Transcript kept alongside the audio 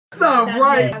That's not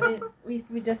right.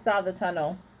 We just saw the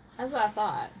tunnel. That's what I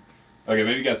thought. Okay,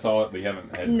 maybe you guys saw it, but you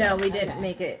haven't had. No, we didn't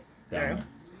make it through.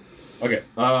 Okay,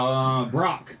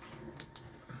 Brock.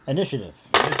 Initiative.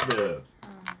 Initiative.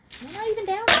 I'm not even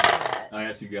down yet. I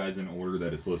asked you guys in order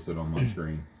that is listed on my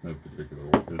screen. It's no particular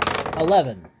order.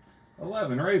 11.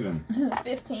 11, Raven.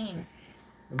 15.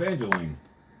 Evangeline.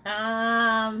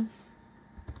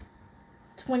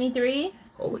 23.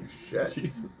 Holy shit.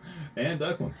 Jesus. And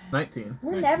Declan. 19.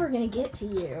 We're never gonna get to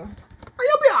you. You'll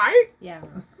be alright. Yeah.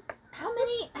 How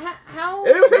many? How?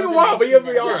 It'll take a while, but you'll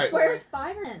be The alright. square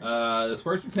spider. The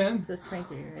squares are 10. So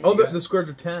 23. Right? Oh, the squares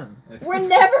are 10. We're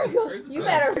never going. You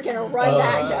better freaking run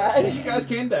back, You guys. guys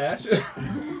can dash.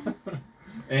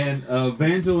 And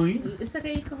Evangeline, It's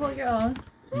okay. You can hold your own.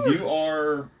 you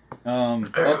are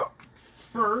up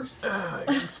first.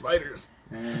 Again, spiders.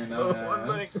 And One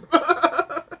thing.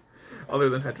 Other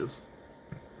than hedges.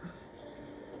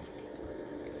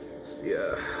 See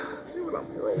what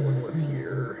I'm rolling with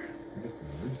here. I guess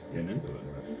we're just getting into it.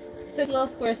 Right? 6 little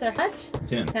squares are much?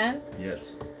 10. 10?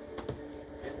 Yes.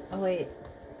 Oh, wait.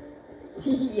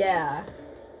 Yeah.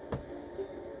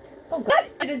 Oh, God.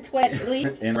 I did 20 at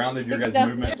least. And rounded your guys' No.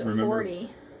 movement. To Remember, 40.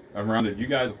 I rounded you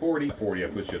guys to 40. 40, I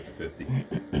pushed you up to 50.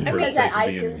 That's because that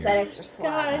ice gives us that extra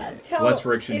slide. Gosh, tell Less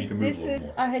friction, if you can move this a little is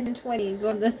more. 120,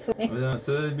 going this way.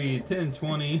 So that'd be 10,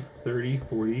 20, 30,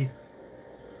 40,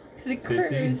 The 50,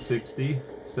 curves. 60,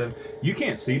 70. You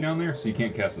can't see down there, so you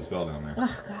can't cast a spell down there.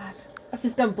 Oh, God. I've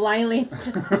just done blindly.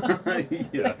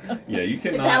 yeah, you It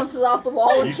cannot. bounces off the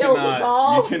wall and you kills cannot, us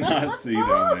all. You cannot see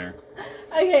down there.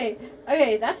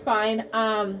 Okay, that's fine.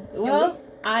 Well,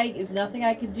 there's nothing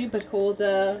I could do but hold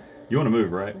You want to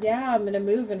move, right? yeah, I'm gonna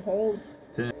move and hold.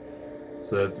 10.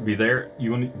 So that's be there. Do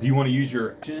you want to use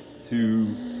your action to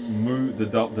move the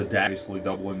dash, basically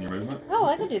doubling your movement? Oh,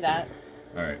 I can do that.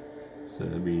 All right. So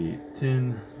it'd be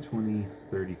 10, 20,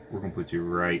 30. We're gonna put you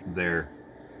right there.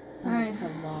 Alright. That's a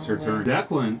long It's your turn. way.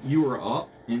 Declan, you are up,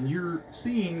 and you're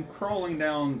seeing crawling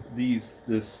down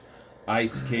this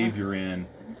ice cave you're in.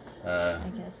 I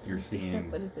guess You're this step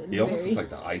seeing. would have been It almost very-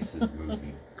 looks like the ice is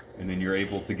moving, and then you're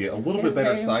able to get a little It's bit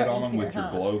better very sight on important them with here, your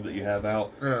huh? globe that you have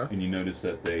out, Yeah. and you notice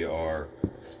that they are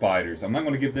spiders. I'm not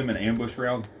going to give them an ambush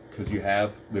round because you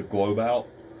have the globe out.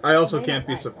 I also They can't don't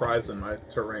be like surprised in my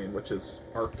terrain, which is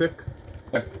Arctic.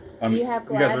 Do you have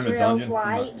you guys are in a Gladriel's dungeon?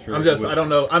 light? I don't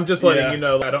know. I'm just letting Yeah. you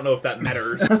know. I don't know if that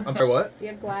matters. I'm sorry, what? Do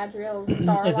you have Gladriel's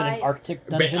starlight? Is it an Arctic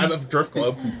dungeon? I'm a drift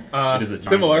globe. It is a giant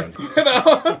similar. dungeon. You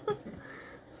know?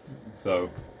 So,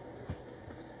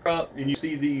 up and you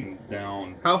see the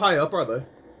down How high up are they?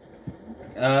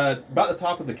 about the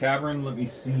top of the cavern. Let me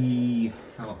see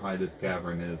how high this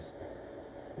cavern is.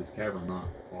 This cavern not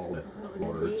all that 10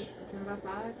 large. feet, 10 by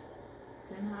 5,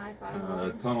 10 high, 5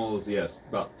 wide. Tunnel is, yes,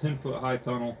 about 10-foot high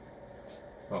tunnel,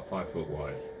 about 5 foot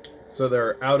wide. So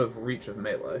they're out of reach of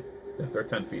melee if they're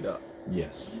 10 feet up.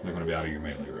 Yes, they're going to be out of your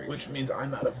melee range. Which means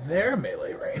I'm out of their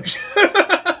melee range.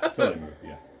 Totally move,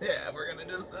 yeah. Yeah, we're gonna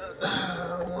just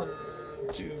 1,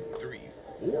 2, 3,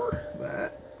 4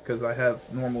 that because I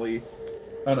have normally.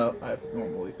 Oh no, I have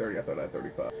normally 30. I thought I had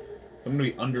 35. So I'm gonna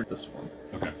be under this one.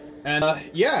 Okay. And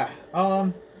yeah,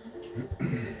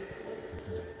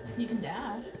 You can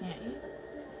dash, can't you?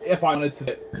 if I wanted to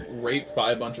get raped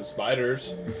by a bunch of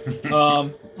spiders,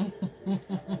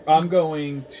 I'm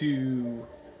going to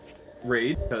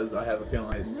raid because I have a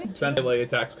feeling I sense melee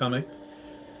attacks coming,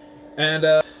 and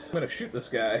I'm gonna shoot this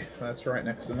guy. That's right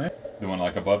next to me. The one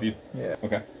like above you? Yeah.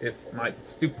 Okay. If my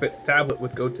stupid tablet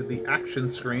would go to the action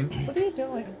screen. What are you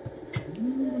doing?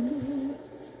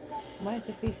 Why is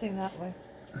it facing that way?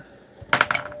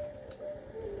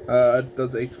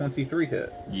 Does a 23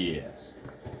 hit? Yes.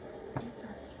 It's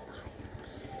a spider.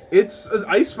 It's an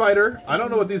ice spider. I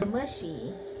don't know what these.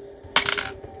 Mushy.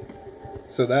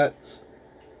 So that's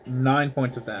 9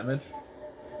 points of damage,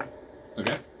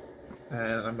 Okay. and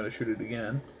I'm gonna shoot it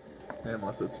again,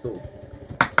 unless it's still.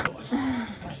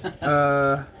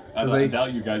 I they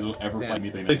doubt you guys will ever find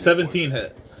anything. A 17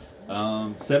 hit.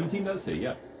 17 does hit,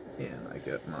 yeah. And I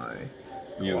get my.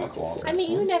 You have a Colossal colossal I mean,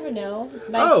 you sword. never know.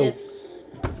 Might Oh!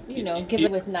 just, give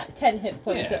it with not 10 hit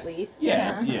points Yeah. at least.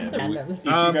 Yeah, yeah. It's random. If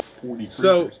you got 40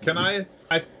 So creatures, can I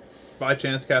by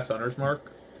chance cast Hunter's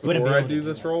Mark Wouldn't be before I able to do do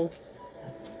this that. roll?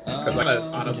 Because I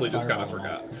honestly just kind of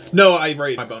Fireball. forgot. No, I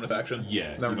rate my bonus action.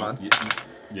 Yeah. Never you don't- mind.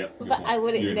 Yep. good But point. I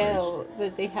wouldn't You're in know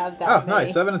that they have that Oh, many.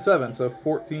 nice. 7 and 7. So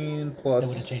 14 plus They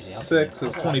wouldn't change the outcome. 6 is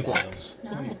That's 20 not bad. points.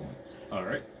 20 points. All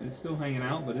right. It's still hanging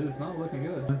out, but it is not looking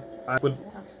good. I would.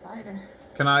 Tough spider.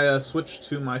 Can I switch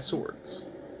to my swords?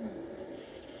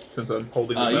 Since I'm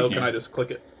holding the You bow, can. can I just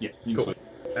click it? Yeah. You Cool. can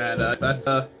And that's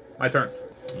my turn.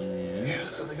 switch. Yeah,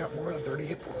 so they got more than 30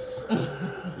 hit points. We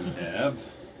have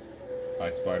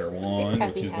Ice Spider 1, They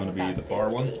which is going to be probably the have far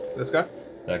about one. 50. This guy?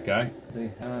 That guy.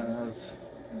 They have.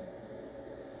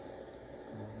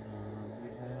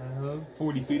 We have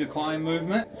 40 feet of climb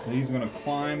movement, so he's going to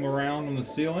climb around on the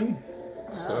ceiling.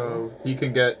 So he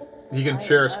can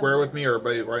share a square with me or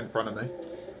be right in front of me.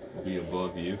 Be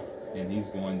above you, and he's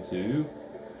going to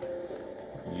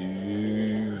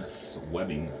use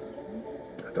webbing.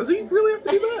 Does he really have to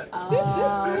do that?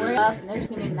 Oh, we're up. There's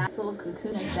gonna be a nice little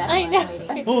cocoon of death I know.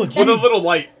 waiting. Oh, With a gee. little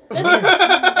light.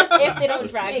 That's if they don't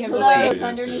drag It him away. glows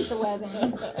underneath the webbing.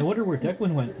 I wonder where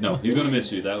Declan went. No, he's going to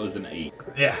miss you. That was an 8.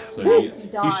 Yeah. So Nice, he you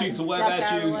dodge. shoots a web Duck at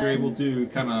out of you. the way. You're able to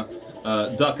kind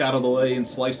of duck out of the way and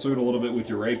slice through it a little bit with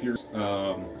your rapier.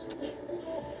 And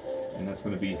that's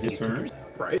going to be his turn.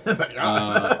 Right.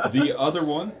 The other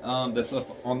one that's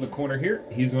up on the corner here,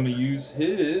 he's going to use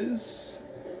his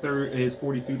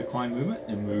 40 feet of climb movement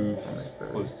and move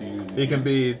close to you. He can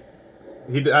be.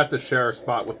 He'd have to share a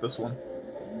spot with this one.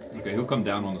 Okay, he'll come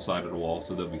down on the side of the wall,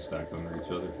 so they'll be stacked under each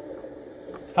other.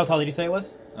 How tall did you say it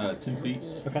was? 10 feet.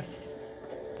 Okay.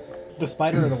 The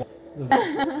spider or the wall?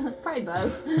 Probably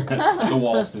both. The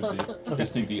wall's 10 feet.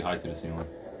 It's 10 feet high to the ceiling.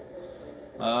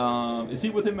 Is he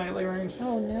within melee range?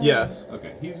 Oh no. Yes.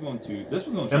 Okay, he's going to. This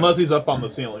one's going to. Unless he's up on the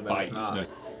ceiling, then bite. he's not. No.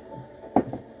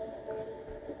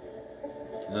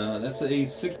 That's a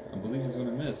 6. I believe he's going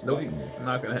to miss. Nope. Biting. I'm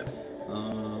not gonna hit.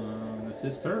 It's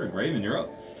his turn. Raven, you're up.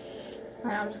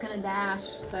 Alright, I'm just gonna dash.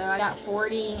 So I got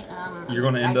 40. You're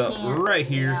going to end I up can't- right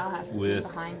here Yeah, I'll have to with.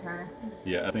 be behind her.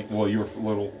 Yeah, I think. Well, you were a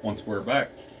little one square back.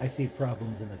 I see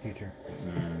problems in the future.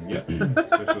 Yeah,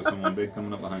 especially with someone big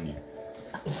coming up behind you.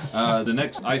 The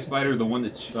next ice spider, the one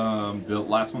that's the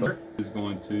last one, is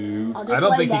going to. I'll just I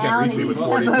don't lay think he can down reach and me you with step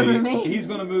 40 over feet. me. He's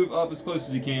going to move up as close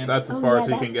as he can. That's as Oh, far yeah, as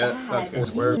he that's can get. bad. That's 4 You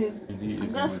squares. move. And he is I'm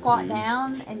going gonna squat to-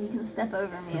 down and you can step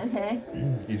over me, okay?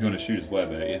 He's going to shoot his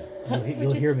web at you.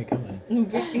 You'll hear me coming.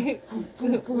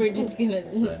 We're just gonna.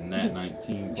 It's a nat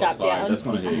 19 plus Drop 5. down. That's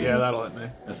going to hit you. Yeah, that'll hit me.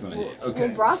 That's going to hit. Will Okay.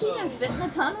 Brock so- even fit in the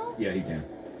tunnel? Yeah, he can.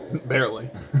 Barely.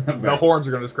 The horns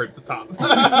are gonna scrape the top.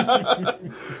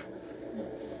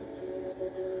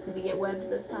 Did he get webbed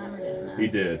this time or did it miss? He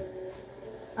did.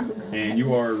 And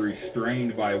you are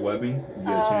restrained by webbing. You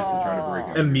get a chance to try to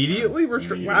break it. Immediately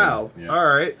restrict. Wow. Yeah. All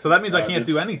right. So that means I can't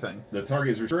the- do anything. The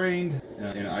target is restrained in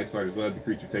an ice spider's web. The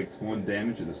creature takes 1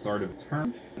 damage at the start of the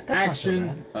turn. That's not so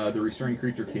Action: the restrained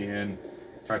creature can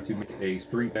try to make a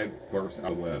string bag burst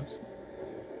out of webs.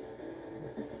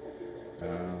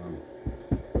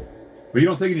 But you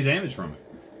don't take any damage from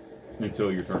it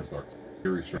until your turn starts.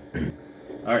 You're restrained.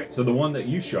 All right. So the one that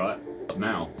you shot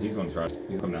now, he's going to try.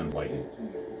 He's coming down and bite you.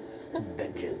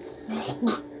 Vengeance.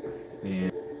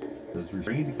 And those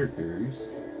restrained characters,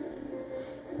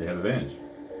 they have advantage.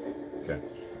 Okay.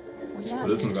 Well, yeah, So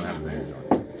this you one's gonna have can. advantage on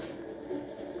you.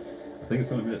 I think it's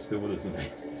gonna miss still with his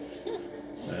advantage.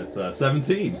 That's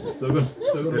 17. It's still gonna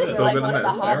miss. It's like one of the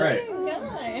All right.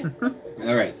 God.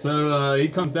 All right. So he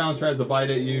comes down, tries to bite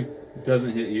at you,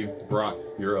 doesn't hit you. Brock,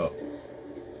 you're up.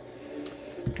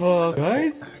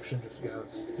 Guys? Action just got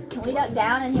stupid. Can we duck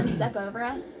down and him step over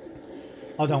us?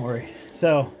 Oh, don't worry.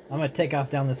 So, I'm gonna take off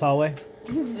down this hallway.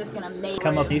 He's just gonna make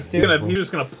Come up these two. He's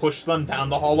just gonna push them down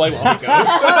the hallway while he goes.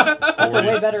 That's a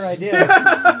way better idea.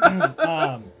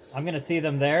 I'm gonna see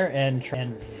them there and try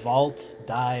and vault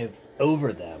dive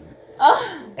over them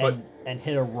and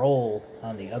hit a roll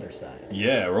on the other side.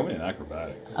 Yeah, roll me in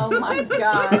acrobatics. Oh my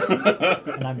god.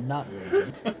 And I'm not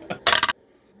raging.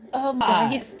 Oh my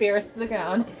god, he spears to the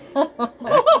ground.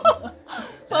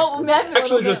 Well, maybe a Actually,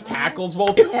 little just bit more. tackles both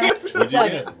of them. Yes. What'd you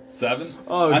get? 7?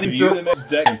 Oh, I think you didn't make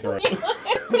deck throw.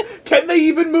 Can they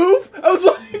even move? I was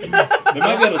like, They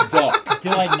might be able to duck. Do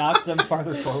I knock them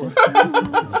farther forward?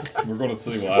 We're gonna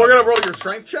see what we're gonna happens. roll your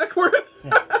strength check.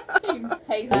 He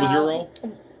takes What was your out roll?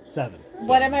 7.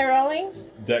 What am I rolling?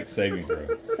 Deck saving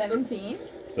throw. 17.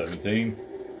 17.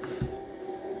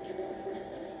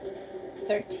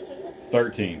 13.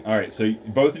 13. All right, so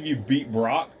both of you beat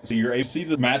Brock. So you're able to see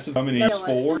the massive coming in Feel it.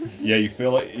 forward. Yeah, you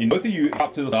feel it. And both of you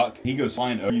hop to the duck. He goes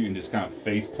flying over you and just kind of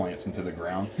face plants into the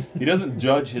ground. He doesn't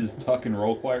judge his tuck and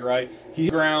roll quite right. He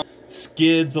ground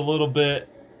skids a little bit,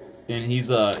 and he's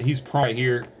prone right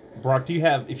here. Brock,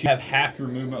 if you have half your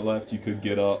movement left, you could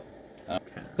get up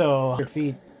So, 100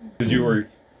 feet. because you were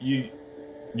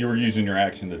using your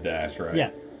action to dash, right? Yeah.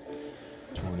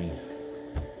 20.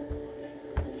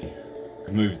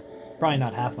 Move. Probably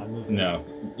not half my movement. No,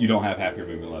 you don't have half your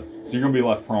movement left. So you're going to be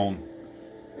left prone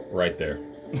right there.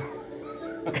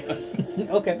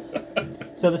 Okay.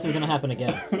 So this is gonna happen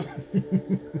again.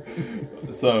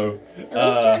 So, At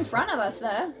least you're in front of us,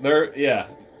 though. there, yeah.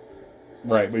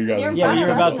 Right, but you guys. You're Yeah, fine you're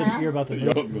with about us to. now. You're about to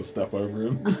Y'all move. go step over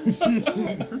him.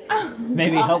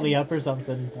 Maybe help me up or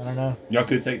something. I don't know. Y'all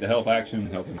could take the help action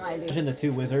and help him. I do. Imagine the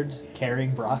two wizards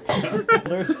carrying Brock.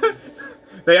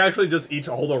 They actually just each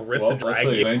hold a wrist Well, and let's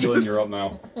drag see. you. Evangeline, you're up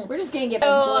now. We're just gonna get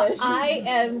So pushed. I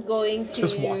am going to.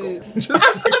 Just walk over.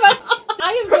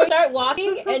 I am going to start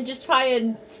walking and just try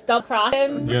and step across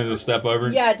him. You're gonna just step over?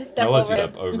 Yeah, just step I'll let over you him.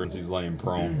 step over since he's laying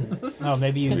prone. Oh,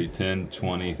 maybe It'll you. be 10,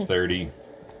 20, 30,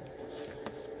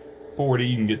 40.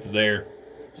 You can get to there.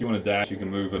 If you want to dash, you can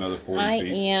move another 40 I feet.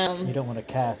 You am. don't want to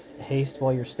cast haste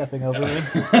while you're stepping over me.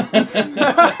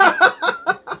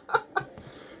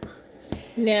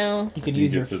 No, You can So you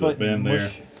use get your to the foot bend and there.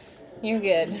 mush. you're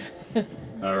good.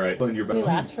 All right. Then you're We back.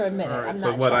 last for a minute. All right, I'm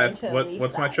so not what trying to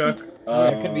what's my release check? Yeah,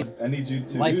 it could be I need you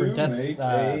to life or death, make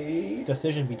a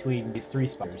Decision between these three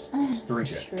spiders. strength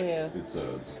that. check. True. It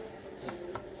says.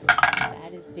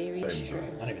 That is very Saving true.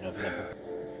 I don't even know if you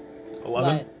have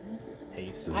 11. But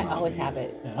haste. I always have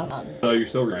it Yeah. on. So you're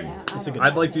still running. Yeah, It's I a good- don't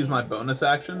I'd like to use know. my bonus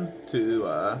action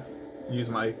to use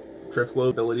my Drift Glow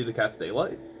ability to cast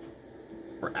Daylight.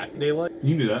 Or Act Daylight.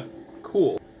 You can do that,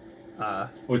 Cool.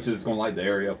 which is going to light the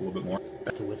area up a little bit more.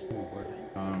 To whisper a word.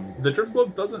 The Drift Glow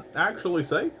doesn't actually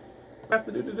say what I have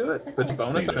to do it. It's a That's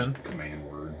bonus I think action. it's a command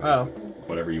word. Oh.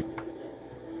 Whatever you.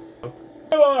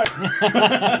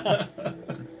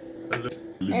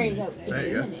 There you go. There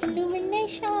you go.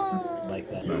 Illumination. Like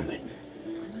that. Nice.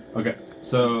 Okay,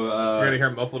 so You're gonna hear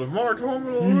muffled of March.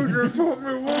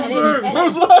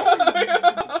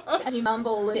 As you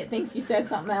mumble, it thinks you said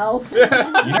something else. you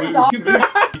Turns off.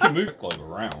 can move Glove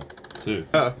around too.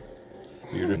 Oh.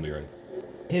 You're doing it right.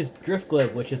 His drift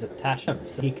glove, which is attached to him,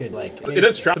 so he could like. It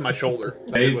is strapped to my shoulder.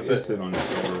 Hey, he's With just it. sitting on your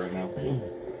shoulder right now.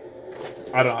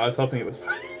 I don't know. I was hoping it was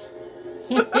spiders.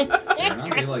 They're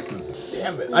not daylight sensitive.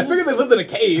 Damn it! I figured they lived in a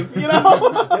cave. You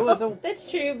know. It was a. That's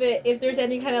true, but if there's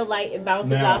any kind of light, it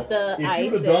bounces Now, off the if you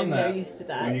ice, would've done and that they're used to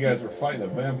that. When you guys were fighting a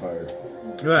vampire,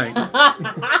 Thanks.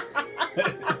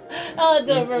 Oh,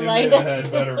 don't you remind may have us.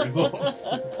 had better results.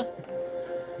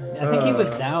 I think he was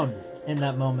down in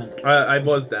that moment. I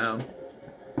was down.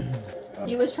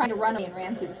 He was trying to run away and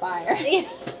ran through the fire.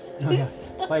 Oh, yeah.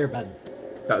 Fire bed.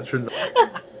 That shouldn't.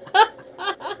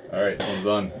 All right, that one's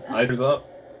done. Icer's up.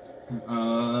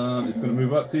 It's gonna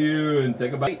move up to you and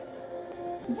take a bite.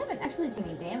 You haven't actually taken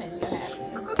any damage yet,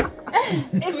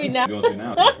 have you? If we know. You're going to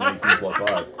now. 'Cause it's 19 plus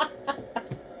 5.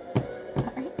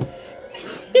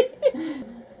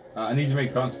 I need you to make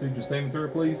a Constitution saving throw,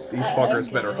 please. These fuckers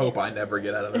okay. better hope I never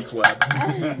get out of this web.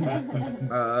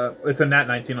 It's a nat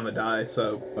 19 on the die,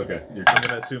 so Okay, you're I'm good.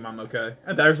 gonna assume I'm okay.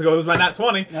 And there goes my nat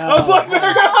 20. No. I was like, there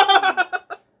you go.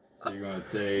 So you're going to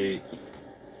take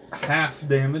half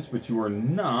damage, but you are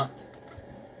not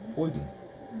poisoned.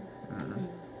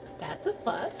 That's a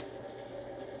plus.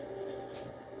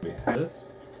 So we have this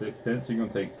 6, 10. So you're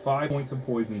going to take 5 points of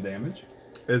poison damage.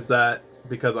 Is that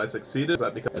because I succeeded? Is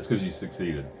that because? That's because you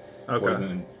succeeded. Okay.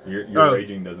 Poison, your Oh,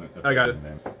 raging doesn't affect I got it.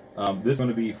 poison damage. This is going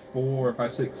to be 4,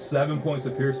 5, 6, 7 points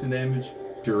of piercing damage.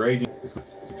 So your raging is going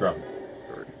to drop it.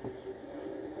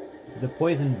 The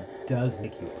poison does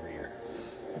make you freer.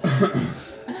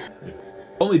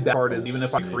 Only bad part is even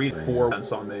if I create 4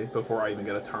 attempts on me before I even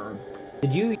get a turn.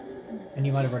 Did you? And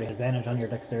you might have already had advantage on your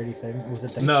dexterity saving. Was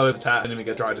it? No, it's attack. I didn't even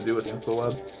get tried to do it against the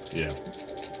web. Yeah.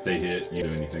 They hit, you do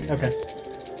anything. Okay.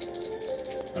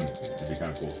 It'd be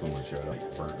kind of cool if someone showed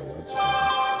up, burnt the webs. Or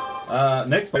something.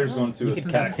 Next spider's going to You could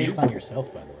cast attack you. haste on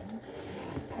yourself, by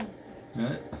the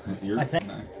way. You're I think-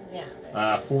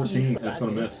 Yeah. 14. useless That's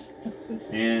on going to you. miss.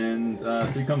 And so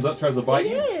he comes up, tries to bite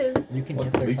It you. is. You can Look,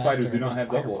 get there these spiders faster do not than have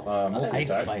double fireball. multi Ice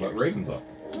attack, but spiders. Raven's up.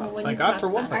 Well, when Thank you God for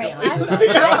cross one paths, thing.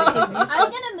 Alright, yeah.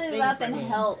 I'm gonna move up and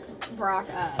help Brock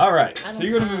up. All right, I so don't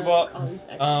you're going to have move up. all these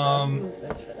extra Um,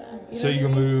 movements for that. You So know you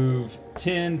what can I mean? move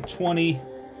 10, 20,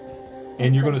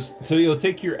 and you're going to. So you'll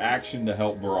take your action to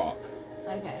help Brock.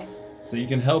 Okay. So you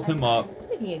can help him up.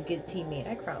 I'm being a good teammate.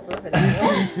 I crawled over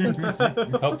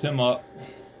there. Helped him up.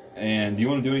 And do you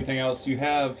want to do anything else? You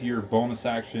have your bonus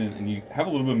action, and you have a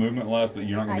little bit of movement left, but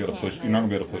you're not going to be able to push. You're not going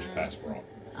to be able to push past Brock.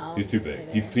 I'll He's too stay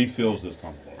big. there. He feels this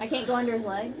time. I can't go under his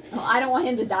legs. Oh, I don't want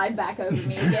him to dive back over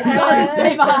me again. So I'll just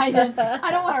stay behind him.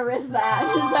 I don't want to risk that.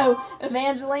 So,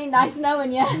 Evangeline, nice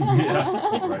knowing you.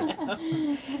 Yeah,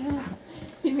 right.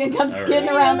 He's gonna come All skidding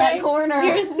right. around that corner.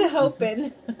 Here's to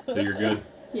hoping. So you're good.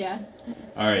 Yeah.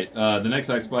 All right. The next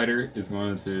ice spider is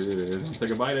going to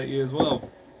take a bite at you as well.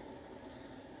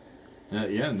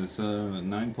 Yeah, and it's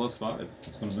 9 plus 5. It's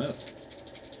going to miss.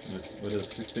 That's what is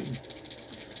 16.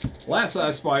 Last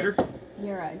ice spider.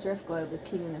 Your drift globe is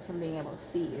keeping them from being able to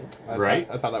see you. That's Right.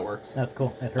 That's how that works. That's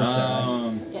cool. It hurts that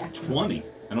way. Yeah. 20.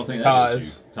 I don't think that Ties.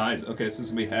 is you. Ties. Okay, so this is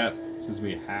gonna be half. This is gonna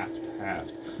be half.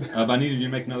 But I needed you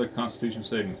to make another Constitution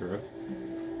saving throw.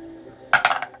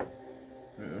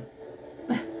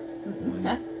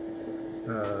 Yeah.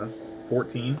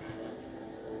 14.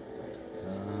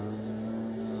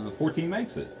 14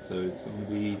 makes it. So it's going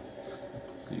to be,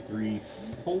 let's see, 3,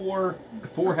 4.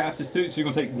 4 halved is 2. So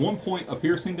you're going to take 1 point of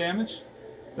piercing damage.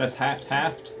 That's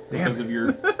halved because of your.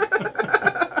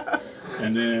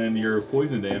 And then your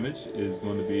poison damage is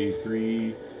going to be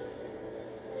 3,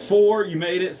 4. You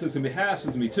made it, so it's going to be half. So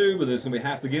it's going to be 2, but then it's going to be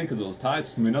halved again because it was tied.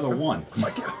 So it's going to be another 1.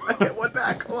 I get one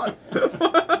back. Hold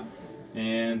on.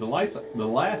 And the last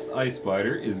ice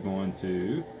spider is going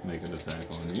to make an attack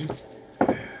on you.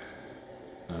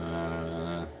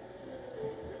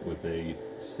 With a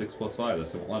 6 + 5,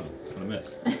 that's an 11. It's gonna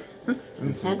miss. On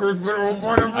the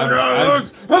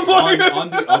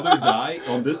other die,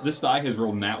 on this die has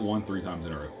rolled nat 1 3 times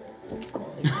in a row.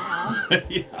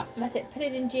 Yeah. That's it. Put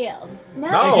it in jail. No.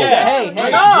 Yeah, hey,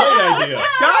 great idea.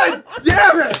 God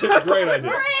damn it! Great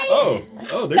idea. Oh,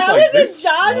 there's That like was a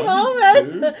John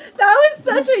moment. That was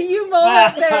such a you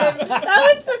moment, babe.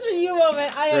 That was such a you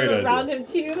moment. I Great am idea. around him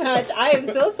too much. I am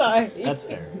so sorry. That's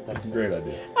fair. That's That's a fair. great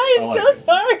idea. I am I like so it.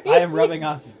 sorry. I am rubbing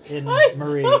off in I'm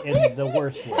Marie sorry. in the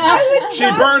worst way. She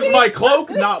burns my cloak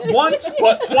not once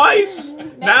but twice.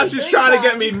 Now she's trying to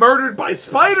get me murdered by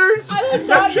spiders. I would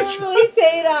not She's- normally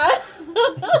say that.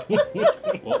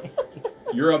 Well,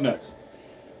 you're up next.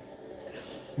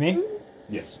 Me?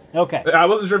 Yes. Okay. I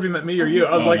wasn't sure if you meant me or you.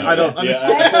 I was like, I don't Yeah,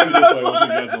 understand. I pointed this way when you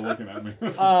guys were looking at me.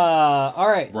 All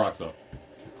right. Brock's up.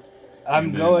 I'm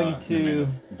And then, going and to.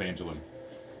 then Evangeline.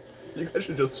 You guys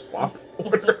should just swap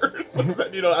orders so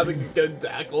that you don't have to get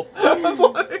tackled. I was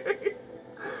like,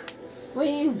 What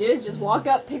you need to do is just walk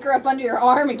up, pick her up under your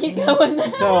arm, and keep going.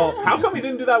 So how come he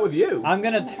didn't do that with you? I'm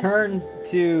gonna turn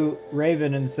to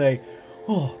Raven and say,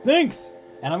 "Oh, thanks,"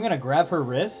 and I'm gonna grab her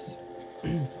wrist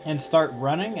and start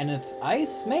running. And it's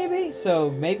ice, maybe. So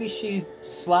maybe she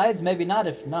slides, maybe not.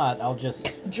 If not, I'll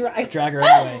just Drag. drag her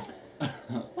anyway.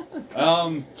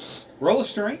 Roll a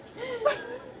strength.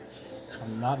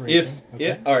 I'm not racing.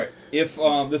 All right. If this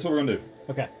is what we're gonna do.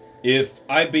 Okay. If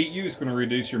I beat you, it's gonna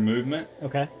reduce your movement.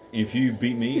 Okay. If you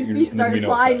beat me, His you're feet gonna start be to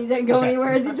no slide. He effect. didn't go Okay.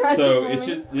 anywhere as he tries So to.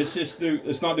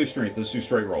 let's not do strength. Let's do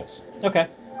straight rolls. Okay.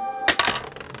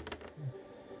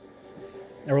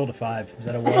 I rolled a 5. Is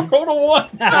that a 1? Roll a 1.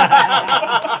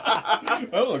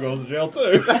 Oh, goes to jail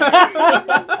too.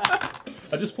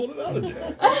 I just pulled it out of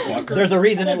jail. Fucker. There's a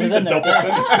reason it was He's a in there. double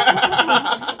sentence.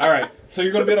 All right, so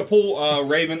you're going to be able to pull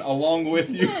Raven along with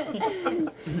you.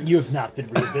 You have not been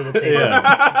rehabilitated.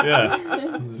 Yeah.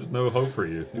 There's no hope for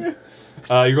you. You're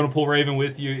going to pull Raven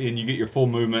with you, and you get your full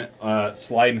movement,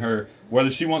 sliding her. Whether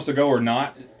she wants to go or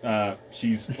not,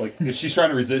 she's like, if she's trying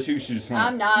to resist you, she's just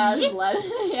I'm not. Just let it.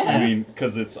 I Yeah. mean,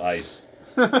 because it's ice.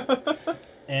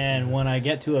 And when I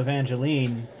get to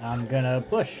Evangeline, I'm gonna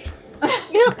push.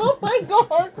 Oh my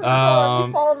god. You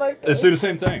fall on my face. Let's do the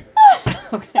same thing.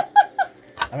 Okay.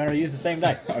 I'm gonna use the same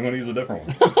dice. I'm going to use a different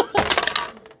one.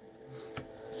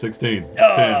 16.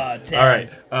 10. 10. All right.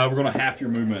 We're going to half your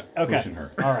movement Okay. pushing her.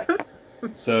 All right.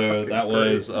 So that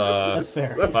was That's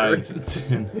fair. 5,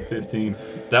 10, 15.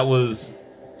 That was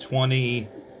 20.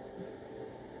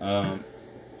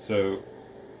 So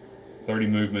 30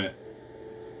 movement.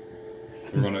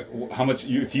 We're gonna. How much?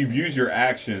 If you use your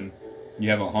action, you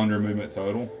have 100 movement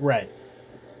total. Right.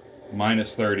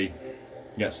 Minus 30. You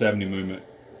got 70 movement.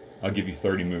 I'll give you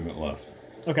 30 movement left.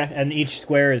 Okay. And each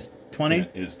square is 20? 10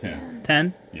 is 10.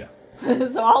 10? Yeah.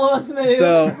 So all of us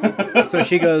move. So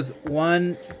she goes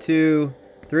 1, 2,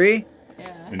 3. Yeah.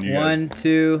 And you 1, guys,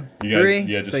 2, you guys, 3.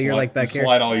 yeah, just So you're slide, like back just here.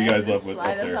 slide all you guys up with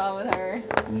Slide up us there. all with her.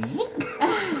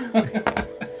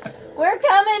 We're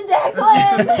coming,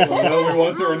 Declan. Whether we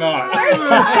want to or not. We're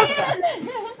trying.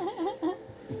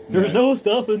 There's no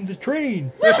stopping the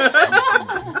train.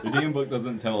 The DM book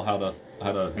doesn't tell how to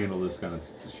handle this kind of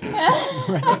shit.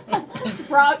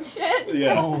 Rock shit.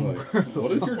 Yeah. Oh. Like,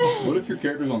 what if your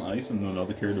character's on ice and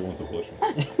another character wants to push him?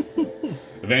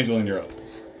 Evangeline, you're up.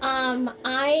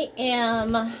 I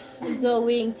am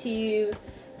going to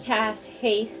cast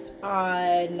haste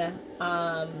on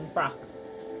Brock.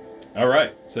 All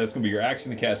right. So that's gonna be your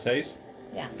action to cast haste.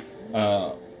 Yes.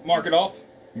 Mark it off.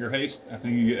 Your haste. I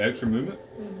think you get extra movement.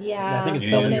 Yeah. I think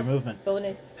it's double bonus, your movement.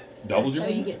 Bonus. Doubles your So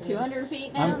you movement. get 200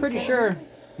 feet now. I'm pretty instead of- sure.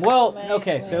 Well, Wait,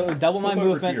 okay, so wait. double my Flip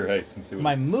over to movement. your haste and see what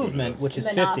My see what it movement, does. which is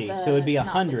But not 50, the- so it'd be not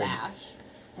the 100. dash.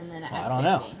 And then I don't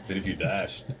know. Then if you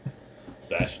dash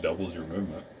doubles your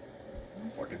movement.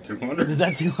 Fucking 200. Is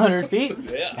that 200 feet?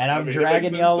 Yeah. And I'm I mean, it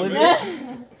dragging makes y'all sense with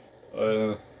to me?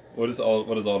 me. What does all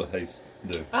the haste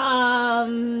do?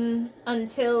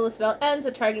 Until the spell ends,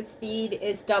 the target speed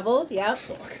is doubled. Yep.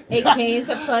 Fuck. It gains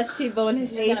a +2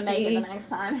 bonus You're gonna make it the AC. next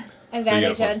time. Advantage So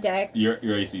you got a on dex. Your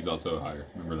AC is also higher.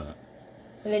 Remember that.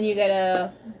 And then you get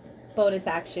a bonus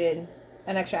action,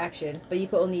 an extra action, but you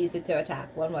can only use it to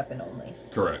attack one weapon only.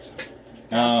 Correct.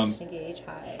 Engage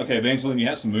high. Okay, Evangeline, you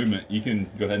have some movement. You can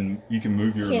go ahead and you can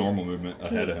move your Can- normal movement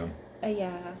ahead of him.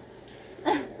 Yeah.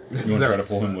 You want to try to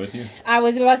pull him with you? I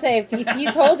was about to say, if he's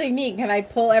holding me, can I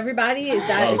pull everybody? Is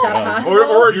that Oh, that God. possible?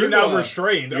 Or are you You're now gonna-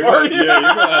 restrained? You're Are gonna, you? yeah,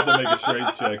 you're gonna have to make a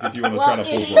strength check if you want to try to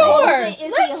pull is Sure. Rob. Is he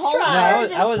Let's holding try. her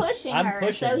No, or I was- just pushing I'm her?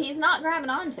 pushing. So he's not grabbing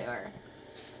onto her.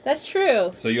 That's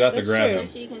true. So you have to That's grab true. So him.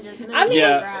 she can just move I mean- and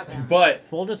Yeah, grab him. but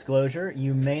Full disclosure,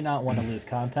 you may not want to lose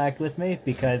contact with me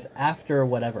because after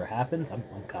whatever happens, I'm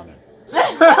coming.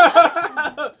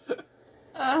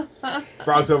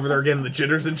 Frog's over there getting the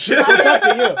jitters and shit. It's up to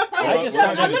you. Well, I just well,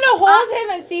 I'm started. gonna hold him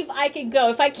and see if I can go.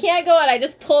 If I can't go and I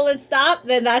just pull and stop,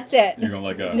 then that's it. you're gonna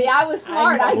let go. See, I was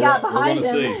smart. I We're- got we're behind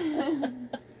gonna him.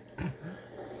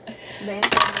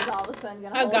 Evangeline is all of a sudden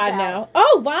gonna Oh hold God, out. no!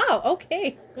 Oh wow,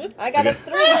 okay. I got a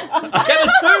 3. I got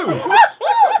a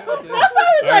 2. That's why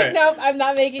I was like, Alright. nope, I'm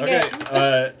not making Okay,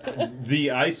 it.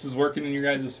 the ice is working in your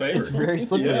guys' favor. It's very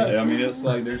slippery. Yeah, I mean it's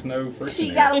like there's no friction. She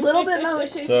here. got a little bit more.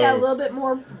 She's So- got a little bit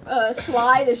more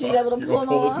slide that she's able to You're pull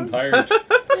gonna him pull this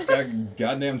along. entire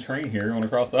goddamn train here on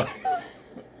across the ice.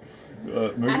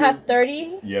 Move I have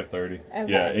 30. You have 30.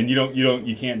 Okay. Yeah, and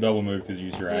you can't double move because you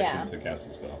use your action Yeah. to cast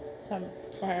the spell. So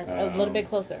I'm a little bit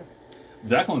closer.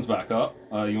 Declan's back up.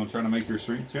 You want to try to make your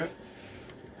strength check?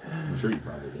 I'm sure you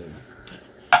probably did.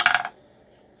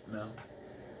 No.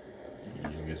 I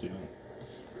guess you don't.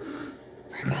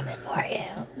 We're coming for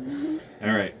you.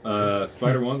 All right.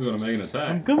 Spider One's going to make an I'm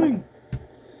attack. coming.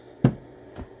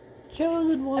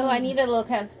 Chosen one. Oh, I need a little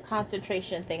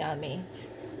concentration thing on me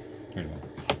Here you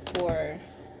go. for.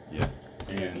 Yeah.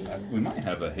 And we might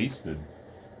have a hasted.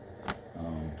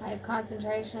 I have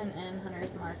concentration and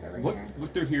Hunter's Mark over Look, here.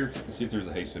 look through here and see if there's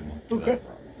a hasted one. for Okay.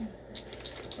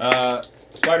 that.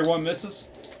 Spider 1 misses.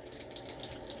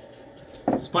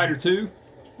 Spider 2,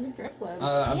 New drift globe.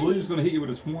 I believe is going to hit you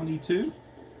with a 22.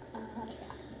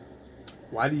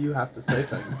 Why do you have to say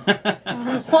things?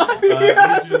 I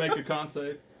need you to make a con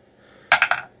save.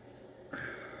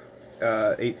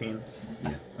 18.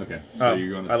 Yeah. Okay. So Oh,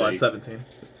 you're going I to lied. take 17.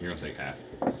 You're going to take half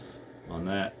on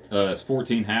that. It's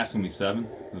 14. Half's going to be 7.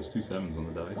 There's 2 7s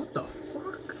on the dice. What the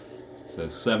fuck? So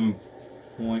that's 7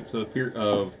 points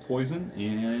of poison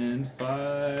and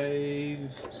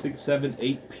 5, 6, 7,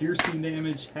 8 piercing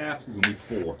damage. Half is going to be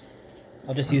 4.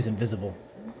 I'll just use invisible.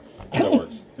 That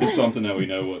works. It's something that we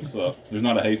know what's up. There's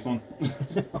not a haste one? No,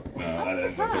 I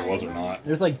didn't think there was or not.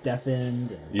 There's like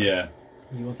deafened. And... Yeah.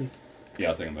 You want these? Yeah,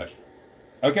 I'll take them back.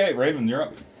 Okay, Raven, you're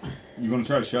up. You want to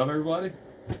try to shove everybody?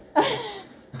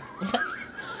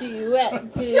 Do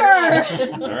it.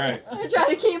 Sure. All right. I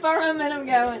try to keep our momentum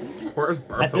going. Where's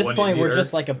Bertha At this when point, you we're need her?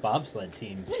 just like a bobsled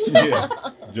team. Yeah.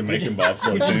 Jamaican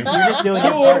bobsled team. You're just doing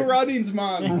your Oh, part. Rodney's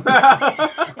mine.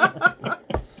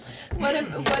 What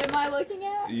am I looking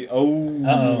at? Oh,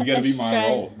 Uh-oh. you gotta beat my Straight.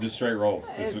 roll. Just straight roll.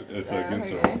 It's against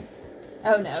the roll.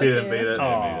 Oh no, She it's didn't you. beat it.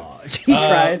 Aw, she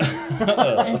tries.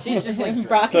 And she's just like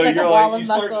Brock So is like a you're wall like- of you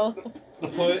start- muscle. The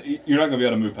foot, you're not gonna be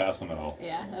able to move past them at all.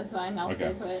 Yeah, that's fine. I'll Okay.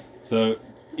 stay put. So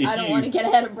if I don't want to get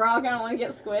ahead of Brock. I don't want to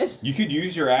get squished. you could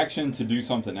use your action to do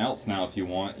something else now if you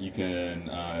want. You can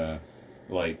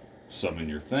like summon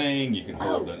your thing. You can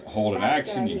hold an that's a good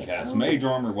action. You can idea. cast Oh. mage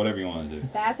armor, whatever you want to do.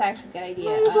 That's actually a good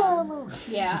idea.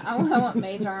 Yeah, I want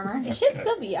mage armor. It should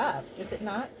still be up, is it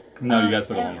not? No, you guys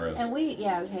took a and, long rest. And we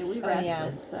Oh, rested. yeah.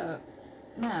 So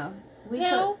no, we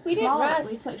No, took we didn't small.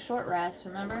 rest. We took short rest.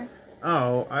 Remember?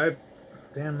 Oh,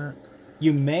 damn it.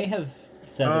 You may have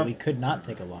said that we could not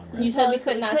take a long rest. You said we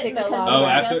So could not couldn't take a because long we Oh, were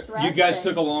rest. after just you guys resting.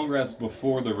 took a long rest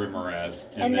before the Rimmerez,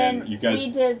 And then you guys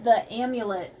we did the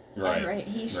amulet. right. And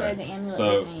he shared right. the amulet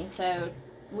So- with me, so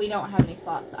we don't have any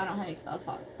slots. I don't have any spell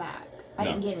slots back. I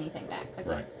No. didn't get anything back. Okay.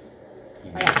 Right.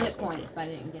 I got hit points, but I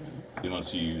didn't get any spell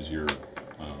Unless you use your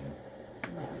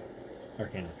No.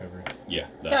 Arcane recovery. yeah.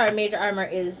 that. Sorry, major armor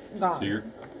is gone. So you're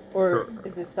Or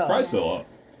is it still? probably still up.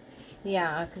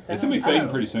 Yeah, because It's gonna be fading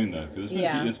Oh. pretty soon though, because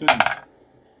Yeah. it's been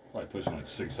probably pushing like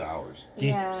 6 hours.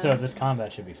 Yeah. So this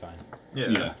combat should be fine.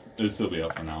 Yeah. It'll still be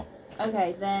up for now.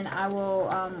 Okay, then I will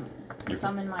You're-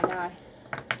 summon my guy.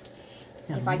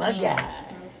 If I My can. guy.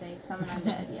 Let me see. Summon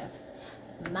undead, yes.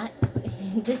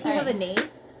 Does he have a name?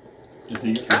 Is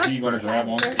he gonna grab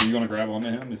on? Are you gonna grab onto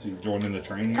him? Is he joining the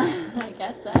train here? I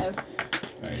guess so.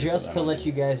 Alright, Just to that let one.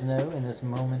 you guys know, in this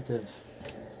moment of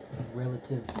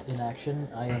relative inaction,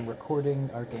 I am recording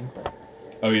our gameplay.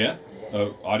 Oh yeah.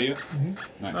 Oh, audio.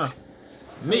 Nice. Oh.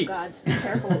 Oh Neat. God, be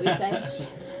careful what we say. Shit.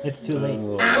 It's too late.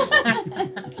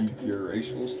 Keep your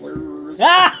racial slurs.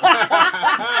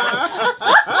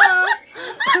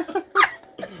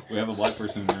 We have a black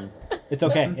person in the room. It's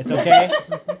okay. It's okay.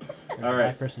 There's a All black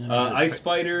right. person in the room. Ice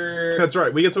Spider. That's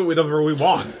right. We get whatever we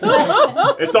want.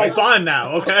 It's all fine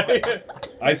now, okay?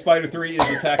 Ice Spider 3 is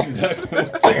attacking Duck.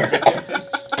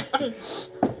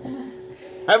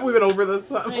 Haven't we been over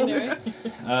this? I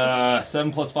know.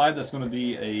 7 plus 5. That's going to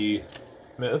be a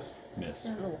Miss. miss.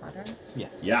 The water.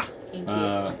 Yes. Yeah. Thank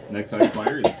you. Next Ice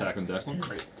Spider is attacking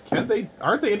Declan. Can they?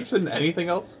 Aren't they interested in anything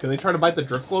else? Can they try to bite the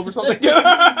drift globe or something? Yep.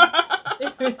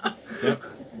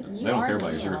 You They don't are care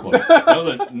about your Leo. sugar club. That was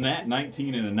a nat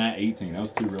 19 and a nat 18. That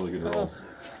was 2 really good rolls.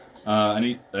 I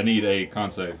need a con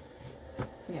save.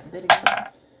 Yeah, bit again.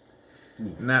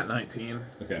 Nat 19.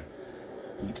 Okay.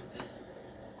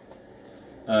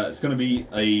 It's going to be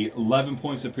 11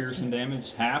 points of piercing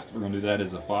damage, halved. We're going to do that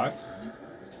as a 5.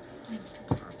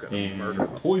 I'm gonna murder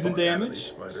And the poison fuck out of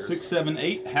these damage, spiders. 6, 7,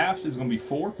 8. Halved is going to be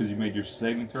 4 because you made your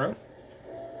saving throw. I'm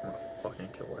gonna fucking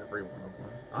kill every one of them.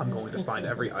 I'm going to find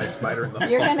every ice spider in the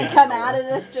You're fucking gonna come world. out of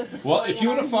this just. Well, if you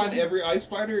want to swinging find every ice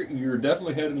spider, you're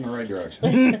definitely headed in the right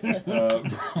direction.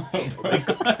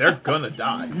 They're gonna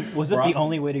die. Was this Brock? the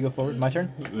only way to go forward? My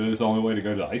turn? There's the only way to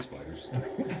go to ice spiders.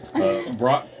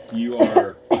 Brock, you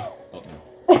are up now.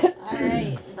 All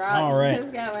right, Brock. All right. Who's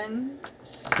going?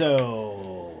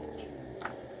 So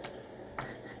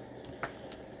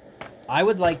I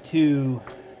would like to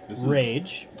This is,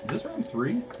 rage. Is this round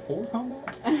 3, 4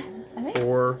 combat? I think.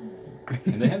 Or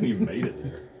And they haven't even made it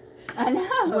there. I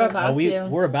We're know. about to.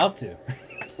 We're about to.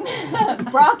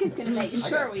 Brock is gonna make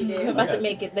sure we We're do. about to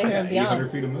make it there and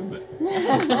 800 beyond. feet of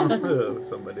movement.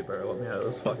 somebody better let me out of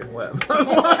this fucking web.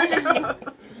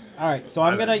 All right, so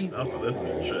I'm gonna enough of this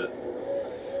bullshit.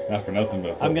 Not for nothing,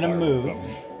 but I'm gonna move.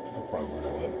 I'll probably run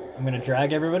away. I'm gonna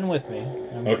drag everyone with me.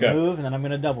 I'm gonna Okay. move, and then I'm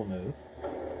gonna double move.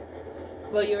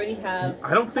 Well, you already have.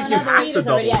 I don't think So you another have speed to is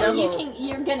already double. Yeah, you doubled. can.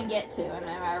 You're gonna get to it no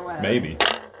matter what. Maybe. You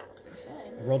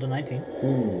I rolled a 19.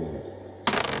 Ooh.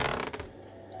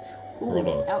 Rolled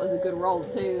should. up. That was a good roll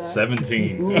too, though.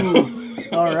 17.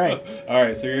 All right, All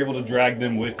right, so you're able to drag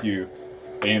them with you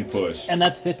and push. and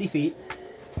that's 50 feet.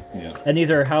 Yeah. And these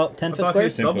are how I 10 foot thought you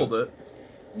squares? 10 doubled foot.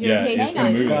 it. Your Yeah, haste it's gonna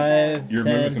is- move. 5, Your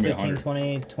 10, movement's gonna be 15, 100.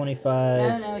 20, 25,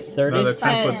 No, no, 30. No, they're 10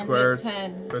 10, foot squares.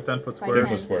 10. They're 10 foot By squares. 10 foot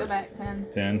 10, squares. Go back 10.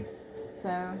 10.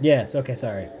 So. Yes, okay,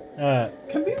 sorry.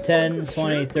 Can these 10, fuckers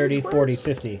 20, share 30, squares? 40,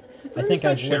 50. I these think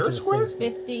not I've share went to the squares? same.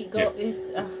 50. Go. Yeah. It's.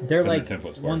 They're They're like 10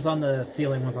 foot squares. one's on the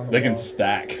ceiling, one's on the They wall. can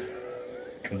stack.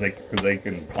 Because they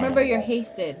can climb Remember, on the you're wall.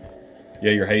 hasted,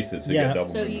 Yeah, you're hasted, so you Yeah. get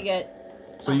double so you movement.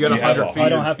 get. So you got You have 100 feet. I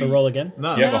don't have to feet. roll again.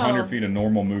 No, You have No. 100 feet of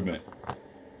normal movement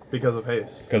because of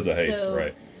haste. because of haste, So-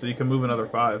 right? So you can move another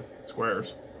 5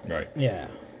 squares. Right. Yeah.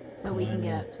 So we can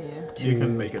get up to. You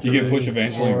can make it. You can through. push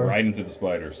eventually Four. right into the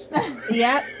spiders.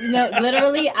 Yep. No,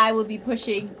 literally, I will be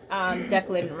pushing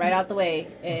Declan right out the way,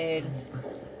 and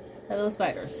hello,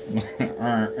 spiders.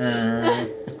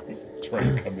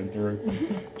 Train coming through.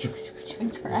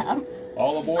 Crap.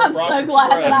 All aboard I'm so Rocket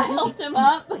glad that I Express. helped him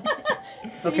up.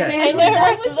 Okay. Evangeline,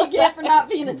 that's what you get for not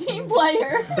being a team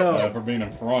player. So For being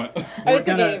in front. I was we're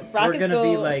gonna thinking, Rocket's be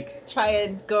go like, try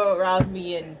and go around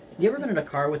me and. you ever been in a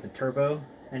car with a turbo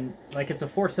and like it's a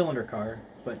 4-cylinder car,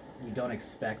 but you don't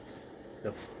expect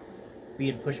the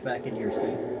being pushed back into your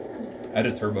seat? I had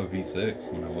a turbo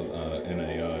V6 when I was in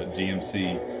a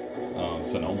GMC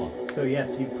Sonoma. So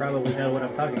yes, you probably know what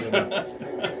I'm talking about.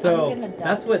 I'm So gonna die.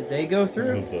 that's what they go It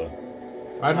through was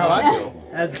That's how I feel.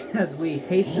 as we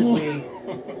hastily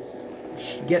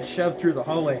get shoved through the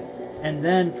hallway. And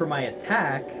then for my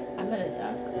attack, I'm gonna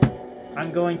duck.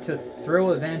 I'm going to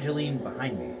throw Evangeline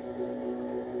behind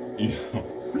me. you know,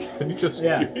 Can you just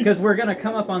Yeah, because we're gonna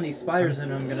come up on these spiders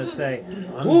and I'm gonna say,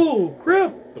 un- "Ooh,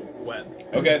 crap!" the web?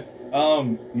 okay.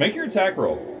 Make your attack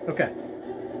roll. Okay,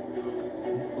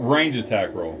 Range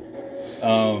attack roll.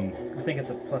 I think it's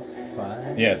a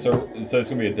 +5. Yeah, so it's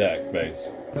gonna be a dex base.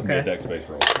 It's gonna be a Okay. dex base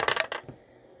roll.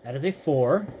 That is a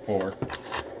 4, 4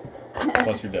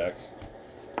 plus your dex.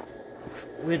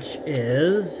 which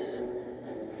is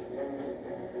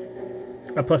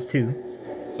a +2.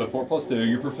 So 4 plus 2.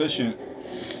 You're proficient.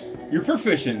 You're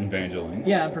proficient in Evangelines.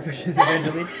 Yeah, I'm proficient in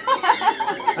Evangeline.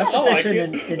 I'm I like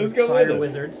proficient it. in Let's go Fire with it.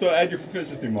 Wizards. So add your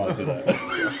proficiency mod to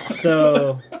that.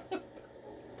 So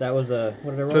that was a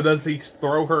what did I roll? So does he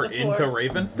throw her A 4. into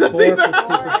Raven? 4 Does he? plus 2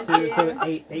 Four plus and 2, two. so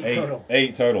 8 total.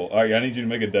 8 total. All right, I need you to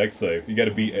make a dex save. You got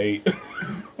to beat 8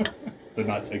 to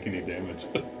not take any damage.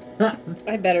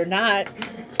 I better not.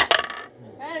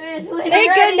 Evangeline,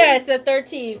 Thank I'm ready. goodness, a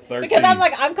 13. 13. Because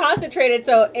I'm concentrated,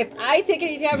 so if I take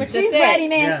any damage, She's that's ready, it.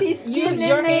 man. Yeah. She's scooting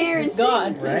Your in there and haste is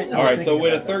gone. Right? I All was right, so thinking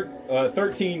with a about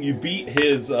 13, you beat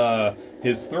his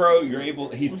throw. You're able.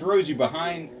 He throws you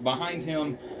behind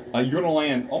him. You're gonna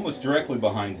land almost directly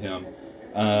behind him.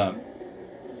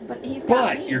 But he's got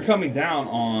But me. you're coming down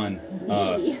on.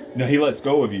 Me. No, he lets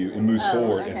go of you and moves Oh,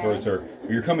 forward and okay. throws her.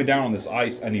 You're coming down on this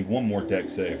ice. I need one more deck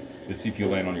save to see if you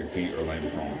land on your feet or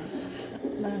land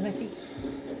prone. My feet.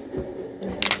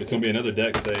 It's gonna be another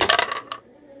deck save.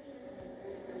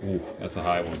 Oof, that's a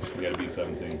high one. You gotta beat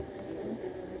 17.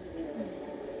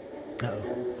 No,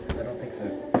 I don't think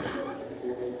so.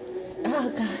 Oh,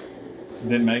 God.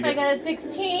 Didn't make I it. got a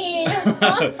 16.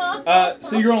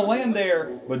 So you're gonna land there,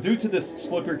 but due to this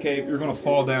slippery cape, you're gonna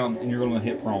fall down and you're gonna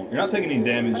hit prone. You're not taking any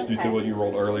damage due to Okay. what you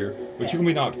rolled earlier, but you're gonna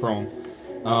be knocked prone.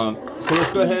 So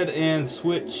let's go ahead and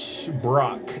switch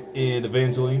Brock in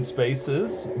Evangeline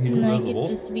spaces. He's And I invisible.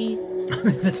 could just be.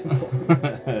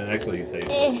 Actually, he's hasted.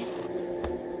 Eh.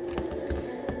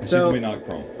 She's So- gonna be knocked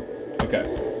prone. Okay.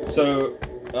 So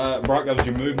Brock, that was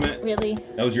your movement. Really?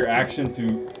 That was your action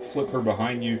to flip her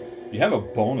behind you. You have a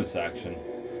bonus action.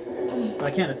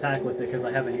 I can't attack with it because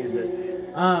I haven't used it.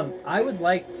 I would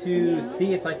like to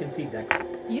see if I can see Declan.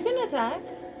 You can attack.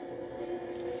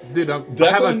 Dude, I have a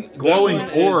Declan- glowing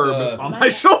Declan is, orb on my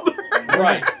shoulder.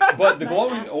 Right, but the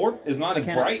glowing orb is not as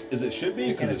can't- bright as it should be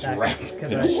I because can't it's attack wrapped.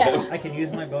 because in Yeah. I can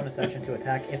use my bonus action to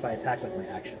attack if I attack with my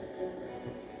action.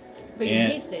 But you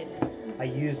And- hasted. I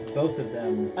used both of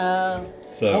them.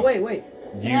 So Oh wait,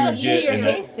 you No, get you're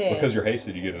another- hasted. because you're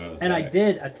hasted. You get another. and I attack.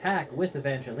 did attack with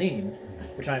Evangeline,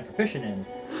 which I'm proficient in,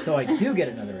 so I do get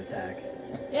another attack.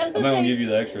 Yeah, I'm not gonna give you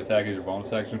the extra attack as your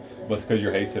bonus action, but it's because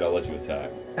you're hasted. I'll let you attack.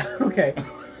 Okay.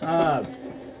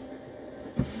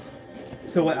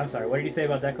 So what? I'm sorry. What did you say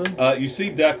about Declan? You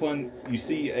see Declan. You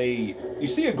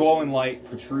see a glowing light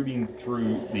protruding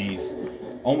through these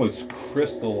almost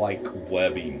crystal-like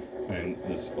webbing, and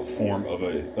this a form of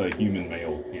a human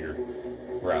male here,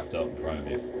 wrapped up in front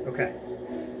of you. Okay.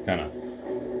 Kind of.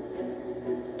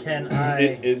 Can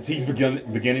I? He's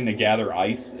beginning to gather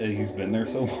ice. He's been there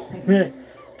so long.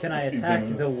 Can I He's attack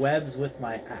gonna- the webs with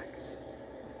my axe?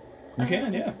 You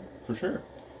can, yeah, for sure.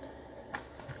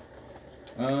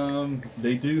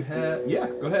 They do have. Yeah,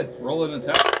 go ahead. Roll an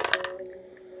attack.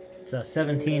 It's a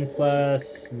 17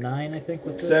 plus 9, I think.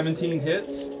 With this. 17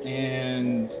 hits,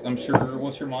 and I'm sure.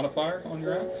 What's your modifier on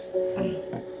your axe?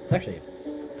 It's actually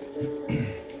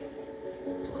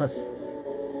plus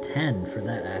 10 for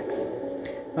that axe.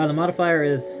 The modifier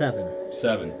is 7.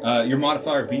 7. Your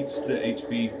modifier beats the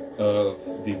HP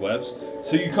of the webs,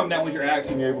 so you come down with your axe,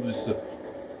 and you're able just to,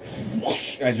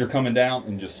 as you're coming down,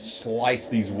 and just slice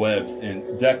these webs. And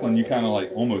Declan, you kind of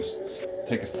like almost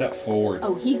take a step forward.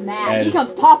 Oh, he's mad. He As-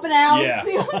 comes popping out. Yeah,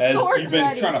 as Sword's you've been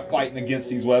ready. trying to fight against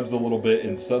these webs a little bit,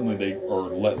 and suddenly they are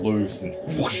let loose, and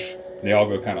whoosh, they all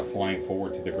go kind of flying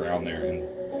forward to the ground there. And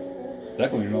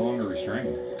Declan, you're no longer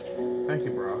restrained. Thank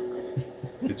you, Brock.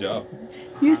 Good job.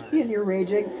 You're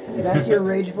raging. That's your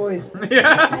rage voice.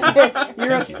 Yeah.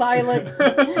 You're a silent.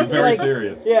 He's very Like-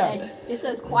 serious. Yeah. Hey, it's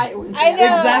those quiet ones. I know.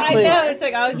 Exactly. I know. It's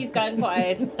like, oh, he's gotten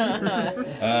quiet.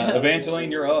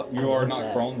 Evangeline, you're up. You are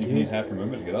not prone. You can use half your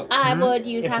movement to get up. I would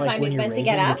use If, half like, my when you're movement to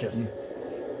get raging, up. you just-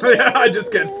 Yeah, I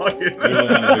just get fucking. Really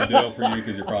not a big deal for you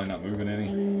because you're probably not moving any.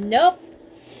 Nope.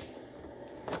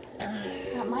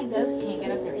 God, my ghost can't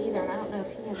get up there either, and I don't know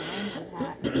if he has a ranged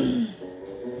attack.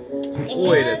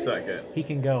 Wait a second. He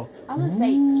can go. I was gonna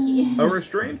say he. A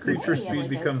restrained creature's Yeah, like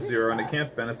speed go becomes for 0 and it stuff.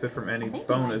 can't benefit from any I think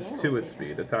bonus you might be to able its to.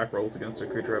 speed. Attack rolls against a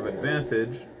creature have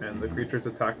advantage, and the creature's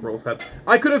attack rolls have.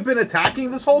 I could have been attacking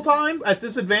this whole time at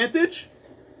disadvantage?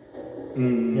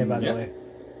 Yeah, by the yeah. way.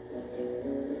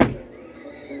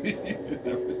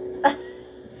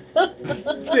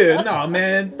 Dude, no,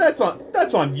 man. That's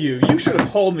on you. You should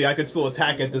have told me I could still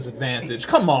attack at disadvantage.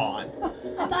 Come on.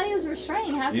 I thought he was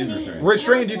restrained. How He can is he? restrained.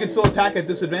 Restrained, you can still attack at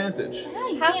disadvantage. Yeah,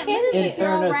 you How can't can move he? if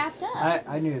you're all wrapped up.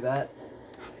 I knew that.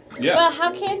 Yeah. Well,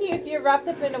 how can you if you're wrapped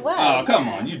up in a web? Oh, come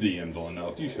on. You DM'd well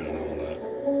enough. You should have known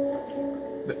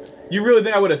that. You really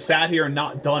think I would have sat here and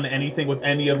not done anything with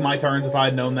any of my turns if I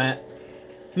had known that?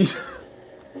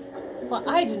 Well,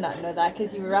 I did not know that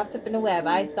because you were wrapped up in a web.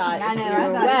 I thought I if know, you I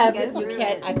were a thought web, you could go you through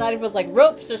can't. it. I thought it was like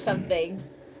ropes or something.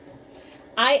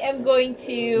 I am going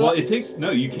to. Well, it takes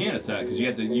no. You can't attack because you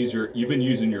have to use your. You've been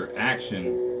using your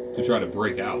action to try to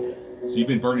break out. So you've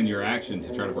been burning your action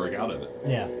to try to break out of it.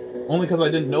 Yeah. Only because I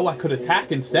didn't know I could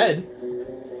attack instead.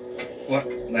 What?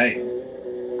 Hey,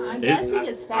 I guess he it's,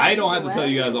 gets stabbed. I don't in have the to tell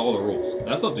web. you guys all the rules.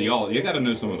 That's up to y'all. You got to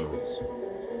know some of the rules.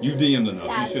 You've DM'd enough.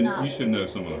 That's You should. not- You should know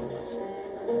some of the rules.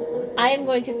 I am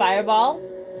going to fireball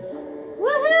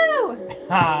Woohoo!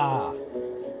 Ha!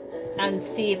 And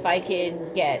see if I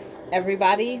can get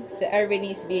everybody. So everybody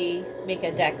needs to make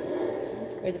a dex.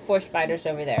 Or the 4 spiders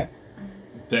over there.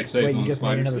 Dex saves Wait, you on the just made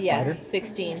spiders. another Yeah, spider?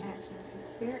 16. Actions, the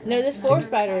spirit No, there's action, 4 and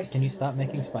spiders. Can you stop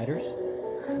making spiders?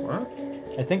 What?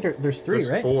 I think there's 3, There's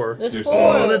right? 4. There's There's 4.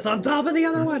 Oh, that's on top of the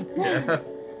other one. Yeah.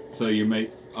 So you're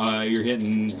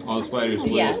hitting all the spiders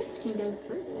with Yes. Can go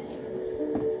through things.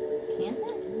 Can't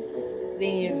it?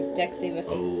 They need a dex save of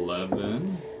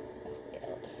 11, That's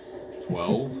failed.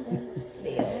 12, That's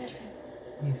failed.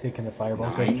 You say, can the fireball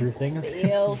go 9. through things?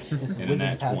 Failed. Just And a whizzing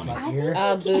nat past 20. my ear.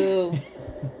 Oh, boo.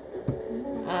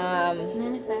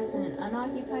 Manifest in an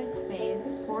unoccupied space.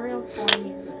 Corporeal form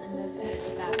uses the undead spirit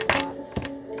stat block.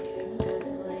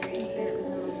 Ghostly. Spirit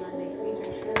resembles an undead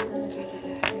creature. Shows when the creature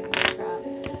gets removed from the trap.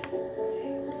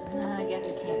 I guess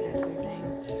it can't go through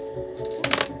things.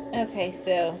 Okay,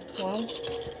 so, well, That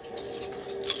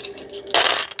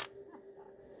sucks.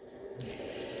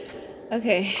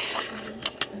 okay.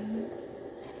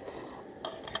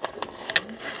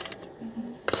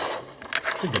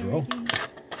 It's a good roll.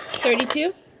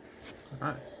 32?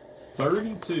 Nice.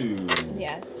 32.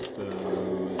 Yes.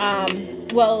 So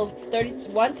Well,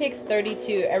 31 takes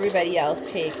 32. Everybody else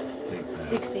takes takes half.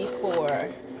 64.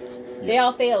 They Yeah.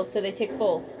 all failed, so they take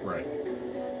full. Right.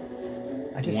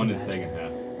 I just One is imagine taking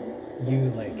half.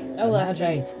 you like. Oh, that's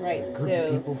imagine right, right. a group of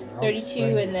So, people, they're all 32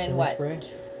 spraying and then Silver what? Spray,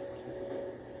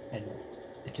 and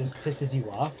it just pisses you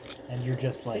off, and you're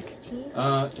just like 16?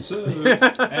 So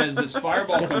as this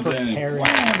fireball just comes in and preparing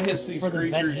wham, hits these for the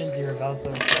creatures, vengeance you're about to.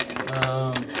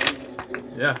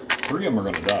 Yeah. 3 of them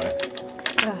are gonna die.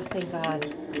 Oh, thank God.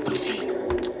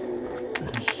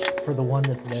 For the one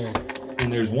that's there.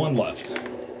 And there's one left.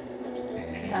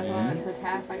 Is that the one that took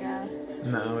half, I guess?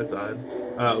 No, it died.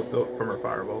 Oh, from her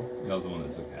fireball. That was the one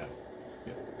that took half.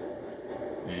 Yep.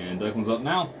 And Declan's up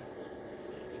now.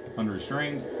 Under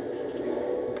restrained.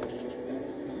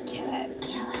 Kill it.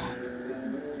 Kill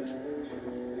it.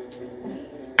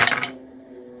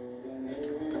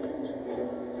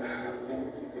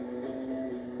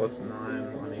 Plus 9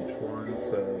 on each one,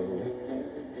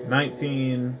 so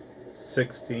 19,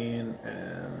 16,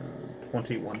 and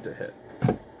 21 to hit.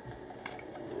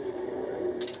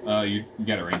 You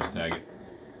gotta range attack it.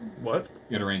 What?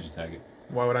 You gotta range attack it.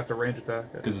 Why would I have to range attack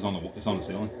it? Because it's on the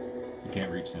ceiling. You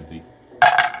can't reach 10 feet.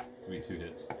 It's gonna be 2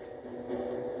 hits.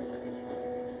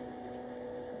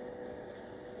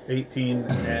 18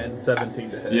 and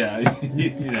 17 to hit. Yeah,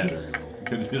 you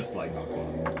could have just like knocked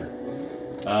one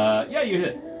over. Yeah, you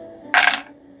hit.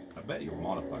 I bet your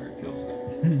modifier kills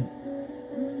it.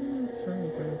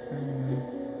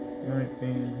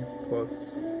 19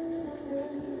 plus.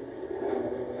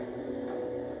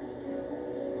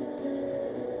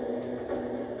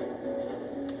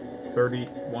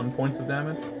 $31 points of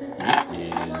damage.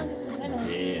 It is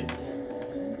dead.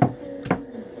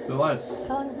 So last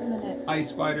How long of a minute? ice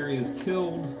spider is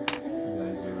killed.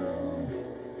 You guys are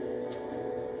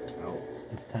out.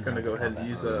 It's 10 Gonna rounds go of ahead and combat.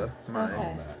 use my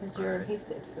Okay, because you're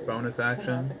hasted for bonus 10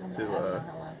 action rounds of combat. to I don't know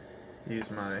how long.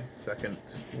 use my second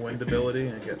wind ability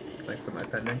and get, thanks to my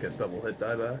pendant, get double hit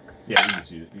die back. Yeah, you can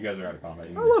just use it. You guys are out of combat.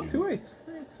 You can Oh look, just 2 use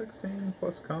 8s. 8, 16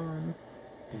 plus con.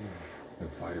 it. The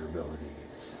fighter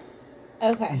abilities.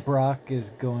 Okay. Brock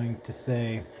is going to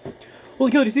say,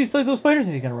 "Holy cow! Do you see the size of those spiders?"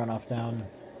 And he's gonna run off down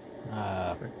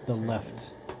the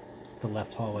left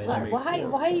hallway Why, there.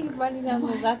 why are you running down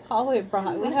the left hallway,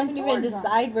 Brock? We haven't even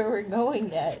decided where we're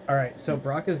going yet. All right, so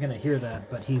Brock is gonna hear that,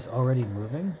 but he's already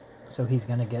moving, so he's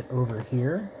gonna get over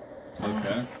here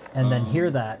Okay. and then hear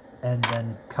that, and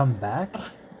then come back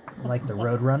like the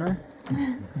Roadrunner,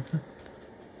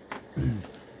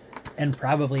 and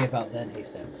probably about then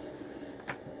Hastings.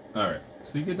 Alright.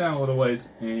 So you get down a little ways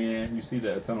and you see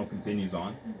that a tunnel continues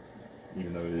on.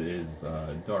 Even though it is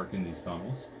dark in these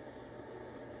tunnels.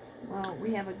 Well,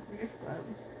 we have a drift globe.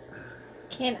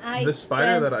 Can I This spider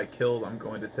send- that I killed, I'm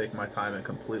going to take my time and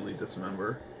completely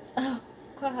dismember. Oh,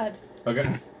 God. Okay.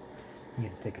 You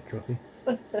gonna take a trophy?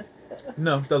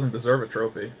 No, it doesn't deserve a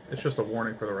trophy. It's just a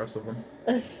warning for the rest of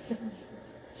them.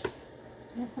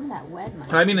 Yeah, some of that web might.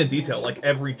 And I mean in detail, like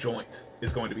every joint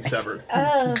is going to be severed.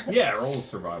 Yeah, roll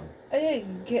survival. Okay.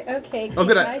 Oh,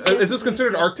 good. can I Is just this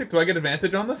considered make Arctic? Do I get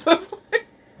advantage on this?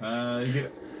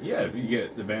 Yeah, if you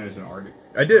get advantage in Arctic.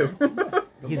 I do.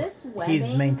 This He's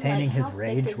webbing, maintaining like, his how thick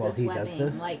rage is while this he does webbing?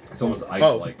 this. Like, It's almost like,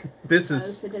 ice-like. this oh,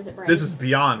 is so does it break? this is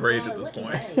beyond rage Oh, at this it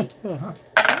point. wouldn't break.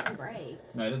 It wouldn't break.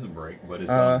 No, it doesn't break, but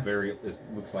it's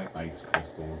it looks like ice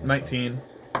crystals. and 19.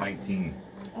 stuff. 19.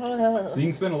 Oh. So you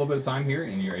can spend a little bit of time here,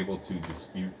 and you're able to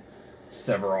you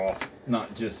sever off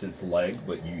not just its leg,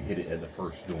 but you hit it at the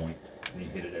first joint, and you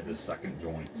hit it at the second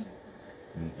joint,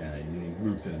 And you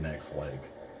move to the next leg.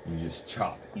 You just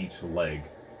chop each leg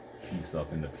piece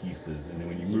up into pieces, and then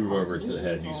when you He move calls over to me the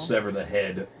head, you evil. sever the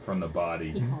head from the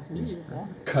body. He calls me evil.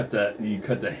 You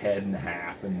cut the head in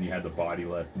half, and you have the body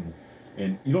left.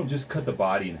 And you don't just cut the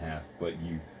body in half, but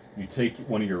you take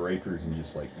one of your rapiers and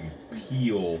just like you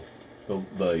peel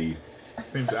the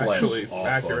Seems flesh actually off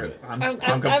accurate. Of it. I'm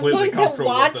I'm completely going to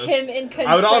comfortable watch with this. him in concern.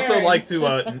 I would also like to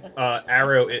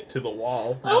arrow it to the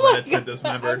wall now Oh my that it's been God.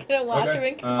 dismembered. I'm gonna watch Okay. him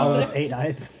in concern. Oh, it's 8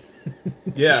 eyes.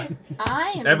 Yeah,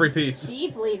 I am every piece.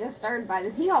 deeply disturbed by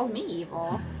this. He calls me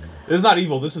evil. This is not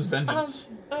evil. This is vengeance.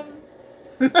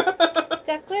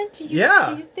 Declan, do you,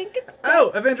 Yeah. do you think it's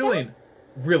Oh, Evangeline.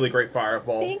 Really great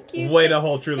fireball. Thank you. Way to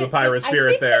hold true to the pirate spirit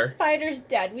I think there. the spider's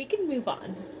dead. We can move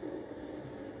on.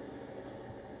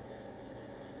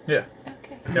 Yeah.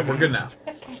 Okay. Yeah, we're good now.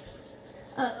 Okay.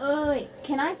 Wait.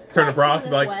 Can I Turn to collect Brock,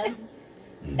 some of this like- web?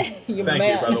 You Thank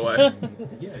man. you, by the way.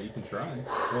 Yeah, you can try.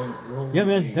 Roll Yeah,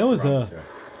 man, a that was, survival check.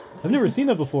 I've never seen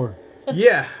that before.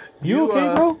 Yeah. You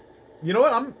okay, bro? You know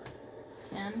what? I'm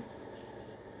 10.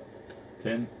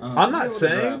 10. I'm not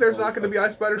saying there's not going to be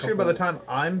ice spiders here by the time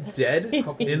I'm dead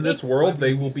in this world.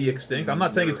 They will be extinct. I'm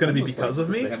not saying it's going to be because of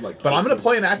me, but I'm going to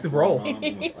play an active role.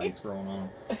 Ice growing on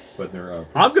them, but they're.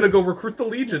 I'm going to go recruit the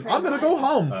Legion. I'm going to go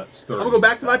home. I'm going to go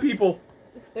back to my people.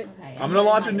 Okay. I'm gonna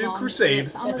launch a like new long crusade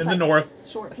strips, almost in the like north.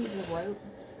 Short pieces of rope.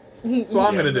 That's what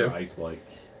I'm going to do. Ice-like.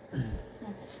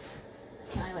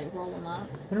 Can I like roll them up?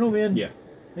 I don't know, man. Yeah.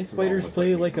 Ice spiders Almost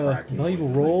play like like a cracking valuable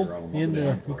noises that role you're on in the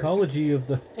the back. ecology of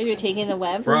the. Are you taking the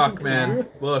web? Brock, man,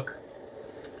 look.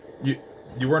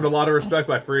 You earned a lot of respect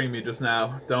by freeing me just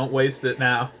now. Don't waste it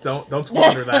now. Don't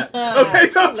squander that. Okay,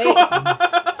 don't Too late.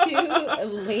 squander. Too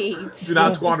late. Do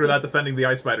not squander that defending the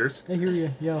ice spiders. I hear you.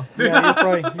 Yeah, you're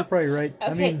probably right. I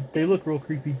Okay. mean, they look real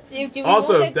creepy. Do we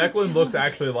Also, wanna Declan pretend- looks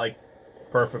actually like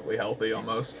perfectly healthy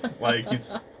almost. Like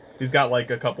he's got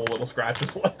like a couple little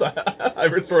scratches left. I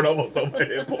restored almost all my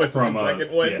hit points from From, the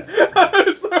second win.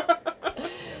 Yeah,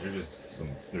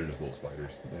 they're just little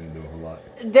spiders. They didn't do a whole lot.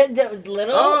 That was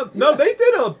little. No, they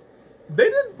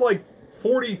did like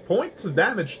 40 points of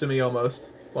damage to me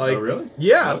almost. Like, Oh, really?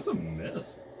 Yeah. That was a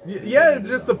miss. Yeah, it's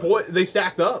just the point they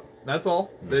stacked up. That's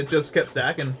all. It just kept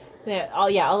stacking.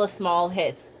 All the small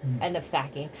hits end up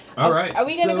stacking. All right. Are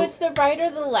we gonna so- go to the right or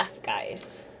the left,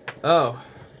 guys? Oh,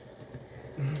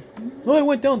 Well, I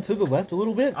went down to the left a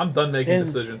little bit, I'm done making And-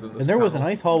 decisions in this. and there was a tunnel.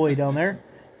 nice hallway down there,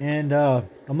 and I'm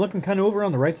looking kind of over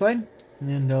on the right side,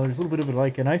 and there's a little bit of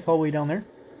like a nice hallway down there.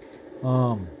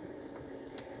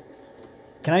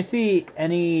 Can I see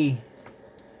any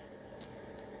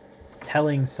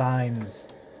telling signs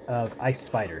of ice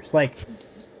spiders? Like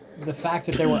the fact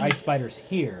that there were ice spiders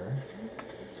here.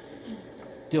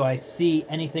 Do I see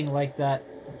anything like that?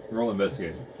 Roll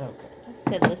investigation. Okay.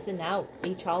 Then listen out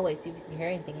each hallway, see if you can hear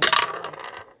anything. In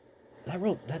the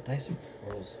hallway. That dice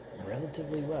rolls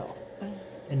relatively well.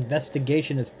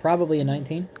 Investigation is probably a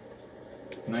 19.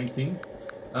 19.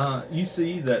 You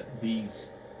see that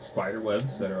these spider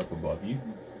webs that are up above you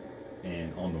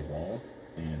and on the walls,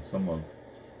 and some of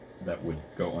that would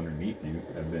go underneath you,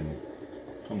 have been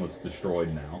almost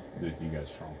destroyed now due to you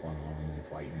guys trampling on them and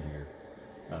fighting here.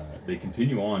 They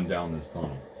continue on down this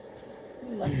tunnel,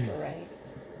 Left or right?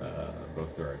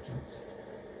 both directions.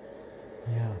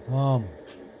 Yeah.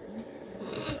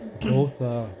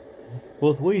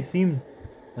 Both ways seem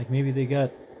like maybe they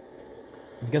got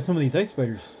some of these ice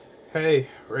spiders. Hey,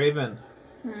 Raven,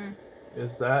 Hmm.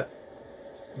 is that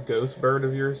ghost bird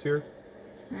of yours here?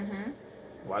 Mm-hmm.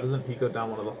 Why doesn't he go down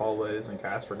one of the hallways and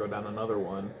Casper go down another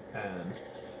one? And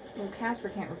Well, Casper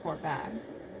can't report back.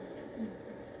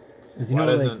 Does he why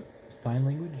know like doesn't sign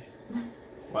language?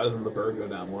 why doesn't the bird go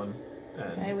down one?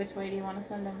 Okay, And which way do you want to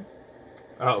send him?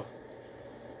 oh,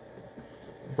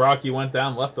 Brock, you went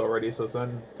down left already, so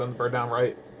send the bird down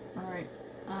right. Alright.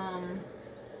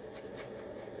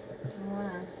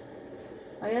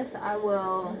 I guess I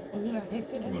will. You want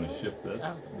to shift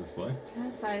this way? Can I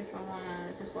decide if I want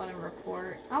to just let him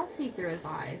report? I'll see through his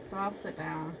eyes, so I'll sit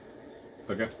down.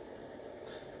 Okay.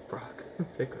 Brock,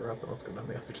 pick her up and let's go down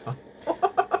the other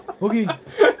tunnel. Okay.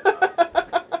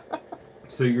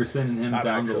 So you're sending him Not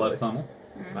down the actually. left tunnel?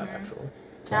 Not Mhm. actually.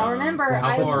 Now remember, how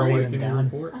I far was away Raven can you down.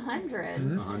 report? 100.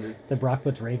 Mhm. 100. So Brock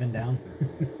puts Raven down.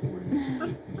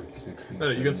 15, 16, No,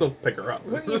 you can still pick her up.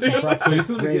 Where are you saying? Brock So he's puts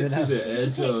going to Raven get to out. the He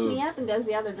edge picks of... me up and goes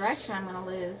the other direction, I'm gonna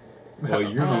lose. Well,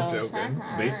 you're I'm not joking.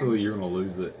 Basically, you're going to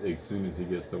lose it as soon as he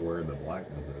gets to where the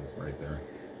blackness is, right there.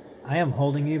 I am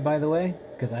holding you, by the way,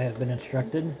 because I have been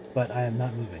instructed, but I am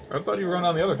not moving. I thought you were going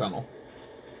down the other tunnel.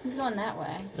 He's going that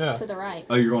way. Yeah. To the right.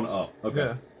 Oh, you're going up.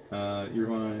 Okay. Yeah. You're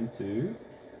going to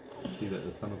see that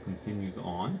the tunnel continues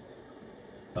on.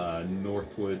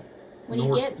 Northwood. When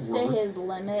he gets to northward. his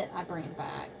limit, I bring it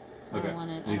back. I Okay. don't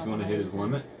want it. He's going to hit his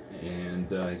limit, and he's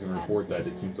going to Hadn't report that seen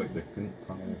it seems like the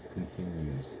tunnel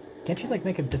continues. Can't you like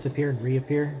make him disappear and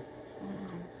reappear?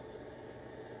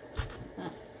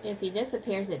 If he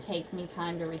disappears, it takes me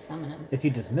time to resummon him. If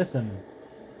you dismiss him,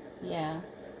 Yeah.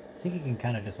 I think you can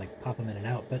kind of just like pop him in and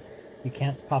out, but you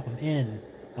can't pop him in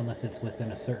unless it's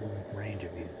within a certain range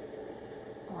of you.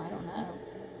 Oh, I don't know.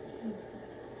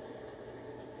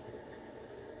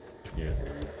 Yeah.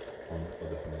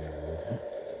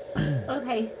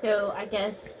 Okay, so I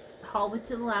guess hallway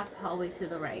to the left, hallway to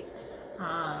the right.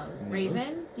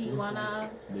 Raven, do you wanna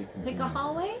pick a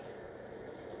hallway?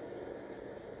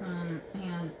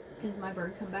 And is my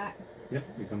bird come back? Yep,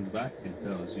 he comes back and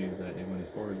tells you that it went as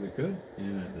far as it could,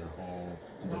 and that the hall,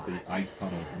 that the ice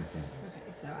tunnel continues.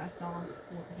 Okay, so I saw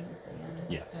what he was saying.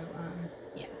 Yes. So,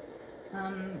 yeah.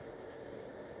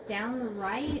 Down the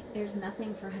right, there's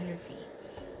nothing for 100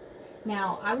 feet.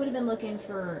 Now, I would have been looking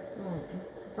for.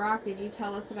 Brock, did you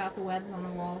tell us about the webs on the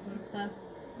walls and stuff?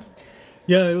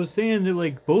 Yeah, I was saying that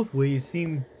like both ways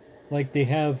seem like they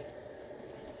have,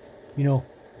 you know,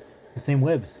 the same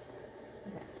webs.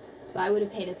 So I would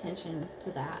have paid attention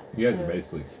to that. You guys So- are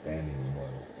basically standing in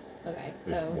webs. Okay,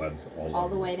 There's so webs all all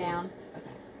over the way place. down. Okay.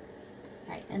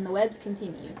 Alright, and the webs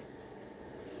continue.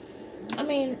 I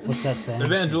mean, What's that saying?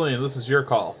 Evangeline, this is your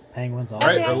call. Penguins all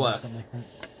Right or the way left? Something like that.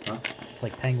 Huh? It's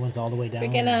like penguins all the way down.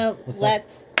 we're gonna What's that?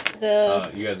 let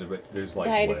the You guys are, there's like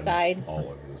Guy webs decide. all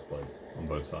over this place on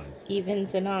both sides.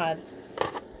 evens and odds.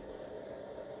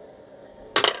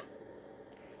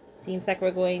 Seems like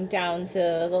we're going down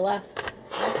to the left.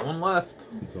 One left.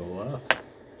 To the left.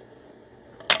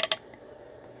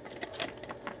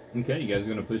 Okay, you guys are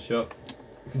gonna push up,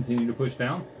 continue to push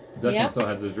down. Ducky Yep. still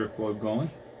has his drift globe going.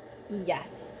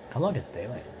 Yes. How long is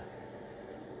daylight?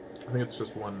 I think it's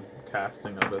just one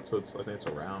casting of it, so I think it's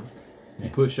a round. You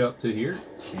push up to here,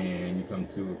 and you come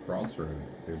to a crossroad.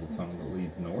 There's a tunnel that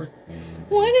leads north, and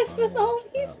What a is with tunnel all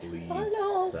these that leads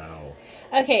tunnels? south.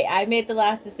 Okay, I made the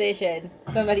last decision.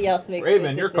 Somebody else makes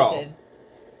Raven, this your decision.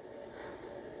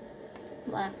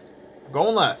 call. Left.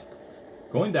 Going left.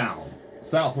 Going down,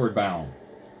 southward bound.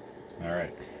 All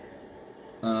right.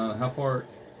 How far?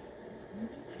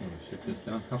 I'm gonna shift this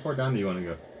down. How far down do you want to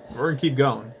go? We're gonna keep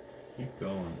going. Keep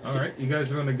going. All right, you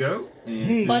guys are gonna go. And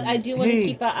Hey. But I do want to Hey.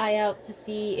 keep an eye out to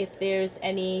see if there's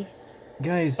any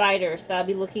Guys, spiders. So I'll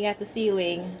be looking at the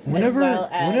ceiling whenever as well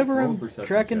as whenever Roll I'm perception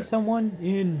tracking check. someone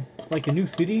in like a new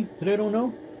city that I don't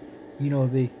know, you know,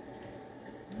 they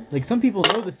like some people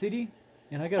know the city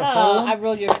and I gotta follow Oh, I them.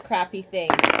 rolled your crappy thing.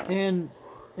 And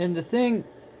the thing.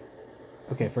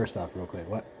 Okay, first off, real quick,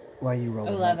 why are you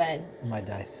rolling 11. my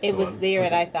dice? It was 11. there,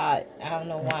 and Okay. I thought, I don't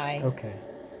know why. Okay.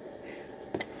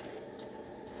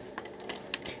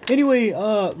 Anyway,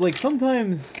 like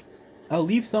sometimes I'll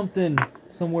leave something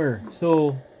somewhere,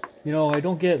 so you know I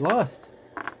don't get lost.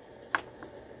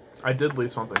 I did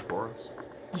leave something for us.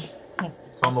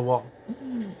 It's on the wall.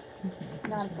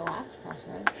 Not at the last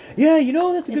crossroads. Yeah, you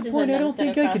know that's a This good is point. I another don't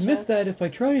set think of I could miss crossroads. that if I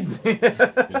tried.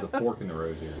 There's a fork in the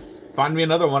road here. Find me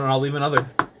another one, and I'll leave another.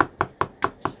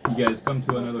 You guys come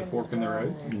to another fork in the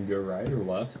road. You can go right or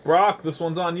left. Brock, this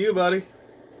one's on you, buddy.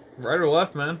 Right or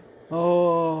left, man?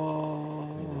 Oh.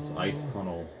 And this ice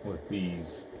tunnel with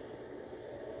these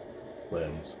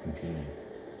webs continue.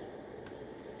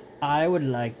 I would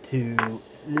like to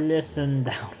listen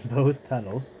down both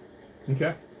tunnels.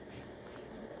 Okay.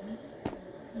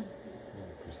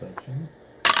 Perception.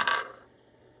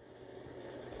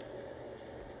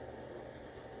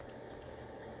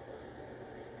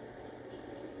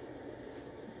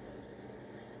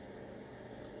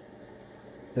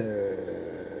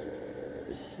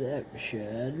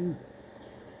 Perception.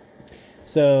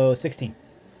 So 16.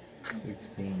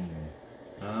 16.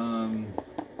 You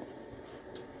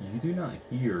do not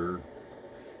hear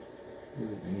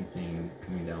really anything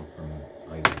coming down from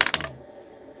either tunnel.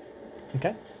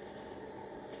 Okay.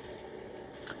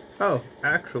 Oh,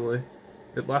 actually,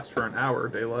 it lasts for an hour,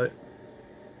 daylight.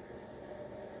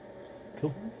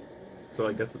 Cool. So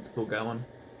I guess it's still going.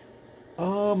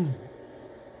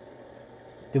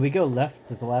 Did we go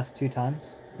left at the last two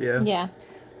times? Yeah. Yeah.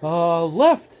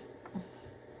 Left.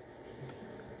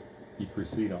 You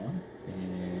proceed on,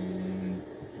 and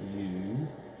you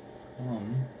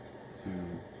come to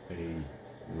a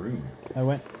room. I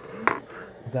went.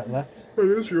 Is that left? That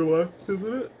is your left,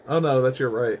 isn't it? Oh no, that's your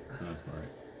right. No, that's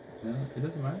right. No, it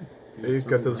doesn't matter. You It's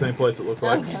got to the right. same place, it looks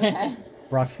like. Okay.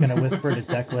 Brock's gonna whisper to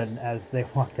Declan as they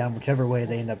walk down whichever way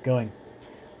they end up going.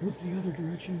 What's the other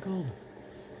direction called?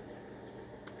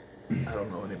 I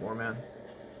don't know anymore, man.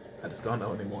 I just don't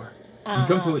know anymore. You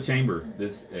come to a chamber.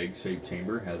 This egg-shaped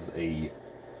chamber has a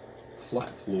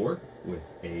flat floor with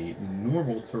a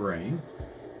normal terrain.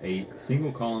 A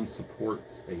single column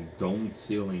supports a domed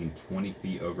ceiling 20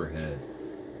 feet overhead.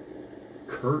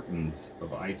 Curtains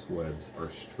of ice webs are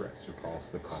stretched across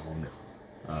the column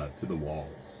to the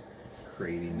walls,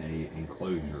 creating a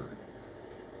enclosure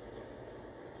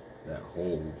that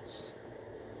holds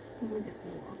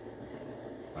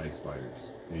ice spiders.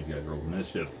 These guys roll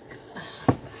initiative.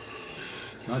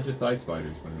 Not just ice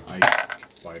spiders, but an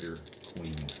ice spider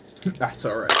queen. That's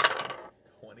alright.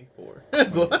 24.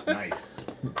 Nice.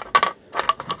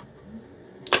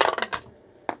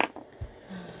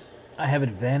 I have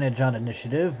advantage on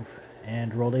initiative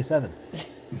and rolled a 7.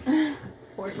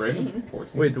 14. Raven?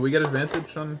 14. Wait, do we get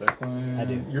advantage on Declan, I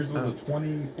do. Yours was a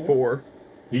 24? 4?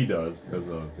 He does, because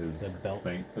of his The belt.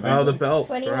 thing. Oh, the belt.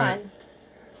 21. Right.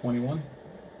 21?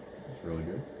 That's really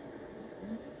good.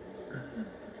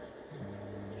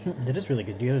 That is really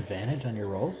good. Do you have advantage on your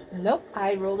rolls? Nope,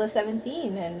 I rolled a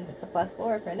 17 and it's a +4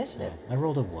 for initiative. I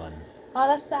rolled a 1 Oh,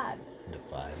 that's sad. and a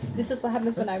 5. This is what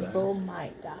happens when I That's sad. roll my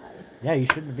die. Yeah, you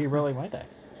shouldn't be rolling my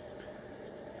dice.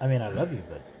 I mean, I love you,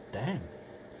 but dang.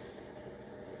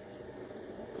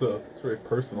 So it's very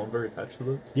personal. I'm very attached to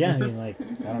this. Yeah, I mean, like,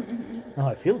 I don't know how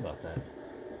I feel about that.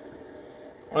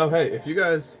 Oh, hey, if you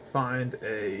guys find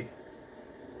a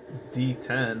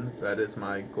D10 that is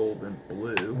my gold and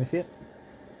Let blue, me see it.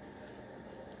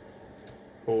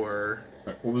 or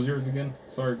Alright, what was yours again?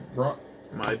 Sorry, Brock?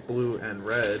 my blue and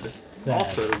red, Sad.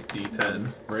 also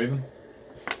D10. Raven?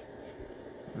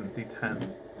 D10.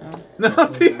 Oh. No,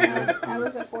 D10. I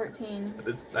was at 14.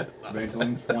 That's not a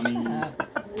 10. Declan, 20.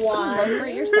 One. Vote for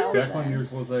yourself. Declan, then.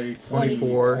 yours was a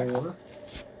 24. 24.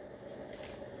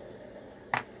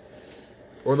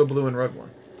 Or the blue and red one.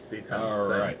 D10. same.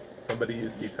 Alright. Somebody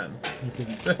use D10s. Let me see.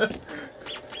 I don't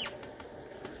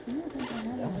think I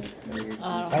know that.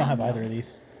 I don't have either of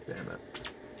these. Damn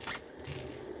it.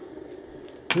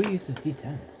 Who uses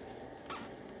D10s?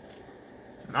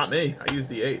 Not me. I use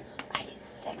D8s. I use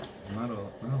 6. Not a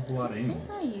whole lot of I aim.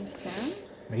 think I used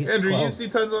 10s. I use Andrew, you 12s. use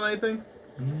D10s on anything?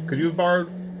 Could you have borrowed?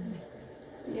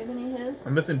 Do you have any of his?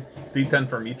 I'm missing D10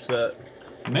 from each set.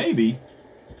 Maybe.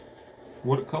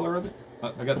 What color are they?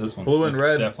 I got this one. Blue and This is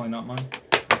red. Definitely not mine.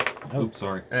 Oh. Oops,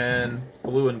 sorry. And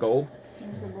blue and gold.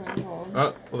 There's the blue and gold.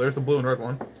 Oh, well, there's the blue and red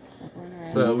one. That one,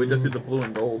 right. So we just do the blue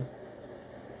and gold.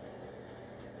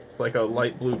 It's like a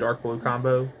light blue, dark blue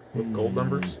combo with gold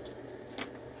numbers.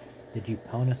 Did you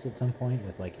pwn us at some point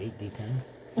with like 8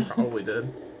 D10s? Probably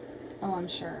did. Oh, I'm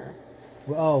sure.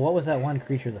 Oh, what was that one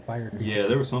creature, the fire creature? Yeah,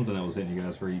 there was something that was hitting you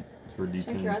guys for D10s.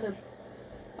 Check your other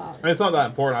box. I mean, it's not that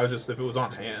important. I was just, if it was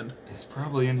on hand, It's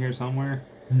probably in here somewhere.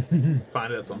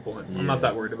 find it at some point. I'm Yeah. not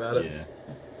that worried about it. Yeah.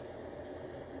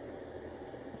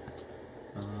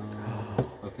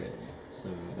 Okay, so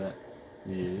that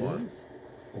is What?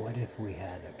 What if we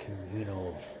had a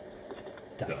communal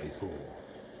dice Dice. pool?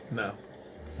 No.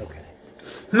 Okay.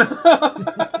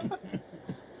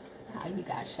 How you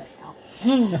guys shut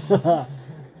out.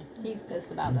 He's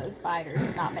pissed about those spiders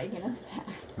not making us attack.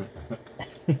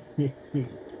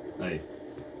 Hey,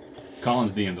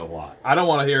 Colin's DM'd a lot. I don't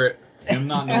want to hear it. Him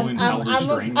not knowing how the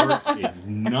strain works is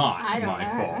not I don't my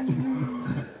know.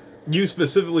 fault. You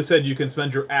specifically said you can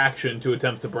spend your action to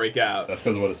attempt to break out. That's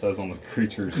because of what it says on the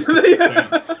creature's Yeah.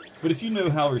 thing. But if you know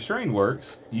how restrain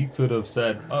works, you could have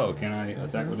said, "Oh, can I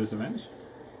attack with disadvantage?"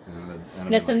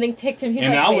 No, something ticked him. He's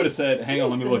And like, I "Wait, would've said, hang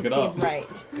on, let me this look it doesn't up." seem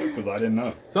Right. because I didn't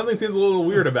know. Something seems a little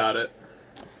weird about it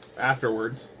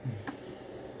afterwards.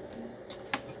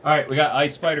 All right, we got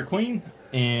Ice Spider Queen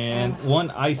and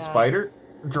one Ice God. Spider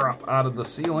drop out of the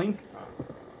ceiling,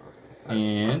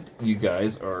 and you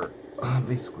guys are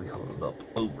basically huddled up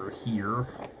over here,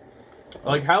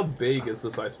 Like, how big is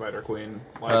this Ice Spider Queen?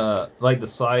 Like, like the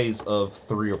size of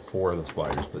 3 or 4 of the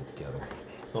spiders put together.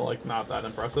 so like not that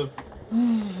impressive.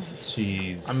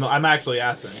 She's I'm actually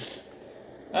asking.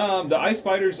 the ice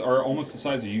spiders are almost the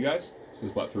size of you guys, so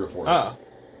it's about 3 or 4 Ah. of us.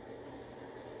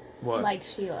 What? Like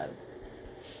Sheila.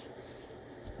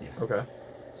 Okay.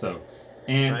 So,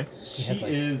 and Thanks. she She had,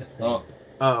 like, is a thing. up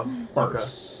Oh, okay.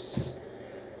 first.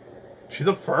 She's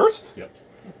up first? Yep.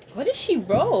 What did she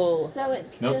roll? So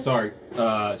it's Nope, just, sorry.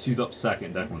 She's up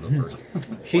second. Declan's up first.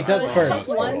 She's So up it's first. just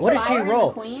one What did she spider and the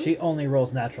roll? queen? She only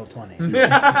rolls natural 20.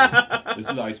 This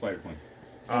is Ice Spider Queen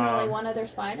and only Um, one other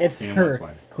spider? It's And one her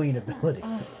spider. queen ability.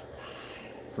 Oh,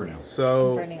 for now.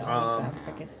 So, burning all these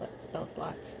freaking spell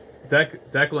slots.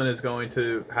 Declan is going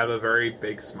to have a very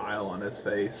big smile on his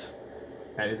face,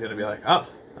 and he's going to be like, "Oh,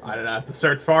 I didn't have to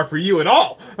search far for you at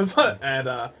all." And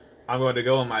I'm going to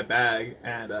go in my bag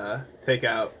and take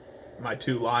out my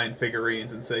 2 lion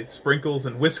figurines and say, Sprinkles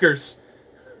and Whiskers,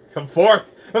 come forth.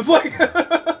 I was like,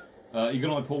 You can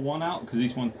only pull one out because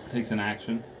each one takes an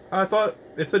action. I thought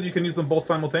it said you can use them both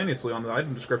simultaneously on the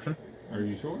item description. Are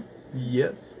you sure?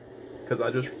 Yes, because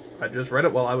I just read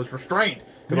it while I was restrained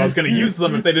because I was going to use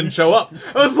them if they didn't show up.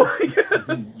 I was like, You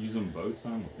can use them both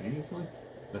simultaneously?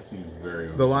 That seems very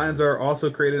the lions are also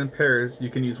created in pairs. You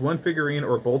can use one figurine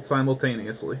or both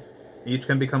simultaneously. Each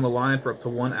can become a lion for up to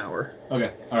 1 hour.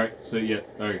 Okay, alright, so yeah,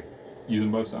 alright. Use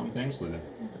them both simultaneously then.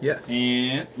 Yes.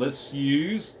 And let's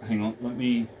use, hang on, let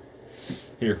me,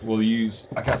 here, we'll use,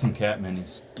 I got some cat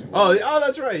minis. Oh,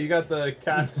 that's right. You got the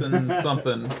cats and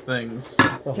something things. It's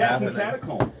a, Cats lot, and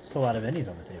catacombs. it's a lot of minis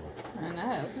on the table. I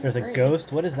know. There's a Great.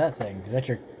 ghost. What is that thing? Is that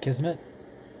your kismet?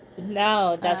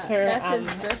 No, that's her. That's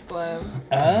his drift globe.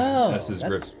 Oh, That's his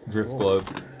drift cool. globe,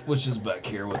 which is back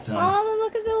here with him. Oh,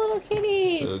 look at the little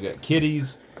kitties. So we got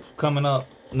kitties coming up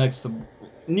next to,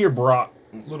 near Brock,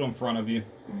 a little in front of you.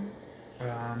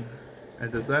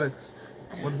 And does that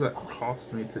what does that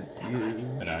cost me to use?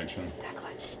 An action.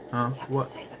 Huh? You have to What?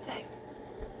 say the thing.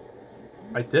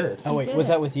 I did. Oh wait, You was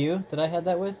did. that with you that I had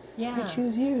that with? Yeah. I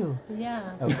choose you.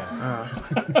 Yeah.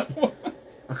 Okay.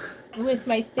 With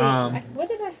my thing. What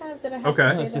did I have? Did I have Okay. to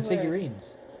No, say it's the the word?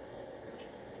 figurines.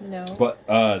 No. But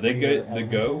they Your go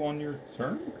elemental? on your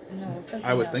turn. No. Something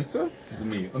I would else. think so. Let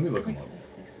me look them up.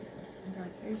 I'm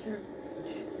like, here's your.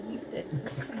 Used it.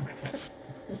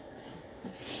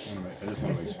 I just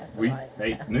want to make She has the we lights, hey,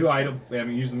 yeah. new item. We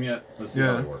haven't used them yet. Let's see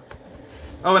how Yeah. they work.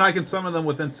 Oh, and I can summon them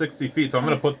within 60 feet, so I'm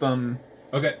gonna put them.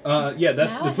 Okay. Yeah,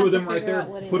 that's Now the I 2 of have to them right figure there. out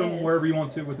what it Put them is. wherever you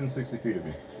want to within 60 feet of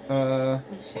you. It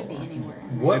should be anywhere.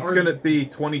 in there. What It's are- gonna be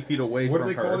 20 feet away What are from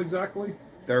they her. called exactly?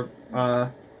 They're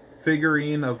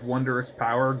figurine of wondrous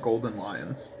power, golden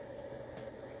lions.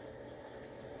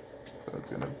 So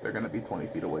they're gonna be 20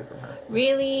 feet away from her.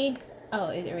 Really? Oh,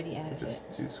 it already added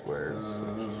Just 2 squares.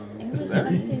 it. It was there-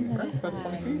 something that That's I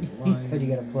 20 had. feet. He said you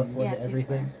got a plus 1 Yeah, to 2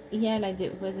 everything. squares. Yeah, and I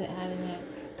wasn't adding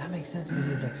it. That makes sense because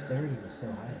your dexterity was so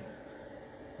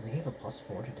high. You have a plus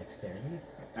 4 to dexterity.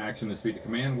 Action to speak the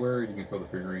command word. You can throw the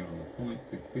figurine on the point.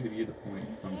 60 feet of you. The point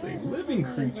becomes Yeah, a living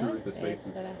it creature was with the it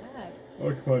spaces. that I had.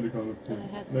 Occupy the kind of But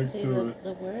I had to next say to it.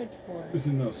 the word for There's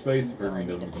it. no space. The Well, I figurine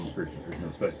need doesn't to become a paint creature. these There's no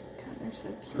guys. space. God, they're so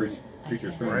Creature, cute.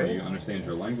 creature's Okay. friendly, Right. understands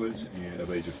your language, and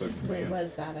obeys your spoken Wait, commands.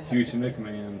 was that I had If you to wish to make say?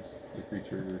 commands, the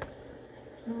creature.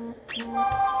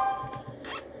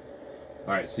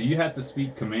 Alright, so you have to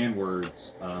speak command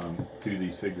words to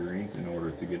these figurines in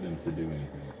order to get them to do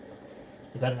anything.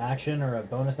 Is that an action or a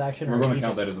bonus action? We're or going you to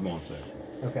count just- that as a bonus action.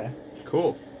 Okay.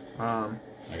 Cool. I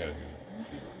gotta do it.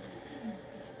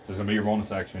 So it's gonna be your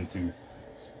bonus action to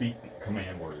speak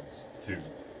command words to.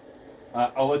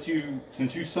 I'll let you,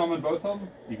 since you summoned both of them,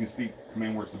 you can speak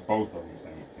command words to both of them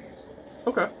simultaneously.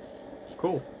 Okay.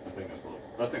 Cool. I think that's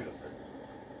fair.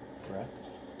 Right.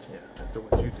 Yeah. After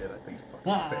what you did, I think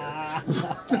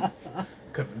it's fair.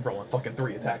 Could have been rolling fucking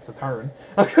 3 attacks a turn.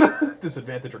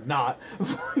 Disadvantage or not.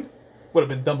 Would have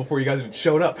been done before you guys even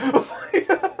showed up. I was like,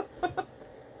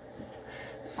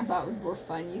 I thought it was more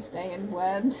fun you staying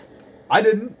webbed. I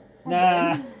didn't.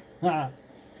 Nah.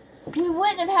 We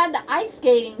wouldn't have had the ice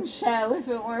skating show if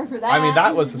it weren't for that. I mean,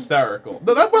 that was hysterical.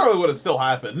 No, that probably would have still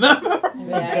happened.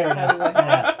 Yeah, Fair it enough. probably would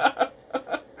have.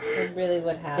 It really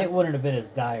would have. It wouldn't have been as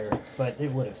dire, but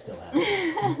it would have still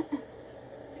happened.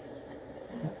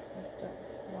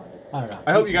 I don't know.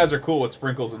 I hope you guys are cool with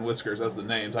Sprinkles and Whiskers as the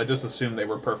names. I just assumed they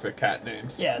were perfect cat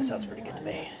names. Yeah, it sounds pretty good to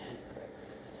me.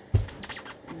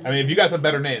 I mean, if you guys have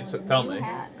better names, so tell me.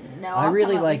 No, I I'll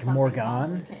really come up with like something Morgan,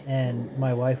 complicated. and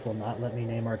my wife will not let me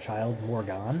name our child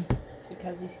Morgan.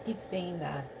 Because you keep saying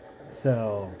that.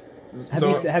 So,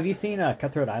 So, have you seen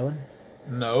Cutthroat Island?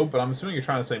 no, but I'm assuming you're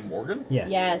trying to say Morgan?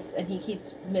 Yes. Yes, and he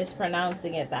keeps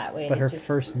mispronouncing it that way. But and her it just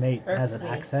first mate has irks an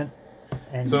me. accent.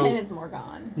 And So- And it's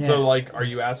Morgan. Yeah. So, like, are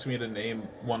you asking me to name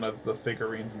one of the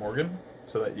figurines Morgan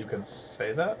so that you can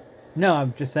say that? no,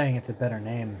 I'm just saying it's a better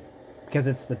name because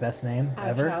it's the best name Our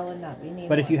ever. child would not be named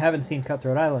But if you one. haven't seen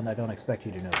Cutthroat Island, I don't expect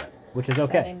you to know that, which is That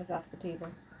okay. name is off the table.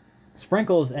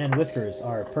 Sprinkles and Whiskers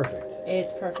are perfect.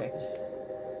 It's perfect.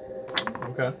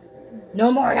 Okay.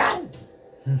 No Morgan!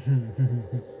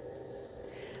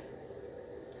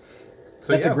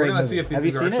 So, That's a yeah, we're great going to see movie. if Have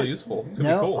these you are seen actually it? useful. It's No?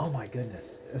 going to be Oh cool. my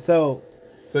goodness. So,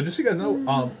 So, just so you guys know,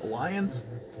 lions,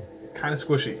 kind of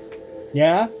squishy.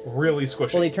 yeah. Really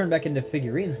squishy. Well, they turn back into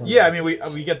figurines. when Yeah, I they-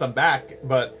 mean, we get them back,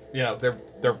 but, you know, they're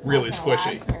really Not gonna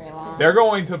squishy. last very long. They're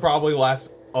going to probably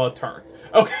last a turn.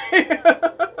 Okay.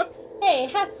 Hey,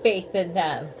 have faith in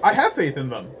them. I have faith in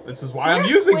them. This is why I'm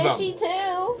They're using squishy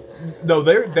them. too. No,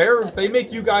 they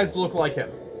make you guys look like him.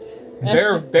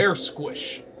 They're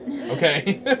squish.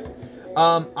 Okay.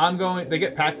 They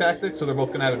get pack tactics, so they're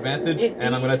both gonna have advantage, With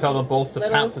and I'm gonna these tell them both to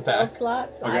little pounce spell attack.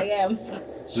 slots, Okay. I am.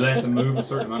 Do they have to move a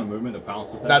certain amount of movement to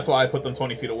pounce attack? That's why I put them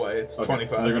 20 feet away. It's Okay,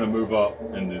 25. So they're gonna move up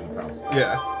and do the pounce attack.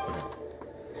 Yeah. Okay.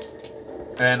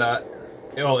 And,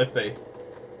 well, if they...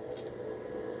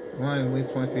 At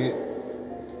least 20 feet.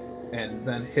 And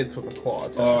then hits with a claw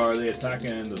attack. Are they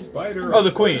attacking the spider? Oh,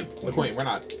 the queen. The queen. We're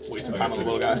not wasting Okay, time on the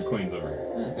little guy. The queen's over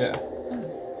here. Yeah.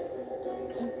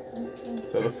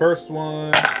 So the first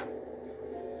one...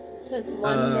 So it's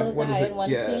one little what is guy it? and one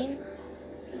Yeah. queen.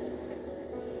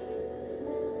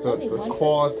 So Only it's a one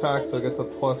claw person attack, so it gets a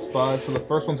 +5. So the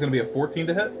first one's going to be a 14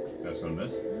 to hit. That's gonna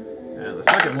miss. And the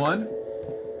second one...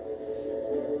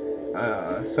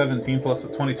 17 plus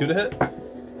 22 to hit.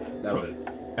 That'll hit.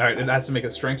 Alright, it has to make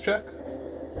a strength check.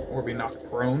 Or be knocked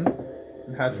prone.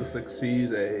 It has to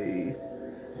succeed a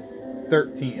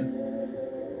 13.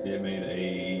 It made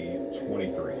a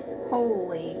 23.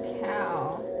 Holy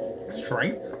cow.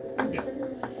 Strength? Yeah.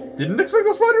 Didn't expect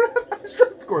the spider to have high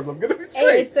strength scores. I'm gonna be Hey,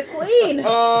 straight. it's a queen.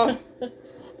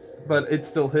 But it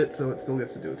still hits, so it still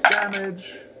gets to do its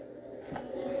damage.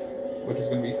 Which is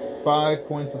gonna be 5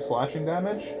 points of slashing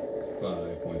damage.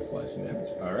 5 points slashing damage.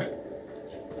 Alright.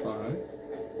 5.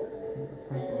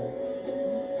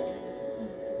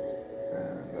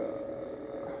 And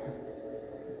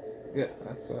yeah,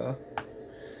 that's all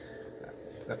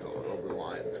the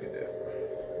lions can do.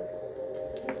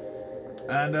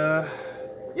 And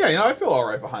yeah, I feel all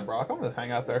right behind Brock. I'm gonna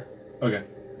hang out there. Okay.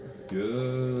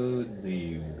 Good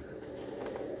deal.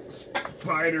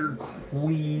 Spider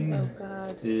Queen Oh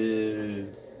God.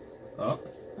 is up.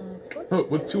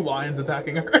 With 2 lions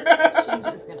attacking her. She's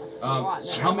just gonna swat.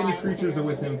 How many creatures are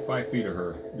within 5 feet of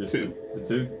her? Just 2. The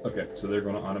 2? Okay, so they're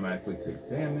going to automatically take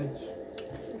damage.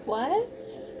 What?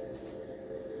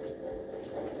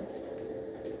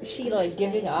 Is she like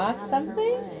giving off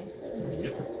something?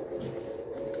 Yep.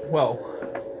 Well,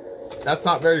 that's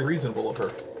not very reasonable of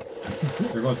her.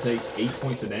 They're going to take 8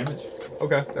 points of damage.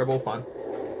 Okay, they're both fine.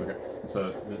 Okay,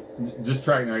 so just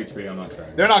tracking their HP. I'm not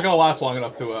tracking. They're not gonna last long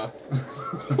enough to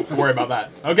worry about that.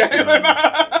 Okay.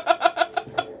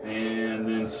 And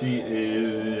then she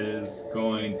is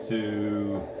going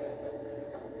to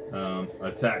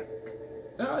attack.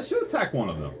 She'll attack one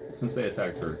of them since they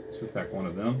attacked her. She'll attack one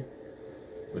of them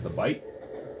with a bite.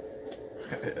 It's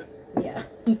gonna hit. Yeah.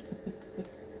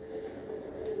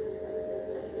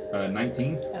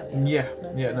 19. Oh, Yeah.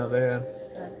 Yeah. No, they.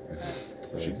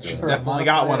 So She's it's, Her definitely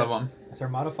got one of modifier- them. Is her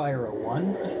modifier a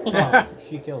 1? Oh,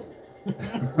 she kills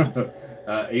it.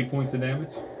 8 points of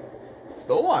damage.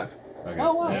 Still alive. Okay.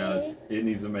 Oh, wow. Yeah, it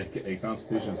needs to make a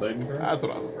Constitution saving throw. That's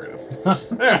what I was afraid of.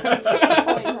 There it is.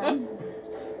 Poison.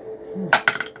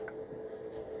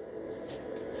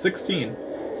 16.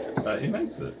 It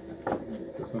makes it. So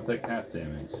it's going to take half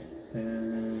damage.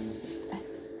 10,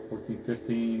 14,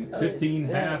 15. Oh, 15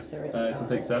 it's- half. it's already It's going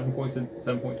to take 7 points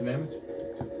of damage.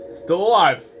 Still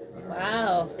alive.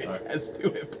 Wow. Alright. Has 2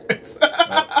 hit points.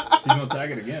 She's going to attack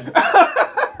it again.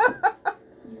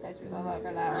 You set yourself up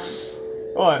for that one.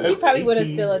 What? You probably would have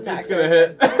 18. still It's attacked gonna her.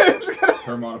 hit. It's gonna...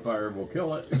 Her modifier will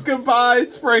kill it. Goodbye,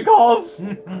 sprinkles.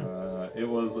 It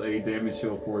was a damage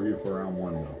shield for you for round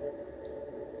 1, though.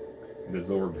 It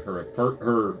absorbed her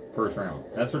first round.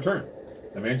 That's her turn.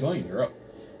 Evangeline, you're up.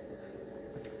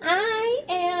 I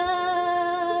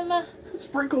am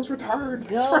Sprinkles return.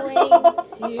 going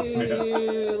Sprinkles.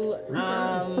 to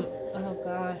oh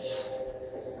gosh.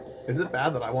 Is it bad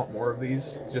that I want more of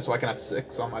these just so I can have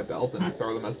 6 on my belt and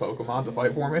throw them as Pokemon to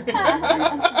fight for me?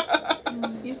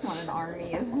 You just want an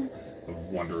army of. Of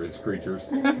wondrous creatures.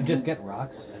 Just get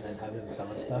rocks and then have him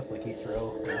summon stuff like you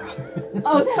throw.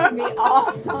 Oh, that would be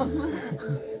awesome.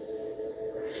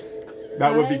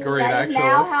 That would be great, That is actually.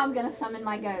 now how I'm gonna summon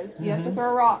my ghost. You have to throw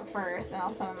a rock first, and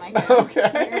I'll summon my ghost.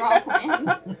 Okay. Your rock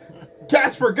lands.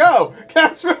 Casper, go!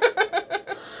 Casper!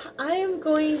 I am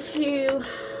going to.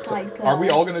 It's like, Are we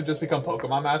all gonna just become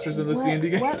Pokemon masters in this what, D&D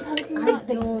game? What Pokemon?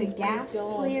 The don't,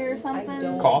 Ghastly or I something?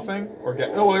 don't. Coughing? Or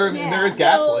oh, well, there Yeah. is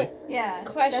Ghastly. Yeah.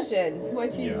 Question. That's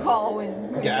what you Yeah. call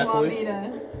when Ghastly? you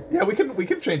want me to. Yeah, we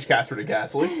can change Casper to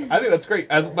Ghastly. I think that's great.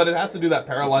 But it has to do that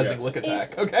paralyzing Yeah. lick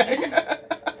attack, okay?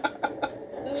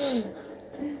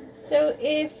 So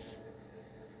if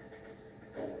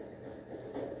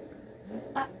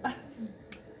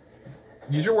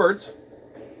Use your words.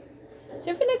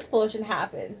 so if an explosion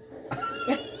happened.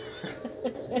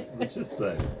 Let's just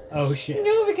say. Oh shit.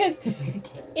 No, because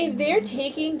if they're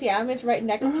taking damage right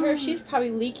next to her, she's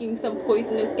probably leaking some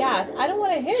poisonous gas. I don't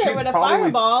want to hit her She's with a probably-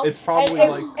 fireball it's probably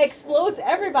and like- it explodes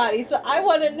everybody. So I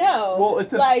want to know, Well,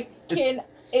 it's a- like, it's-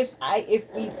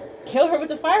 if we kill her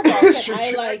with a fireball, can Sure, I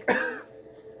sure. like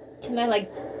Can I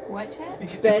like What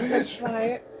chat? bend the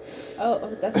fire?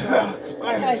 Oh, that's wrong.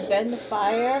 Can I Spiders. bend the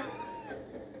fire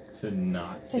To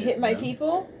not to hit my them.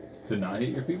 people? To not hit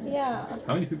your people? Yeah.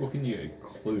 How many people can you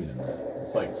include in that?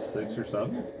 It's like 6 or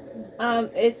 7?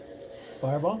 It's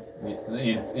Fireball?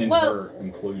 In Well- her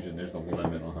inclusion, there's a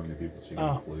limit on how many people she can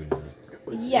Oh. include in it.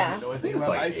 Yeah. You know anything It's about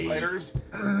like ice 8. spiders?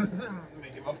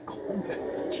 Make him off cold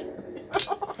damage.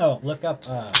 Oh, look up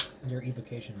your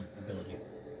evocation ability.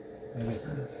 Maybe.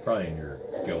 Probably in your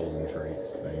skills and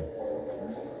traits thing.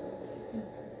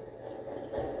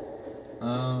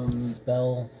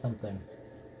 Spell something.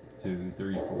 2,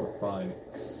 3, 4, 5,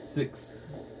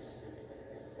 6.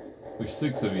 There's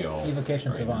 6 of y'all.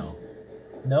 Evocation right Savant. now.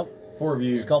 Nope. 4 of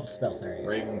you. Sculpt spells. There you go.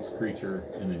 Ravens, creature,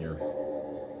 and then your.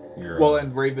 Well,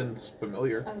 and Raven's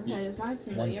familiar. I was saying, is my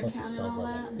familiar plus the count and spells all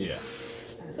level. that? Yeah.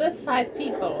 so that's 5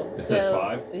 people. It so, says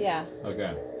 5? Yeah.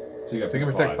 Okay. So you got So you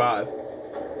can protect 5.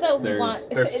 So There's- one.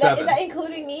 there's Is 7. that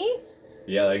including me?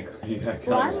 Yeah, like, you gotta count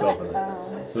Well, I'm yourself like, in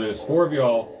it. So there's 4 of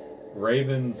y'all.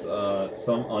 Ravens,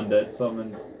 some undead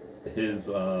summon, his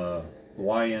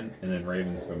lion, and then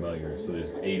Raven's familiar. So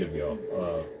there's 8 of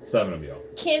y'all. 7 of y'all.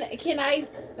 Can I?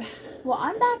 well,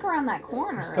 I'm back around that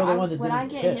corner. Just kill the one that Would I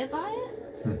didn't get hit. hit by it?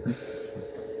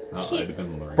 Keep- It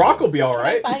depends on the range. Brock will be Can I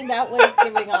alright. find out what it's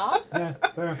giving off? Yeah,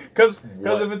 fair. Because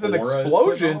What if it's an aura it's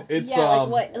explosion, putting it's yeah, like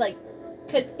what? Like,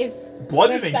 because if they're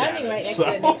bludgeoning standing damage. right next so. to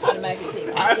it, it's automatically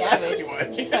taking I- damage.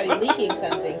 anyway. She's probably leaking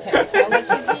something. Can I tell what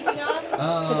she's leaking off?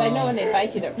 Because I know when they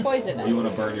bite you, they're poisonous. You want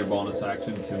to burn your bonus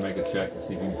action to make a check to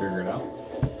see if you can figure it out?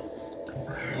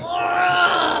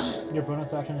 Your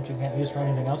bonus action that you can't use for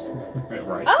anything else?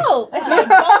 Right. Oh, it's my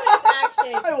bonus action.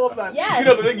 I love that. Yes. You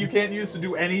know the thing you can't use to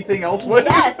do anything else with?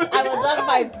 Yes, I would love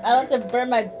I love to burn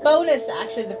my bonus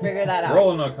action to figure that out.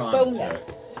 Roll an Arcana check. Bonus.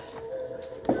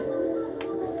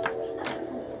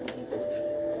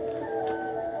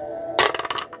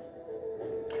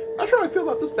 Not sure how I feel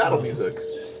about this battle music.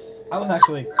 I was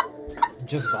actually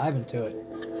just vibing to it.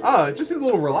 It just seems a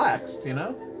little relaxed, you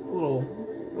know? It's a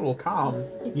little calm.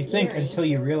 It's You think eerie. until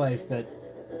you realize that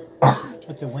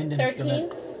it's a wind 13?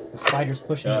 instrument. The spider's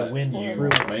pushing the wind you through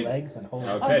its made- legs and holding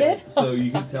Okay, good. so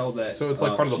you can tell that. So it's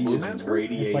like part of the she Blue is Man's group?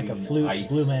 radiating It's like a ice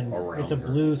blue man. around It's a her.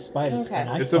 blue spider. Okay. An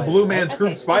ice It's a spider, blue right? man's group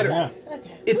Okay, spider. nice.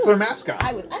 Okay. It's their mascot.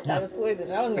 I thought it was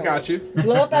poison. I was I gonna got you.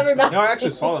 blow up everybody. No, I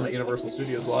actually saw them at Universal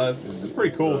Studios Live. It's a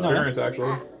pretty cool No. experience,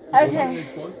 actually. Wasn't it Okay.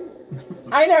 explosive?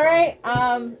 I know, right?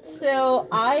 So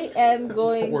I am Don't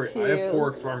going worry, to. I have 4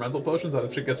 experimental potions that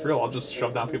if shit gets real, I'll just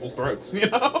shove down people's throats, you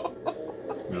know?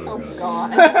 No, Oh no.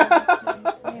 god.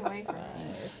 Stay away from me.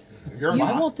 You're Why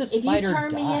mine. won't this If you spider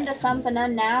turn me die? into something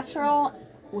unnatural,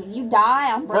 when you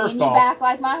die, I'm bringing First you off, back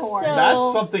like my horse. So-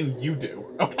 That's something you do,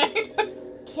 okay?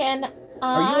 Can I?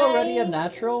 Are you already a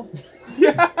natural?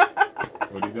 Yeah.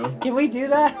 What are you doing? Can we do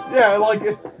that? Yeah, like,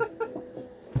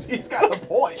 he's got a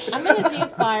point. I'm gonna do You bring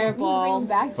fireball. me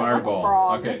back to like a Fireball.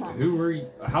 frog or Okay, something. who were you?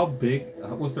 How big?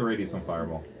 What's the radius on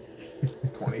Fireball?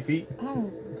 20 feet? Oh,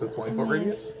 It's a 20-foot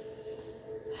radius?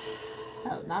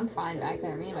 Oh, I'm fine back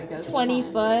there. Me and my ghost. are 20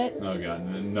 fine. foot. Oh god,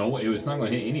 no! It was not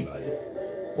going to hit anybody.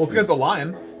 Well, it's against the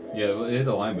lion. Yeah, it hit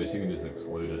the line, but she can just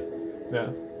exclude it.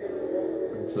 Yeah.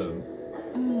 So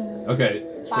Mm. okay,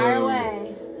 Fire so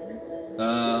away.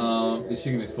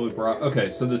 she can exclude Brock. Okay,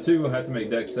 so the two have to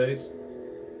make dex saves,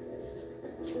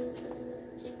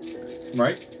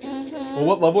 right? Mm-hmm. Well,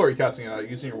 what level are you casting it at? Are you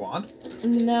using your wand?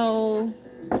 No.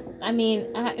 I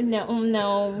mean, no. I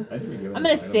think we give I'm it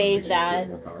gonna a side save on that.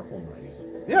 More powerful and not use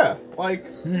it. Yeah, like...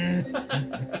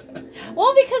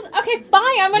 Well, because okay, fine.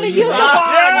 I'm gonna Well, you use a may-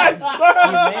 wand. Yes! You may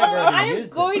have already I am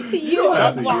used it. going to use don't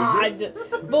have a to wand.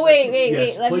 But wait.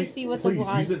 Yes, Let me please- see what please the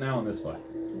wand. use it now in this fight.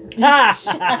 That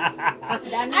I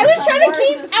means was some trying to horse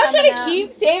keep. is I was trying coming to up.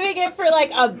 keep saving it for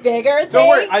like a bigger thing. Don't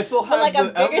worry, I still but, have like, a the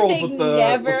bigger emerald thing with the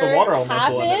never water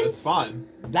elemental in it. happens. It's fine.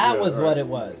 That Yeah, was right. what it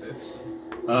was. It's...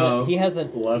 He has a.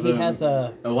 11. He has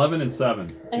a. 11 and 7.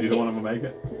 Okay. Neither one of them make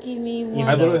it. Give me one. Even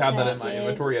I literally though- have that in my second.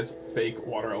 inventory as fake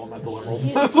water elemental emeralds.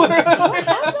 Dude, That's do I literally-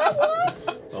 have that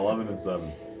one? 11 and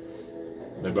 7.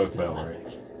 They both fail, right?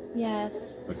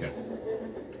 Yes. Okay.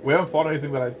 We haven't fought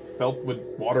anything that I felt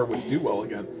water would do well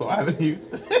against, so I haven't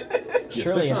used it. Yeah, Surely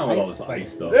especially an not with all ice this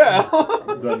ice stuff. Yeah.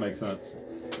 That makes sense.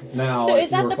 Now, So if is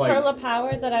that you were the fighting pearl of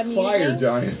power that I'm fire using?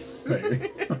 giants, maybe.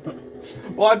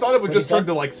 Well, I thought it would What just do you turn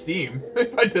to like steam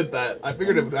if I did that. I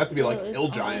figured it would have to be like Pearl is ill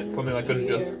giant, on something that couldn't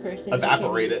your just person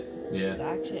evaporate who it. can use Yeah.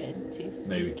 Action to speak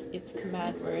Maybe. its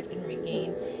command word and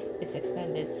regain its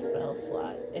expended spell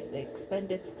slot. If the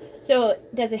expended, so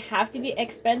does it have to be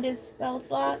expended spell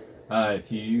slot?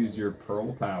 If you use your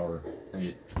pearl power,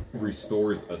 it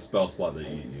restores a spell slot that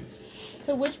you use.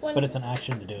 So which one? But it's an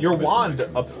action to do it. Your It's an wand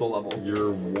action. ups the level.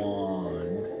 Your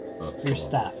wand ups Your the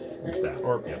staff. level. Your staff.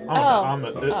 Or yeah.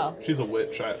 Oh. she's a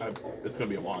witch. It's gonna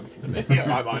be a wand for me in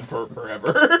my mind for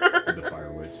forever. The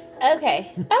fire witch.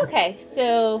 Okay. Okay.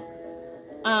 So,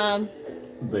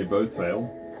 They both fail.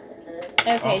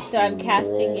 okay. So I'm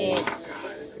casting it. God,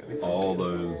 it's gonna be so All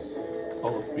beautiful.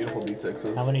 All those beautiful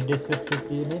D6s. How many D6s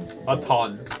do you need? A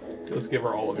ton. Just give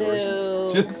her all of yours.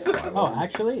 So, Just Oh,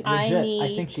 actually, I legit. I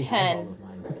need think she 10. has all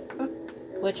of mine.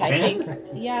 which I 10? think,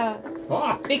 yeah,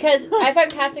 Fuck. because if I'm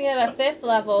casting it at a 5th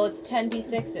level, it's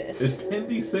 10d6s. Is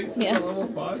 10d6 Yes. at level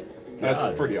 5? That's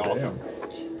God pretty damn. awesome.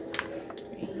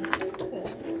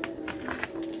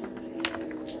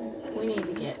 We need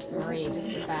to get 3,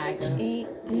 just a bag of 8,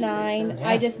 9. Yeah.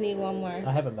 I just need one more.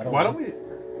 I have a metal Why one. don't we?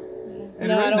 And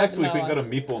No, I maybe don't next week know. we can go to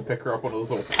Meeple and pick her up one of those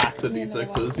little packs of No, no,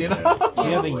 D6s, you know? Do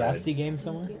you have a Right. Yahtzee game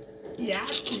somewhere?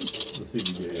 Let's see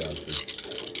if you get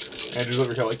Yahtzee. Andrew's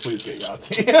over here like, please get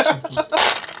Yahtzee.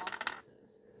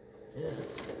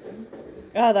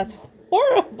 Oh, that's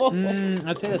horrible.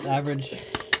 I'd say that's average.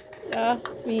 To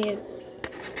me, it's.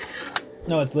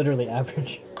 No, it's literally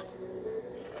average.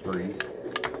 3s.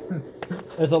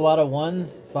 There's a lot of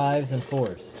 1s, 5s, and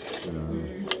 4s.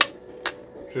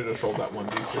 Should have just rolled that one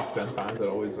D6 10 times. It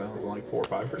always sounds like 4,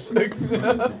 5, or 6.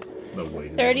 The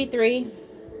weight. 33.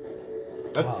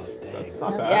 That's Oh, dang. that's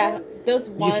not bad. Yeah, those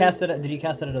ones. Did you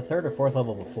cast it at a 3rd or 4th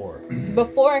level before?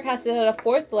 Before I cast it at a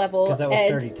 4th level, 'Cause that was and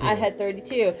 32. I had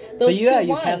 32. So Those yeah, two you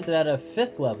ones. cast it at a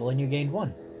 5th level and you gained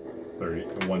 1. 30.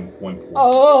 1 point.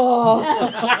 Oh.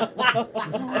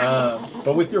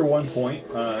 But with your 1 point,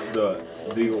 the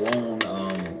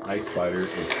lone ice spider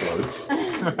explodes.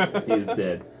 He is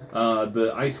dead.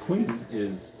 The ice queen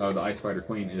is the ice spider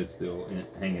queen is still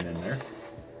hanging in there.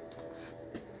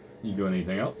 You doing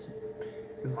anything else?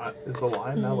 Is the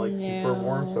line now like super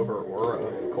warm so her aura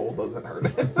of cold doesn't hurt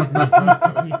it?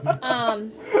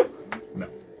 No.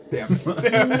 Damn. No,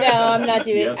 I'm not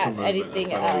doing Yes, I'm not- anything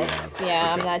that's not what we else. have.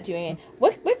 Yeah, I'm Okay. not doing it.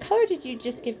 What color did you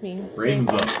just give me? Raven's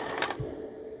up.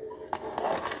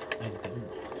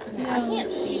 I can't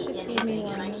see you just gave me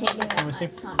anything, and I one. can't get Let me that see.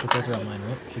 my tunnel. Because those are on mine,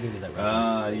 right? She gave you that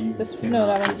right. You This- cannot no,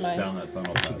 that one's push mine. down that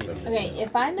tunnel past 77. Okay,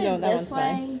 if I move No, that this one's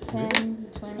way, 10,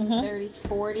 20, Mhm. 30,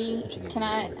 40, That should give can you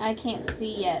I? this I can't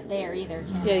see yet there either,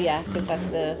 can Yeah, I? yeah, because that's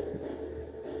the.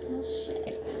 Oh,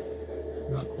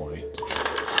 shit. Not quite.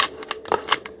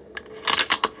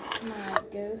 My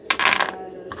ghost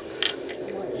has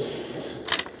what?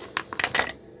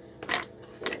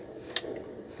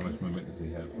 How much movement does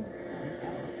he have?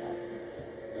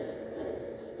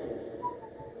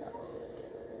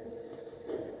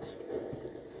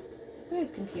 So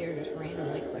his computer just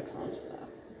randomly clicks on stuff.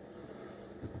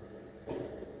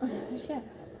 Shut up.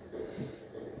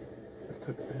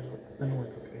 It only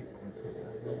took 8 points of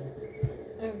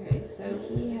that. Okay, so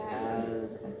he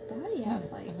has. I thought he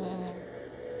had like.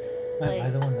 Why am I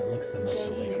the one that looks the most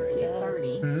Just awake right now?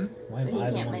 30. Hmm? Why So am he I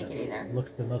the can't one make that it either.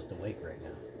 looks the most awake right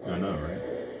now? I know, right?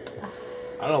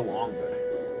 I had a long day.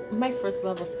 My first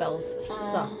level spells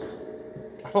suck.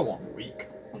 I had a long week.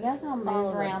 I guess I'll move All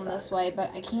of them around suck. this way,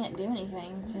 but I can't do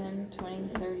anything. 10, 20,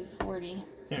 30, 40.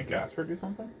 Can't Casper do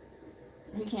something?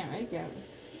 We can't make it.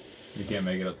 You can't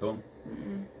make it up to him?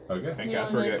 Mm-mm. Okay. Can He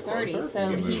Casper only get moved 30, closer? so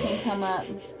He can he move can up. come up.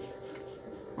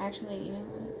 Actually, you know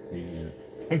what?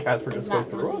 He Can Casper He's just go not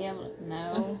through gonna be us? able to.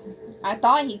 No. I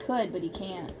thought he could, but he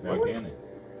can't. Why can't he?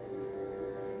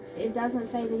 It doesn't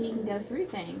say that he can go through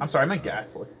things. I'm sorry, I meant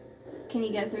Ghastly. Can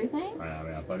he go through things? I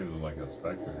mean, I thought he was like a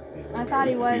specter. He's I the thought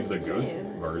he ghost- was He's the ghost too.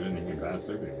 version. He can pass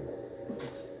through people.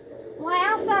 Well, I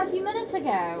asked that a few minutes ago.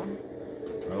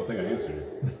 I don't think I answered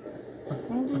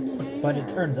it. But it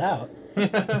turns out.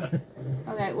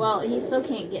 Okay, well, he still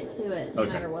can't get to it no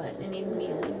Okay. matter what, and he's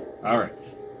melee. All right.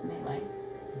 Melee.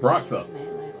 Brock's up.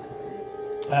 Melee,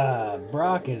 whatever.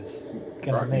 Brock is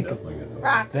gonna Brock can make a definitely get to it.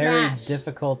 Rock very smash.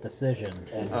 difficult decision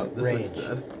and Oh, this thing's rage,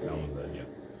 dead. That one's dead,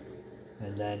 yeah.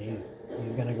 and then he's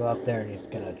gonna go up there and he's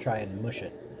gonna try and mush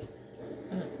it.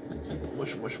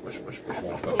 Mush, mush, mush, mush, mush, mush,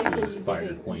 Walk mush. up to this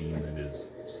spider queen that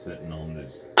is sitting on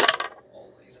this. All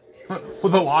these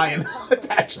With a lion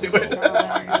attached to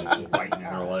it. biting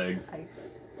her leg.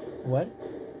 What?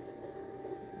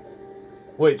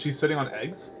 Wait, she's sitting on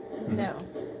eggs? No.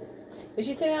 Is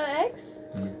she sitting on eggs?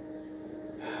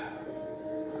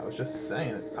 I was just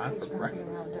saying, it's time for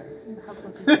breakfast.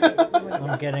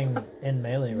 I'm getting in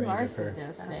melee You are range of her.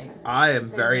 sadistic. I am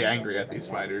very angry at these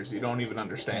spiders. You don't even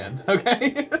understand,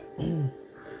 okay?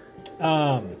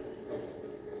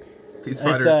 These It's,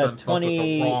 spiders done fucked with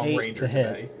the wrong 28 ranger to hit.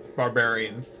 today.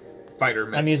 Barbarian. spider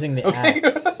mitts. I'm using the Okay.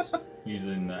 axe.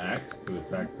 Using the axe to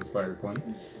attack the spider queen.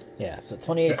 Yeah, so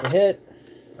 28 to hit.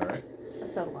 All right.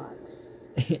 That's a lot.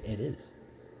 It is.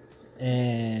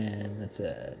 And that's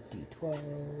a d12.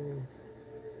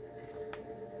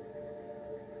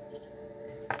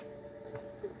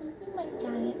 Using my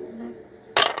giant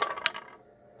axe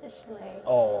to slay.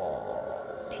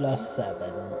 Oh, plus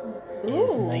 7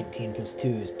 is Ooh. 19 plus 2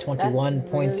 is 21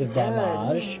 That's points really of good.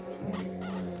 damage.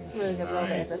 It's really good roll.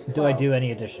 Nice. That's Do I 12. do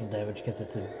any additional damage because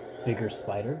it's a bigger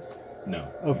spider? No.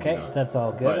 you Okay, do not. that's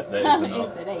all good. But that is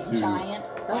enough Is it a to giant?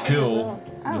 kill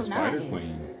Oh, the spider nice.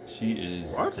 queen. She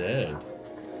is What? dead.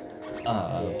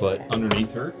 But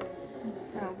underneath her,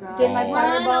 Oh god. Did my Oh.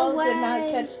 fireball Run did not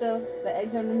away. catch the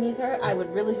eggs underneath her? I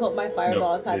would really hope my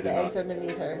fireball they caught did the not. eggs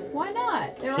underneath her. Why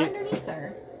not? They're She- underneath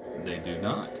her. they do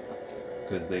not,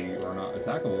 because they are not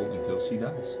attackable until she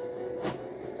dies.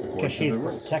 According Because to she's the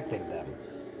rules. protecting them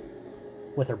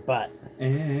with her butt.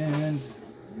 And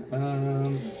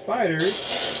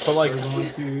spiders But like, are going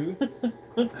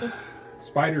to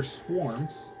spider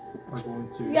swarms are going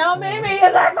to Yeah, swarm maybe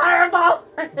it's our fireball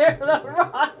for the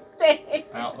wrong thing.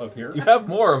 out of here. you have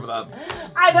more of them.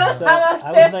 I don't So have a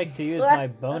I would like to fifth use left. my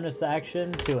bonus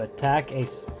action to attack a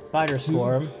spider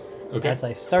swarm Okay. as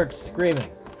I start screaming.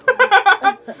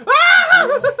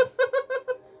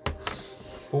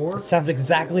 4. It sounds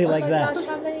exactly like oh my that. gosh,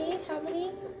 how many? How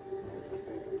many?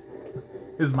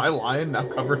 Is my lion now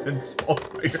covered in small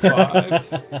spiders?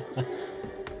 5.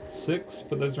 6.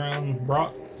 Put those around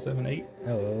Brock. 7, 8.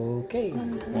 Okay.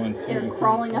 1, 2, They're 3,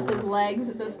 crawling up 4, his legs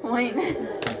at this point.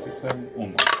 5, 6, 7. One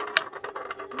more.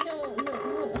 No.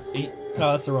 8.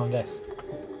 Oh, that's the wrong dice.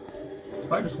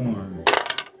 Spider swarm.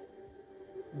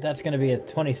 That's going to be a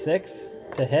 26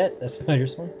 to hit a spider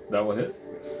swarm. That will hit.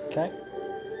 Okay.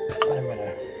 And I'm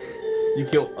gonna. You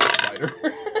killed a spider.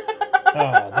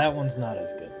 Oh, that one's not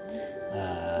as good.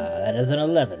 That is an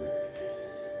 11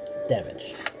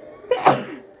 damage.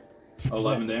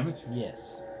 11 Yes. damage.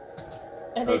 Yes.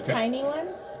 Are they Okay. tiny ones?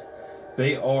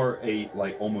 They are a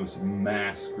almost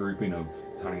mass grouping of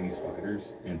tiny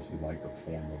spiders into the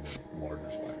form of larger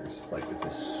spiders. It's a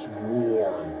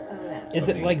swarm. Oh, that's Is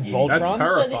it these like eating- Voltron? That's So the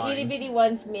terrifying. itty bitty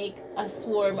ones make a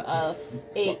swarm of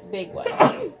 8 big ones.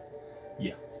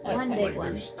 Yeah. One Okay. big one.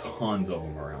 There's tons of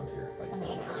them around here.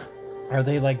 Are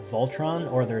they like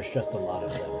Voltron, or there's just a lot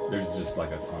of them? There's just a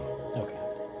ton of them. Okay.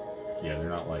 Yeah, they're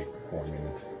not forming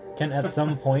into. Can at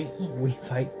some point we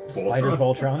fight Spider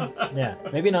Voltron? Yeah.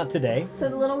 Maybe not today. So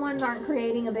the little ones aren't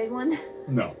creating a big one?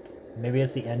 No, Maybe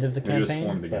it's the end of the they just campaign.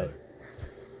 form but together.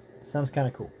 sounds kind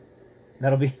of cool.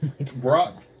 That'll be my turn.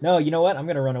 Brock, No, you know what? I'm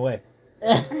gonna run away.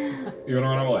 you're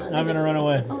gonna run away. I'm gonna run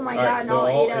away. Oh my All god, right, and so all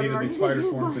 8 of eight them of are these gonna spider do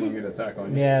swarms are one. gonna get attack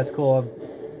on you. Yeah, it's cool.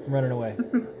 I'm running away.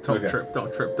 Don't Okay. trip,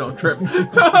 don't trip, don't trip. If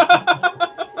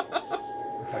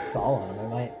I fall on him, I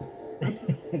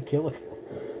might kill him.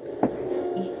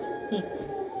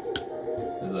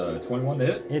 Is a 21 to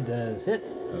hit? It does hit.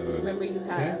 Remember, you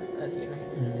have Okay. a nice.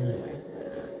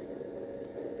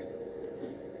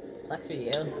 Sucks for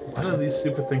you. Why do these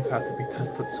stupid things have to be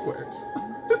 10-foot squares?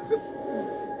 It's just-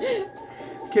 you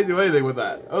can't do anything with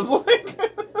that. I was like,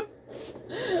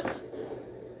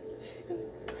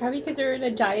 Probably because they're in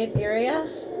a giant area.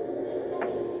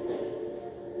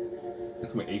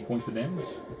 That's my 8 points of damage.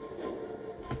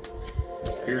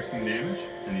 Piercing damage.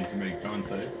 I need to make a con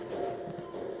save.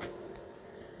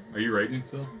 Are you raging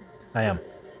still? I am.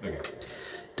 Okay.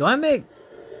 Do I make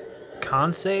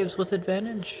con saves with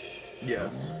advantage?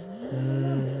 yes.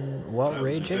 While That was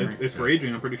raging? If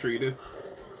raging, I'm pretty sure you do.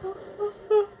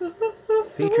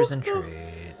 Features and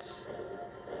traits.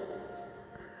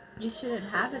 You shouldn't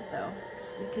have it though,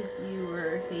 because you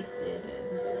were hasted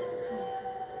and.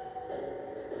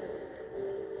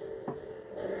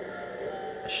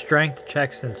 Strength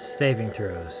checks and saving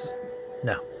throws.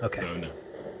 No. Okay. So no.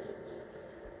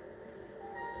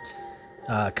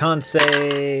 Con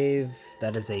save.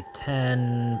 That is a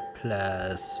 10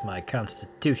 plus my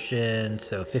constitution,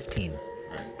 so 15.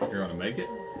 Alright, you're gonna make it.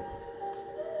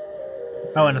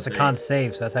 Oh, and it's a con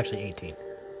save, so that's actually 18.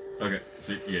 Okay,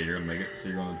 so yeah, you're gonna make it. So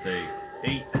you're gonna take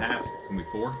 8 halves. It's gonna be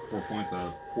 4 points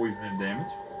of poison and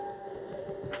damage.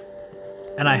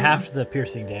 And I halved the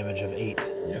piercing damage of 8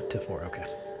 Yeah. to 4. Okay.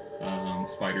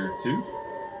 Spider 2.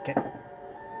 Okay.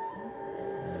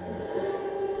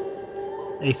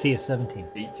 AC is 17.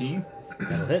 18.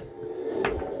 That'll hit.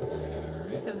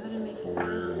 Alright. So how to make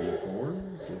 4d4.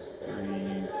 6,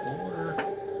 3, 4,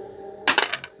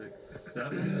 6,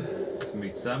 7. It's gonna be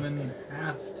 7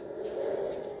 halved.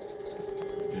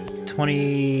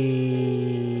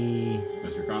 20.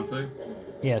 That's your con save?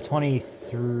 Yeah,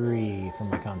 23 for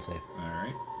my con save.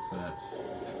 Alright, so that's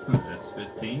That's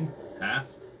 15. Half.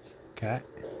 Okay.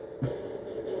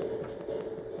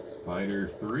 Spider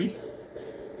 3.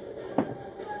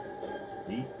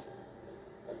 8.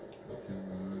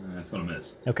 That's gonna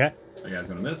miss. Okay. That guy's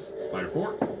gonna miss. Spider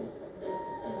 4.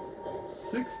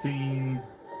 16.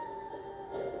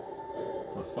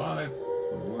 Plus 5.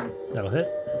 21. That'll hit.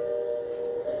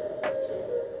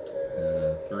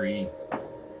 3.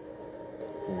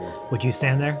 4. Would you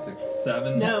stand there? 6,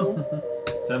 7. No.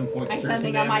 7 points of Actually, I piercing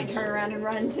think I might damage. turn around and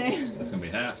run too. That's gonna be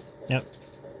half. Yep.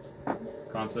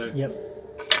 Con save. Yep.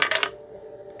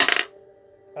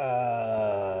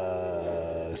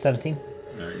 17.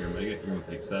 Alright, you're gonna make it. You're gonna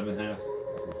take 7 half.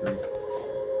 3.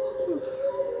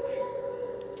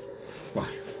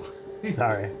 Spider 5.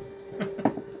 Sorry.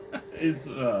 It's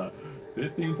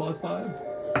 15 plus 5.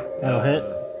 That'll hit.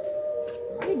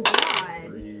 My God.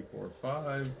 3, 4,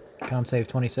 5, Con save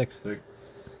 26.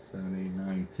 6, 7, 8,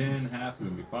 9, 10. Half is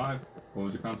gonna be 5. What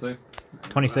was your con save?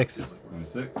 26.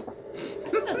 26.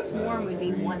 A swarm would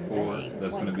be 3, one 4. thing.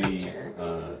 That's one gonna be creature.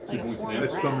 2 Like a points of swarm damage.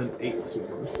 of It summons rats. 8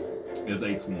 swarms. Is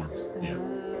 8 swarms. Yeah.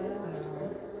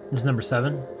 This is number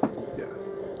 7. Yeah.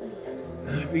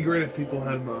 It'd be great if people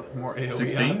had more AoE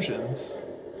 16? options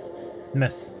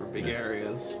Miss. for big Yes.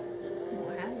 areas.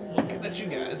 Wow. Looking at you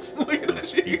guys. Looking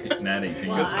at you. 18, not 18.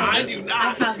 Well, That's I fine. do I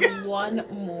not. have one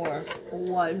more.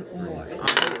 One more.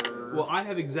 Well, I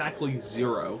have exactly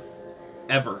 0.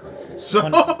 Ever. 5, 6, So,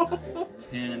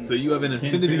 10. so you have an 10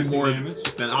 infinity piercing more damage.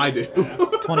 than I do.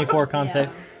 Half. 24 con save.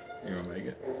 You're gonna make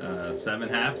it. 7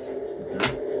 halved.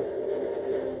 3.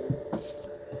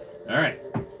 Alright.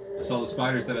 I saw the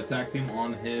spiders that attacked him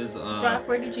on his Brock,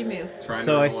 where did you move? trying to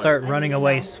So run I away. start I running need to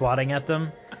away, know. swatting at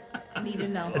them. Need to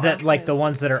know. That like the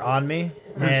ones that are on me.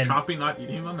 Is And chopping not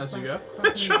eating them as you go?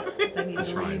 Because I need to know where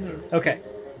you Trying to. move. okay,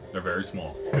 They're very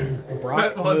small.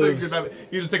 Brock Well, I think moves.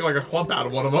 you just take like a clump out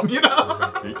of one of them, you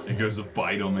know? He goes to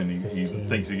bite them and he 15.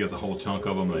 thinks he gets a whole chunk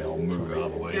of them. They all move out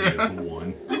of the way. He gets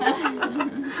one.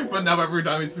 But now every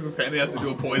time he sticks his hand, he has to do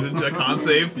a poison check con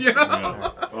save, you know?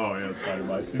 Yeah. Oh yeah, spider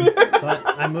bite too. So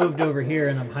I moved over here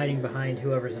and I'm hiding behind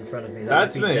whoever's in front of me.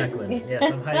 That That's would be me. Declan.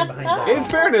 Yes, I'm hiding behind Declan. In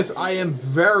fairness, I am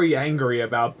very angry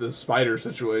about this spider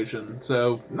situation,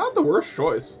 so not the worst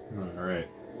choice. Alright.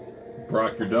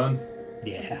 Brock, you're done.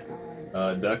 Yeah.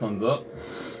 Declan's up.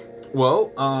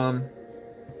 Well,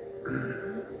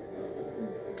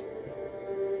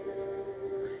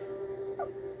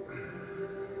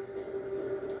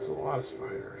 that's a lot of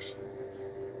spiders.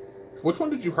 Which one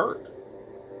did you hurt?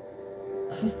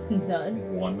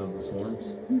 None. One of the swarms.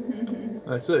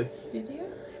 I see. Did you?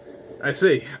 I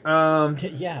see.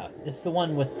 Yeah, it's the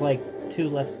one with like 2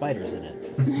 less spiders in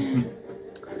it.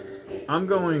 I'm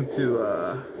going to,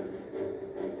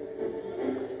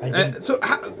 I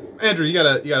didn't- Andrew, you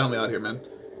gotta help me out here, man.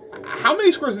 How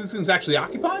many squares are these things actually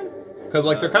occupying? Because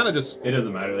like they're kind of just It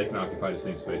doesn't matter. They can occupy the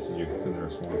same space as you because they're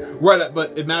a swarm. right,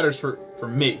 but it matters for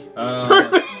me.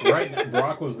 Right now,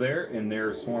 Brock was there and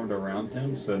they're swarmed around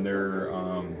him, so they're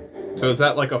So is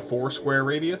that like a 4 square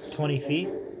radius? 20 feet?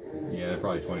 yeah, they're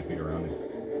probably 20 feet around him.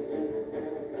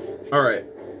 All right,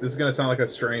 this is gonna sound like a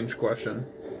strange question,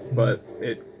 but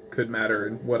it could matter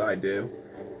in what I do.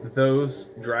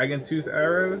 Those dragon tooth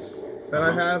arrows that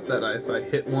I have, if I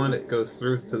hit one, it goes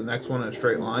through to the next one in a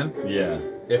straight line. Yeah.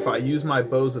 If I use my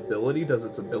bow's ability, does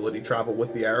its ability travel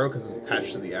with the arrow because it's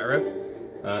attached to the arrow?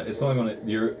 It's only gonna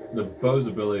the bow's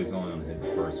ability is only gonna hit the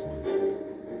first one.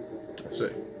 I see.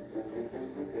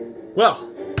 Well,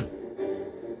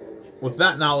 with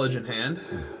that knowledge in hand,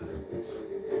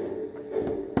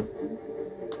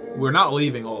 we're not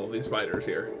leaving all of these spiders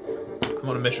here. I'm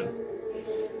on a mission.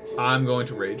 I'm going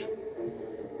to rage.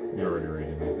 You're already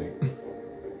rated, I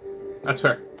think. That's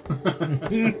fair. I'm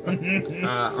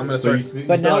gonna So start. you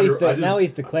But still now have he's your- now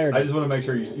he's declared I it. just want to make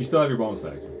sure you still have your bonus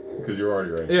action because you're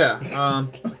already rated. Yeah.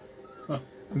 I'm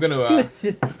gonna. It's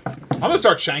just I'm gonna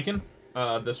start shanking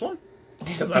this one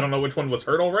because I don't know which one was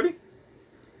hurt already.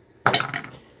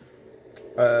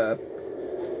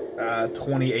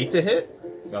 28 to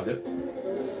hit. That'll hit.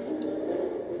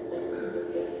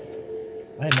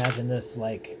 I imagine this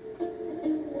like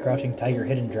Crouching Tiger,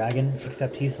 Hidden Dragon,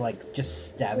 except he's like just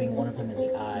stabbing one of them in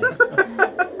the eye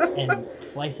and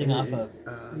slicing off a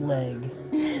leg.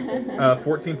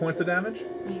 14 points of damage.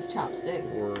 Use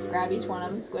chopsticks. Grab each one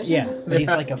of them, squish Yeah, them. but he's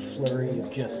like a flurry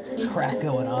of just crap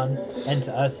going on, and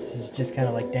to us, he's just kind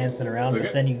of like dancing around. Okay.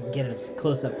 But then you get a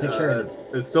close-up picture, and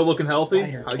It's still looking healthy.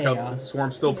 Spider I like how chaos. the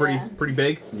swarm's still pretty Yeah. pretty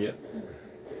big. Yep.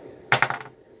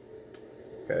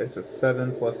 Okay, so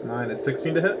 7 plus 9 is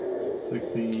 16 to hit.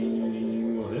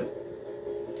 16 will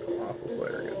hit. Colossal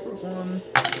Slayer gets this one.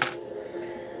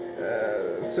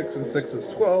 6 and 6 is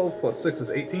 12, plus 6 is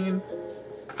 18.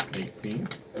 18.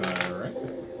 Alright.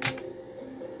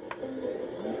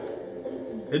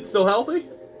 It's still healthy?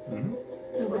 Mm-hmm.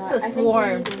 It's I a think swarm.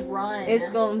 we need to run. It's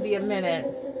gonna be a minute.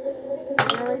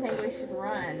 I really think we should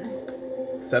run.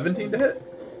 17 to hit.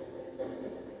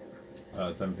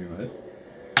 17 will hit.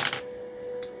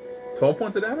 12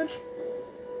 points of damage.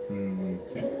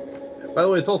 Okay. By the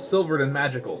way, it's all silvered and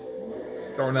magical.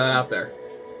 Just throwing that out there.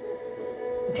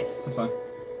 That's fine.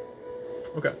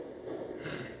 Okay.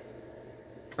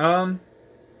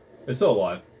 It's still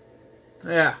alive.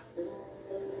 Yeah.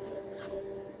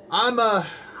 I'm gonna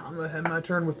end my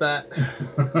turn with that.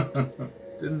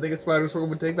 Didn't think a spider swarm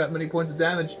would take that many points of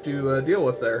damage to deal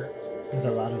with there. There's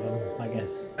a lot of them, I guess.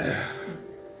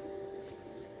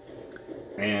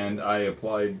 And I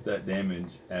applied that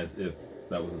damage as if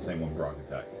that was the same one Brock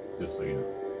attacked. Just so you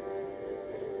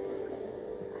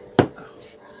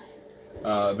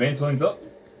know. Evangeline's up.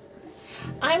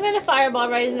 I'm gonna fireball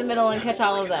right in the middle and catch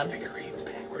all of them. Figurines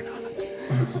back, we're not.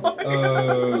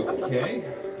 Okay.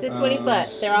 It's a 20 foot.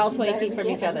 They're all 20 feet from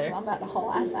each other. I'm about to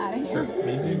haul ass out of here.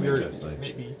 Maybe Maybe we're just like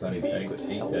maybe so I need maybe you could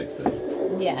 8 help. dex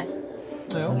saves. Yes.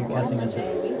 And you're No. casting this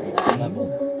at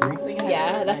level 3.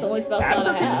 Yeah, that's the only spell slot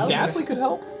I have. Ghastly could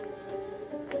help.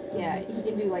 Yeah, he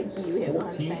can do like you hit one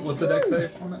 14. thing. What's the dex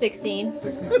save on that? 16.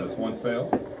 16. So that's 1 fail.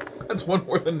 That's one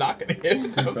more than not gonna hit.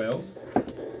 2 fails.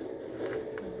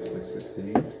 6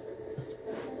 succeed.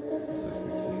 6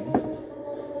 succeed.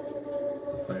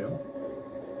 It's a fail.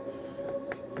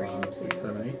 5, 6,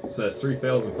 7, 8. So that's 3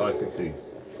 fails and 5 succeeds.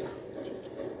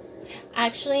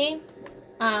 Actually,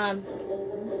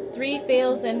 3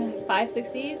 fails and 5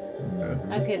 succeeds.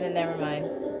 Okay, then never mind.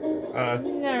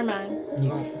 Never mind.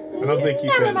 I don't think you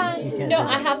Never can. mind. you can't No, do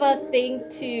I that. have a thing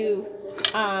to.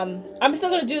 I'm still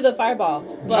gonna do the fireball.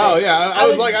 But Oh yeah, I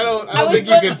was like, I don't think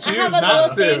you can I choose have a not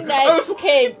little to. thing I that was like,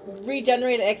 can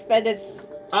regenerate expended spell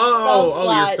oh, your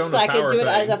slot, stone so I of can power do it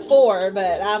thing. as a 4.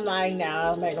 But I'm like,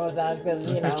 nah, it'll make no sense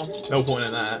because you know. No point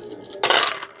in that.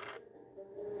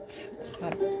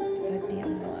 God, that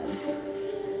damn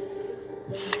one.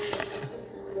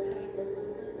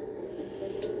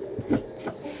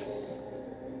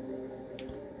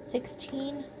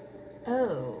 $16.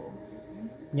 Oh.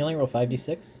 You only roll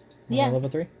 5d6? Yeah. Level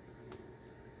 3?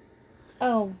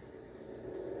 Oh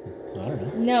I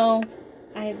don't know. no,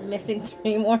 I'm missing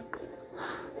 3 more.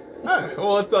 Alright,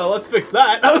 well let's fix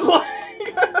that. I was like.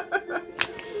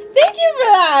 Thank you for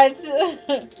that.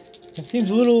 It seems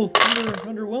a little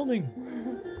underwhelming.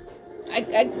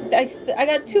 I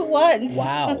got 2 ones.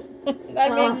 Wow. I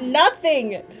mean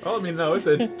nothing. Oh, I mean no, it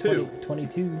did 2.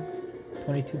 22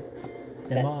 that-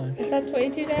 damage. Is that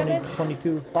 22 damage?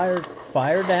 22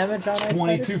 fire damage on ice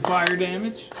 22 spiders? fire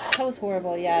damage. That was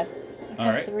horrible. Yes. I had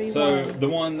Alright, 3 so ones. the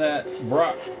one that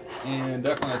Brock and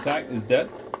Declan attacked is dead.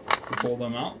 So pull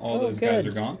them out. All Oh, those guys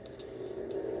are good. gone.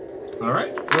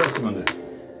 Alright, what else you want to do?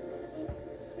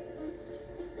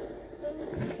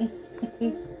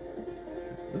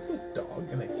 Is this a dog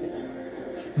in a cage?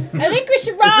 I think we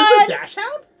should Is this run. a dash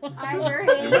hound? I It agree.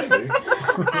 might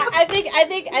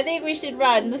be. I think we should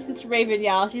run. Listen to Raven,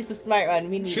 y'all. She's the smart one.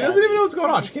 We need She her. doesn't even know what's going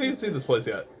on. She can't even see this place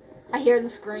yet. I hear the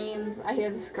screams. I hear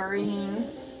the scurrying.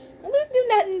 I'm gonna do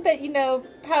nothing, but you know,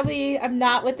 probably I'm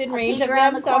not within I range peek of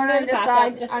around them, the so I'm corner gonna and back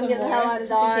decide up just I'm some getting the more, hell out of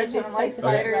just in case Dodge. it I'm like starts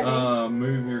spiders. running.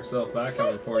 Move yourself back.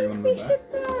 How far you want to We move back?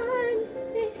 should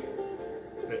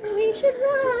run. We should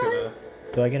Just run. gonna.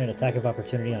 Do I get an attack of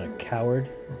opportunity on a coward?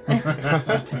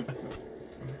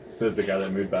 Says the guy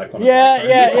that moved back on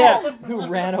Yeah. Who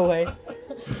ran away.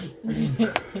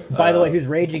 By the way, who's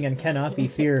raging and cannot be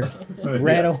feared.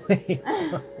 Ran away.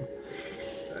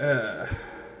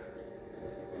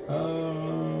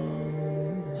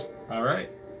 Alright.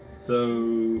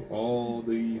 So all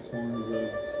the swarms of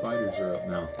spiders are up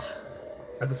now.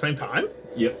 At the same time?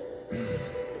 Yep.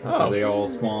 Oh. So they all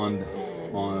spawned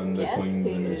And on the guess Queen's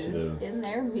who's initiative. in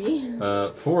their V?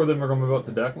 4 of them are going to move up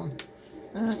to Declan.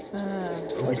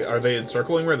 Like, are they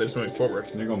encircling me or are they just moving forward?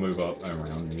 They're going to move up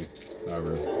around you.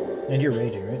 However. And you're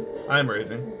raging, right? I'm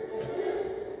raging.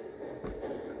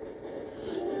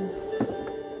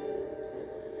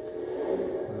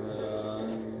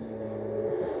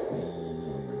 Let's see.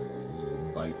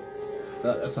 Bite.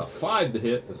 That's a 5 to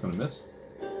hit. That's going to miss.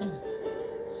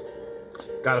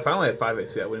 God, if I only had 5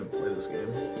 AC, I wouldn't even play this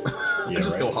game. I'd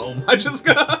just right. go home. I just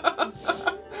go.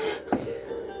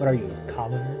 What are you,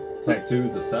 commoner? Attack 2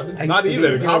 is a 7. I Not used to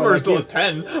even. be a Commoner hero still like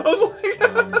has 10. I was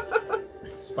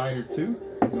like. Spider 2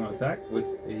 is going to attack with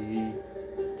a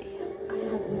I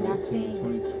have nothing.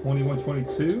 20, 21,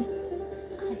 22.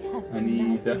 I have I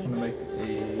need nothing. Declan to make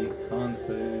a con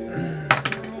save.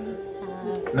 I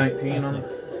 19 on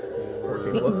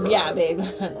 14 plus 5. Yeah, babe.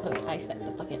 Let me ice the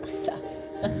fucking ice out.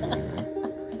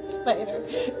 Spider.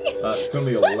 It's going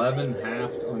to be 11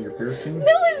 halved on your piercing. No,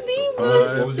 his name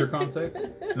What was your con save?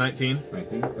 19.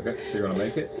 19. Okay, so you're going to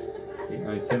make it. 8,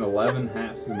 9, 10, 11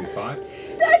 halves is going to be 5.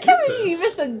 I can't believe you even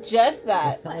Jesus. suggest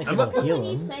that. It's not like I'm it'll But heal when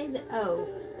you him. say that, oh,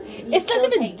 you It's not still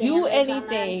gonna take do damage on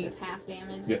that, anything. it's just half damage.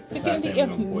 Yep, You're it's gonna half be damage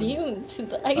on poison. immune to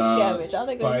the ice damage. All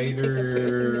they're gonna do is take the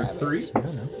piercing Spider damage. 3. I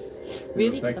don't know.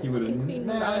 Really? Attack The you with a fucking queen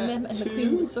was on them, and the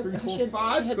queen was so 3, 4, she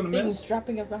 5. It's had going to things miss.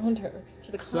 dropping around her.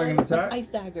 Should have Second called attack.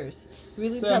 ice daggers.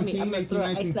 Really tell me 17, I'm gonna 18, throw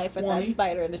an 19, ice knife at 20. that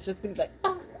spider, and it's just gonna be like,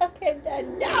 oh, okay, I'm dead.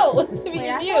 No, to be Wait,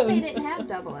 I thought they immune. didn't have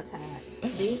double attack.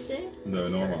 These do? The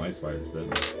normal ice spiders did.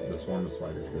 The swarm of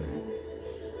spiders did.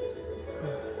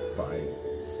 5,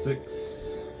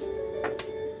 6,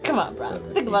 Come on, bro.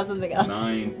 7, Think about something else.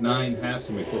 9 halves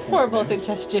to make 4 points Horrible of damage.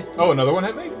 suggestion. Oh, another one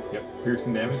hit me? Yep, piercing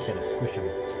I'm damage. just gonna squish him.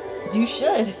 You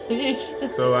should. You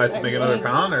should So I have to make another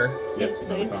start con, or? Yep, So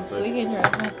another he's con save. swinging your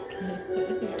ass.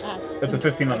 Your ass. That's a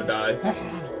 15 on the die.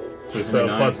 So, it's So gonna be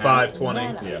 9 plus 5, halves. 20.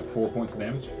 Yeah, 4 points of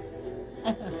damage.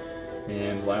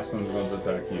 And the last one's going to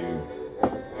attack you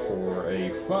for a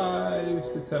 5,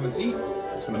 6, 7, 8.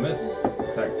 It's going to miss.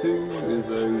 Attack 2 is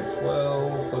a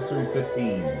 12 plus 3,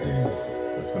 15.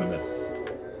 That's going to miss.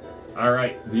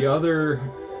 Alright, the other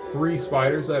 3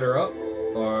 spiders that are up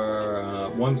are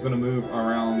one's going to move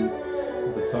around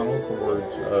the tunnel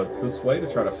towards this way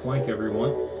to try to flank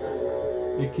everyone.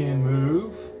 It can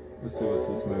move. Let's see what's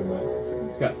this movement.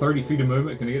 It's got 30 feet of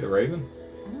movement. Can you get the Raven?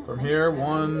 I don't From think here, so.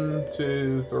 1,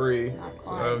 2, 3. Not So,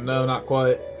 quite. no, not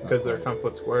quite, because they're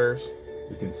 10-foot squares.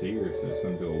 You can see her, so it's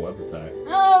going to do a web attack.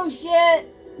 Oh shit!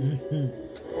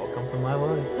 Welcome to my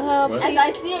life. Oh, What? As please,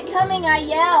 I see it coming, I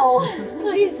yell.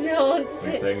 please don't.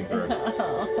 Make saving throw.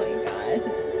 Oh my god.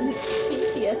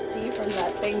 PTSD from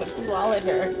that thing that swallowed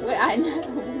her. Wait, I know.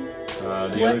 The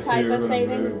other What two type are of gonna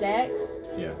saving? move- Dex?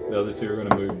 Yeah, the other two are going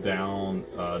to move down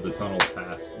the tunnel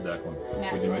past Declan.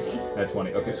 Nat What'd you make? 20. At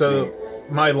 20. Okay, So,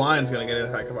 my lion's gonna get an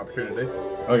attack of opportunity,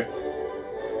 okay.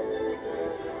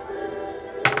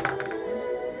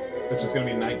 which is gonna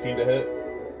be 19 to hit.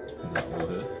 And that will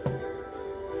hit.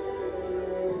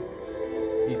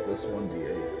 Eat this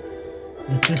 1d8.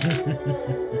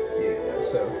 Yeah,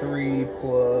 so 3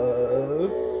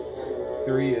 plus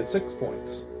 3 is 6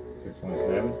 points. 6 points of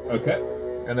damage. Okay.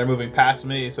 And they're moving past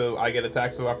me, so I get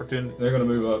attacks of opportunity. They're going to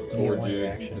move up You get towards one you.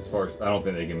 reaction. As far as I don't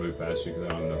think they can move past you because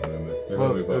they don't have enough movement. They're Well,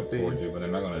 going to move up it'd be- towards you, but they're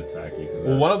not going to attack you. 'Cause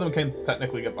Well, one of them can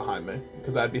technically get behind me,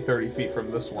 because I'd be 30 feet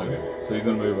from this one. Okay, so he's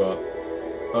going to move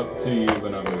up to you,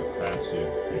 but not move past you.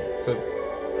 So,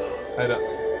 how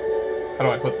do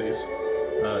I put these?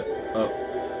 Up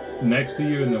next to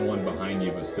you, and then one behind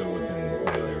you, but still within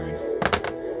melee range.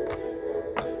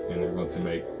 And they're going to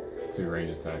make 2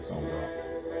 range attacks on Brock.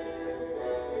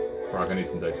 Brock, I need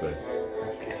some dex saves.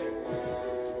 Okay.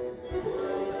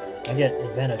 I get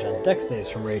advantage on dex saves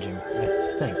from raging,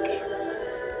 I think.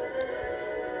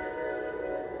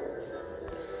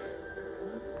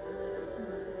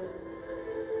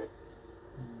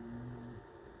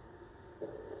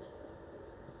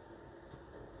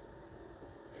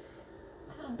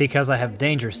 Because I have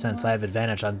danger sense, I have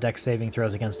advantage on dex saving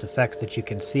throws against effects that you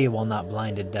can see while not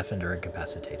blinded, deafened, or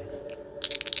incapacitated.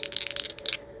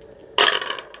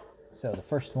 So the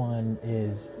first one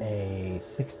is a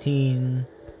 16.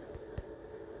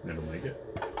 That'll make it.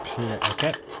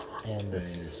 Okay. And the And your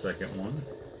second one?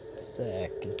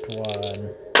 Second one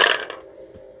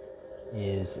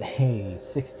is a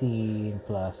 16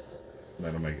 plus.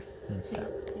 That'll make it. Okay.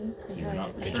 So you're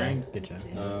not Good restrained. job. Good job.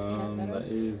 That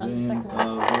is On the in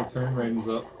second your turn. Raven's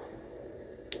up.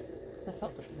 I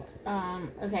felt it.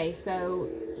 Okay, so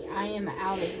I am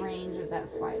out of range of that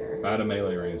spider. Out of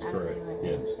melee range, Out of correct. melee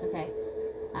range. Yes. Okay.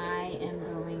 I am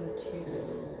going to.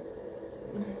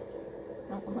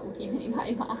 I don't want to leave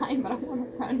anybody behind, but I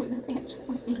want to run with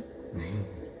Evangeline.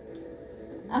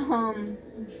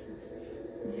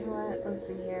 You know what? Let's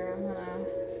see here. I'm gonna.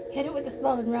 Hit it with the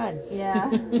spell and run. Yeah,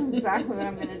 that's exactly what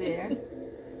I'm gonna do.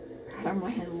 God, I'm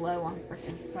running low on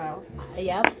freaking spells.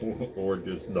 Yep. Or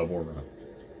just double run.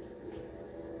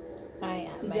 I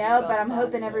am. My Yeah, spell but I'm slots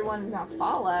hoping are- everyone's gonna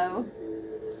follow.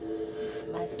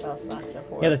 My spell slots are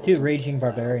horrible. Yeah, the 2 raging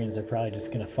barbarians are probably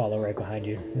just gonna follow right behind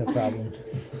you. No problems.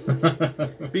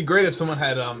 It'd be great if someone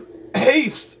had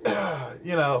haste.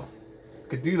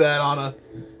 Could do that on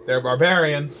they're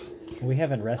barbarians. We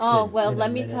haven't rested. Oh, well, in a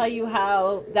let me minute. tell you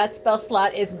how that spell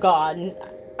slot is gone.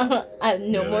 I have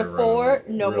no Yeah, more they're 4,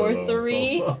 running no real more low on spell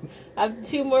 3. slots. I have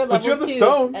 2 more level But you have the 2s,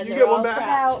 stone. and You they're get one all back. crap.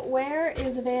 Now, where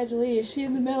is Evangeline? Is she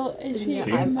in the middle? Is she? Yeah,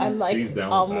 She's- I'm like she's down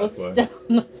the almost pathway.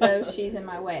 done. So she's in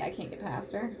my way. I can't get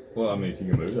past her. Well, I mean, if you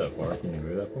can move that far, can you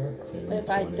move that far? 10, If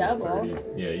I 20, double.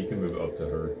 30. Yeah, you can move up to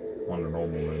her on a normal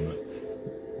movement.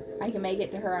 I can make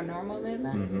it to her on normal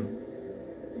movement. Mm-hmm.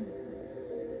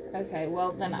 Okay,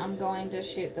 well then I'm going to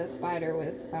shoot the spider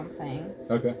with something,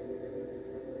 Okay.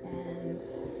 and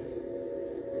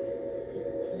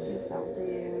I guess I'll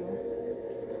do.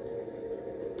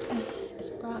 Is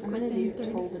Brock I'm gonna within do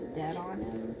 30? Toll the Dead on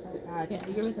him. Oh God. Yeah,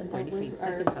 you're within 30 feet, so I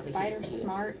could Or probably spider hit you.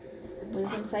 smart.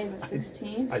 Wisdom save of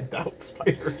 16. I doubt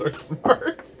spiders are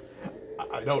smart.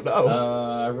 I don't know.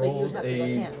 I But you would rolled have to go a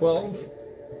hand. 12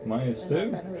 minus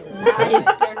 2. Nice,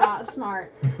 they're not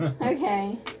smart.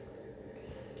 Okay,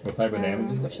 What type of So-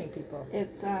 damage is it? Pushing people.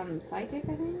 it's psychic,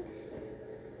 I think.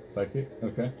 Psychic?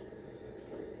 Okay.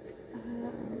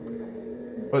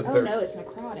 But Oh they're, no, it's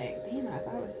necrotic. Damn it, I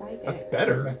thought it was psychic. that's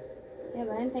better. Okay. Yeah,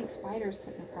 but I didn't think spiders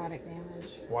took necrotic damage.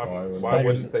 Why, Why would- why Spiders-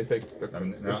 wouldn't they take the... I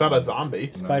mean, It's not a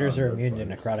zombie. Spiders No, are that's immune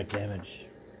to fine. necrotic damage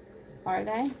Are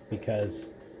they?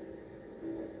 because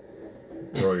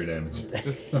Roll your damage.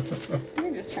 Just,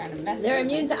 You're just trying to mess They're with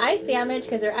immune me. to ice damage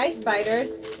because they're ice spiders.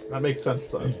 that makes sense,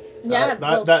 though. Yeah,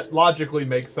 That logically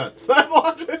makes sense. That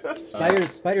logic...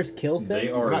 spiders kill things. They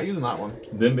I'm are, not using that one.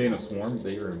 them being a swarm,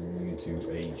 they are immune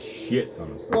to a shit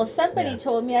ton of stuff. well, somebody Yeah.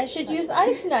 told me I should use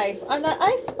ice knife. I'm not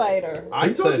ice spider. I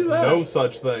Who told said you that? no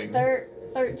such thing.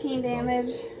 13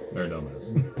 damage. They're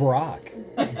dumbass.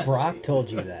 Brock told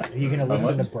you that. Are you gonna How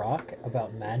listen to much? Brock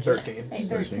about magic? 13. Hey,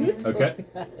 13. 13. Okay.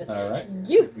 Alright.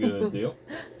 You, Good deal.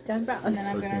 John And Brown, then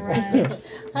I'm gonna 13. run.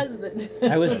 husband.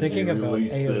 I was As thinking you about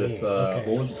release AoE. this,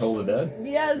 Okay. what was it, Toll the Dead?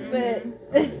 Yes,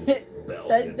 but Bell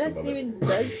that hits that's above it. even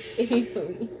does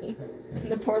AoE.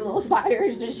 The poor little spider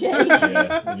is just shaking.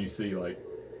 Yeah, and you see like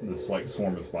this like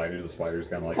swarm of spiders. The spiders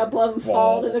kind of A like couple of them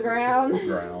fall to the ground,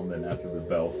 ground, and after the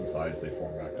bell subsides, they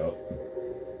form back up.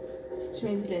 which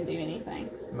means it didn't do anything.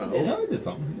 No. No, it did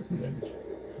something. It did some damage.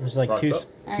 There's like Rocks two up.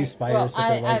 All two right, spiders well, with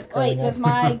their legs wait, curling does up.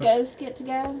 my ghost get to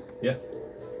go? Yeah.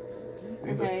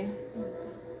 Okay.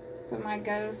 So my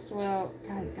ghost will.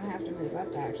 God, it's gonna have to move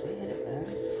up to actually hit it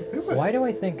though. Do it. Why do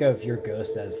I think of your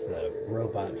ghost as the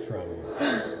robot from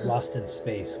Lost in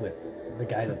Space with the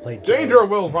guy that played Joey? Danger,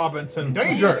 Will Robinson!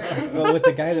 Danger! Well, with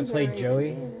the guy that played Danger,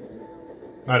 Joey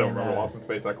I don't And, remember Lost in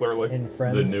Space that clearly. in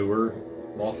Friends. The newer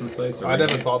Lost in Space. Or I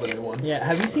never saw the new one. Yeah,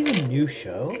 have you seen the new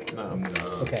show? No. No.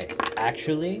 Okay,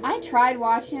 actually, I tried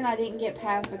watching it. I didn't get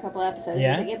past a couple episodes.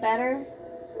 Yeah? Does it get better?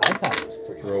 I thought it was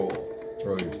pretty cool.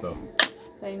 Roll your stuff.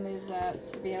 So he moves up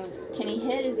to be able. Can he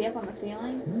hit? Is he up on the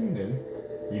ceiling?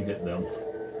 You can hit them.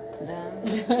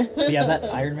 Then. But yeah,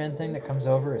 that Iron Man thing that comes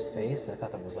over his face, I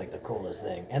thought that was like the coolest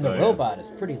thing. And the Oh, yeah. robot is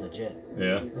pretty legit.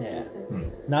 Yeah. Yeah.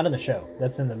 Not in the show.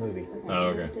 That's in the movie. Okay, Oh,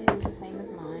 okay. his is the same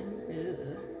as mine.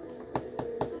 They're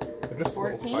just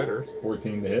little 14? spiders.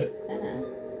 14 to hit. Uh-huh.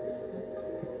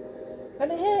 But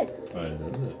it hits.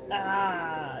 Does it?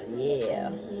 Ah, yeah.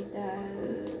 And he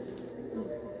does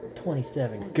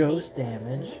 27 an ghost 8 plus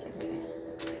damage. 6.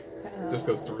 Okay. Just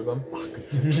goes through them.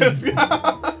 Just...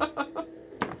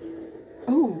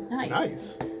 Ooh, nice.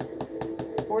 nice.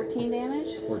 14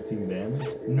 damage. 14 damage.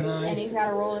 And he's Nice. got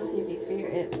to roll to see if he's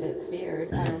if it's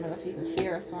feared. I don't know if you can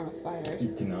fear a swarm of spiders.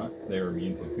 You cannot. They are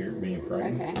immune to fear, being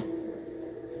frightened. Okay.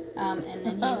 And then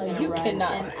he's Oh, gonna you run.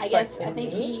 cannot And I guess I frighten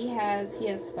think me. he has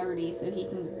 30, so he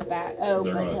can back. Oh,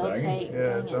 They're but gonna he'll attack him? take.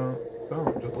 Yeah, dang it.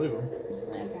 don't. Just leave them. Just,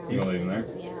 okay, I'll You just gonna leave him there?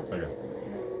 Yeah, I'll just Okay. leave him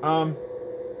there.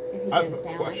 If he I have goes a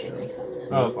down, question. I can resummon him.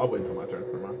 Oh, I'll wait until my turn.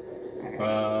 Never mind.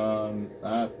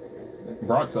 Okay.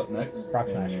 Brock's up next. Brock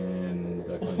smash. And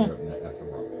Declan, you're up next after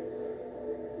Brock.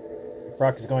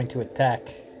 Brock is going to attack.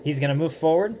 He's going to move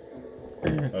forward.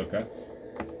 Okay.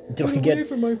 Do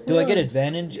I get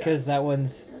advantage because Yes. that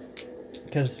one's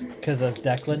because of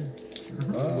Declan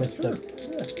with Sure.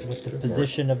 with the Go for it.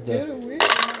 position of Get the away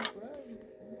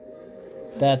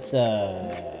that's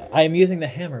I am using the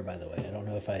hammer, by the way. I don't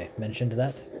know if I mentioned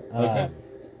that. Okay.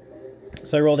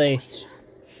 So I rolled a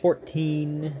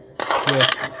 14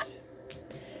 with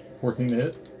 14 to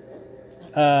hit.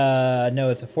 no,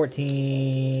 it's a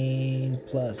 14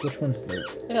 plus which one's the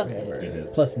It'll hit. hammer? It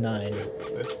hits. Plus 9.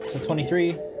 It's, So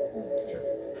 23 Sure.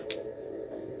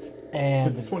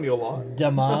 and it's 20 a lot.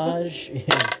 damage is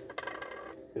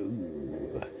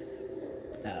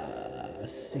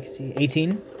 60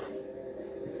 18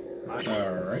 Nice.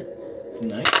 Alright.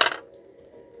 Nice.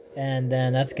 and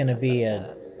then that's gonna be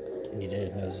a you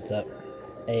did knows what's up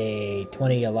a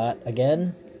 20 a lot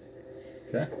again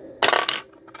Okay.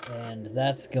 And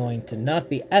that's going to not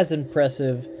be as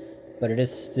impressive, but it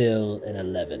is still an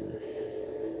 11.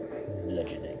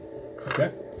 Bludgeoning.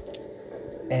 Okay.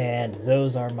 And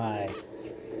those are my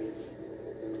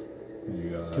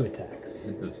You 2 attacks.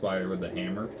 hit the spider with the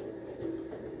hammer.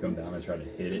 Come down and try to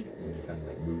hit it, and it kind of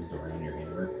like moves around your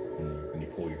hammer. And when you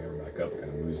pull your hammer back up, it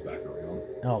kind of moves back around.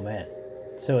 Oh man.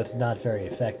 So it's not very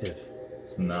effective.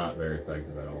 It's not very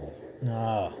effective at all.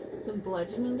 Oh. So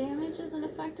bludgeoning damage isn't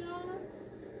affected on her?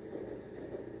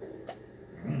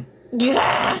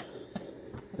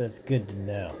 That's good to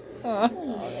know. Holy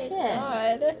shit.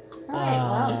 God. Alright,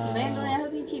 well, Mandalay, I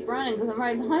hope you keep running because I'm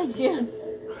right behind you.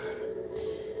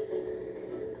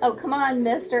 Oh, come on,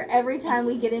 mister. Every time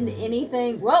we get into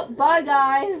anything, well, bye,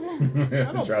 guys.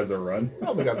 It tries to run. I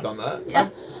don't think I've done that. Yeah.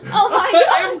 Oh my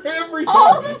god. Every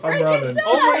All time. the I'm freaking running.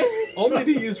 time.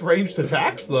 Only to use ranged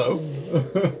attacks, though.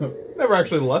 Never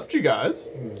actually left you guys.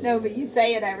 No, but you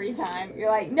say it every time.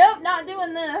 You're like, nope, not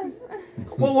doing this.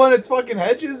 Well, when it's fucking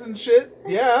hedges and shit,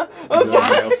 yeah. Is there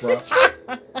anything else,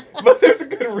 bro? But there's a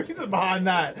good reason behind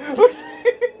that. Okay.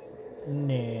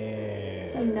 No.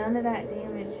 So none of that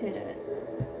damage hit it.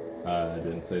 I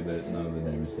didn't say that none of the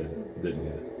damage hit it. Didn't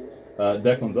hit it.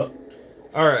 Declan's up.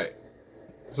 All right.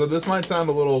 So this might sound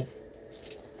a little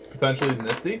potentially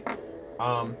nifty.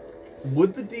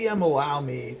 Would the DM allow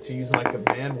me to use my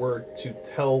command word to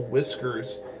tell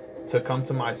Whiskers to come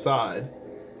to my side?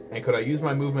 And could I use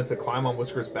my movement to climb on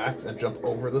Whiskers' backs and jump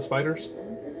over the spiders?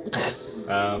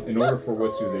 In order for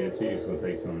Whiskers AT, it's going to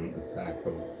take some attack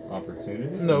of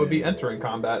opportunity. No, it would be entering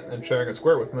combat and sharing a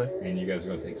square with me. And you guys are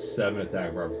going to take 7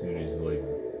 attack of opportunities to leave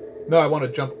him. No, I want to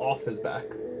jump off his back.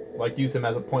 Like, use him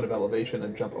as a point of elevation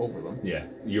and jump over them. Yeah.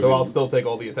 So I'll still take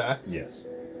all the attacks? Yes.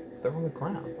 They're on the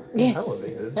ground. They're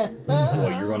elevated.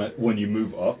 Well, you're gonna when you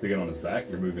move up to get on his back,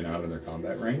 you're moving out of their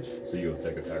combat range, so you'll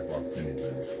take attack of opportunity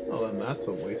then. Well, then that's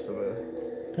a waste of a...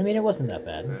 I mean, it wasn't that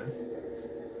bad.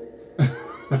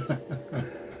 Yeah.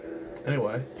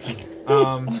 Anyway,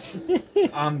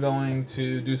 I'm going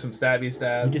to do some stabby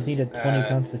stabs. You just need a 20 at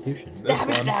constitution. this Stabby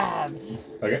one. stabs.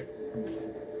 Okay.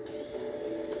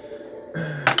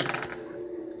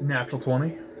 Natural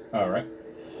 20. All right.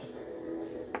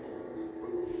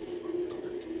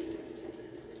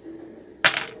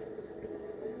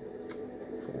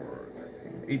 For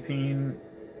 18,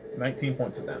 19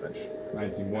 points of damage.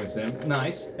 19 points damage.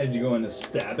 Nice. As you go in to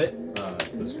stab it,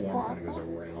 the swarm kind of goes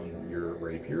around your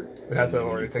rapier. It has to And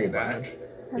when already you taken pull back, damage.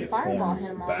 Her It fireball forms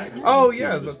hit him back. already. Oh, into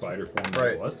yeah, the that's- spider form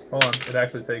Right. it was. Hold on. It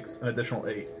actually takes an additional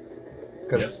 8. Yep.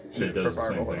 Because It does the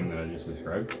same thing that I just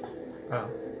described. Oh.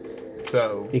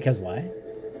 So, Because why?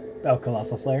 Oh,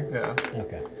 Colossal Slayer? yeah.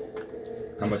 Okay.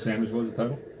 How much damage was the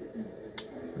total?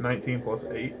 19 plus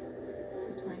 8.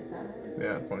 27.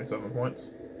 Yeah, 27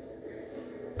 points.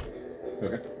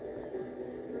 Okay.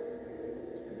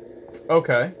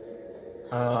 Okay.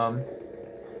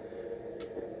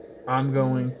 I'm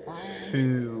going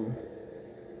to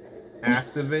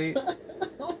activate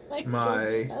Oh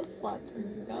My- God, that's lots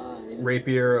of God.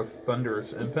 Rapier of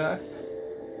Thunderous Impact.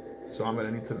 So I'm going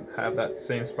to need to have that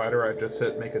same spider I just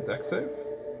hit make a dex save.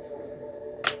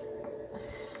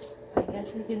 I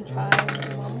guess we can try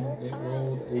one more It time.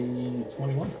 rolled a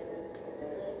 21.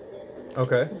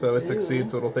 Okay, so it Ooh.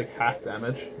 succeeds, so it'll take half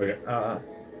damage. Okay.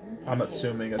 I'm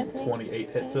assuming a Okay. 28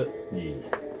 hits it. Yeah.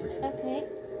 For sure. Okay,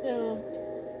 so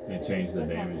And change the What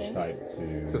damage happens? type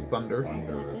to To thunder.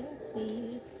 Thunder. happens, we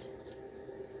used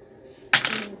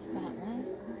that one.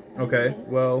 Okay,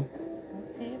 well,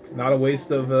 Okay. not a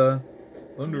waste of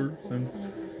thunder, since...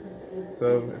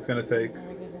 So it's going to take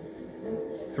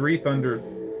 3 thunder...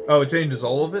 Oh, it changes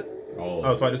all of it? All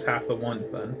Oh, so I just half the one,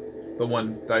 then. The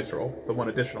one dice roll. The one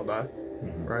additional die,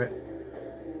 Mhm. right?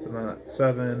 So then that's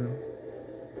 7...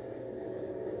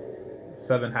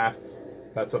 7 halved.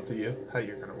 That's up to you, how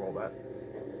you're going to roll that.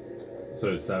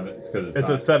 So 7. It's because It's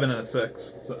a 7 and a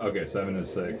 6. So, okay, 7 is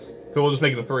 6. So we'll just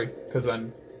make it a 3, because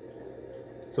then...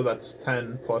 So that's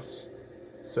 10 plus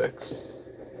 6.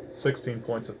 16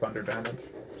 points of thunder damage.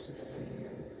 16.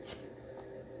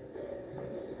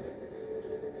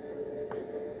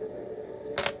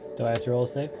 Do I have to roll a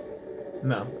save?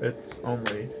 No, it's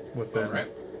only within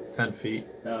Alright. 10 feet.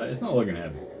 It's not looking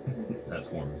heavy. That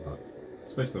swarm is not.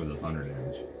 Especially with the thunder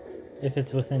damage. If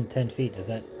it's within 10 feet, does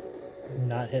that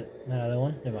not hit that other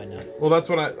one? It might not. Well, that's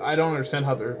what I don't understand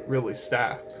how they're really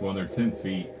stacked. When they're 10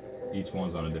 feet, each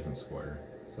one's on a different square.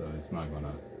 So it's not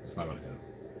gonna hit them.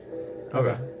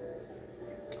 Okay.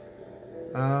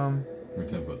 They're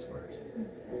 10-foot squares.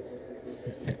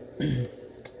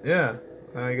 Yeah,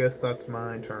 I guess that's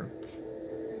my turn.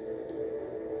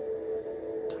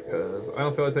 Because I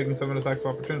don't feel like taking 7 attacks of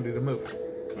opportunity to move.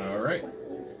 Alright.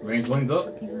 Evangeline's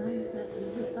up.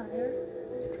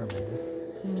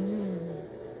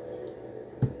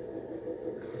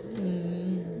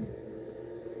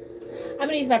 I'm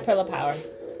gonna use my Pearl of Power.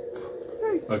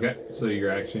 Okay, so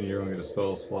your action, you're going to get a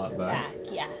spell slot back.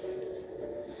 Yes.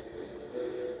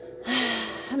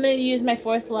 I'm gonna use my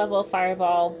 4th level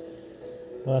Fireball.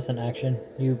 Well, that's an action.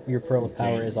 Your Pearl of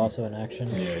Power Okay. is also an action.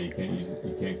 Yeah, you can't use it.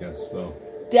 You can't cast a spell.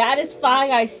 That is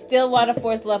fine. I still want a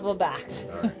 4th level back.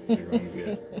 Alright, so you're going to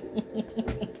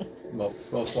get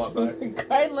spell slot back.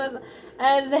 Regardless.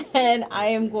 And then I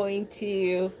am going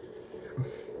to.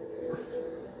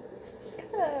 Just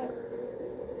gotta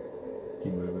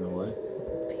Keep moving away.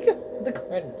 pick up the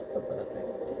card just a little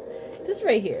bit. Just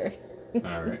right here.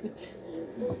 Alright.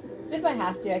 So if I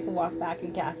have to, I can walk back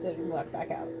and cast it and walk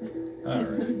back out.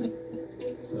 Alright.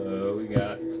 So we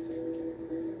got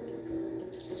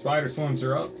Spider Swarms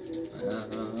are up.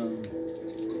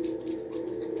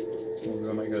 We're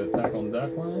gonna make an attack on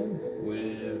Duckline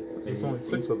with There's only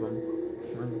 6 of them.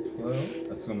 12.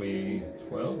 That's gonna be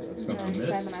 12. That's gonna There's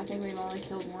miss. 7. I think we've only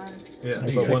killed 1. Yeah,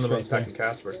 There's but one six of them's right there. attacking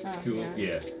Casper. Oh, Two, yeah.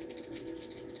 yeah.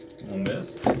 One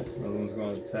missed. Another one's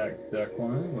gonna attack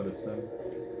Duckline with a 7.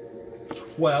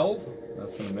 12.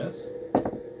 That's gonna miss.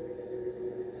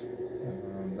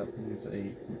 That means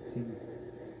 18.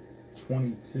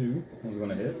 22. One's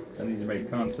gonna hit. I need you to make a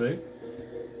con save.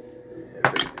 Yeah, I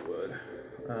figured you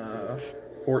would.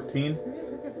 14.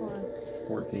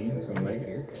 14 is gonna make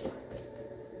it.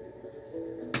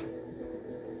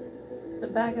 The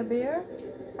bag of beer?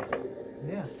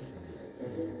 Yeah.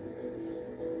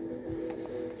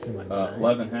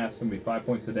 11 halves gonna be 5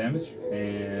 points of damage,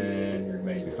 and you're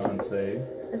making a con save.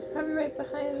 It's probably right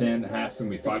behind. 10 halves gonna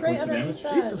be 5 right points of damage. underneath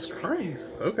that. Jesus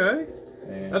Christ. Okay.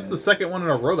 And That's the second one in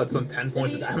a row that's done 10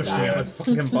 points of damage to you. Yeah. That's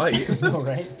fucking bite. No,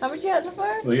 right? How much you had so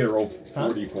far? Well, you gotta roll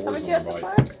 44 How much on you had so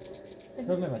far? bites. That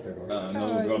was my third one.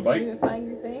 Another one's gonna You bite. find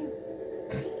your thing?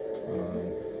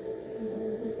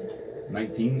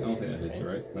 19. I don't think that hits you,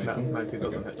 right? No, 19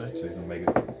 doesn't hit me. So he's gonna make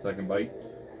it second bite.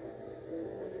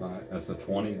 5. That's a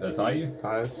 20. That's tie you?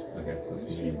 Ties. Okay, so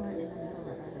that's She gonna be. weren't in the middle of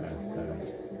it. That's Half why I time. put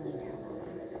the ceiling down on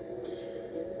her.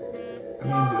 I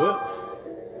mean, do it.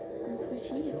 That's what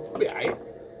she do. I'll be alright.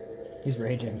 He's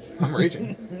raging. I'm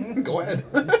raging. Go ahead.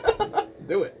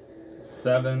 Do it.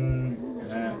 7 It's on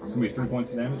the halves. It's gonna be 3 points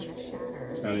of damage. the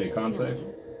shatters. I need a con save.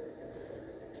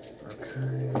 Okay.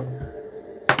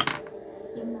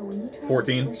 Even though when you try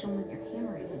 14. to squish them with your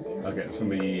hammer, it didn't do Okay, it's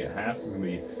anything. gonna be halves. It's gonna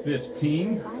be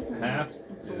 15. If I can Half.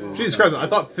 block Jesus Christ, I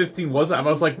thought 15 was that. I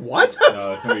was like, what?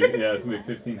 No, it's gonna be it's gonna be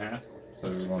 15 half. So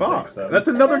we're gonna Fuck. take 7. That's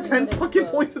another I thought it 10 would fucking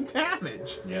explode. points of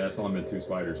damage. Yeah, that's only been 2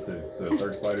 spiders too. So the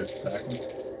third spider's attacking.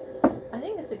 I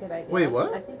think that's a good idea. Wait,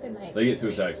 what? I think they might. They get 2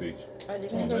 attacks each. Are they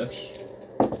On gonna go? this.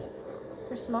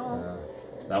 They're small.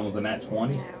 That one's a nat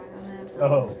 20. Yeah, I don't know.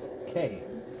 Oh, okay.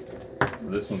 So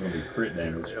this one's gonna be crit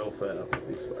damage. Hell fed up with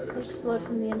these They spiders. explode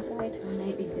from the inside. I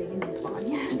may be digging his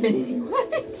body out of it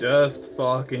anyway. Just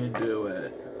fucking do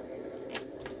it.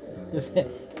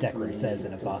 Declan says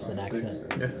in a Boston accent.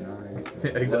 Yeah.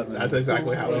 That's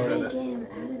exactly how he I said gotta it. get him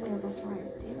out of there before I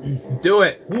do it. Do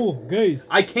it. Oh, guys,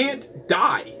 I can't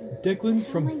die. Declan's I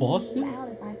from only Boston? move out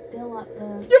if I fill up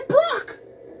the. You Brock.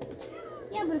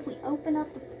 Yeah, but if we open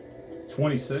up the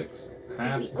 26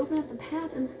 half. if we open up the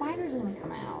path, then the spider's gonna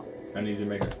come out. I need you to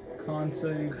make a con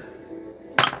save.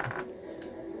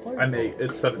 I made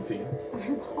it's 17.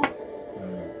 Fireball.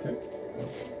 Okay.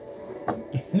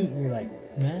 You're like,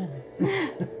 man.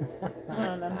 I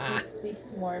don't know. These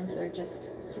swarms are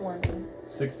just swarming.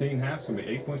 16 halves gonna be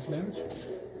 8 points of damage.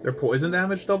 Their poison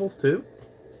damage doubles too.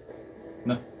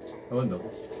 No, I wouldn't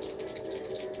double.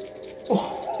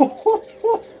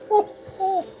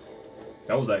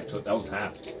 That was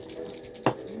half.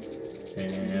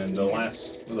 And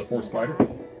the fourth spider. I'm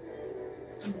gonna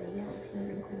yell to him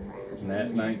and grab him. Nat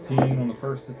 19 on the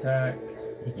first attack.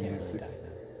 He can't really die Six- now.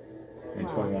 And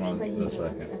Well, 21 on but he the was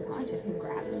second. unconscious and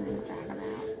grab him and drag him out.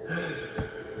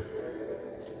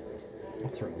 I'll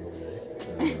throw him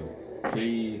away.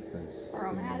 Jesus. Throw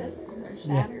him at us on their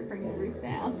shatter, bring the roof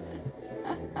down.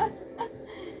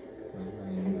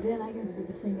 And then I gotta do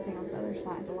the same thing on the other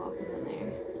side to lock him in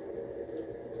there.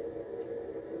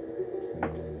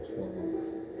 12.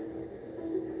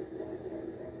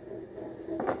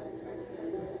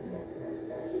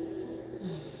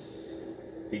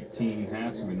 18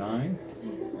 halves would be 9.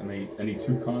 Jeez, I need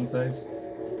 2 con saves.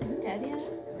 are you dead yet?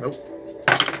 Nope.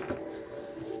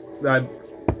 That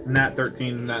nat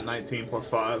 13, nat 19 plus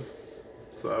 5.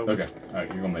 So Okay.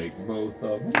 Alright, you're gonna make both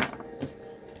of them.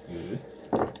 Good.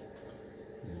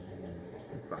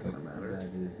 it's not gonna matter. That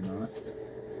is not.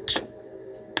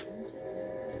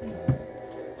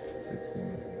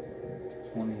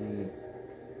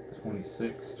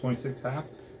 26 half,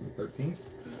 13.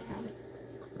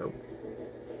 Nope.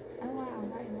 Oh wow,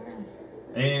 right where?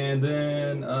 And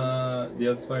then the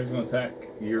other spider's going to attack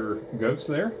your ghost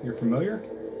there, your familiar.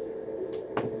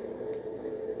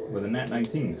 With a nat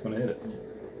 19, it's going to hit it.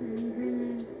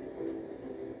 Mm-hmm.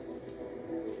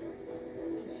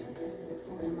 Shit, I need to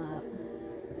pull him up.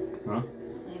 Huh? I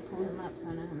need to pull him up so I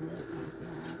know how many hit points he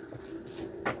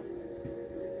has.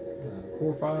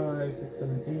 4, 5, 6,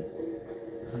 7, 8,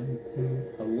 9, 10,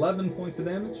 11 points of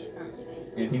damage.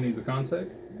 And he needs a con save.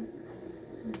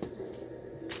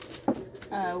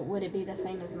 Would it be the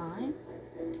same as mine?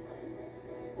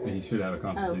 And he should have a Oh, he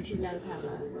constitution. does have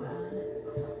a zone.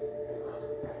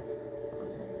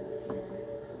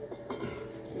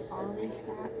 Do all of these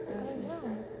stats go for the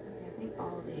same? Okay, I think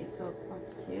all of these. So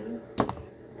 +2. Oh,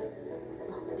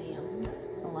 damn.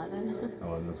 11.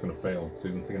 Oh, and it's going to fail. So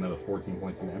he's going to take another 14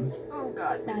 points of damage. Oh,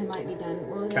 God. I might be done.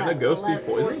 What was Can that? a ghost be 11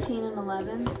 poisoned? 14 and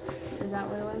 11. Is that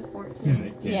what it was?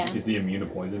 14? Yeah. Is he immune to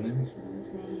poison damage? Let's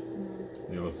see.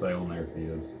 It will say on there if he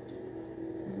is.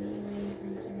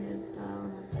 Immediately creature his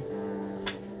spell.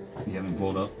 You haven't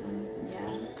pulled up?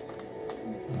 Yeah.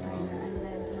 And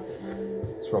then toughened.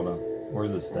 Scroll down.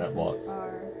 Where's the stat blocks?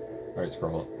 Scar. Alright,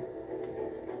 scroll up.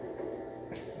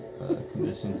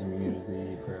 Conditions,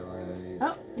 immunity, paralyzed.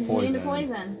 Oh, he's immune to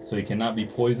poison. So he cannot be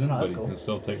poisoned, Oh, but that's he cool. can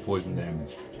still take poison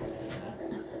damage.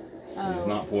 Oh. He's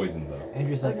not poisoned though.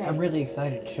 Andrew's like, Okay. I'm really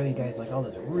excited to show you guys like all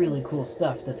this really cool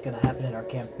stuff that's gonna happen in our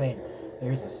campaign.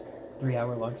 There's a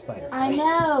 3-hour-long spider. I fight.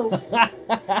 know.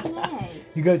 Nay.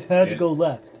 You guys had to Yeah. go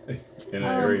left. In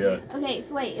an area, Okay,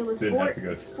 so wait, it was didn't have to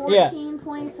go to. 14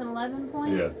 points and 11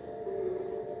 points? Yes.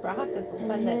 Brock is the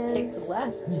one that picks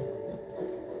left.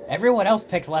 Everyone else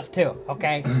picked left too.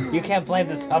 Okay, you can't blame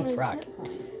this Where on is Brock. hit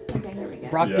points? Okay, here we go.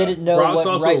 Brock Yeah. didn't know Brock's what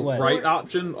also right was. right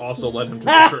option also led him to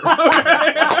the shirt.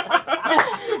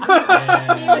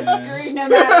 He was screwed no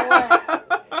matter what.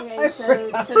 Okay,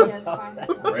 so yes, fine.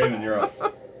 Raven, you're up.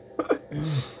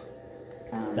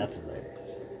 That's hilarious.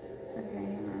 Okay,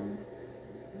 hang on.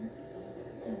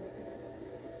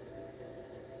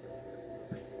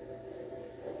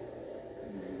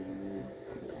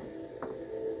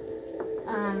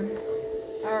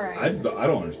 Alright. I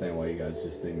don't understand why you guys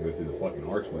just didn't go through the fucking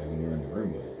archway when you were in the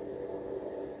room with it.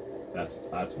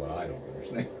 That's what I don't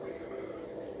understand.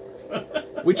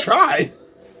 We tried.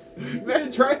 You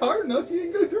didn't try hard enough,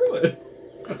 you didn't go through it.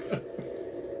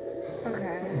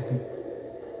 Okay.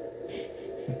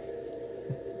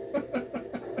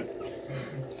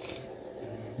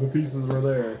 The pieces were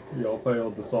there. Y'all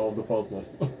failed to solve the puzzle.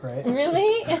 Right?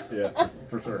 Really? Yeah,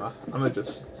 for sure. I'm gonna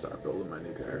just start building my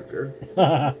new character.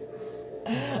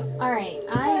 Alright,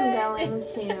 I am going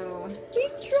to. We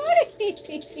tried.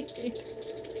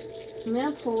 I'm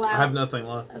gonna pull I have out nothing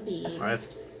left. a bead. I have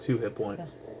 2 hit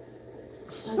points.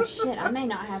 Oh shit, I may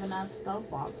not have enough spell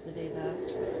slots to do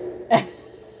this.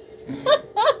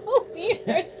 We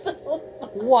are so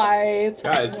Why?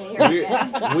 Guys, Okay, here we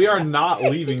go. we are not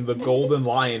leaving the golden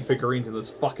lion figurines in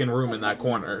this fucking room in that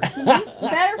corner. You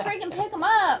better freaking pick them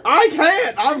up! I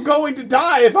can't! I'm going to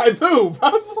die if I move!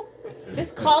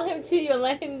 Just call him to you and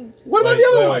let him. What about the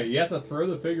other one? Wait, you have to throw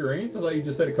the figurines? I thought you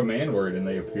just said a command word and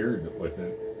they appeared with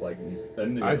it. Like,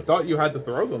 then I thought you had to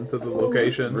throw them to the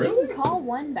location. You can call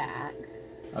one back.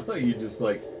 I thought you just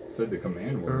like said the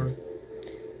command word.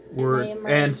 They emerge.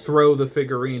 And throw the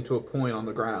figurine to a point on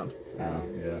the ground. Oh.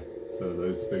 Yeah. So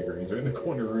those figurines are in the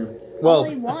corner room. Well,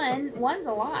 Only one's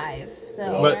alive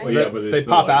still, Well, but, right? yeah, but it's they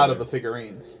still pop like out that. of the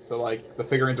figurines. So, like, the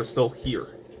figurines are still here.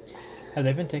 Have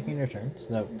they been taking their turns?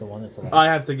 The one that's alive. I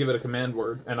have to give it a command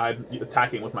word, and I'm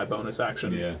attacking with my bonus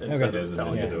action Yeah. instead Okay. of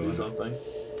telling Yeah. it to do something.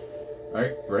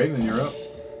 Alright, Raven, you're up.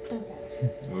 Okay.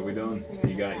 What are we doing? Figure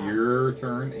You this got out. your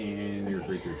turn and your Okay.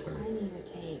 creature's I turn. need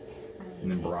to take.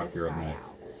 And then Brock, this you're up guy next.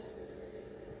 out.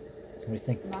 We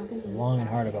think I'm not gonna use long and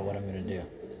that hard yet. about what I'm gonna do.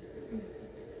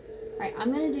 Alright,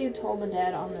 I'm gonna do Toll the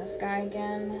Dead on this guy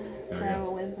again. So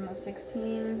Okay. wisdom of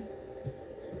 16.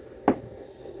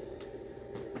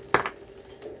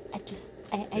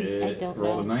 I don't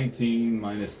rolled a know. 19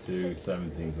 minus 2,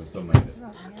 17, so still made it.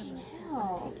 Fucking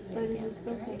hell. So does it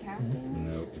still take half damage?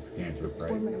 No, it's a cantrip,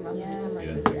 right? Yes. He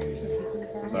didn't take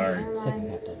anything. Sorry. Never Second mind.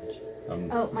 half damage.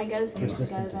 Oh, my ghost I'm gets to go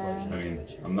resistant to though. poison. I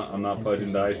mean, I'm not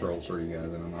fudging dice rolls for you guys,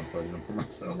 and I'm not fudging them for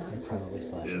myself. Probably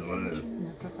slash. It is what it is.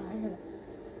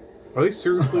 Are they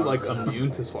seriously, like,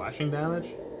 immune to slashing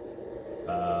damage?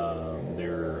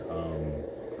 They're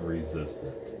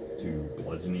resistant to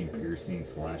bludgeoning, piercing,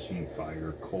 slashing,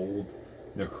 fire, cold,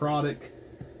 necrotic,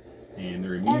 and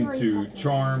they're immune Every to fucking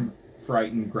charm,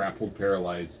 frightened, grappled,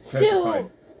 paralyzed, So- petrified,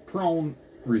 prone,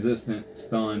 resistant,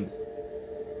 stunned.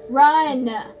 Run!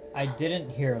 I didn't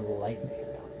hear lightning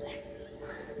down there.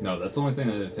 No, that's the only thing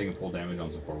that has taken full damage on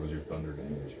so far was your thunder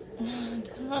damage. Oh,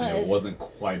 And gosh. it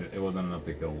wasn't enough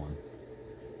to kill one.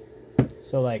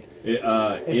 So like, It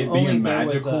only being there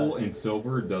was magical a- and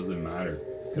silver doesn't matter.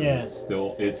 'Cause Yeah.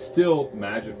 It's still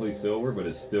magically silver, but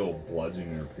it's still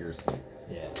bludgeoning or piercing.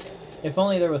 yeah. If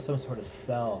only there was some sort of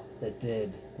spell that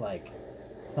did like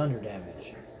thunder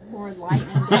damage Or lightning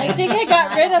I damage. think I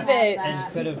got rid of don't have it. and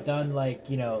that. could have done like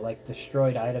like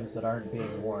destroyed items that aren't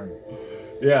being worn.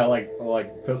 Yeah,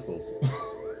 like pistols.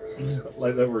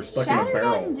 Like that were stuck in a Shatter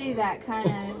barrel. doesn't do that kind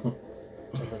of.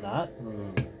 Does it not?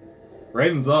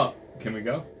 Raven's up. Can we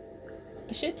go?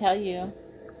 I should tell you.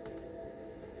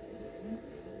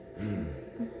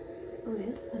 Oh, it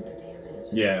is thunder damage.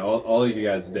 Yeah, all of you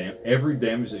guys, every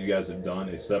damage that you guys have done,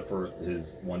 except for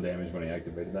his one damage when he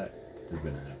activated that, has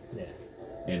been half. Yeah.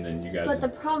 And then you guys. But the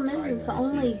have problem is, tried it's to receive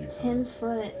only a few 10 times.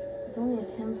 foot. It's only a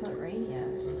 10-foot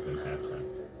radius. So it's been half.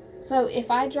 So if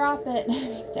I drop it,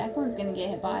 Declan's gonna get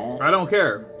hit by it. I don't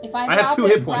care. If I I drop have 2 it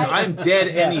hit points. right, I'm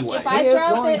dead Yeah. anyway. if I He is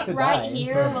drop going it to right die.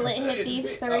 here, will it hit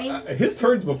these 3? His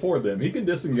turn's before them. He can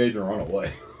disengage and run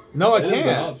away. No, I That is an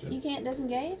can't. option. You can't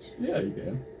disengage. Yeah, you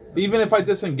can. Even if I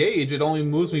disengage, it only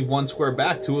moves me 1 square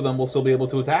back. 2 of them will still be able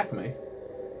to attack me.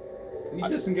 You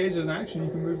disengage as an action, you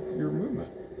can move your movement,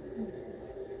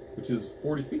 which is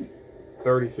 40 feet.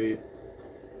 30 feet.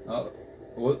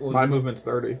 What was My movement's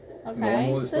 30. Okay,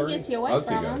 normal is so 30? gets you away Up to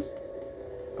from you them. guys.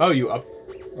 Oh, you up?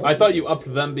 I thought you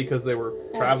upped them because they were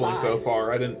traveling so 5.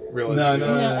 far. I didn't realize. No, you no,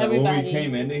 did. no, No, no. When everybody. we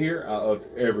came into here, I upped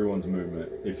everyone's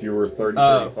movement. If you were 30,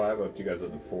 Oh. 35, I upped you guys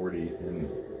up to 40, and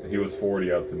he was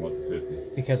 40, I upped him up to 50.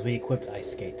 Because we equipped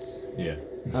ice skates. Yeah.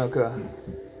 Okay.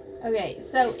 Okay,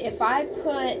 so if I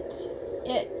put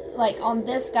it like on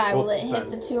this guy, Well, will it hit then-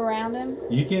 the 2 around him?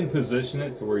 You can position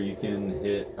it to where you can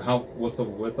hit. What's the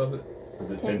width of it? Is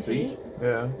it 10 feet?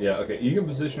 Yeah. Yeah, okay. You can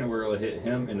position it where it'll hit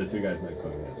him and the 2 guys next to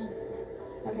him, yes.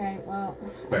 Okay, well,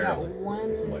 I Barely. got So,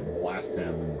 one. like, blast him.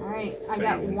 And Alright, I fade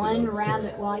got into one those. round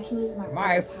it. Well, I can use my.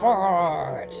 My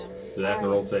power foot. Do they have to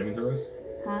roll saving throws?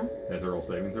 Huh? They have to roll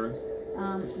saving throws?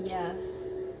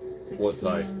 Yes. 16 What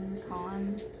type?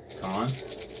 con. Con?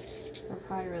 They're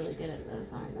probably really good at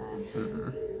this, aren't they?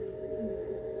 Mm-mm.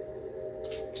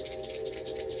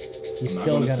 He's I'm not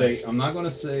still gonna gonna. say. I'm not gonna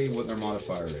say what their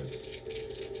modifier is.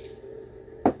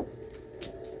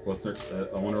 What's their?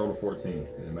 I want to roll a 14. Did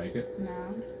it make it? No.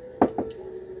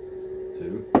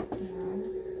 2, No.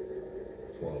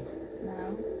 12.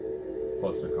 No.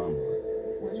 Plus their con mod.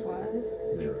 Which was?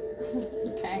 0.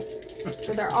 Okay.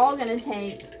 So they're all gonna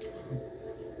take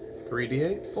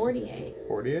 3d8? 48.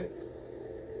 48?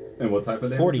 And what type of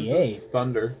damage? 48. It's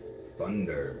thunder.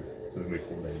 Thunder. So it's gonna be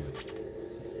full damage.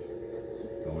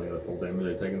 The only other full damage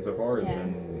they've taken so far has Yeah.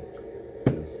 been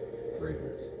his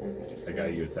rapiers. Okay. So The guy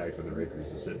you attacked with the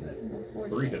rapiers is sitting at so 3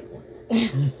 48. hit points,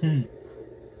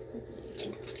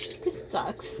 This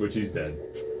sucks. which he's dead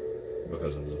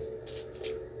because of this.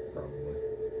 Probably.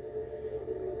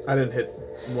 I didn't hit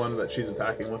one that she's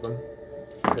attacking with him.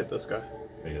 I hit this guy.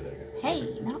 Yeah, there you go.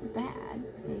 Hey, not bad.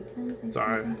 Okay, 10, 16,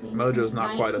 Sorry. 17, Mojo's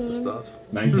not quite up to 19, stuff.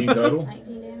 19 total.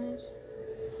 19 damage.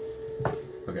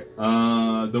 Okay.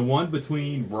 The one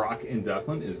between Brock and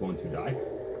Declan is going to die.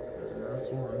 That's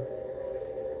one.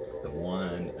 The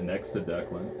one next to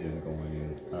Declan is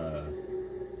going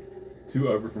 2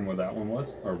 over from where that one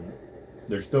was. Or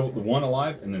there's still the one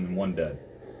alive and then one dead.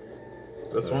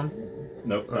 This So- one?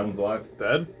 Nope, that one's alive.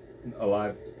 Dead?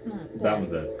 Alive. No, That dead. one's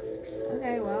dead.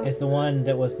 Okay, well. Is the one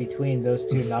that was between those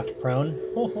 2 knocked prone?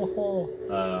 Ho ho ho.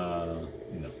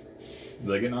 No.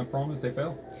 Do they get knocked prone if they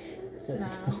fail? It's a- No.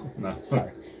 No.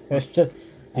 Sorry. It's just.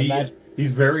 Imagine.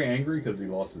 He's very angry because he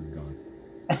lost his gun.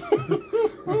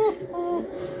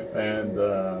 And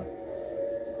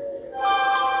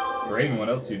Raven, what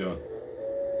else are you doing?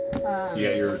 You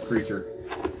got your creature.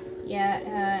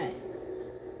 Yeah,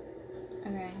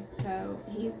 okay, so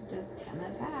he's just gonna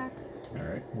attack. All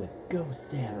right. With ghost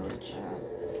So, damage.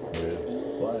 that's With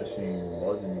 8. slashing,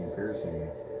 bludgeoning, piercing.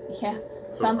 Yeah,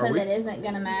 So something are we that isn't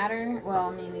gonna matter. Well,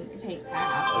 I mean, it takes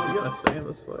half. Are we gonna stay in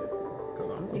this fight?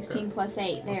 'Cause I'm 16 okay. plus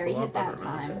 8. There, That's he a lot hit that better than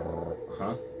time.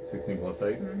 Huh? 16 plus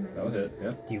 8? Mhm. That'll hit,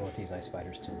 yeah. Do you want these ice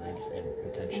spiders to live and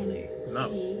potentially? No.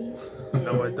 He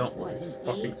No, I is, don't want what, these an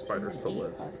fucking 8? spiders He's to an 8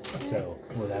 live. plus So,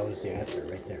 well, that was the answer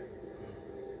right there.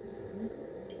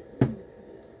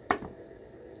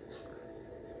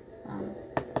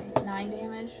 Sorry, 9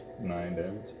 damage. 9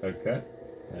 damage. Okay.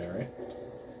 All right.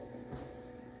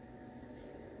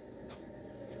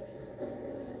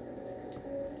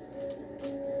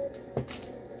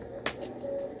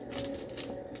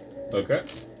 Okay.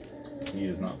 He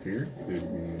is not feared due to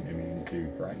being immune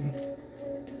to frighten.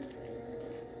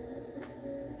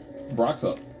 Brock's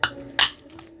up.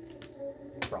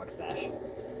 Rock smash.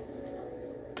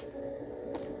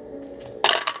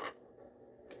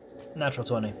 Natural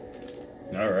 20.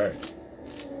 All right.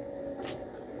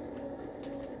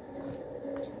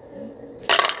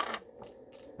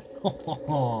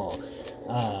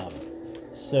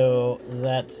 So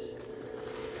that's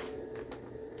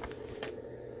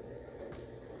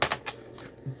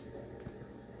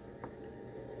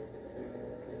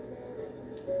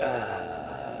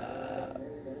uh,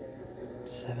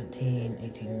 17,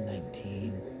 18,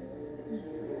 19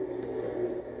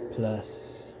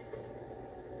 plus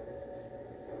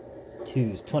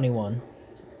 2's 21.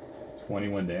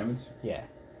 21 damage. Yeah,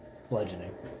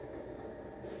 bludgeoning.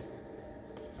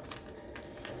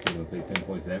 So he'll take 10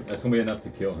 points damage. That's gonna be enough to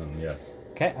kill him. Yes.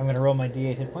 Okay, I'm gonna roll my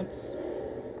D8 hit points.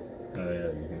 Oh yeah,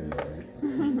 you can do that. Right?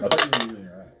 I thought you were using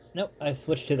your axe. Nope, I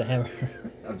switched to the hammer.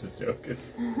 I'm just joking.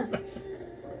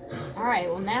 Alright,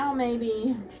 well now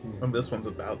maybe. And this one's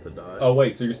about to die. Oh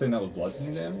wait, so you're saying that was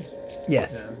bludgeoning damage?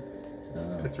 Yes.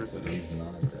 Yeah. It's So resist. he's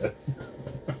not dead.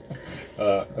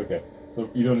 Okay. So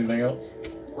you doing anything else?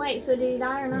 Wait, so did he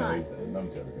die or No, not? he's dead. No, I'm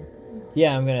joking.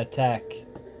 Yeah, I'm gonna attack.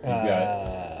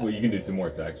 Well, you can do 2 more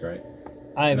attacks, right?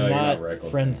 I'm No, you're not not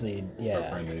reckless. frenzied. Or Yeah.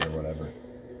 friendly or whatever.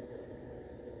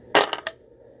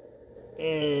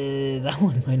 That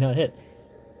one might not hit.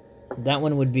 That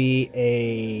one would be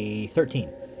a 13.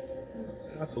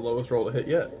 That's the lowest roll to hit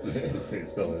yet. It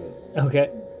still is. Okay.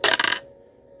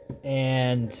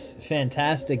 And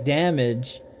fantastic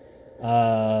damage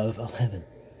of 11.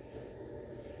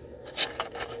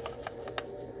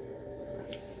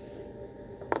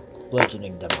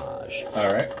 Bludgeoning damage.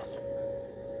 All right.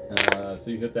 So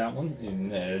you hit that one,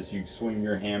 and as you swing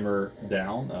your hammer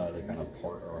down, they kind of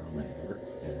part around the hammer,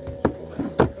 and you pull the hammer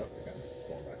back up, they kind of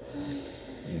fall back down,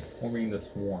 and forming the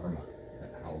swarm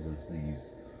that houses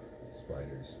these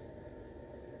spiders.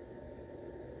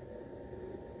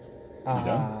 You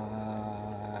done?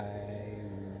 I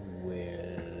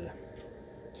will.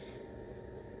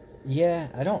 Yeah,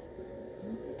 I don't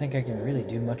think I can really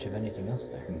do much of anything else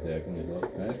there. And Declan is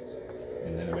up next,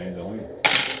 and then Evangeline.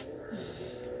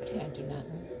 Can't do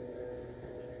nothing.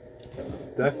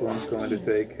 Declan's going to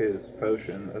take his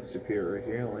potion of superior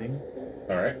healing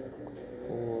All right.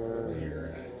 for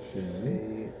Your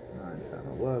action. 8, 9, 10,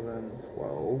 11,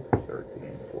 12,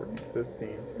 13, 14, 15,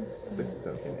 16,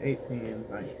 17, 18,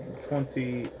 19,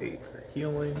 20, 8 for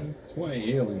healing. 20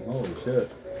 healing. Holy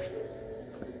shit.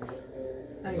 Oh,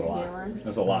 That's a you're lot. healing?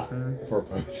 That's a lot Mhm. for a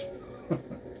potion.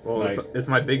 Well, it's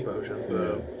my big potion,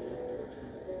 so.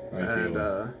 Nice And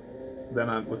healing.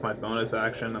 then with my bonus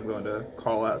action, I'm going to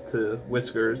call out to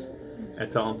Whiskers and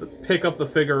tell him to pick up the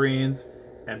figurines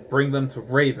and bring them to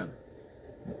Raven.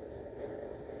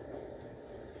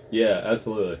 Yeah,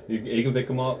 absolutely. You can pick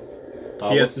him up.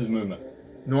 Yes. What's his movement?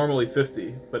 Normally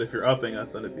 50, but if you're upping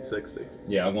us, then it'd be 60.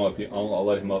 Yeah, I'm going up. I'll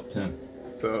let him up 10.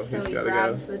 So So he's he got to go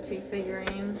grabs the 2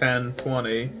 figurines. 10,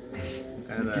 20,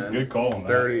 and then Good call on that.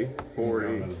 30,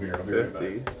 40, I'll be right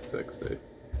 50, 60.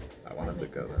 I want him to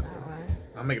go that That way. way.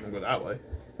 I'm making him go that way.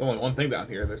 There's only one thing down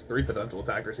here. There's 3 potential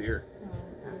attackers here. Oh,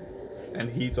 okay. And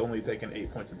he's only taken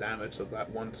 8 points of damage, so that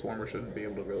one swarmer shouldn't be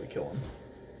able to really kill him.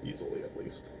 Easily, at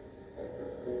least.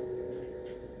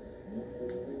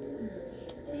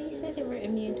 Did you say they were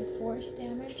immune to force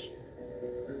damage?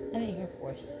 I didn't hear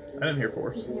force. I didn't hear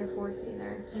force. Near force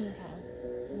either. Okay.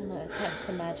 I'm gonna attempt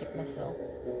to magic missile.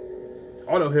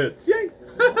 Auto hits. Yay!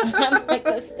 I'm like,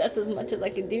 that's as much as I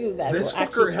can do. That This will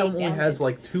actually fucker take only has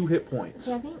damage. like 2 hit points.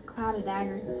 See, I think Cloud of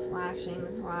Daggers is slashing.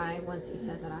 That's why once he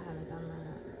said that I haven't done that.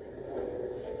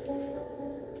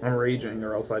 I'm raging,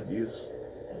 or else I'd use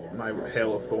Yes, my slashing.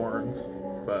 Hail of Thorns. Yeah.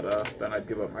 But then I'd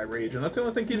give up my rage, and that's the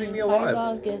only thing keeping me alive.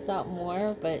 Fireball gives out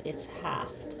more, but it's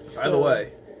halved. By the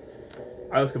way,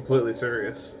 I was completely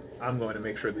serious. I'm going to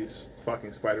make sure these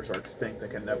fucking spiders are extinct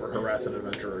and can never harass an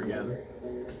adventurer again.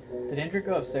 Did Andrew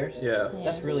go upstairs? Yeah.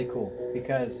 That's really cool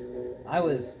because I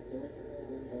was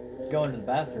going to the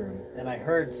bathroom and I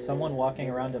heard someone walking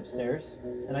around upstairs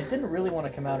and I didn't really want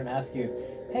to come out and ask you,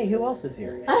 hey, who else is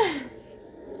here?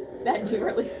 That'd be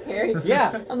really scary.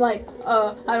 Yeah. I'm like,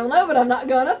 I don't know, but I'm not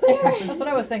going up there. That's what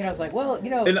I was thinking. I was like, well,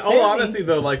 you know, In all Sammy- honesty,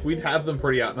 though, like, we'd have them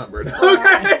pretty outnumbered.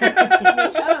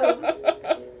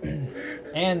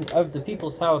 And of the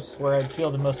people's house where I'd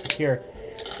feel the most secure,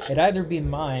 it'd either be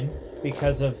mine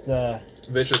because of the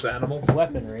Vicious animals.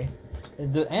 weaponry.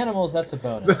 The animals, that's a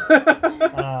bonus.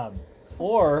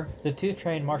 Or the 2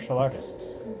 trained martial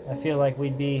artists. I feel like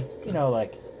we'd be, you know,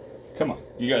 like Come on,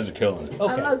 you guys are killing it.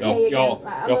 Okay. I'm okay Y'all-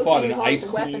 again. I'm y'all okay fought as an long as ice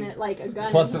the weapon queen, is like a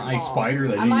gun. plus is an ice involved. spider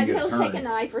that I you might can get a go take turn. a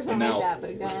knife or And something now like that, but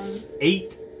a gun.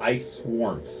 8 ice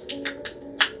swarms.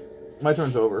 My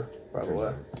turn's over, by the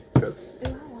way. That's Ooh, I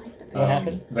like the What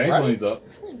happened? Evangeline's up.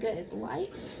 It's really good. It's light.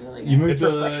 It's really You good. moved It's to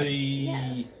refreshing.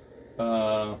 Yes.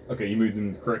 okay, you moved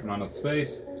in the correct amount of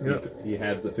space. Yep. He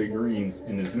has the figurines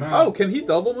in his mouth. Oh, can he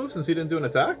double move since he didn't do an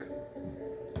attack?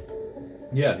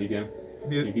 Yeah, he can.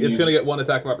 You can It's use- gonna get one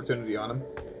attack of opportunity on him.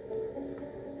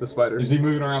 The spider. Is he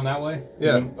moving around that way?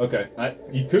 Yeah. Okay.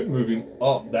 You could move him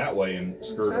up that way and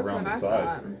skirt That's around what the I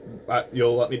side. thought.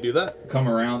 You'll let me do that? Come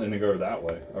around and then go that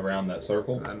way, around that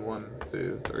circle. And 1,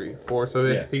 2, 3, 4. So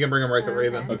Yeah. he can bring him right to Okay.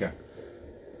 Raven. Okay.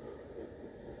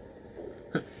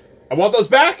 I want those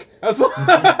back. That's what.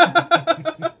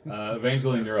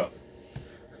 Evangeline, you're up.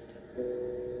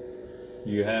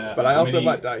 You have. But I how also many-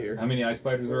 might die here. How many ice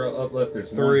spiders are up left?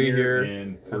 There's 3 one here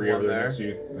and 3 and over one there next to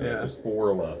there. you. Okay, Yeah. There's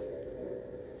 4 left.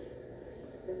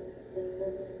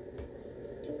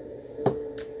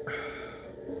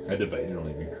 I debated on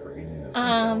even creating this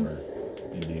tower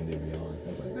in D&D Beyond. I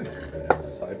was like, I don't want to go down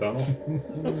that side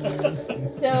tunnel.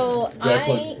 So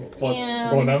Exactly. I Going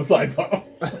am down the side tunnel.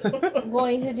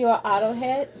 going to do an auto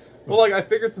hit. Well, like I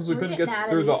figured since we We're couldn't getting get out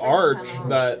of through the these for the arch, tunnel.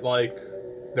 that like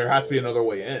there has to be another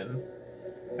way in.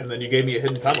 And then you gave me a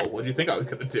hidden tunnel. What do you think I was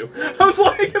gonna do? I was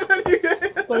like, and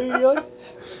then you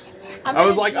I'm I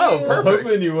was gonna like, oh, do- I was perfect.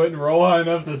 hoping you wouldn't roll high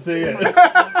enough to see it.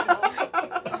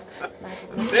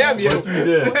 Damn you! But you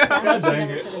did. God dang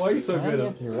it. Why are you so good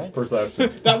at You're right.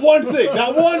 perception? That one thing.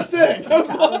 That one thing. I was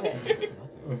Okay.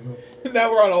 like,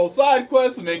 now we're on a whole side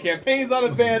quest and making campaigns on I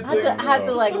advancing. have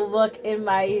to like look in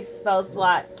my spell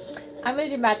slot. I'm gonna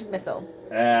do magic missile.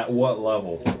 At what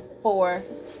level? 4,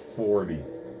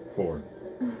 44.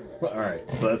 Alright,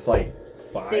 so that's like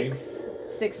 5?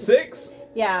 6. 6?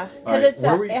 Yeah, All because right, it's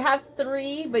where we- it have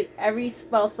 3, but every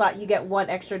spell slot you get 1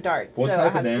 extra dart. What so type I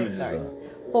of have damage 6 is darts.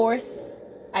 Force.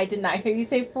 I did not hear you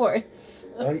say force.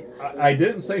 I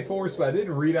didn't say force, but I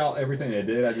didn't read out everything they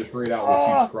did. I just read out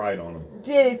what you tried on them.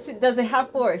 Does it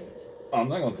have force? I'm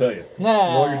not going to tell you.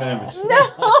 Nah. Roll your damage.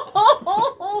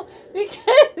 No, because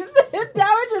the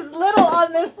damage is little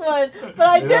on this one. But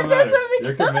I It did doesn't this matter. one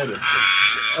You're because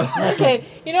committed. okay,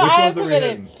 you know Which I am ones are we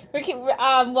committed. hitting? We can,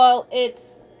 well,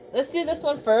 let's do this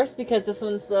one first because this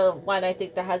one's the one I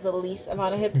think that has the least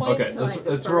amount of hit points. Okay, So, let's- like, the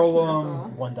let's first roll,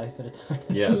 missile. 1 dice at a time.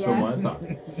 Yeah, so Yeah. one at a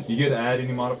time. You get to add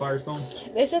any modifiers to them?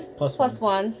 It's just Plus plus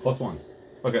one. Plus 1.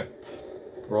 Okay.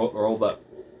 Roll that.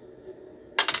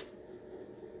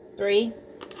 3.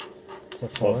 So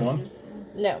Plus 4. 1?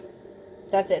 No,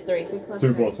 that's it. 3. 2 plus 2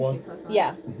 6, plus 1? 2 plus 1.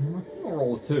 Yeah, I'll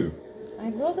roll a 2. I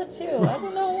rolled a 2. I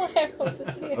don't know why I rolled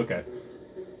a 2. Okay.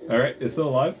 Alright, it's still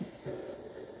alive?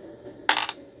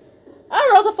 I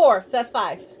rolled a 4, so that's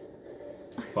 5.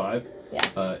 5.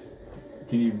 Yes.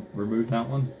 Can you remove that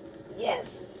one?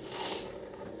 Yes.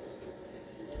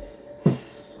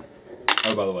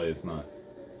 Oh, by the way, it's not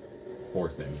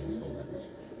force damage, it's full damage.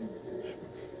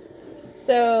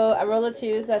 So I rolled a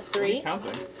 2. That's 3.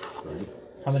 Counting. 3.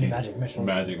 How many She's magic missiles?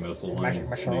 Magic missile. Magic and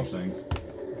missiles. These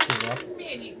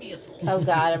things. Oh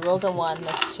god, I rolled a 1.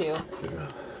 That's 2. 2.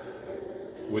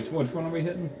 Which one are we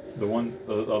hitting? The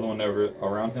other one over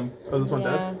around him? Oh, is this one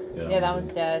Yeah. dead? Yeah, that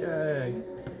one's dead. Yay.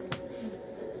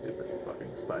 Stupid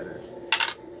fucking spiders.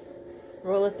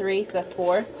 Roll a 3, so that's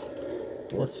 4.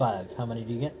 That's 5. How many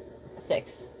do you get?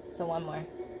 6. So 1 more.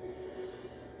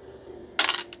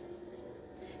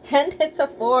 And it's a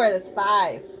 4. That's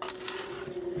 5.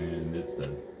 And it's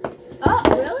dead. Oh,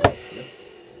 really?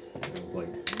 It was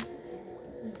like,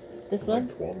 This one?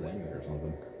 12 damage or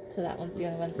something. So that one's the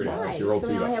only one Pretty left. Nice. You rolled So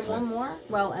we 2 only that have 1 more?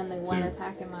 Well, and the 1 2.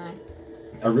 attack in my...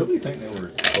 I really think they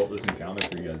were built this encounter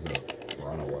for you guys to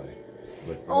run away.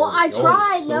 But Well, I y'all are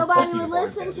tried. so Nobody fucking would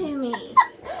listen hard-headed. to me.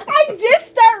 I did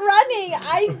start running.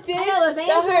 I did I know,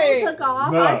 Evangeline start. took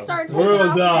off. I started taking we're off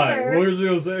gonna die. with her. We're just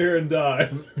gonna sit here and die.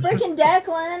 Freaking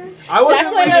Declan. I wasn't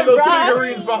Declan leaving and those Rob.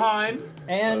 figurines behind.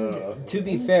 And to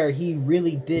be fair, he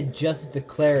really did just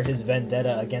declare his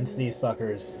vendetta against these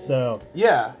fuckers. So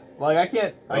Yeah, like I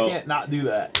can't Oh. not do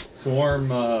that. The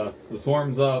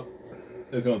swarm's up.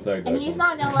 It's gonna attack. And Declan. he's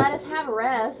not going to let us have a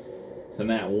rest. It's a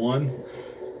nat 1.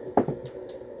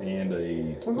 And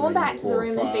a. We're going back to the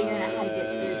room and figuring out how to get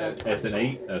through the That's an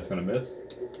 8. That's gonna miss.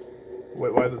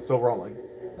 Wait, why is it still rolling?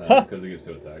 Because it gets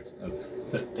 2 attacks.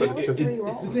 But Only 3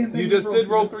 rolls. You just did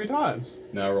roll 3 times.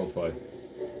 No, I rolled twice.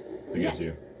 Against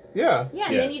you. Yeah. Yeah,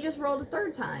 and Yeah. then you just rolled a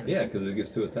 3rd time. Yeah, because it gets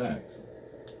 2 attacks.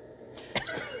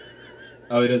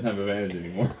 Oh, he doesn't have advantage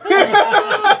anymore.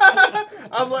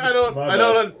 I'm like, I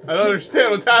don't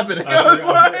understand what's happening. I was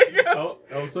like,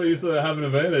 I'm so used to having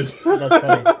an advantage. That's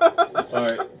funny.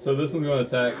 Alright, so this one's going to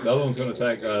attack. The other one's going to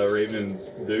attack Raven's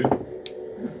dude.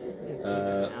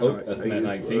 That's I an at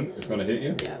used 19. this. It's going to hit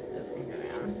you. Yeah, that's gonna go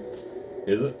down.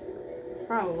 Is it?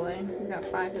 Probably. He's got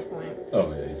 5 hit points.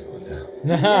 Oh, yeah, he's going down.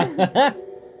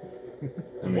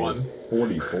 I mean, One. it's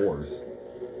 44s.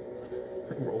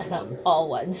 Roll ones. All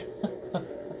ones.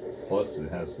 Plus, it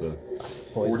has the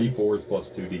Poison. 44s plus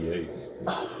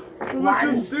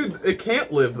 2d8s. Dude, it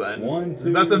can't live then. 1,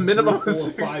 2, That's a minimum three,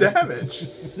 of four, 6 5, damage.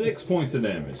 6 points of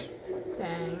damage.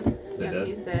 Dang. Is it Yep, dead?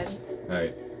 he's dead.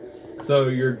 Alright. So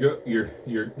your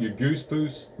goose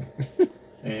poos,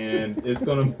 and it's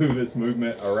gonna move its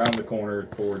movement around the corner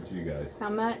towards you guys. How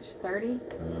much? 30?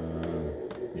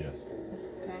 Yes.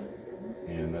 Okay.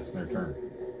 And that's their turn.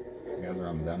 You guys are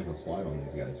on the downhill slide on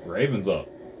these guys. Raven's up.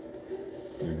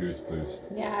 Your goose boost.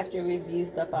 Yeah, after we've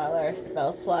used up all our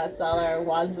spell slots, all our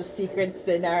wands of secrets,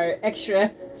 and our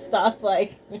extra stuff,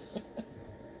 like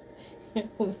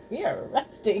we are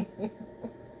resting.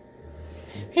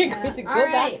 We're going to go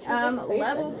back Alright, to this place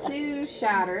level and 2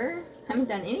 Shatter. Haven't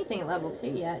done anything at level 2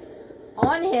 yet.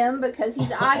 On him because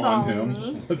he's On eyeballing him.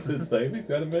 me. What's his save he's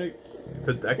gotta make? It's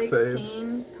a deck save.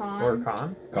 16 con. Or a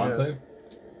con. Con Yeah. save?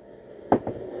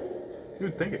 You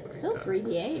would think it would be Still dex.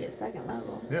 3d8 at second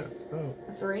level. Yeah, it's dope.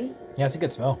 A 3. Yeah, it's a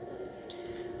good spell.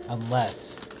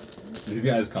 Unless. These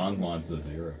guys con mods a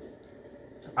 0.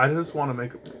 I just want to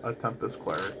make a Tempest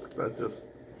Cleric that just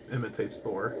imitates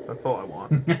Thor. That's all I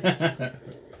want.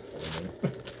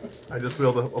 I just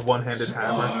wield a one-handed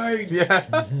hammer. Smite! Yeah.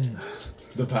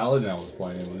 Mhm. The paladin I was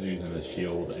playing was using a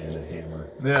shield and a hammer.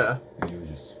 Yeah. And he was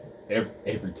just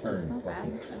every turn. Not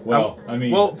bad. Well, I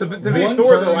mean, Well, to be one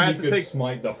Thor, turn though, I he had to could take...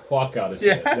 smite the fuck out of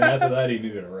shit. Yeah. Then after that, he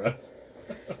needed a rest.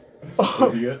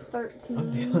 Did you get 13.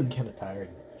 I'm feeling kind of tired.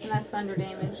 And that's thunder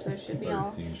damage, so it should be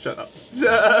all. 13? Shut up.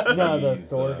 No, the He's,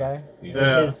 Thor guy. he's-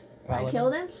 Yeah. His I paladin.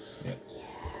 killed him?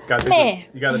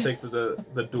 You gotta take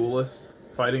the duelist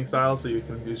fighting style, so you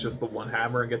can use just the one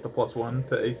hammer and get the +1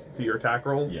 to your attack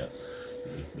rolls. Yes.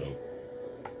 He's dope.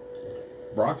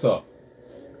 Brock's up.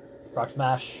 Rock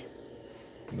smash.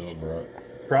 No, Brock.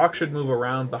 Brock should move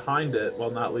around behind it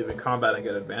while not leaving combat and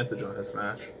get advantage on his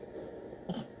smash.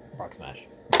 Rock smash.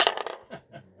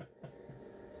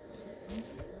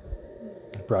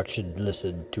 Brock should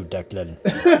listen to Declan.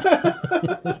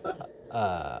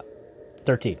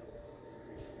 13.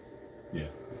 Yeah.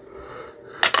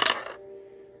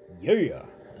 Yeah.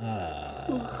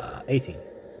 18.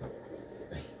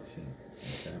 18. Okay.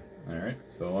 Alright.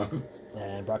 So on.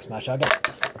 And Brock smash again.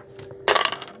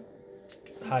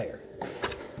 Higher.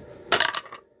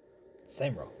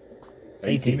 Same roll.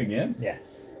 18 again? Yeah.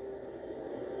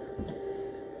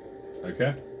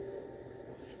 Okay.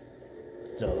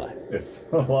 Still alive. It's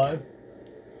still alive.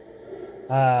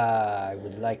 I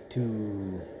would like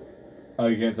to. Oh,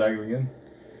 you can't attack him again?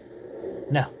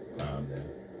 No. Oh, damn.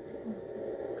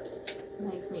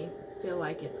 Makes me feel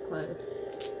like it's close.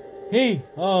 Hey,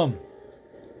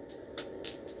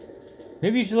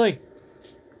 maybe you should Why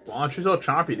don't you tell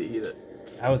Chompy to eat it?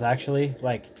 I was actually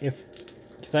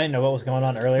because I didn't know what was going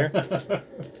on earlier.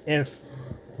 If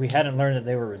we hadn't learned that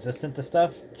they were resistant to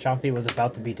stuff, Chompy was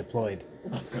about to be deployed.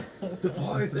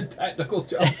 Deploy the tactical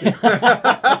jump.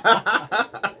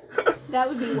 That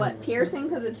would be what? Piercing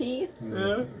because of teeth?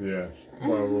 Yeah. Yeah.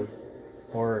 Probably.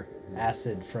 Or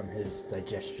acid from his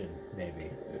digestion, maybe.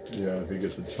 Yeah, if he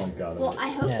gets a chunk out of Well, it. I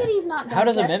hope Yeah. that he's not How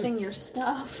does a digesting your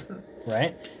stuff.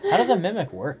 Right? How does a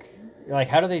mimic work? Like,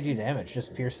 how do they do damage?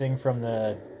 Just piercing from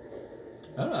the.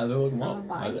 I don't know. I have to look them Oh, up.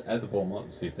 bite. I have to pull them up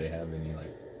and see if they have any,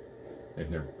 like, if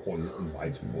they're poison,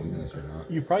 bites poisonous or not.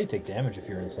 You probably take damage if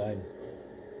you're inside.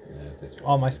 Yeah, if they start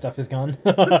All my stuff is gone.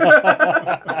 been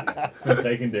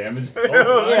taking damage.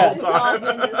 Yeah. It's all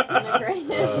been disintegrated.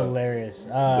 It's hilarious.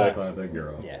 Exactly, I think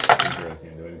you're up. Yeah. I'm sure I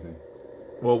can't do anything.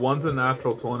 Well, one's a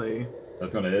natural 20,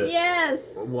 That's gonna hit.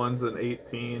 Yes! one's an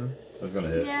 18, That's gonna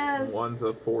hit. Yes! one's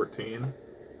a 14.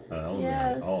 All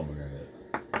Yes. of them are gonna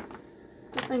hit.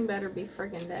 This thing better be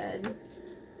freaking dead.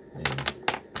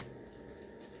 Yeah.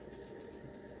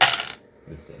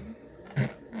 It's dead.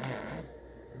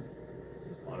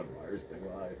 This modifier's too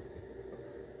high.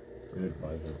 It is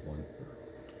 5 hit points.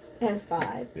 It's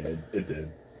 5. Yeah, it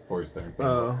did. For his turn.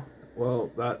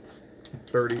 Well, that's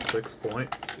 36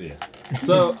 points. Yeah.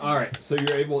 So, alright, so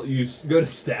you're able, go to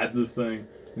stab this thing,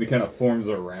 and it kind of forms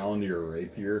around your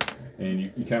rapier, and you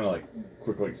kind of like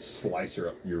quickly slice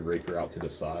your rapier out to the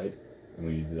side, and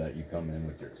when you do that, you come in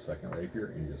with your second rapier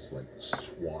and just like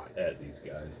swat at these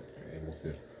guys. And you're able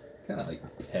to kind of like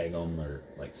peg them or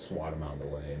like swat them out of the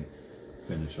way and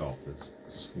finish off this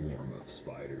swarm of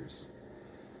spiders.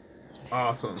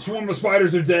 Awesome. Swarm of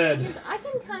spiders are dead. Because I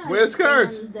can kind of Whiskers,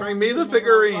 understand bring them me the being able to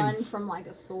run figurines. from like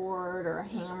a sword or a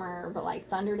hammer, but like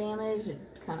thunder damage, it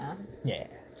kind of Yeah.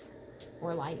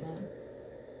 or lightning.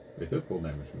 They took full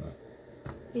damage from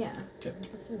that. Yeah.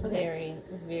 This was Okay. very,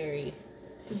 very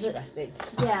distressing.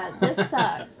 Yeah, this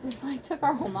sucked. This like took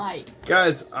our whole night.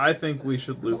 Guys, I think we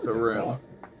should loot the room.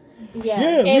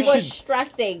 Yeah. We It was should-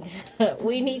 stressing.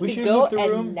 We need we to should go loot the and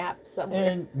room nap somewhere.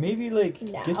 And maybe like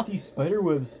Now. get these spider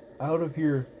webs out of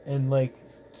here and like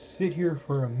sit here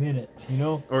for a minute, you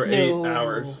know? Or 8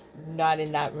 hours. Not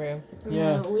in that room.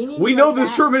 Yeah. No, we need We to know go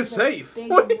this back room to is the safe.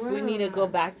 big We need to room. go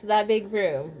back to that big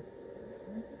room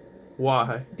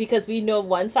Why? because we know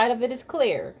one side of it is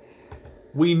clear.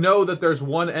 We know that there's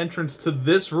one entrance to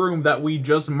this room that we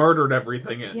just murdered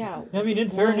everything in. Yeah. I mean, in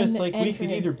fairness, One like we could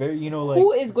entrance. either, like,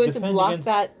 Who is going to defend block against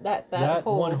that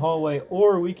hole? one hallway,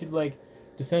 or we could like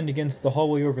defend against the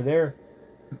hallway over there.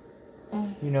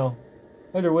 You know,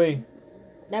 either way.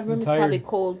 That room I'm is probably tired.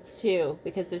 cold too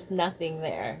because there's nothing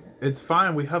there. It's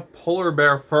fine. We have polar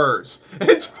bear furs.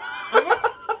 It's fine.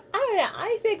 I don't know.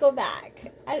 I say go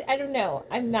back. I don't know.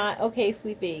 I'm not okay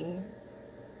sleeping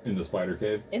In the spider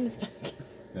cave in this.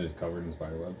 that is covered in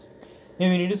spider webs. I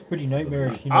mean, it is pretty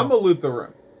nightmarish. You know? I'm gonna loot the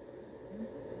room.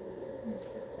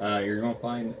 You're gonna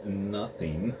find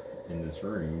nothing in this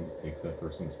room except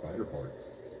for some spider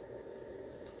parts.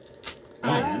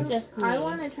 That's just me. I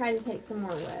want to try to take some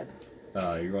more web.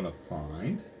 You're gonna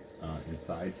find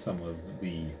inside some of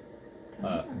the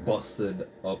busted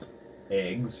up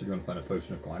eggs. You're gonna find a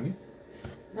potion of climbing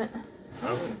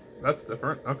Oh, that's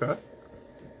different. Okay.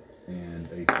 and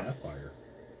a sapphire.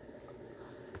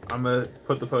 I'm gonna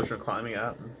put the potion of climbing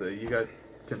out and say you guys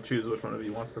can choose which one of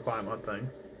you wants to climb on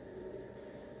things.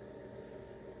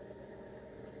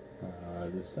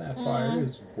 The sapphire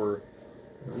is worth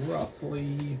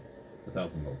roughly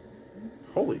 1,000 gold.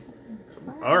 Holy.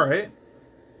 Alright.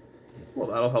 Well,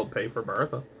 that'll help pay for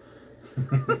Bertha.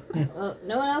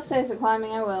 No one else takes the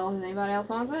climbing. I will. Does anybody else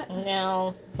wants it?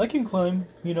 No. I can climb,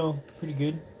 you know, pretty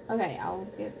good. Okay, I'll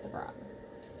give it to Brock.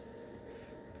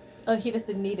 Oh, he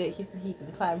doesn't need it. He said he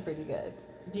can climb pretty good.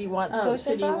 Do you want the Oh, potion?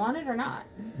 so do you Bob? want it or not?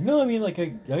 No, I mean, like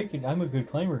I'm a good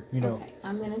climber, you know. Okay,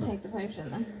 I'm gonna take the potion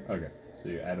then. Okay, so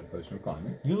you add a potion of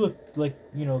climbing. You look like,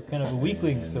 you know, kind of a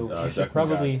weakling, And, so you Declan should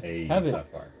probably got a have it.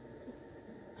 sapphire.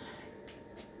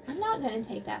 I'm not gonna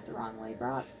take that the wrong way,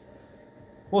 Brock.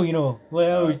 Well, you know,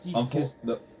 well, Unfo- because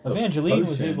the Evangeline was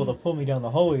potion, able to pull me down the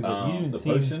hallway, but you didn't the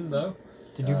seem potion though.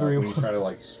 to do very When you well. try to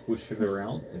like swish it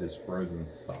around, it is frozen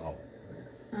solid.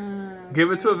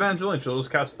 Give it to Evangeline. She'll just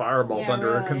cast Firebolt Yeah, under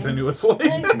her really. continuously.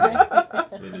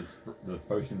 It is the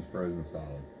potion's frozen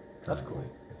solid. That's currently.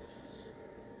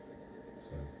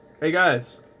 So Hey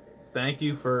guys, thank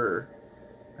you for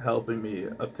helping me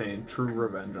obtain true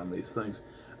revenge on these things.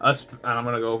 And I'm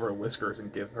gonna go over to Whiskers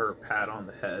and give her a pat on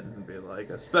the head and be like,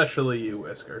 especially you,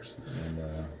 Whiskers.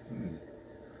 and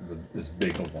this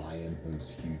big lion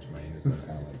whose huge mane is going to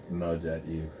kind of like nudge at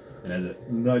you, and as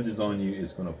it nudges on you,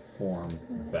 it's going to form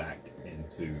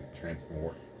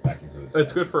transform back into.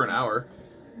 It's good for an hour.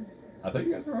 I thought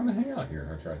you guys were going to hang out here.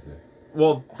 I tried to.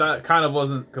 Well, that kind of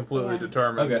wasn't completely Yeah.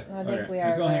 determined. Okay. I think okay. we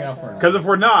He's are going to hang right out for an there. hour. Because if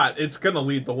we're not, it's gonna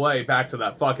lead the way back to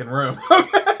that fucking room.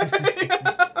 Okay.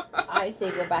 I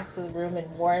say go back to the room in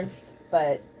warmth,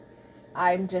 but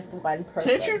I'm just one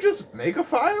person. Can't you just make a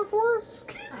fire for us?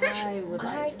 I would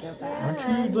like to go back.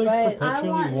 Aren't you, like, but I perpetually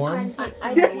want to try warm? to take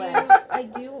I some do. web. I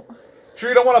do. Sure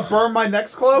you don't want to burn my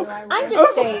next cloak? I'm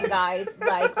just saying, guys.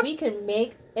 Like we can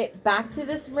make it back to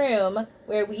this room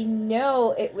where we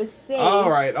know it was safe. All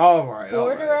right.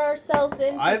 Order ourselves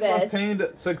into I've this. obtained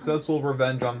successful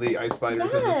revenge on the ice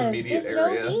spiders in this immediate there's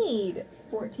area. no need.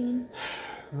 14.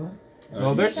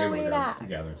 Well, there's- Make our way back.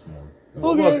 Gather some more.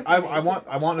 Well, Okay. look, I want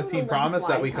a Total team lemon promise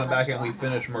that we flies, come how back much and we do I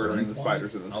finish have? murdering the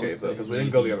spiders in this cave, though, because we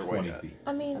didn't go the other way 20 yet. feet.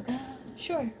 I mean,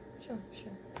 sure.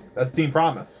 That's team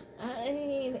promise. I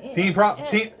mean, Team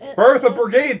Bertha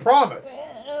Brigade promise.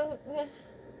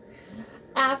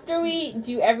 After we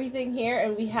do everything here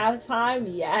and we have time,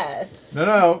 yes.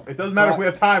 No, it doesn't matter if we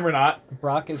have time or not.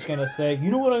 Brock is gonna say,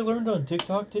 you know what I learned on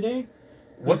TikTok today?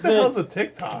 What Is the that- hell's a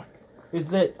TikTok? Is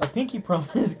that a pinky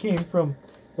promise came from,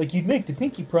 like, you'd make the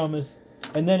pinky promise,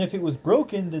 and then if it was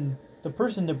broken, then the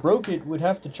person that broke it would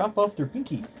have to chop off their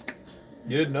pinky.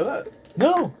 You didn't know that?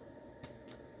 No,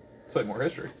 It's like more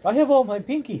history. I have all my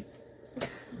pinkies.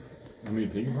 How many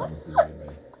pinky promises did you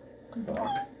make?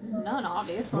 None,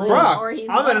 obviously. Brock, Or he's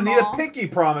I'm won gonna them need a all. pinky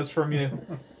promise from you.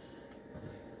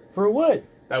 For what?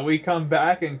 That we come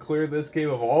back and clear this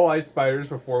cave of all ice spiders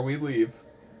before we leave.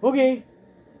 Okay.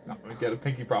 I'm gonna get a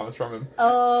pinky promise from him.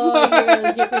 Oh, you're gonna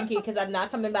lose your pinky because I'm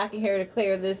not coming back in here to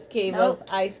clear this cave Nope.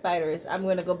 of ice spiders. I'm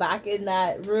gonna go back in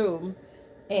that room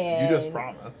and You just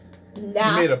promised.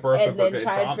 nap made a birthday and then birthday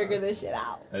try and promise. figure this shit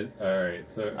out. All right,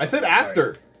 so I said all right.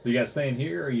 after. So you guys staying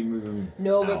here, or are you moving?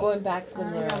 No, we're out? going back to the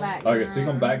I'm gonna go room. back. Okay, so you're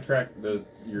gonna room. backtrack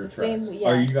your The same- tracks. yeah.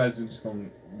 Are you guys just gonna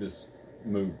just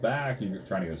move back? Are you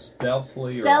trying to go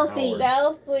stealthily? Stealthy. Or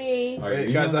how Stealthly. are Hey,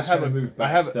 you guys, just I have trying to a- move back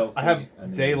I have stealthily?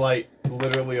 mean, daylight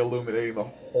literally illuminating the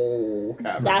whole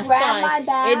cavern. That's Grab fine. my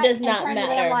bag It does and not turn the matter.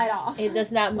 damn light off. It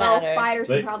does not Well, matter. spiders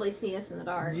They- can probably see us in the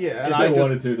dark. Yeah, and If I they just.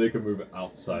 wanted to, they could move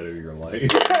outside of your light.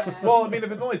 Yeah. Well, I mean,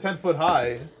 if it's only 10 foot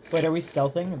high, Wait, are we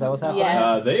stealthing? Is that what's happening?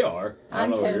 Yes. They are. I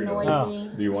I'm don't know what too you're doing.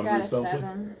 noisy. Do you want I to got move a stealthily?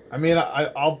 7. I mean,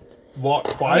 I'll walk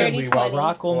quietly while 30-20.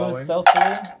 Rock will move glowing.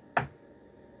 stealthily.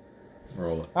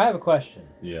 Roll it. I have a question.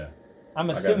 Yeah. I'm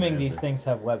got an assuming these answer. things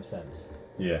have web sense.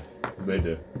 Yeah, they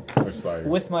do. They're spiders.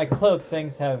 With my cloak,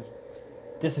 things have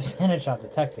disadvantage on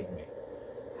detecting me.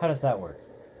 How does that work?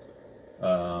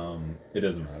 It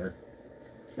doesn't matter.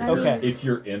 So that Okay. means- If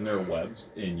you're in their webs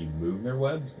and you move their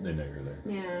webs, they know you're there.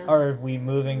 Yeah. Are we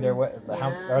moving their web? How,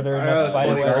 Yeah. are there I enough got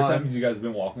spider 21. webs? Times you guys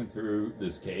been walking through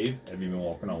this cave, have you been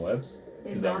walking on webs?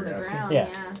 They've Is that on what the you're asking? ground, Yeah.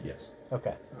 yeah. Yes.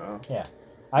 Okay, Oh.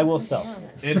 I will stealth.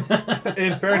 In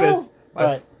fairness, my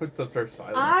But- footsteps are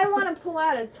silent. I want to pull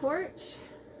out a torch,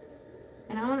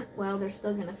 and I want. Well, they're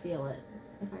still gonna feel it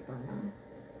if I burn them.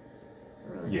 So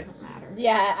it really Yes. doesn't matter.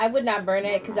 Yeah, I would not burn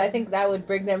it because I think that would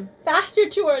bring them faster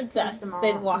towards Piss us them off,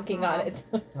 than piss walking them on off. it.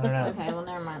 I don't know. Okay, well,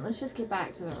 never mind. Let's just get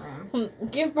back to the room.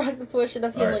 Give Brock the potion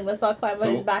of All right. healing. Let's all climb on So,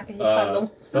 his back and he climb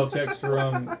the stealth checks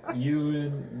from you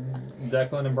and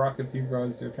Declan and Brock if you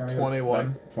guys are trying to go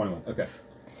 21. 21. Okay.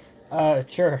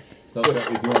 Sure. Stealth check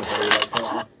if you want to tell you about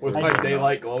something. With I my do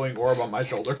daylight glowing orb on my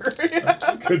shoulder. Could try it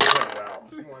out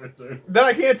if you wanted to. Then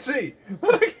I can't see. I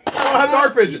don't have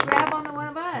dark You vision. grab onto one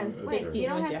of us. That's Wait, true. you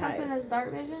don't Was have your something highest. as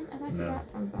dark vision? I thought you No. got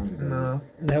something. No.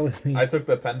 That was me. I took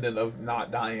the pendant of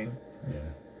not dying. Yeah.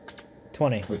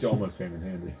 20. Which almost came in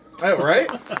handy. Oh, right?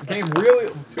 Came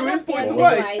really 2 I have hit points dancing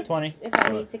away. lights 20. if I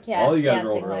need to cast All you guys dancing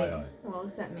rolled really lights. high. Well,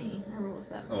 except me. I rolled a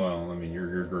 7. Well, I mean,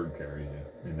 your group carries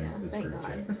you. And Yeah, it's thank group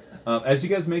God. check. As you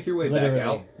guys make your way Literally, back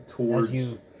out towards As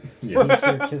you Yeah.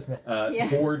 see through Kismet. Yeah.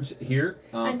 towards here,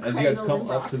 I'm as you guys cradled come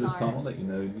in up to this Brock's tunnel arms. that you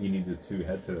know you needed to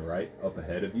head to the right, up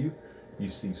ahead of you, you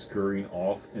see scurrying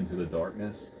off into the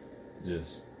darkness,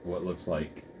 just what looks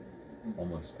like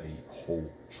almost a whole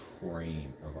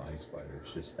train of ice spiders,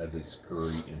 just as they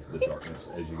scurry into the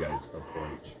darkness as you guys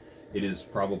approach. It is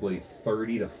probably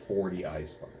 30 to 40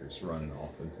 ice spiders running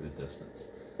off into the distance.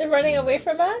 They're running away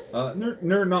from us?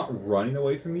 They're not running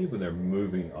away from you, but they're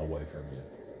moving away from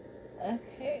you,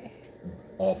 Okay.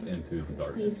 off into the Please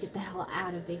darkness. get the hell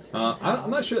out of these I'm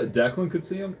not sure that Declan could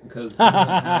see him because he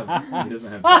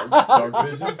doesn't have dark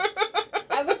vision.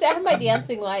 I would say I have my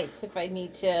dancing lights if I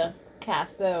need to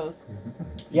cast those.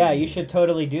 Yeah, you should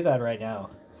totally do that right now.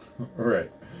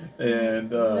 Right. And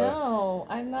No,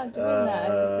 I'm not doing that.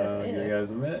 I just said you it.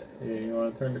 guys admit you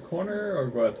want to turn the corner or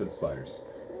go after the spiders?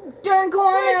 Turn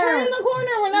corner! We're turning the corner.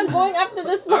 We're not going after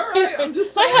this All one. right, I'm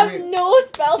just I saying. have no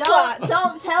spell slots.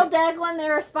 Don't tell Declan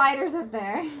there are spiders up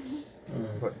there.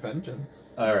 But vengeance.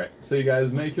 All right, so you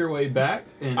guys make your way back,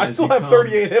 and I as still you have come-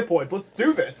 38 hit points. Let's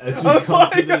do this. As I you was come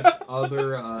to like- this other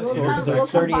We'll come, intersection, we'll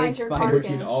come 38 find your spiders. looking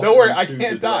carcass. off Don't worry, I into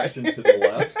can't the die. direction to the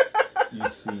left, you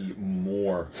see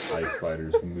more ice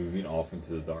spiders moving off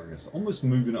into the darkness, almost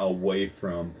moving away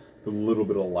from the little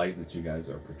bit of light that you guys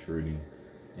are protruding.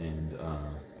 And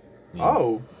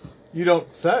Oh, you don't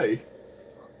say.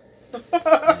 you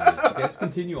guys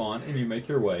continue on, and you make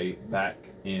your way back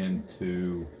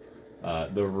into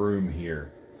the room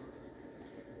here,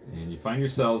 and you find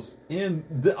yourselves in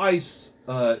the ice,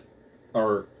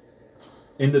 or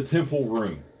in the temple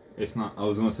room. It's not. I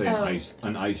was going to say Oh.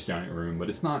 an ice giant room, but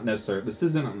it's not necessarily. This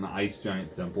isn't an ice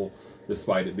giant temple,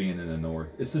 despite it being in the north.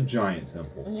 It's a giant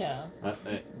temple, Yeah.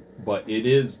 but it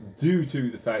is due to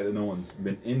the fact that no one's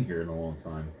been in here in a long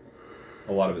time.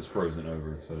 A lot of it's frozen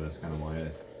over, so that's kind of why.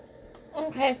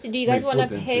 Okay, so do you They guys want to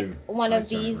slip pick into one of ice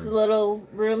giant these rooms. little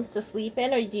rooms to sleep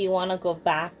in, or do you want to go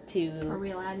back Are to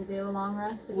we allowed to do a long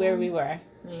rest again? where we were?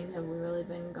 I mean, have we really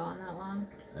been gone that long?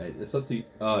 It's up to you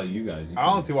guys. You I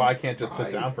don't can- see why I can't just sit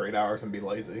I- down for 8 hours and be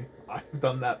lazy. I've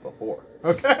done that before.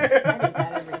 I did Okay.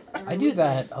 that every I do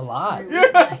that a lot. every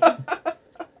weeknight.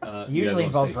 You Usually guys wanna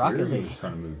involves stay Rocket here, or you League. just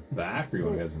trying to move back, or you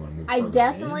guys want to move? I further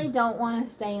definitely in? don't want to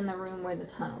stay in the room where the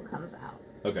tunnel comes out.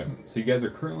 Okay, so you guys are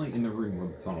currently in the room where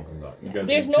the tunnel comes out. You guys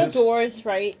There's are no just- doors,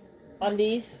 right, on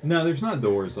these? No, there's not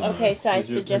doors. On Okay, this. so I They're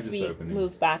they're suggest we openings.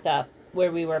 move back up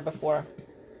where we were before.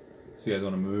 So you guys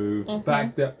want to move Mhm.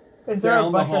 back Is there a down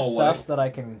the bunch of hallway. stuff that I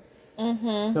can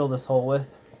Mm-hmm. fill this hole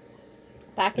with?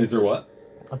 Back Is there what?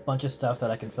 A bunch of stuff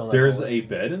that I can fill that There's hole with. a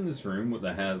bed in this room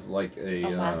that has like a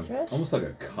mattress? almost like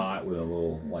a cot with a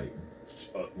little like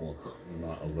well, it's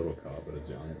not a little cot, but a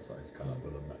giant sized cot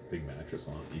with a big mattress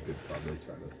on it. You could probably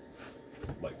try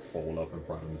to like fold up in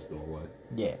front of this doorway.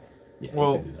 Yeah. Yeah,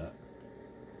 Well- you could do that.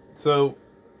 So,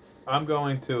 I'm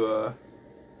going to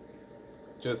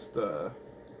just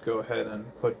go ahead and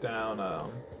put down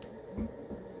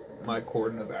my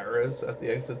coordinate of arrows at the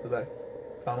exit to that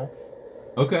tunnel.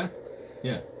 Okay.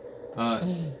 Yeah.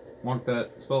 Mark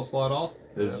that spell slot off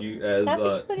as Yeah. you as That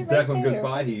was pretty right Declan goes there.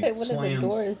 by. He Put one of the slams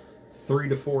doors. 3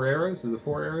 to 4 arrows. Is it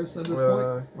 4 arrows at this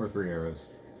point, or 3 arrows?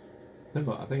 Depends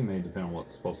on, I think it may depend on what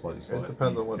spell slot you select.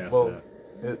 depends you on what- cast well- it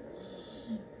at.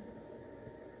 It's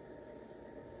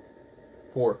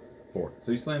 4. 4.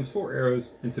 So he slams 4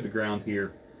 arrows into the ground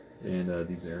here, and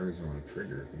these arrows are going to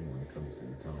trigger if anyone comes through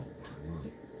the tunnel.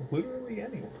 Literally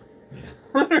anyone.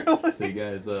 Yeah. So you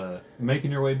guys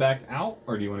making your way back out,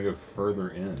 or do you want to go further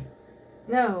in?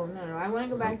 No. I want to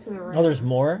go back to the room. Oh, there's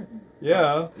more?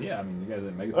 Yeah. Yeah, I mean you guys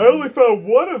didn't make it. I only found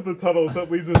one of the tunnels that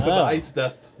leads us to the Oh. ice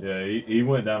death. Yeah, he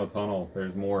went down a tunnel.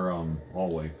 There's more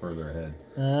hallway further ahead.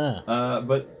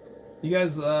 But you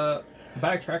guys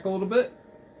backtrack a little bit.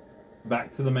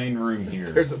 Back to the main room here.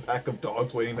 There's a pack of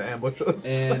dogs waiting to ambush us.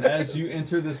 And as you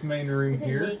enter this main room Is it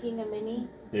here, making a mini?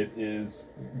 it is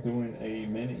doing a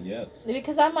mini, yes.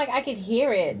 Because I'm like, I could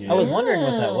hear it. I was wondering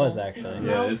what that was, actually. It Yeah,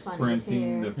 smells it's funny,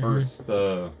 printing too. the first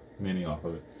mini off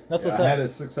of it. That's Yeah, what's I had up. a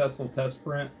successful test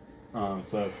print, so I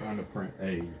was trying to print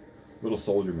a little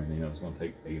soldier mini. It was going to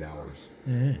take 8 hours.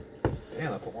 Mhm.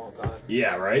 Damn, that's a long time.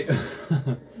 Yeah, right?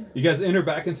 You guys enter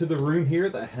back into the room here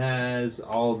that has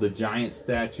all the giant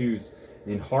statues.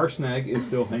 And Harshnag is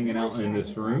still hanging out in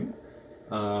this room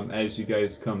as you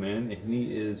guys come in. And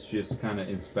he is just kind of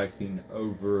inspecting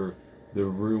over the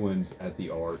ruins at the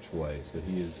archway. So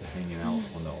he is hanging out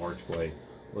on the archway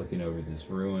looking over these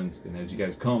ruins. And as you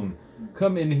guys come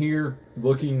in here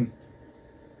looking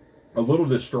a little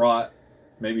distraught,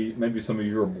 maybe some of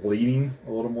you are bleeding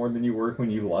a little more than you were when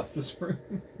you left this room,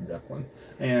 Declan.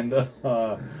 And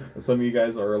some of you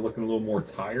guys are looking a little more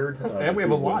tired. And we have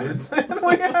two a lion. wizards.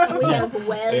 We have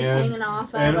webs And- hanging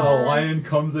off of And a us. lion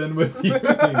comes in with you. He's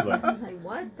like, I'm like,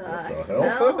 what the, What the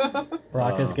hell? hell?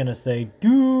 Brock is gonna say,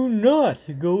 "Do not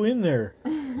go in there."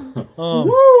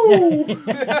 Woo!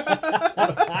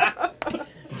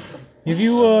 Have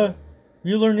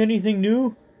you learned anything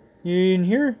new in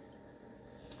here?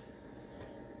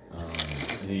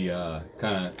 he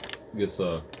kind of gets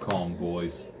a calm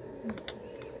voice.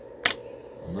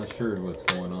 I'm not sure what's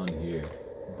going on here,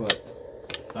 but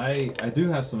I do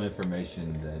have some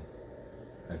information that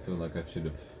I feel like I should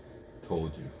have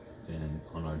told you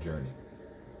on our journey.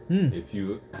 If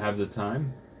you have the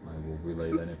time, I will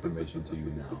relay that information to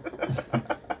you now.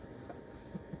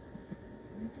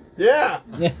 Yeah!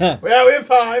 Yeah. Yeah, we have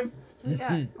time! We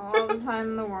got all the time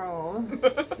in the world.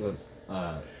 Was,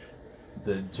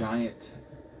 the giant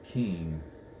king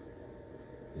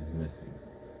is missing.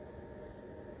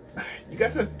 You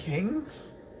guys have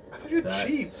kings? I thought you had That-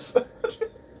 chiefs.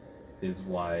 Is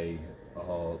why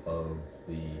all of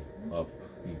the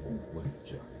upheaval with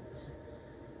the giants.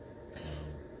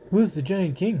 Who's the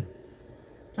giant king?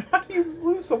 How do you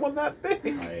lose someone that big?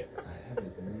 I have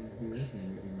his name here. Give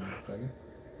me 1 second.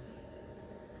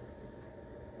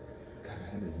 God,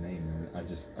 I had his name and I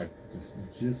just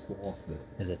lost it.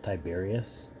 Is it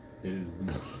Tiberius? It is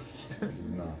not. It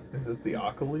is not. Is it the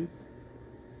Achilles?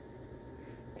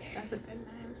 That's a good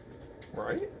name.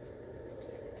 Right?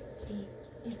 See,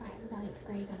 if I have 9th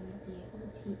grade, I'm gonna be able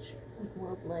to teach like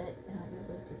world lit, and I'll be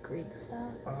able to do Greek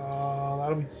stuff. Oh,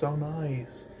 that'll be so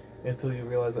nice. Until you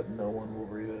realize that no one will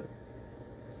read it.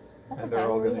 That's And okay.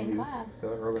 they're all We're gonna reading use class.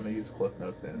 they're all gonna use Cliff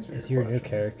Notes to answer Is your your new questions.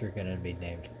 character gonna be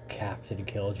named Captain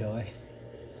Killjoy?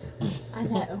 I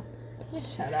know.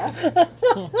 Just shut up.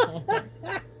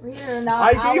 Read it or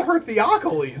not, I I'll- gave her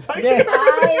Theocles. I Yeah. gave her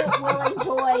I will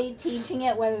enjoy teaching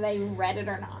it whether they read it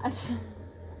or not.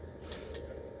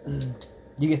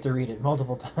 You get to read it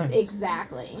multiple times.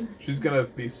 Exactly. She's gonna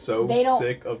be so They don't-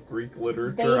 sick of Greek They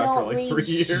literature after don't like read 3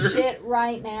 years. shit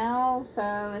right now,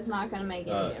 so it's not gonna make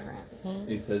any difference.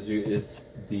 He says it's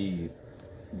the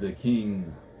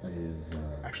king is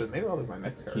Actually, maybe that'll be my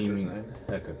next character's King name.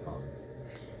 Hecaton.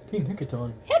 King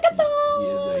Hekaton. He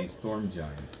is a storm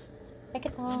giant.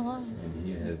 Hekaton. And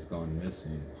he has gone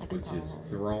missing, which has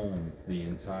thrown the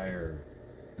entire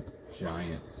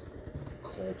giant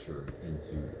culture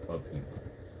into upheaval.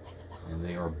 And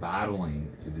they are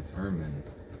battling to determine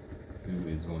who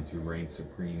is going to reign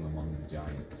supreme among the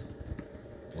giants.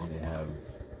 And they have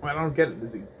I don't get it.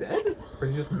 Is he dead? Or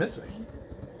is he just missing?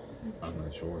 I'm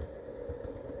not sure.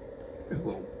 Seems a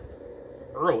little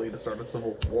early to start a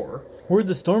civil war. Were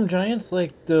the storm giants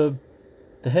like the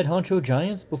head honcho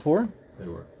giants before? They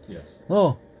were, yes.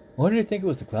 Oh, why did I think it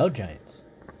was the cloud giants?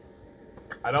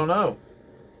 I don't know.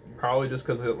 Probably just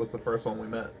because it was the first one we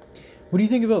met. What do you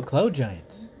think about cloud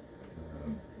giants?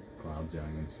 Cloud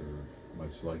giants are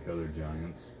much like other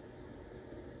giants.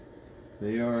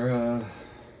 They are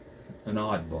an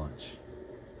odd bunch.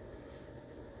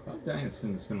 Cloud giants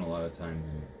tend to spend a lot of time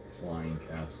in flying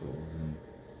castles and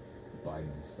by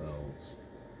themselves.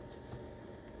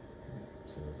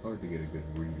 So it's hard to get a good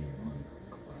reading on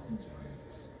cloud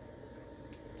giants.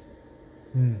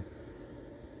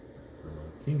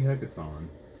 King Hecaton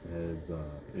is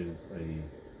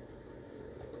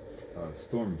a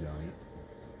storm giant.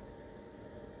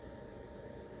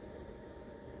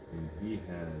 And he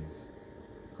has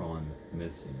gone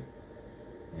missing.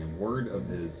 And word of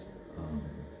his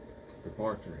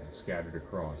departure has scattered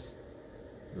across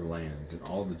the lands, and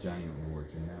all the giant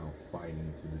lords are now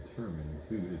fighting to determine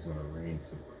who is going to reign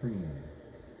supreme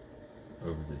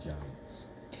over the giants.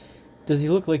 Does he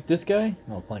look like this guy?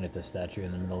 I'll point at the statue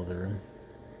in the middle of the room.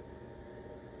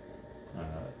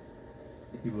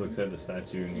 He looks at the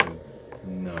statue and goes,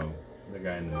 "No, the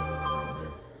guy in the middle of the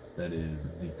room there. That is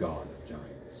the god of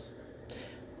giants."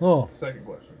 Oh, Second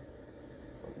question.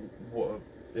 What,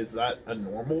 is that a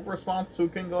normal response to a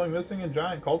king going missing in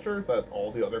giant culture? That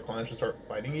all the other clans should start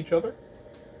fighting each other?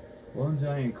 Well, in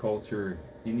giant culture,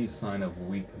 any sign of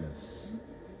weakness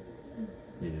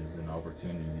is an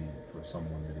opportunity for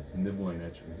someone that is nibbling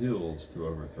at your heels to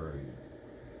overthrow you.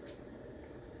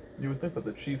 You would think that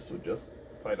the chiefs would just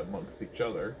fight amongst each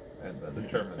other and then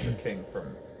determine the king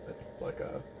from like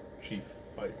a chief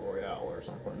fight royale or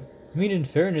something. I mean, in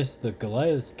fairness, the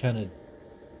Goliaths kind of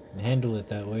handle it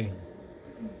that way.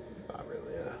 Not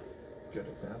really a good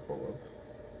example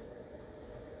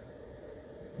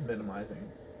of minimizing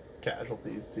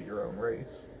casualties to your own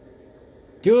race.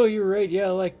 Oh, you're right. Yeah,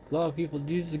 like a lot of people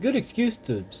do. It's a good excuse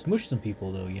to smush some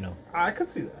people, though. You know. I could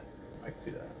see that. I could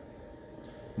see that.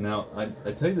 Now, I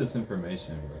tell you this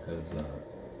information because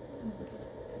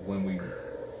when we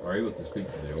are able to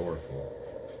speak to the Oracle,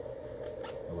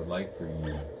 I would like for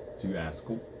you to ask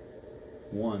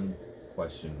one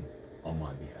question on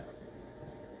my behalf.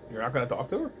 You're not going to talk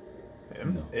to her?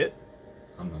 Him? No. It?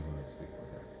 I'm not going to speak with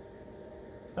her.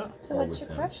 Oh. So Or what's with your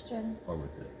him. question? Or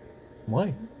with it.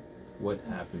 Why? What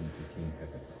happened to King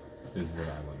Hecaton is what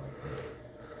I would like to know.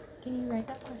 Can you write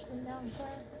that question down, sir?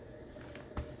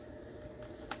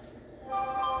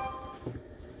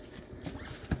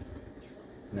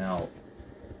 Now,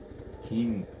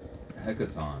 King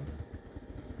Hecaton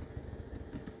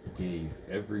gave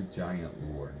every giant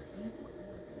lord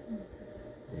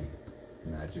a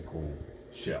magical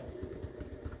shell.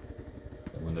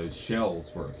 And when those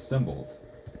shells were assembled,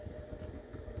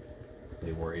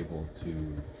 they were able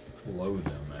to blow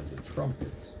them as a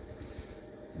trumpet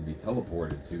and be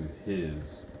teleported to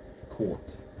his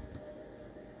court.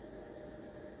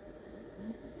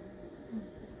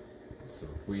 So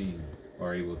if we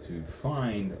are able to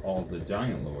find all the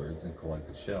giant lords and collect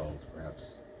the shells,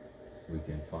 perhaps we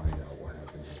can find out what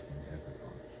happened to King Hecaton.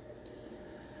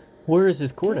 Where is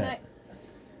his court Can at?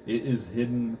 It is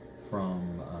hidden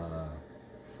from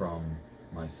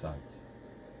my sight.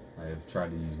 I have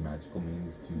tried to use magical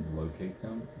means to locate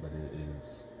him, but it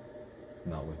is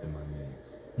not within my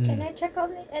means. Can I check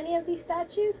on any of these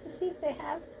statues to see if they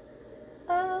have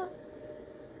a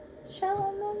shell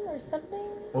on them or something?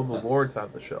 Well, the lords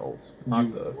have the shells, not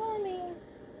You- the... Well, I mean,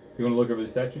 You want to look over the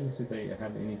statues and see if they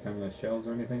have any kind of shells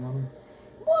or anything on them?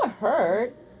 won't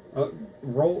hurt.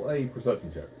 Roll a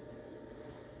perception check.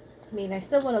 I mean, I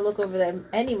still want to look over them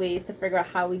anyways to figure out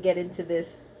how we get into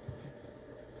this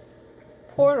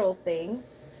portal thing.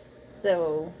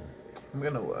 So, I'm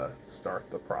going to start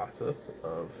the process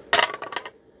of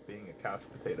being a couch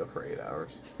potato for 8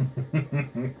 hours.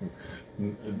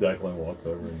 Declan walks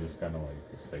over and just kind of like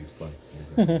just face plants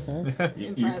to the ground.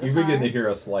 In you front of the begin fire. to hear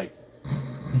a slight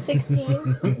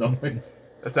 16. noise.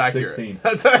 That's accurate. 16.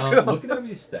 That's accurate. Looking at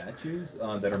these statues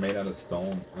that are made out of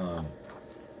stone,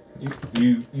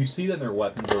 you see that their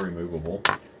weapons are removable,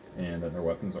 and that their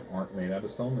weapons aren't made out of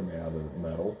stone; they're made out of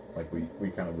metal. Like we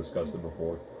kind of discussed it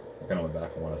before. I kind of went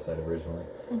back on what I said originally.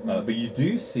 But you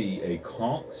do see a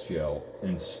conch shell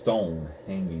in stone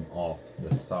hanging off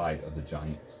the side of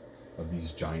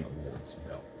these giant lords'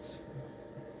 belts.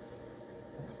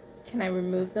 Can I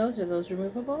remove those? Are those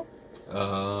removable?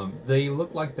 They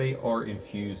look like they are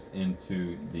infused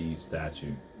into the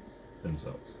statue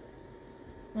themselves.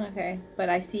 Okay, but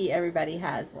I see everybody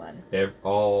has one.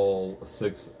 All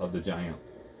 6 of the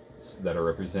giants that are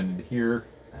represented here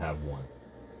have one.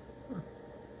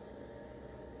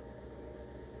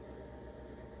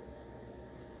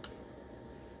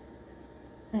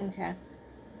 Okay.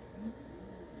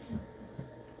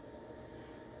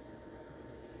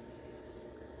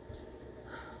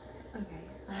 Okay,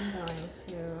 I'm going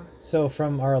to. So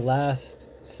from our last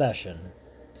session,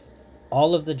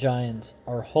 all of the giants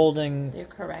are holding They're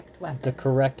correct weapon. the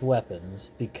correct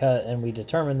weapons and we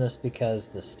determined this because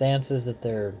the stances that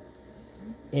they're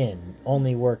in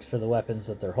only works for the weapons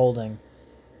that they're holding,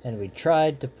 and we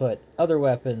tried to put other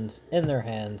weapons in their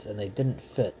hands and they didn't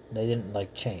fit. They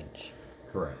didn't change.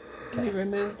 Correct. We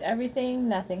removed everything,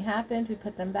 nothing happened. We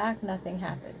put them back, nothing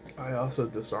happened. I also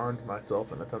disarmed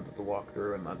myself and attempted to walk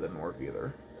through, and that didn't work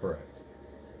either. Correct.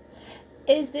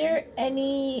 Is there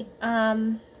anything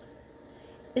around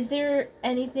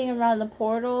the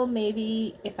portal?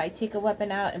 Maybe if I take a weapon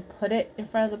out and put it in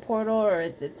front of the portal, or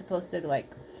is it supposed to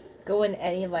go in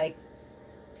any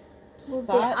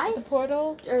spot at the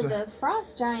portal? Or the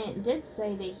frost giant did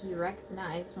say that he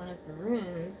recognized one of the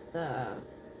runes. The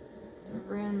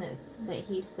rune that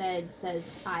he said says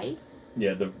ice.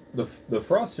 Yeah, the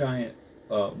frost giant.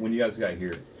 When you guys got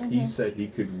here, he said he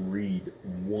could read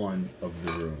one of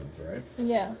the runes, right?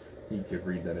 Yeah. He could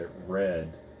read that it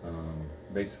read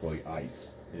basically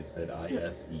ice. It said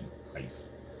ISE,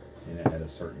 ice, and it had a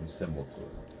certain symbol to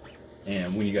it.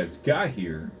 And when you guys got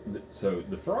here, so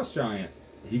the frost giant,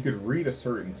 he could read a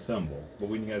certain symbol, but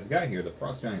when you guys got here, the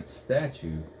frost giant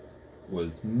statue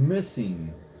was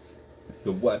missing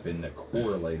the weapon that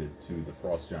correlated to the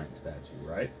frost giant statue,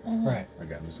 right? Right.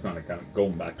 Okay, I'm just gonna kind of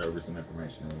going back over some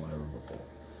information we went over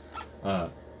before.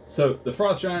 So the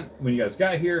frost giant, when you guys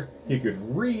got here, he could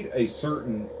read a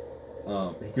certain,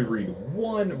 he could read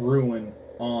one ruin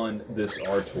on this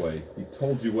archway. He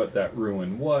told you what that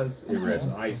ruin was. It reads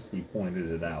ice. He pointed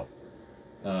it out.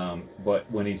 But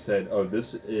when he said, "Oh,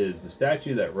 this is the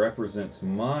statue that represents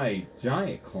my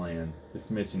giant clan,"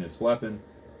 it's missing its weapon.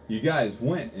 You guys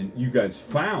went and you guys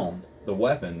found the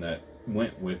weapon that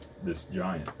went with this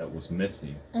giant that was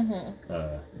missing,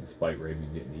 despite Raven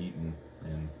getting eaten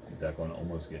and Declan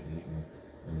almost getting eaten.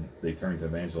 And they turned to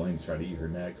Evangeline to try to eat her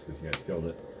next, but you guys killed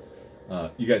it.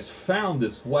 You guys found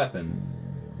this weapon,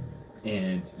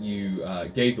 and you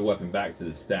gave the weapon back to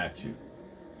the statue.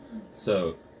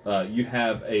 So you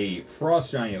have a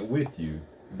frost giant with you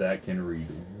that can read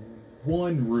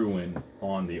one ruin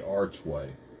on the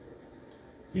archway.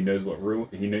 He knows what ruin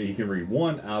he can read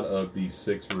one out of these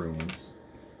 6 ruins.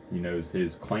 He knows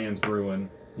his clan's ruin.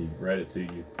 He read it to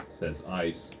you. It says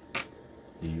ice.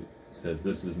 He says,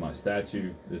 "This is my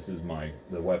statue. This is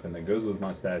the weapon that goes with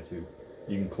my statue."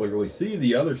 You can clearly see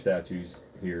the other statues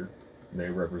here. They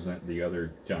represent the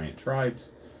other giant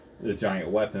tribes, the giant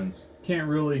weapons.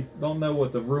 Don't know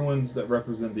what the ruins that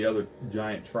represent the other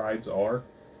giant tribes are.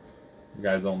 You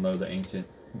guys don't know the ancient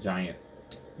giant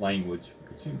language,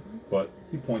 but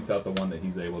he points out the one that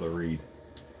he's able to read.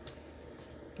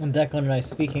 And Declan and I,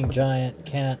 speaking giant,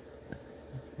 can't.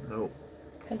 Nope.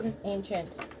 Because it's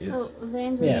ancient. So,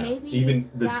 Evangeline, maybe Even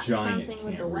the that's giant something can't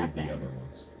with the read weapon. the other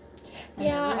ones. and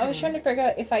Yeah, the I was trying to rune. figure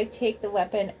out if I take the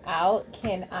weapon out,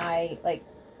 can I,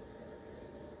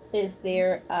 is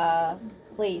there a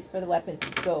place for the weapon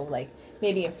to go?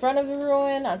 Maybe in front of the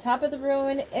ruin, on top of the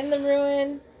ruin, in the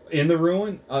ruin? In the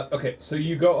ruin? Okay, so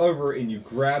you go over and you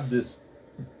grab this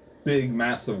big,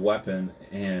 massive weapon,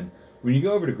 and when you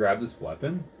go over to grab this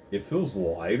weapon, it feels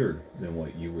lighter than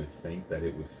what you would think that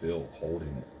it would feel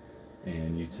holding it.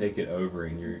 And you take it over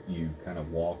and you kind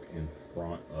of walk in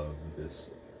front of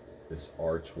this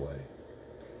archway,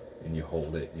 and you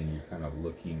hold it, and you're kind of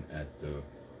looking at the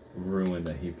ruin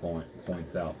that he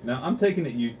points out. Now, I'm taking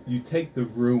it you take the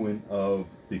ruin of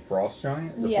the frost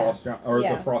giant,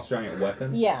 the frost giant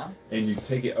weapon, Yeah. and you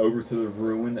take it over to the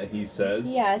ruin that he says.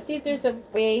 Yeah, see if there's a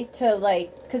way to,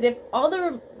 because if all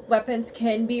the weapons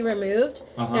can be removed,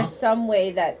 there's some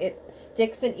way that it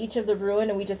sticks in each of the ruin,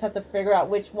 and we just have to figure out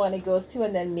which one it goes to,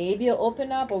 and then maybe it'll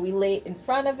open up, or we lay it in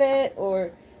front of it,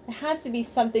 or it has to be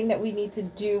something that we need to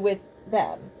do with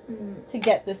them to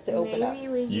get this to open up. Maybe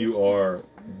we just You are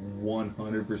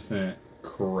 100%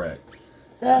 correct.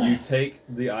 Ugh. You take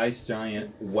the ice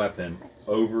giant weapon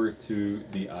over to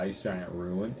the ice giant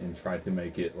ruin and try to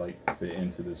make it fit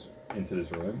into this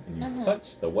ruin, and you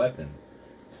touch the weapon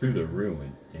to the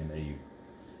ruin, and a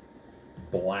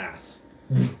blast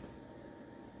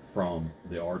from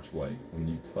the archway when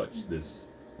you touch this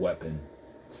weapon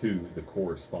to the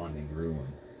corresponding ruin,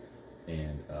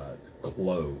 and the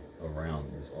glow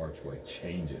around this archway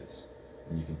changes,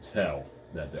 and you can tell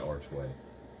that the archway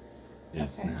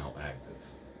is Okay. now active.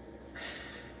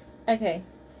 Okay.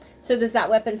 So does that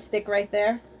weapon stick right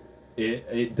there?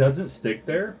 It doesn't stick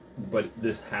there, but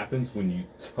this happens when you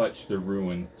touch the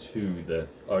ruin to the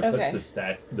or Okay. touch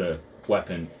the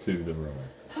weapon to the ruin.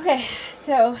 Okay.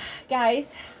 So,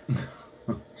 guys.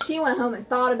 She went home and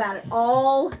thought about it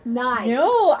all night.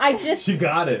 No, I just. She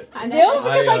got it. I No, know.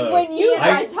 because like when He you and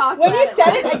I talked when about you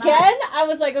said it last again, night. I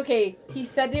was like, okay, he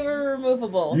said they were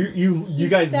removable. You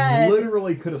guys said-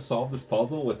 literally could have solved this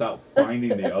puzzle without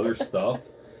finding the other stuff.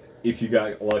 If you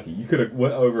got lucky, you could have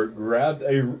went over, grabbed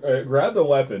the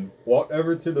weapon, walked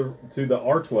over to the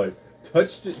archway,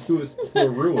 touched it to a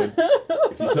ruin.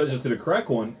 If you touched it to the correct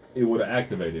one, it would have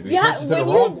activated. If you Yeah, touched it to the when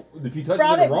you wrong, if you touched it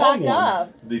brought to the it wrong back one,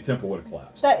 up. the temple would have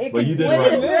collapsed. That it But could- you did Would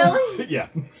right. it really? Yeah.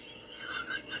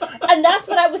 And that's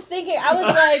what I was thinking. I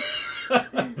was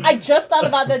like, I just thought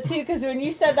about that too, because when you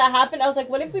said that happened, I was like,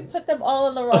 what if we put them all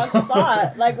in the wrong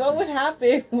spot? Like, what would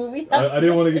happen? Would we have I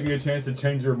didn't want to give you a chance to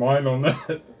change your mind on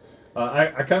that.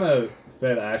 I kind of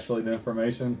fed Ashley the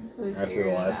information We after figured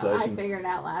the it last out. session. I figured it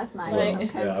out last night. Like-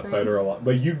 with some Yeah, I coaxing. fed her a lot,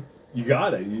 but you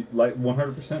got it. You, like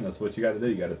 100%. That's what you got to do.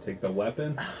 You got to take the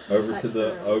weapon over Touch to the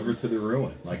ruin. over to the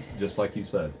ruin, just like you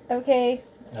said. Okay.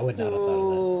 I would not have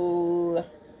thought of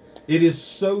It is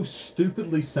so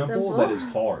stupidly simple that it's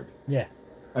hard. Yeah.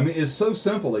 I mean, it's so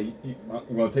simple that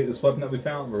we're going to take this weapon that we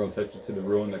found. We're going to touch it to the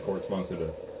ruin that corresponds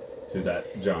to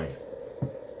that giant.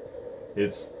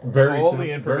 It's very All simple.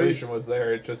 the information was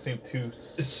there. It just seemed too.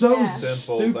 It's so Yeah.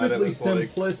 Simple that it stupidly was like,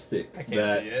 simplistic I can't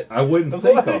that be it. I wouldn't That's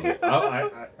think why- of it.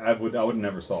 I would have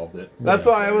never solved it. That's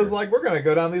why I was like, we're gonna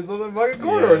go down these other fucking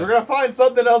corridors. Yeah. We're gonna find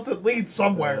something else that leads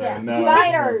somewhere. Yeah. No.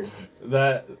 Spiders.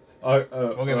 That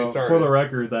Don't get me started. for the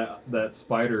record, that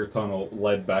spider tunnel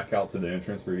led back out to the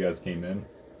entrance where you guys came in.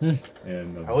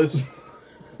 And At least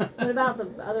What about the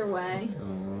other way? no,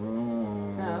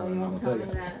 No, you won't tell me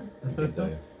that. I can't tell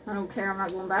you. I don't care. I'm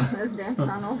not going back to those damn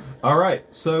tunnels. All right,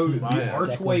 so My the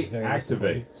archway Declan's very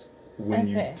activates when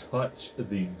Okay. you touch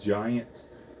the giant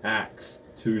axe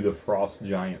to the frost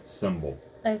giant symbol.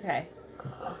 Okay.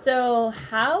 So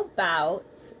how about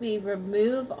we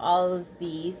remove all of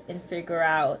these and figure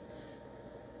out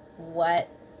what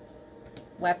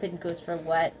weapon goes for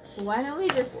what? Why don't we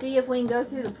just see if we can go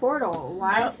through the portal?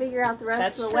 Why Oh, figure out the rest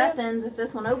that's of the true. weapons if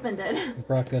this one opened it?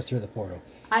 Brock goes through the portal.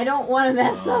 I don't want to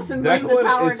mess up and bring the Declan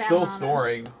tower is down. still on him.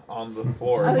 snoring on the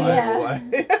floor. Oh, by yeah.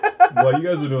 the way. While you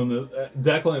guys are doing this,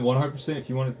 Declan, 100%. If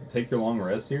you want to take your long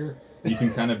rest here, you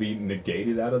can kind of be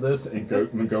negated out of this and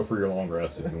go for your long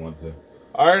rest if you want to.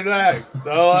 Arnak,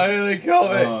 don't let anything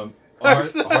kill me.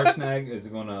 Harshnag is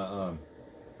gonna.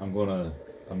 I'm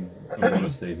gonna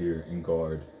stay here and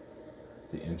guard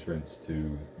the entrance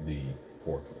to the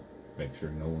portal. Make sure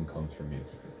no one comes from you.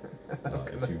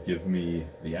 If you give me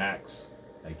the axe,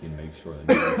 I can make sure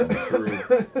that no one comes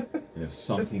through. And if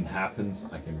something happens,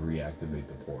 I can reactivate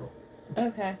the portal.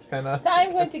 Okay. Can I, So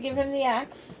I'm going to give him the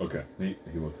axe. Okay, he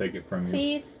will take it from you.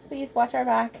 Please watch our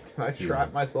back. can I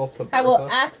strap myself to I will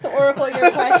Bertha? ask the Oracle your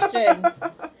question,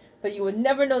 but you will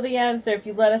never know the answer if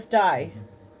you let us die.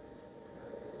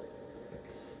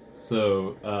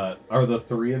 So, are the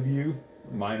three of you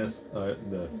minus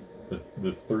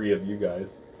the three of you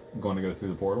guys going to go through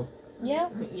the portal? Yeah.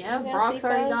 Yeah, Yeah, Brock's see,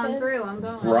 already Brock gone did. through. I'm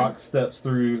going. Brock steps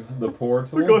through the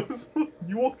portal. Because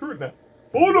you walk through it now.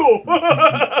 Oh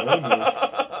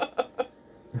no!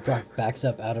 Brock backs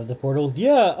up out of the portal.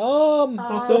 Yeah, Oh,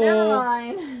 so never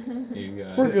mind. You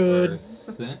guys We're good. are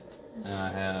sent. I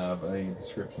have a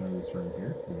description of this room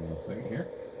here. Give me 1 second here.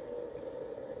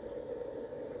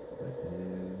 That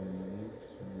is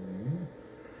room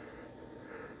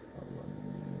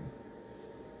 11.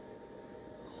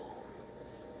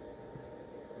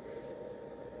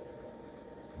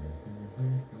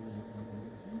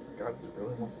 God, is it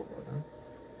really muscle button?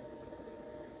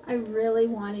 I really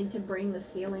wanted to bring the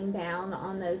ceiling down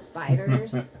on those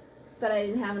spiders, but I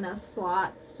didn't have enough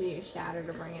slots to shatter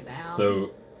to bring it down.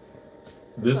 So,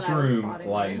 this That's what I was room plotting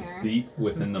lies right here. deep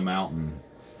within the mountain,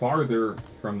 farther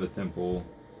from the temple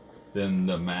than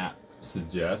the map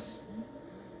suggests.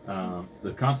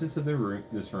 The contents of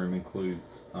this room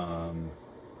includes the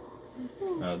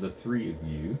three of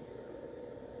you,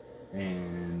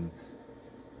 and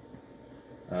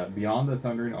beyond the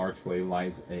thundering archway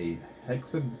lies a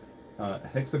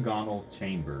hexagonal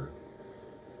chamber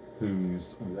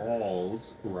whose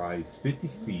walls rise 50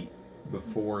 feet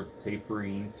before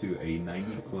tapering to a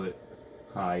 90-foot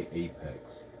high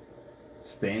apex.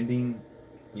 Standing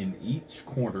in each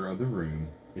corner of the room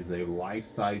is a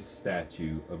life-size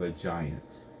statue of a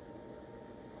giant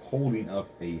holding up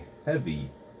a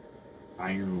heavy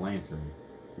iron lantern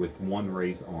with one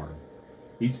raised arm.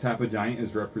 Each type of giant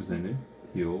is represented: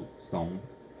 hill, stone,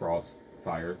 frost,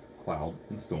 fire, cloud,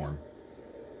 and storm.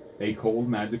 A cold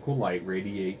magical light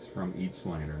radiates from each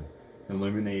lantern,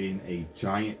 illuminating a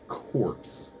giant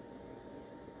corpse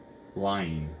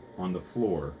lying on the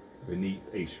floor beneath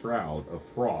a shroud of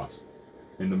frost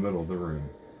in the middle of the room.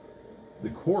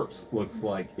 The corpse looks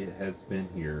like it has been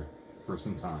here for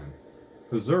some time,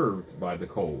 preserved by the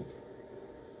cold.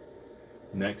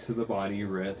 Next to the body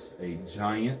rests a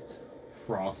giant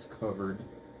frost-covered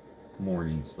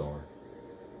morning star.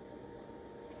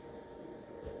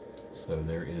 So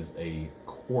there is a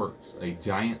corpse, a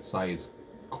giant-sized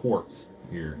corpse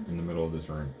here in the middle of this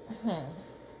room.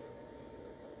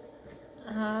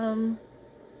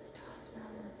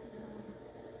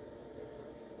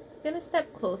 Gonna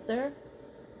step closer.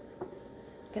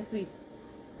 Guess we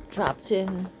dropped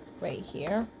in right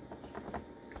here.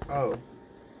 Oh.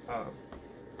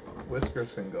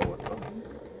 Whiskers can go with them.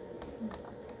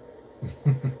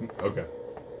 Okay.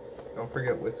 Don't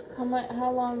forget Whiskers.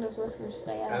 How long does Whiskers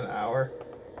stay An out? hour.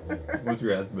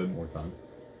 Whisker has a bit more time.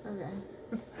 Okay.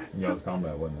 Y'all's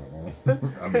combat wasn't that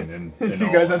long. I mean, If in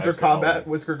you guys all enter actuality. combat,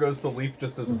 Whisker goes to leap,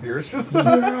 just disappears. Just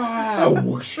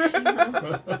Whoosh.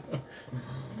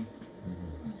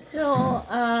 So,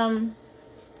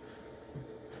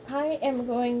 I am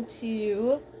going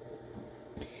to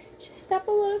just step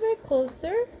a little bit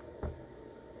closer.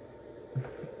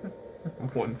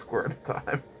 one square at a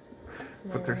time.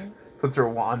 Puts her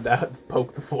wand out to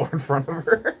poke the floor in front of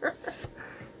her.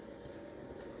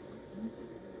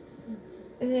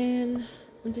 And then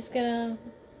I'm just gonna,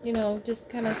 just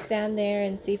kind of stand there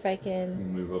and see if I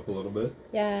can, Move up a little bit.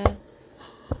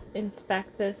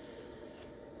 inspect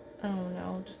this. I don't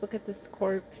know, just look at this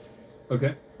corpse.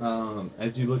 Okay.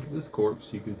 As you look at this corpse,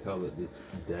 you can tell that this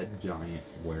dead giant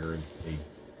wears a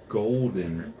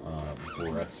golden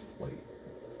breastplate.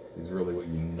 Is really what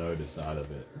you notice out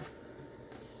of it.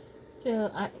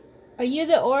 So, are you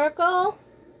the Oracle?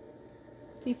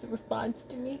 See if it responds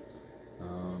to me.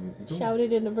 You don't- Shout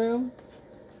it in the room.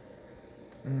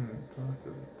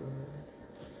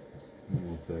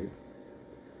 One second.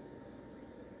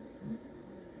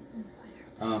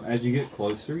 As you get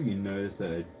closer, you notice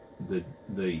that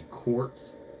the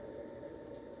corpse,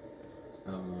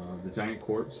 the giant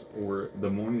corpse, or the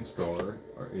morning star,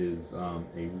 is a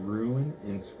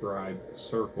rune-inscribed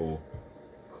circle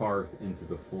carved into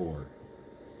the floor,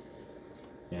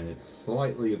 and it's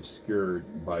slightly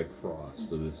obscured by frost.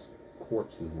 So this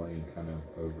corpse is laying kind of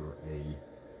over a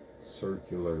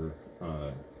circular,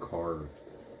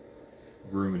 carved,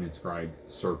 rune-inscribed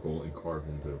circle and carved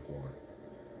into the floor.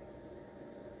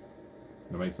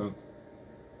 That make sense?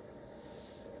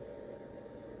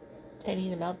 Do I need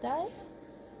to melt dice?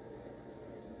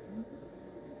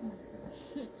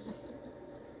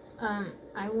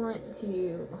 I want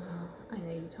to. I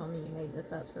know you told me you made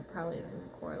this up, so probably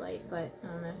doesn't correlate, but I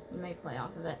don't know. You may play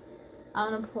off of it. I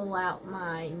want to pull out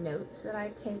my notes that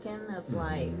I've taken of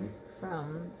like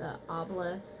from the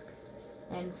obelisk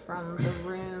and from the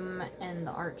room and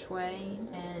the archway,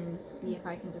 and see if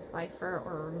I can decipher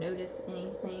or notice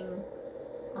anything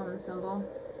on the symbol.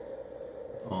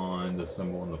 On the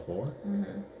symbol on the floor?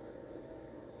 Mm-hmm.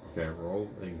 Okay, roll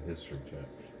a history check.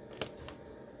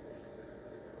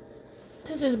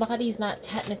 Because his body's not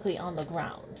technically on the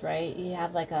ground, right? You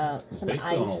have like It's some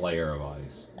basically ice. on a layer of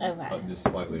ice. Okay. Just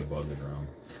slightly above the ground.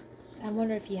 I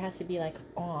wonder if he has to be like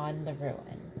on the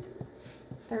ruin.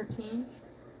 13.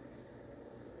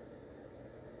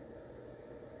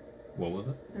 What was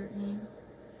it? 13.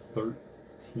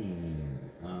 13.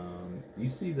 You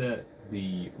see that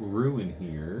the ruin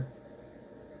here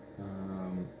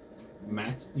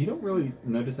you don't really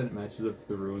notice that it matches up to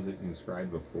the ruins that you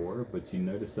inscribed before, but you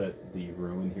notice that the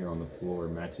ruin here on the floor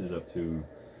matches up to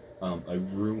a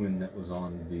ruin that was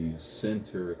on the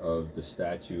center of the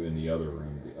statue in the other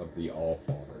room of the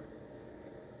Allfather.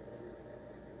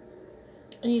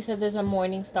 And you said there's a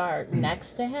morning star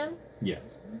next to him?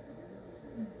 Yes.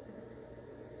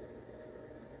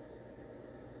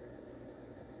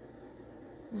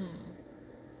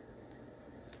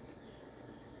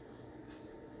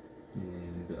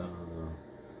 And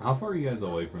how far are you guys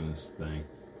away from this thing?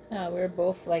 We're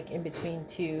both like in between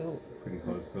two, Pretty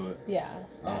close to it.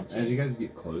 statues. As you guys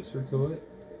get closer to it,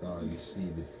 you see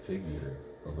the figure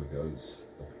of a ghost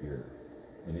appear,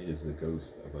 and it is the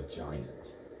ghost of a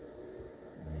giant.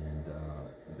 And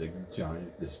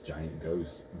this giant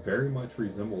ghost very much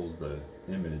resembles the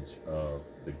image of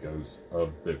the ghost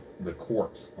of the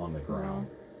corpse on the ground.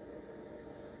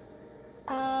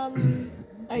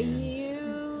 Are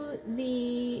you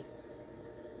the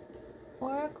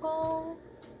Oracle?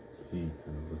 He kind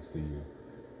of looks to you,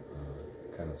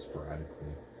 kind of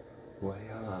sporadically. Why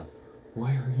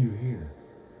are you here?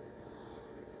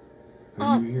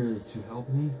 Are you here to help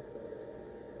me?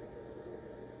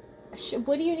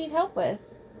 What do you need help with?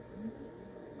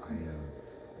 I have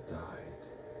died.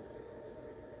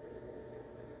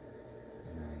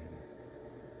 And I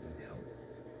need help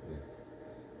with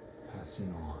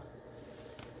passing on.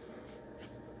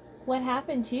 What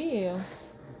happened to you?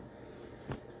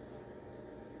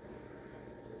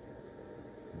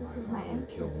 My This is my father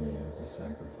killed me expertise. as a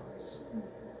sacrifice.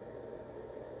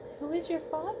 Who is your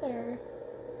father?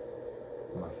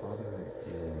 My father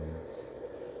is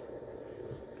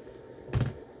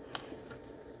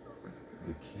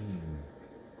the king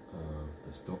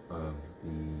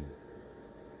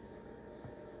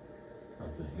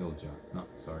of the hill giant. Not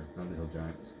the hill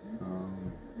giants.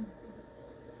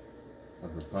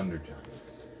 Of the thunder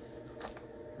giants.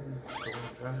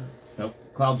 Nope,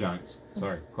 cloud giants.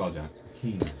 Sorry, cloud giants.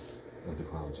 King of the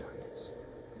cloud giants.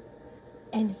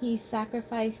 And he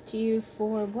sacrificed you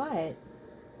for what?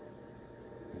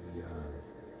 He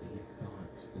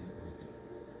thought it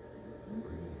would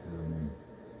bring him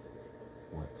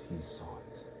what he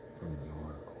sought from the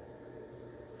oracle.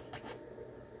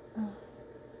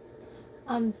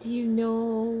 Do you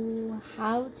know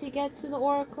how to get to the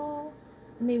oracle?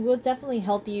 I mean, we'll definitely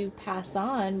help you pass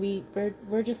on.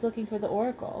 We're just looking for the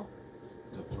oracle.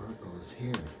 The oracle is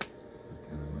here. He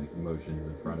kind of like motions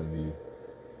in front of you,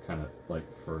 kind of like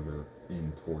further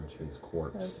in towards his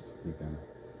corpse. He kind of,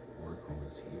 oracle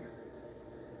is here.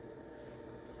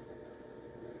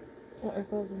 So the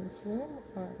oracle is in this room,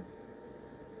 or?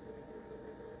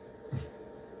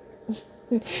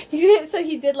 So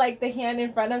he did like the hand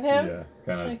in front of him? Yeah,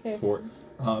 kind of Okay. toward.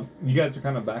 You guys are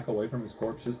kind of back away from his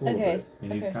corpse just a little Okay, bit,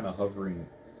 and he's okay. kind of hovering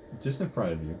just in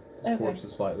front of you. His Okay. corpse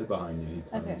is slightly behind you. He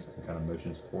turns Okay. and kind of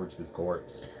motions towards his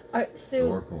corpse. Are, The so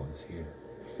oracle is here.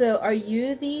 are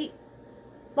you the,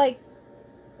 like,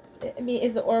 I mean,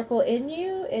 is the oracle in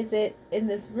you? Is it in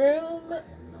this room? I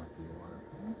am not the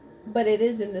oracle. But it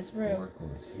is in this The room. oracle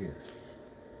is here.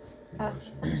 He Ah.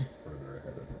 motions further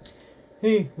ahead of him.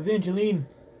 Hey, Evangeline,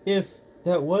 if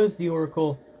that was the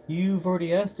oracle, you've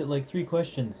already asked it like 3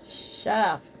 questions. Shut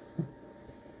up.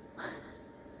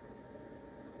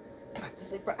 Come back to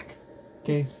sleep, Brock.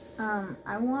 Okay.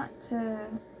 I want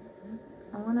to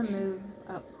move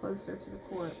up closer to the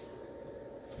corpse.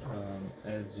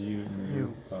 As you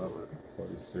move up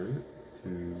closer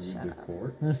to Shut the up.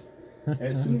 corpse,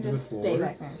 as You to the just floor, stay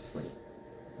back there and sleep.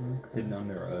 hidden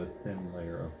under a thin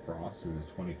layer of frost that is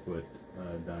 20-foot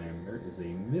diameter, is a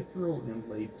mithril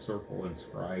inlaid circle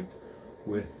inscribed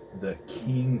with the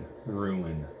King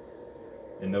Ruin.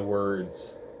 In the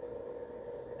words,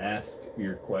 ask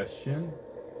your question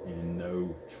and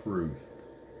know truth.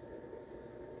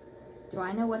 Do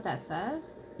I know what that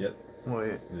says?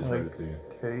 Wait, I just read it to you.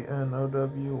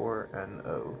 K-N-O-W or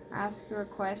N-O? Ask your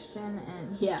question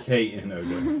and yeah.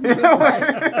 K-N-O-W. Good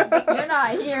question. You're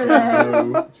not here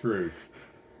then. No truth.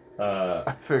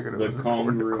 I figured it The was Kong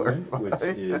important to Ruin, clarify.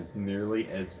 which is nearly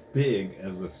as big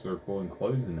as the circle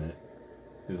enclosing it,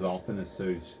 is often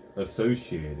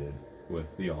associated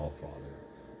with the Allfather.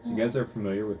 So you guys are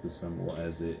familiar with the symbol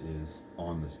as it is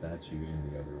on the statue in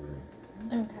the other room.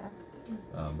 Okay.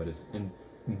 But it's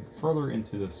further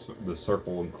into the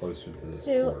circle and closer to this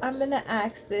So corpse. I'm gonna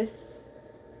ask this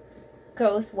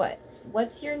ghost,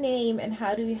 what's your name and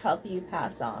how do we help you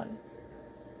pass on?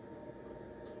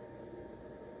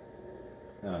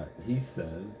 He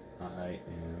says, I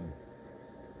am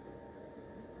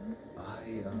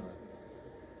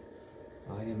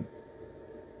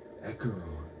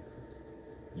Egeron.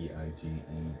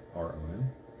 E-I-G-E-R-O-N.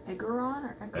 Egeron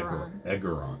or Egeron?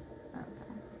 Egeron. Okay.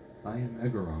 I am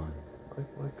Egeron.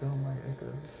 Let go my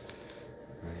ego.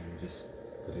 I am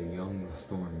just but a young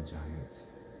storm giant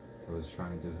that was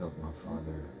trying to help my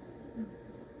father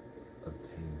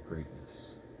obtain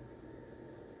greatness.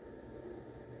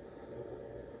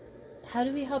 How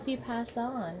do we help you pass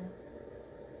on?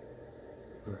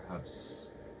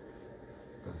 Perhaps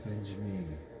avenge me,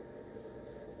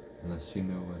 unless you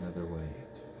know another way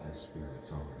to pass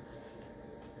spirits on.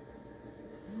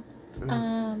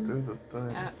 Do the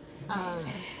thing.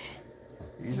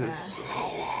 You just.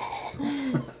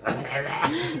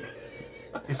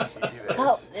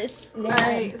 Help this man.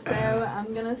 Alright, so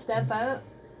I'm gonna step up,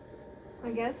 I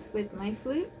guess, with my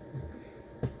flute.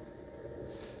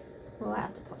 We'll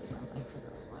have to play something for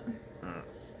this one.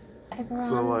 Everyone,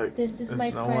 So, like, this is is my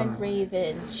no friend one-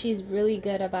 Raven. She's really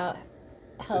good about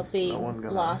helping one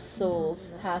gonna- lost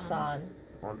souls This pass one. on.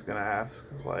 One's gonna ask,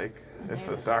 like, if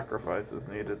a sacrifice is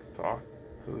needed to talk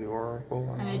to the oracle.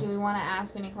 I mean, do we want to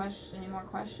ask any more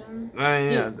questions?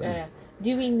 Yeah. Do-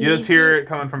 Do we need You just hear it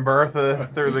coming from Bertha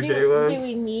through the do gateway.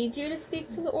 we need you to speak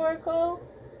to the Oracle?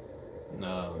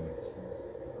 No, it says,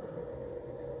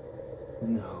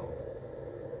 no.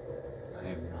 I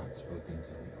have not spoken to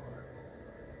the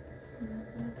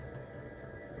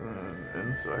Oracle.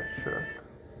 Insight check.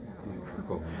 The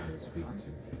Oracle will not speak to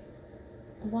me.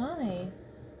 Why?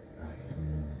 I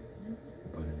am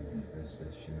but a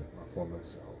manifestation of my former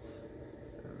self.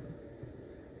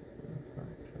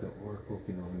 The Oracle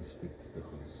can only speak to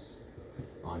those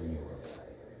on your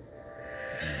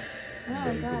Oh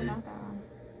Vaguely god, not that one.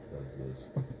 does this.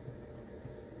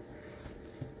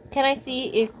 Can I see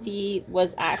if he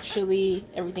was actually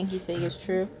everything he's saying is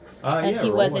true? And Yeah, he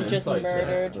roll wasn't an just insight check.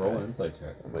 murdered. Roll an insight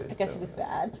check. I guess he was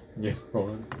bad. Yeah, roll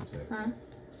an insight check. Huh?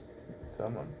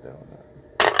 Someone's doing that.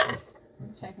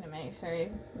 I'm checking to make sure he's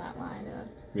not lying to us.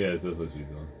 Yeah, is this what she's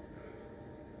doing?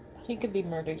 He could be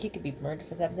murdered. He could be murdered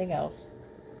for something else.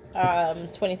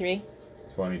 23.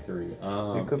 23. You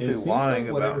could it be seems lying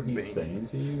like whatever about he's being- saying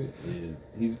to you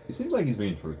is it seems like he's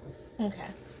being truthful. Okay.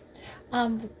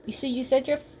 So you said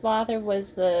your father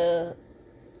was the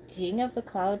king of the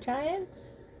Cloud Giants?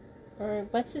 Or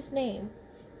what's his name?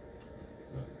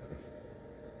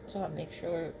 So I want to make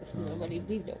sure it's nobody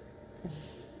we know.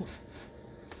 Give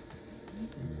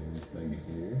me 1 second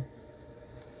here.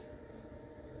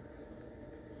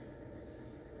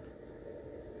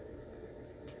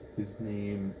 His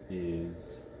name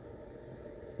is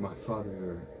my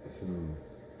father, who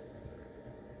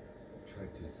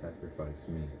tried to sacrifice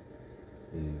me,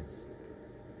 is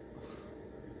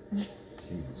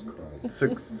Jesus Christ.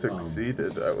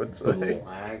 Succeeded, I would say.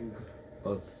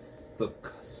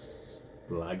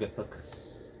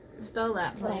 Blagathus. Spell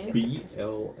that, please.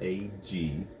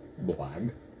 B-L-A-G.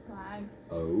 Blag. Flag.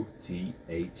 O-T-H-K-U-S.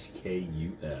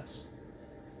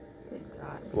 Good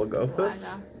God. Blagothus?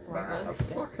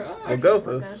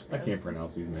 Blagothus. I can't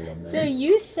pronounce these made up names. So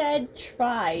you said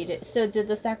tried. So did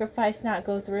the sacrifice not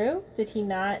go through? Did he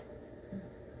not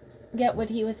get what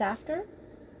he was after?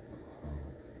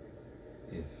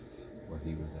 If what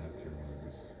he was after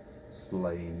was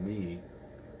slaying me,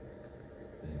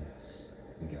 then yes,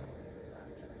 he got what he was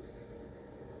after.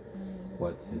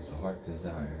 What his heart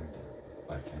desired,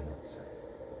 I cannot say.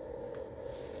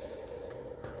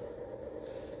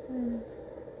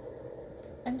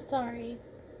 I'm sorry.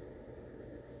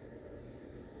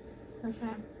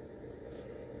 Okay.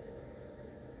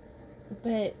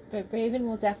 But Raven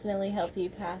will definitely help you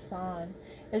pass on.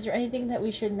 Is there anything that we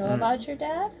should know Mm. about your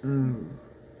dad? I'm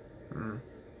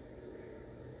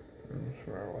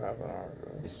sure what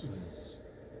happened It was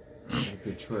a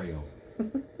betrayal.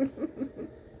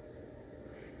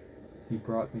 He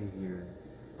brought me here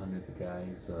under the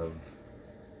guise of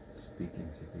speaking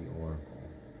to the Oracle,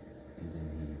 and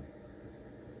then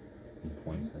he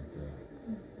points at the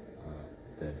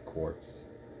dead corpse,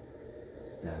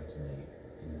 stabbed me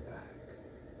in the back.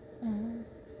 Mm.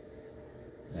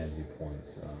 As he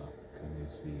points, kind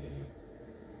of see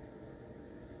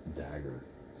a dagger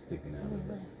sticking out of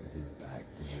his back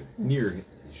near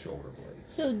his shoulder blade.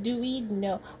 So do we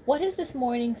know what is this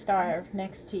morning star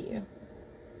next to you?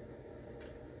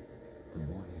 The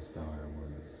Morning Star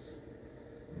was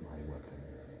my weapon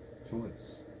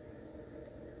choice.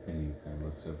 And he kind of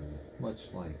looks over me,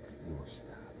 much like your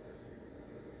staff.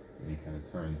 And he kind of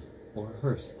turns, or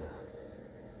her staff.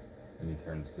 And he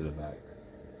turns to the back.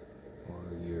 Or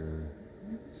your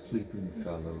sleeping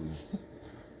fellow's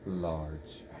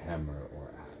large hammer or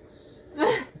axe.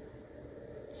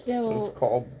 So It's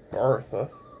called Bertha.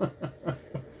 can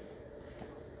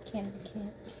I take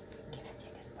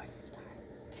his morning star?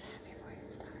 Can I have your morning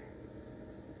star?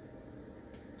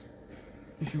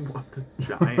 You want the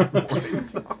giant morning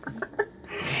star?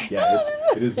 Yeah,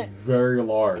 it is very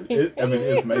large.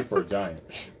 It's made for a giant.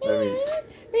 I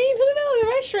mean, who knows? If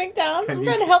I shrink down, Can I'm you-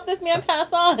 trying to help this man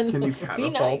pass on. Can you Be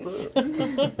catapult nice.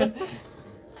 it?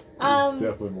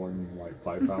 Definitely more than like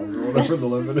 5 pounds or whatever the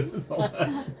limit is on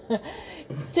that.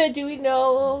 So do we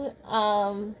know?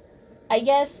 I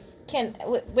guess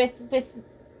with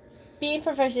being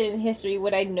proficient in history,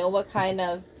 would I know what kind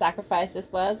of sacrifice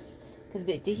this was? Because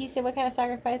did he say what kind of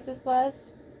sacrifice this was?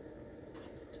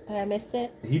 And I missed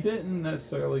it. He didn't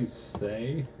necessarily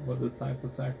say what the type of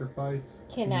sacrifice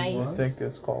Can he I- was. I think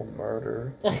it's called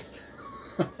murder.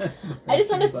 I just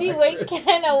want to see what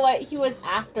kind of what he was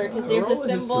after, because there's a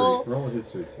symbol. Roll a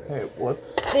history check. Hey,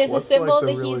 what's There's a what's symbol like the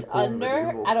that really he's cool under.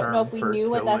 medieval I don't know if term we for knew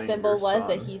what that killing symbol your was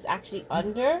that son? he's actually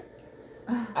under.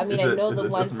 I mean, Is I it- know is the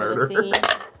it one just for murder? the thingy. He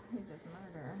just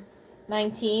murder.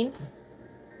 19.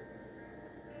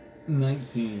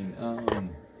 19.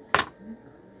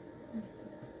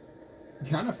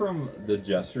 Kind of from the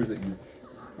gestures that you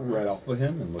right off of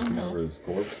him and looking over his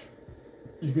corpse.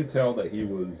 You could tell that he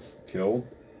was killed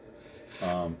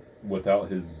without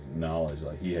his knowledge.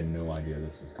 Like, he had no idea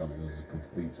this was coming. It was a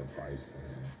complete surprise to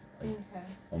him. Like, Okay.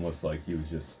 almost like he was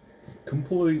just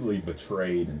completely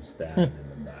betrayed and stabbed in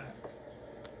the back.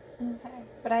 Okay.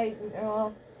 But I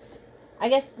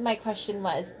guess my question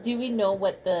was, do we know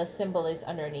what the symbol is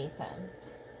underneath him?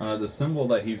 The symbol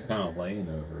that he's kind of laying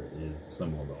over is the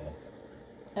symbol of the Alpha.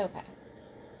 Okay.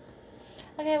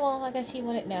 Okay, well, I guess he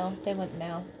wouldn't know. They wouldn't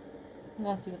know.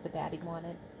 Let's see what the daddy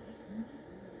wanted.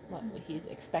 What he's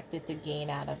expected to gain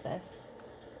out of this.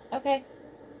 Okay.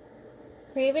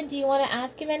 Raven, do you want to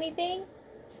ask him anything?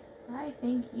 I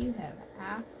think you have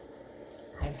asked.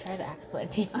 I've tried to ask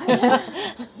plenty.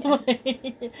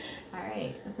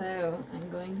 Alright, so I'm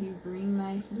going to bring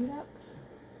my flute up.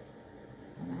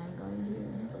 And I'm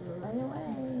going to lay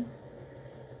away.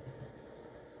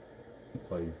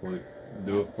 Play your flute.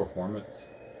 Do a performance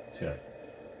check.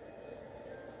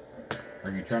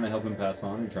 Are you trying to help him pass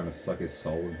on? Or are you trying to suck his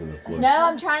soul into the flute? No,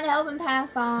 I'm trying to help him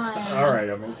pass on. Alright,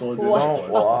 I'm gonna soldier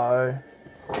Don't lie.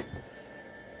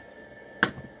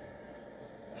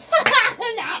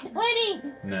 Not 20!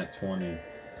 Nat 20.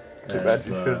 Too bad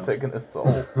you should have taken his soul.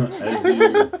 As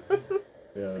you,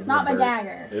 It's not my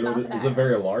dagger. It's not the It's a dagger.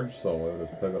 very large soul. It would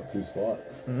have took up 2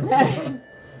 slots.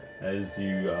 As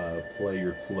you play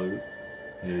your flute,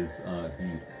 his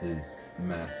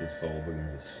massive soul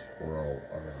begins to swirl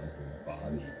around his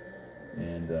body.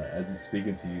 And as he's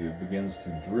speaking to you, it begins to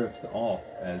drift off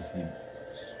as he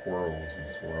swirls and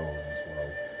swirls and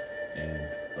swirls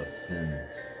and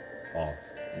ascends off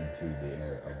into the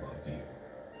air above you.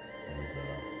 As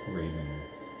Raven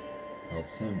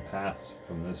helps him pass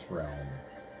from this realm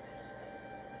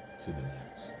to the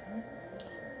next.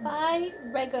 Bye,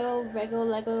 Lego,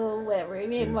 whatever your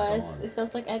name He's was. gone. It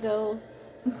sounds like Egos.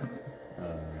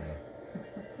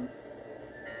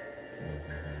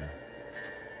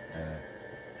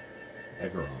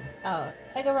 Egeron. Oh,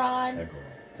 Egeron.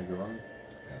 Egeron.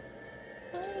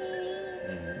 Bye.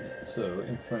 And so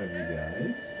in front of you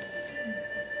guys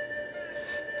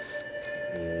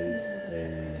is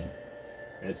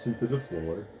etched into the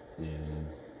floor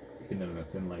is hidden in a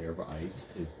thin layer of ice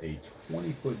is a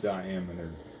 20-foot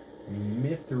diameter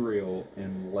mithril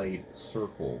inlaid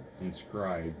circle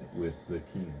inscribed with the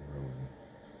king rune.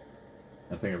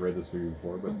 I think I read this for you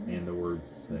before, but and the words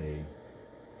say,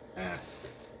 "Ask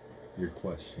your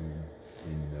question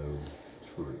and know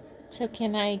truth." So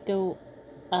can I go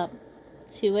up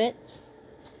to it?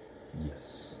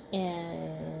 Yes.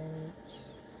 And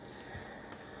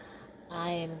I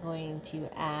am going to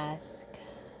ask,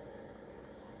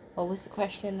 what was the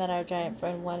question that our giant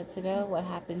friend wanted to know? What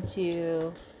happened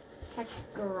to...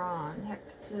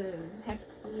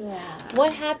 Yeah.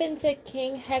 What happened to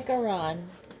King Hecaron?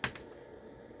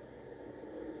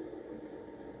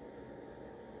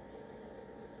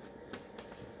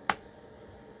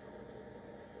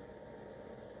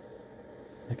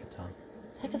 Hecaton.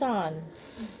 Hecaton.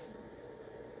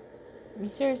 Are you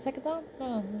serious, Hecaton?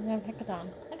 No, his name Hecaton.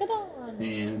 Hecaton!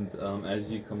 And as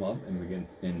you come up and begin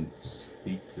and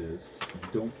speak this, you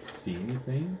don't see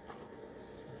anything,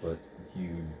 but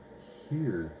you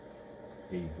hear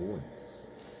a voice.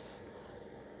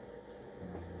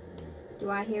 Do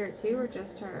I hear it too, or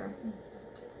just her?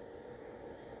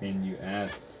 And you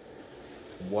ask,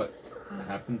 what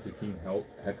happened to King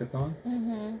Hecaton?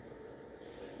 Mm-hmm.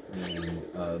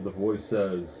 And the voice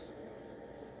says,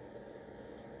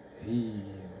 he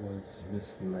was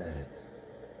misled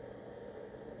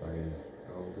by his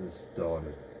eldest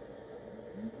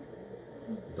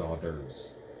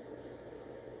daughters,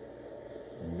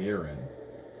 Mirren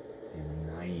and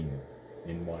Naim,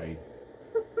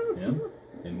 N-Y-M?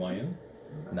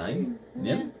 Naim?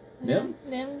 Nim? Nim?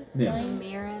 Nim. Nim.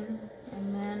 Mirren,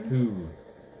 and then Who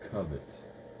covet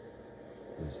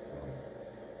his daughter?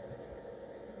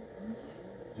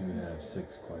 You have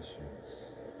 6 questions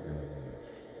remaining.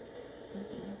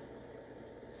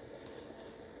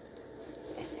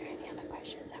 Is there any other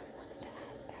questions that we wanted to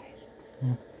ask, guys?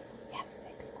 Hmm. We have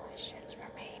 6 questions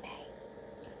remaining.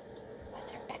 Was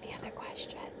there any other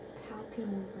questions? how can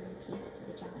we bring peace to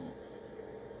the giants?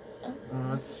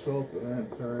 That's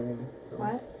self-answering.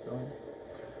 What?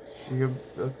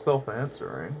 That's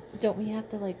self-answering. Don't we have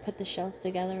to like put the shells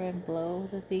together and blow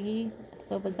the thingy?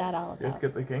 What was that all You have about? to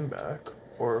get the king back,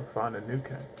 or find a new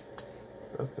king.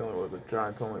 That's the only way. The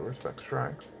giants only respect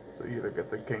strength. So you either get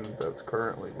the king that's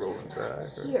currently ruling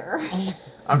back. Or... Here.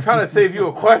 I'm trying to save you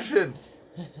a question.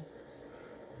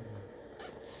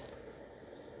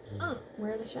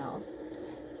 Where are the shells?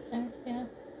 Yeah.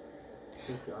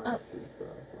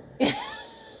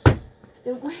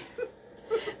 Where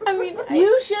I mean,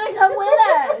 You should have come with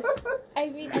us. I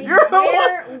mean, I You're the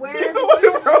know, one. You're the one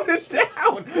who wrote it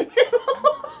down.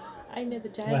 I know the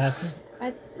What giant.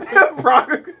 happened?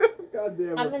 Brock. God damn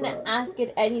it. I'm gonna Brock. ask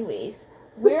it anyways.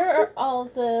 Where are all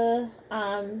the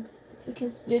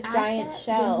Because The ask giant that,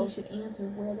 shells. Then he should answer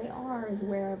where they are, is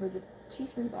wherever the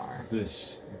chieftains are. The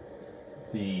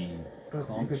You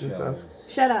conch could just ask. shells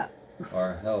Shut up.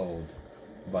 are held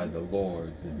by the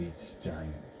lords of each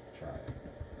giant tribe.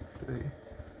 See.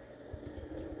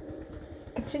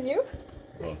 continue?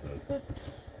 Well, it says.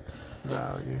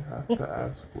 Now you have to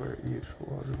ask where each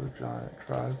lord of the giant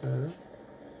tribe is.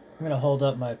 I'm gonna hold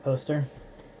up my poster.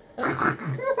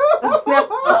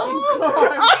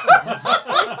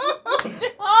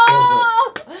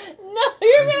 Oh no!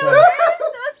 You're gonna miss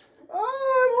us.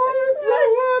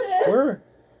 Oh,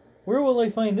 Where will I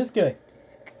find this guy?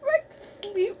 Go back to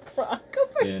sleep, Brock. Go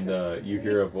back And to you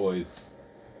hear a voice.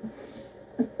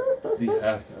 The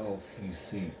half elf you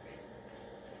seek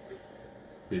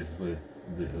is with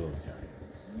the hill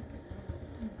giants.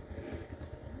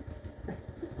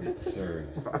 It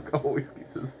serves. Brock always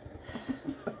keeps his.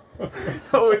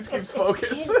 Always keeps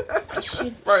focus.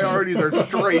 Priorities are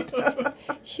straight.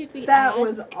 Should we That ask?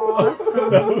 was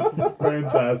awesome.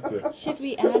 Fantastic. Should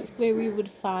we ask where we would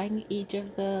find each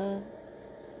of the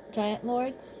giant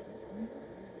lords?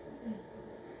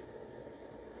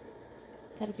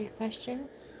 Is that a good question?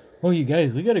 Oh, you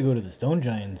guys, we gotta go to the Stone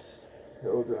Giants.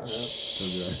 Okay,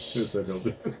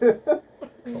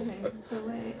 so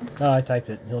wait. Oh, I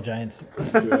typed it. Hill Giants.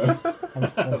 Yeah. I'm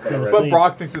still But asleep.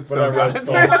 Brock thinks it's But Stone I read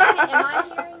Giants. Am I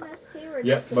hearing this too, or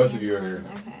Yep, just both of you are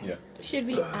Evangeline? hearing Okay. Yeah. Should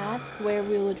we ask where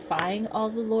we would find all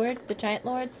the giant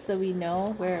lords, so we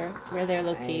know where they're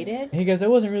located? Hey guys, I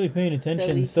wasn't really paying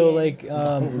attention. we So, can- like,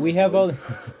 we have all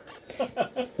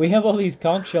we have all these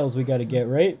conch shells we gotta get,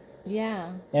 right?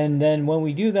 Yeah, And then when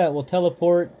we do that, we'll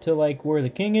teleport to like where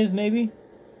the king is, maybe.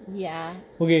 yeah.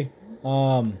 Okay.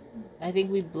 I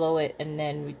think we blow it and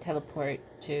then we teleport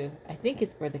to. I think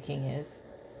it's where the king is.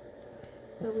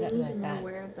 So we Something need like to know that.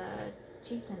 where the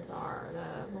chieftains are,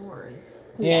 the lords.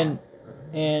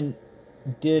 And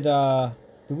did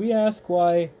we ask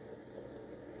why?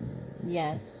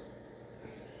 Yes.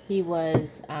 He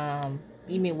was.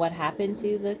 You mean what happened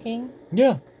to the king?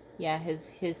 Yeah. Yeah,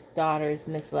 his daughters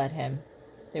misled him.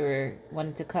 They were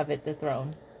wanting to covet the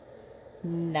throne.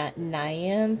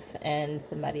 Nymph and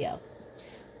somebody else.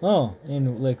 Oh,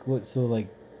 and like what? So like,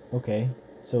 okay.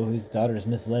 So his daughters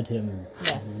misled him.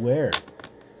 Yes. Where?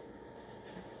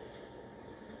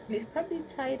 He's probably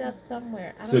tied up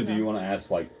somewhere. I don't So know. do you want to ask,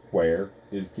 like, where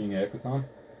is King Ekaton?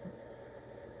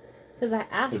 Because I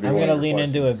asked If I'm you where. gonna want lean your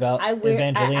into questions. I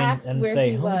Evangeline asked and where say,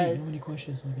 he how many was.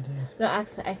 questions am I gonna ask?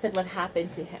 No, I said what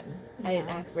happened to him. I didn't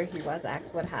ask where he was. I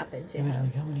asked what happened to him.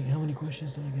 Like, how many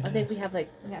questions do I get? I think we have like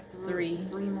We got Three.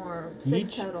 three more, six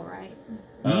Each? total, right?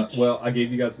 Each? Well, I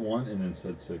gave you guys one and then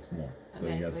said 6 more. So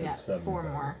Okay, you so guys we had got 7 four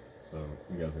total. more. So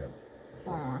you guys got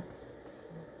 4 more.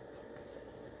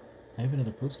 I have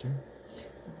another poster.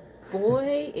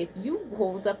 boy. If you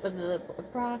hold up another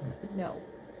Brock, no.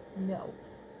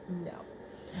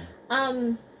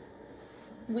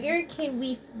 Where can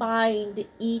we find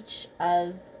each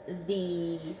of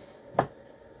the?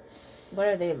 What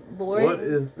are they, lords? What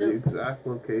is the exact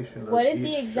location of What is the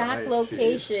each exact giant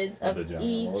locations Of of the giant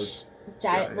each lords?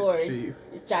 giant lord, chief?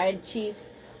 giant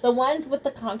chiefs? The ones with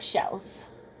the conch shells.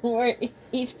 Where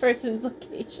each person's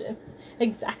location,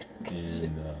 exact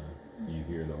location. And you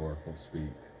hear the oracle speak.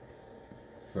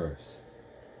 First,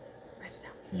 Write it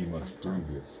down. you must prove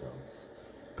yourself.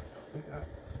 We got-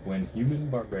 When human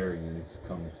barbarians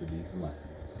come to these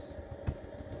lands,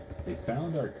 they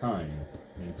found our kind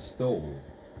and stole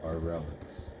our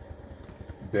relics,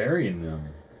 burying them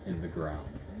in the ground.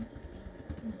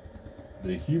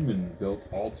 The human built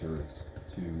altars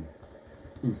to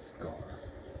Uthgar,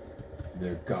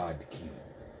 their god king.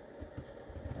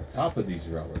 Atop of these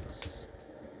relics,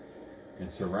 and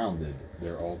surrounded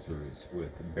their altars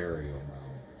with burial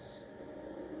mounds.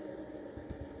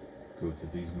 Go to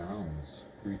these mounds,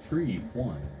 retrieve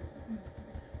one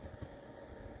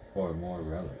or more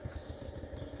relics,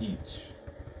 each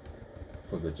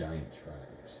for the giant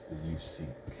tribes that you seek.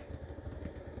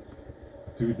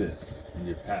 Do this, and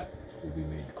your path will be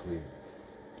made clear.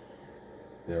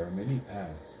 There are many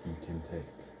paths you can take.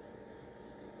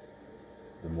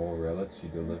 The more relics you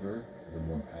deliver, the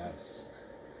more paths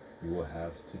you will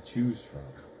have to choose from.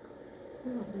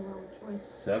 We don't do our choice.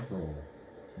 Several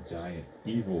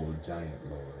evil giant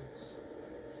lords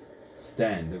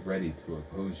stand ready to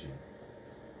oppose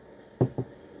you.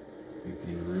 You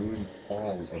can ruin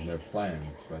all of their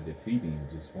plans by defeating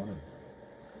just one of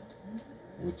them.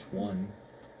 Which one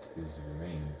is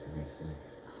remain to be seen.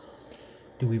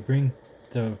 Do we bring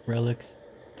the relics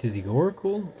to the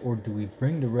Oracle, or do we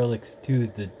bring the relics to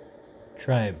the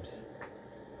tribes?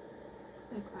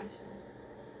 Good question.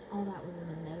 All that was in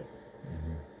the notes.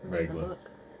 Mm-hmm. Was in the Vaguely. book.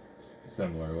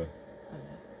 Similarly.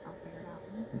 Okay, I'll figure it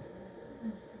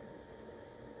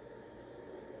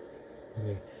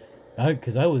out. Okay.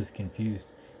 Because I was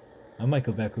confused. I might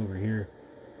go back over here.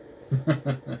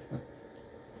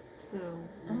 So,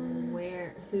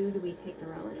 who do we take the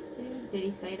relics to? Did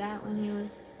he say that when he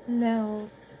was? No.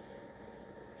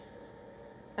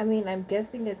 I mean, I'm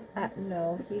guessing it's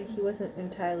no. He wasn't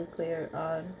entirely clear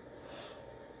on.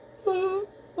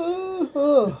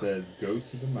 It says, go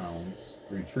to the mounds,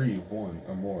 retrieve one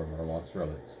or more of our lost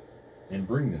relics, and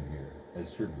bring them here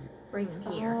as tribute. Bring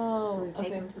them here. Oh, So we take okay.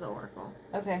 them to the Oracle.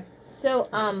 Okay. So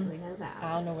So we know that.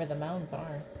 I don't know where the mounds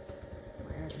are.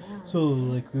 Where are the mounds? So,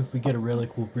 like, if we get a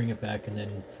relic, we'll bring it back, and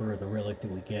then for the relic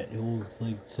that we get, it will,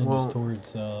 like, send Well- us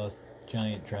towards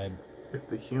giant tribe. If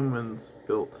the humans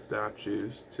built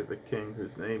statues to the king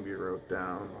whose name you wrote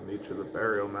down on each of the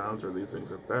burial mounds where these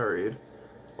things are buried,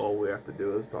 all we have to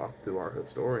do is talk to our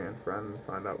historian friend,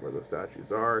 find out where the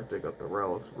statues are, dig up the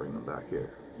relics, bring them back here.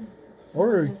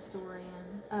 Or Historian.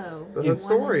 Oh, The one in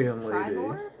historian lady.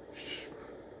 Tribor? Shh.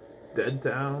 Dead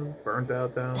town, burnt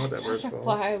out town, That's whatever it's such a called.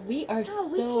 far. We are No,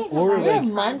 we so. can't Or go back We're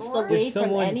to months Tribor. away if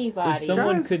someone, from anybody. if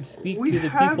someone Guys, could speak we to the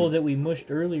have- people that we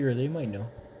mushed earlier, they might know.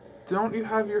 Don't you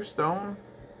have your stone?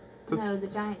 No, the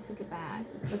giant took it back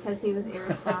because he was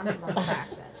irresponsible and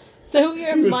cracked it. So we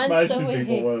are He was months smashing away.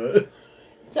 people with it.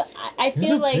 So I It's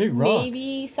feel a like big rock.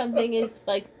 maybe something is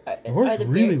like. It works the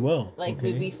really bear- well. Like,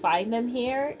 okay? would we find them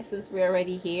here since we're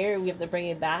already here? We have to bring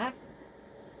it back.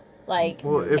 Like,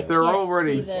 Well, I if they're can't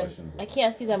already see them- Questions. I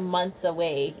can't see them months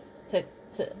away. To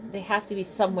they have to be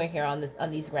somewhere here on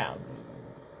these grounds.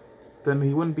 then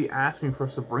he wouldn't be asking for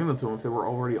us to bring them to him if they were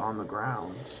already on the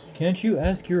grounds. Can't you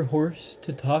ask your horse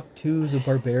to talk to the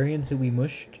barbarians that we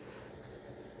mushed?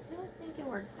 I don't think it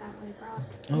works that way, Brock.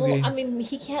 Okay. Well, I mean,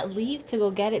 he can't leave to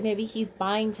go get it. Maybe he's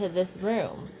buying to this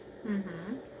room,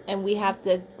 Mm-hmm. and we have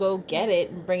to go get it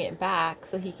and bring it back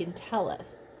so he can tell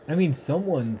us. I mean,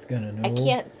 someone's gonna know. I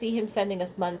can't see him sending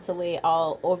us months away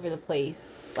all over the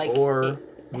place. Like, Or it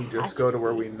we has just go to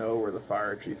where be. we know where the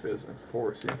fire chief is and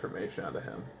force the information out of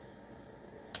him.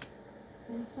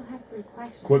 We still have 3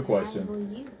 questions. Quick We might question. as well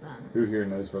use them. Who here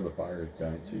knows where the fire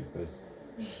giant chief is?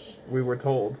 We were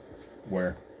told.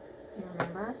 Where? Do you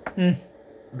remember?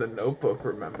 The notebook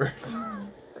remembers.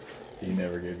 He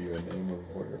never gave you a name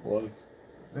of where it was.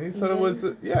 He said it was,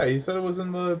 yeah, he said it was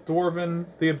in the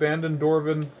abandoned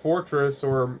Dwarven fortress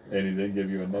or, And he didn't give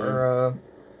you a name.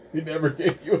 he He never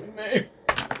gave you a name.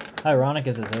 Ironic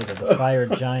as it is, that the fire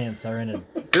giants are in an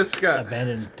this guy,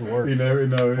 abandoned dwarf. He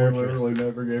Fortress. literally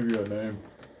never gave you a name.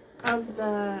 Of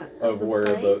the Where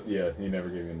place? he never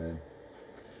gave you a name.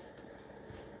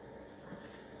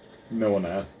 No one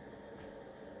asked.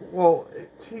 well,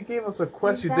 he gave us a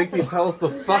quest. Is You that think the- he'd tell us the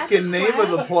is that fucking the name of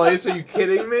the quest? place? Are you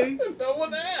kidding me? No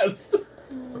one asked.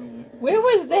 Where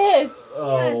was this?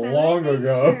 Oh, long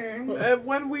ago. And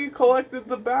when we collected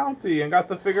the bounty and got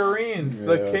the figurines,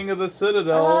 the Yeah. king of the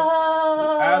citadel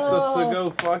Oh. asked us to go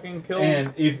fucking kill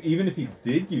him. And even if he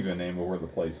did give you a name of where the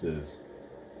place is,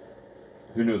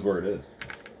 who knows where it is?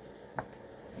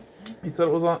 He said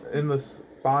it was in the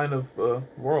spine of the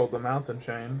world, the mountain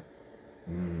chain.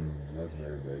 That's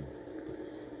very big.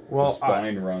 Well, the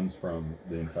spine runs from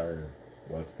the entire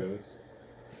west coast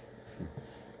to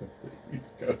the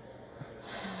east coast.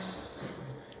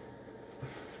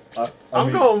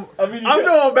 I'm going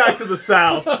back to the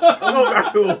south. I'm going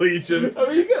back to the Legion. I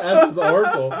mean, you can ask this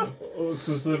oracle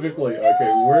specifically.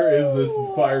 Okay, where is this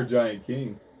fire giant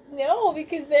king? No,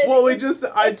 because then. Well,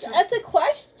 that's a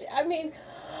question. I mean.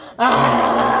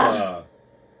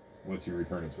 Once you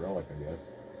return its relic, I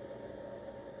guess.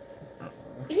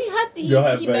 He had to. You'll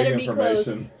have He vague better be close.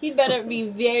 information. He better be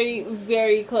very,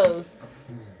 very close.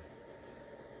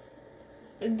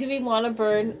 Do we want to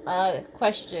burn a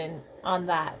question on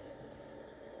that?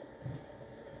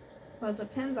 Well, it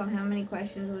depends on how many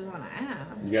questions we want to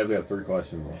ask. You guys got 3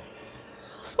 questions.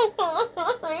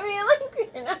 I mean, like,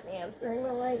 we're not answering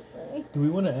politely. Do we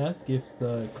want to ask if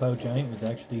the cloud giant was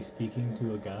actually speaking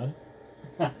to a god?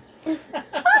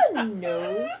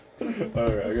 No. Alright, I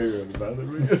gotta go to the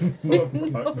bathroom.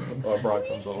 Oh, Brock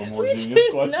comes up with more We genius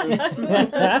do questions. not.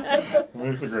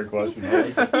 That's a great question.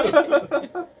 And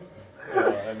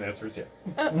the answer is yes.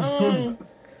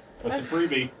 That's a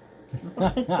freebie.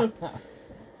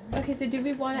 Okay, so do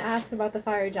we want to ask about the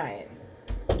fire giant?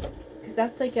 Because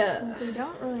that's like a. If we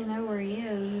don't really know where he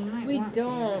is, we might We want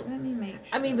don't. to. Let me make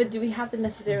sure. I mean, but do we have to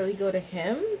necessarily go to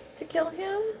him to kill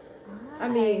him? I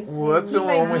mean, say Well, that's the we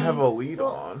only one might we be- have a lead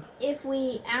well, on. If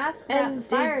we ask And about the did-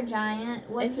 fire giant,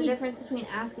 what's and the he- difference between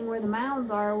asking where the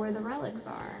mounds are or where the relics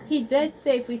are? He did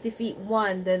say if we defeat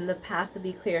one, then the path will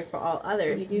be cleared for all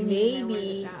others. So we do need to know where the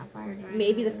Maybe, fire giant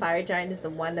maybe the is. fire giant is the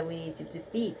one that we need to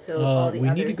defeat. So all the we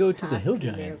others. need to go to the paths hill can be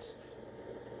made. giants.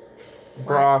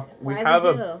 Brock, we Why have the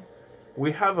a hill?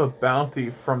 we have a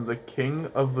bounty from the king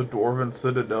of the Dwarven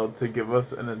Citadel to give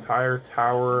us an entire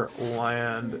tower,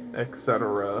 land,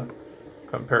 etc.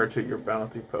 compared to your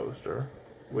bounty poster.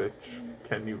 Which,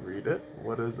 can you read it?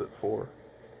 What is it for?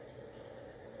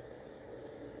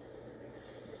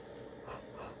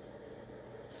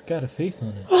 It's got a face on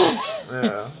it.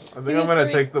 Yeah, I think we I'm have gonna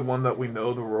three- take the one that we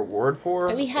know the reward for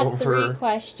And we have over, 3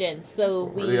 questions, so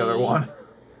over we the other one.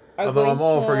 are Although going I'm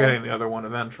all to, for getting the other one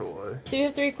eventually. So we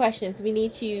have 3 questions. We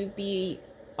need to be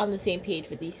on the same page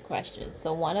with these questions.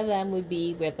 So one of them would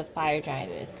be where the fire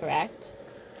giant is, correct?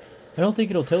 I don't think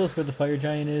it'll tell us where the fire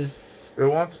giant is. It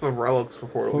wants the relics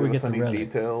before Before we it gives get us the any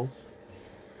relic. details.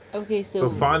 Okay, So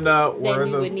find out then where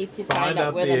you the would need to find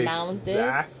out where the mounds is.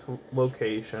 exact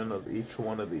location of each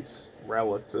one of these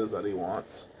relics is that he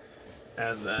wants,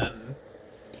 and then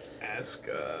ask.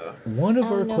 One of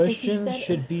Oh, our no, 'cause he questions said-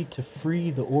 should be to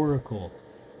free the oracle.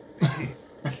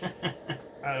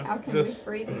 How can just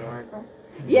we free the oracle?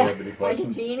 Do you Yeah, have any like a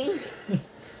questions? genie.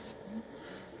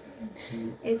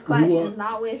 It's questions,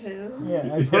 not wishes. Yeah,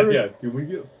 I've heard. Yeah, can we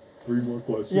get 3 more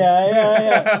questions?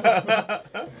 Yeah.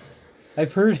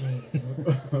 I've heard.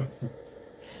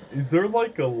 Is there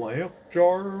like a lamp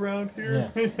jar around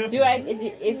here?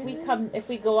 If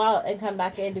we go out and come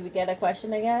back in, do we get a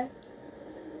question again?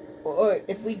 Or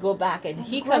if we go back and That's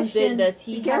he a comes in, question. does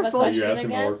he Be have a careful. Are you question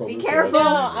asking again? Oracle Be this careful. or No,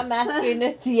 asking I'm us? asking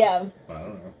the DM. I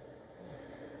don't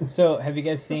know. So, have you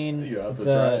guys seen You have to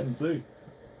try it the and see.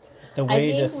 the I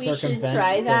way to think we should circumvent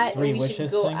try that, the 3 and we wishes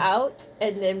should go thing? out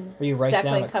and then. Where you write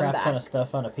definitely down a come crap ton back. of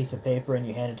stuff on a piece of paper and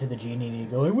you hand it to the genie and you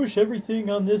go, I wish everything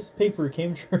on this paper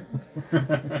came true.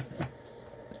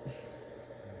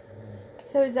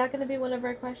 So is that going to be one of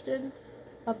our questions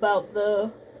about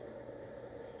the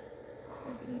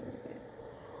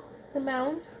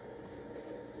mound?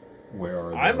 Where are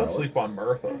the I'm relics? asleep on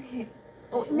Bertha.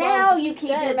 Oh, now Well, you he keep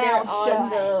said your they're mouth on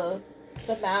shut.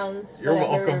 the mounds. You're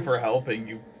whatever, welcome for helping,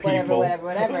 you people.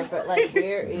 whatever. But like,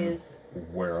 where is?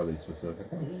 Where are they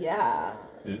specifically? Yeah.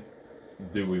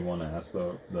 Do we want to ask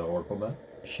the oracle that?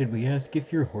 Should we ask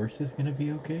if your horse is gonna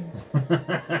be okay?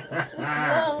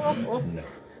 No. No.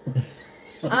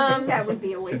 I think that would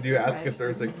be a waste Should you of ask if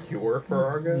there's a cure for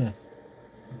Argus?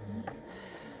 Yeah.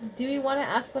 Do we want to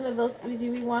ask one of those?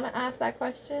 Do we want to ask that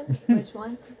question Which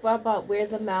one? about where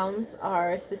the mounds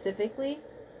are specifically?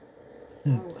 I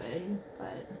would,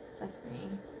 but that's me.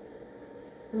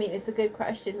 I mean, it's a good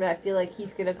question, but I feel like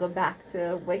he's gonna go back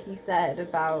to what he said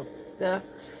about the.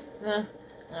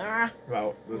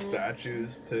 About the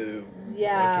statues to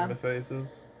Yeah.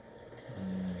 Whatchamafaces?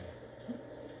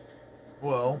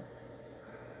 Well,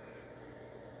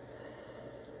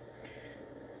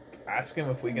 ask him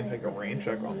if we can take a rain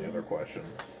check on the other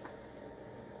questions.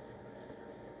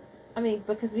 I mean,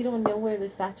 because we don't know where the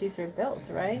statues were built,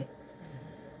 right?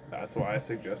 That's why I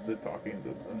suggested talking to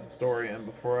the historian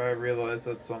before I realized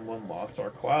that someone lost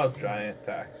our cloud giant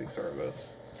taxi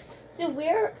service. So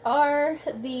where are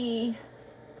the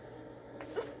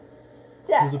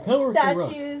There's a powerful rock.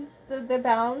 statues, the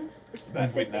bounds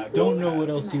specifically? not Don't know what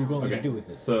else you're going Okay, to do with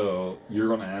it. so you're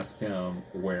going to ask him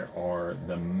where are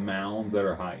the mounds that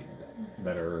are hiding,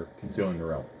 that are concealing the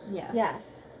relics, Yes.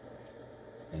 Yes.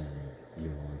 and you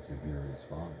want to hear a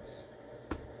response.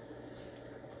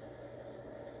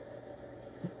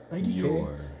 IDK.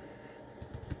 Your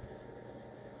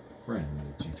friend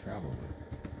that you travel with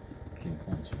can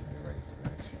point you in the right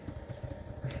direction.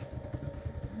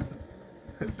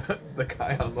 The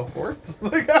guy on the horse?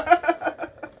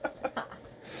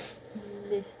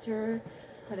 Mr.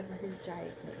 whatever his giant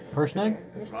name is. First name?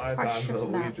 In my time, the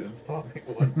legions taught me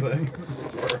one thing.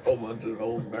 It's where a whole bunch of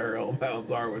old burial mounds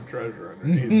are with treasure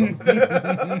underneath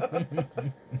them.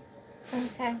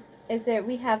 Okay.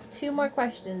 We have 2 more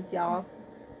questions, y'all.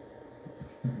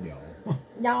 Yeah.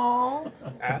 Y'all.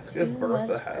 Ask if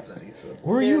Bertha has any siblings.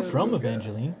 Where are you No. from,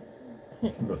 Evangeline?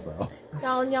 The south.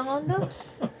 Y'all.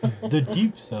 The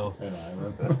deep south. An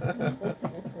island.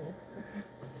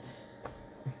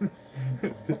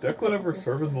 Did Declan ever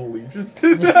serve in the Legion?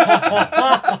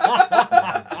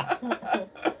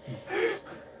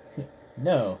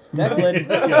 No,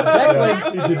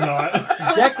 Declan. He did not.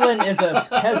 Declan is a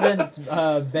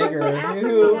peasant beggar Was it after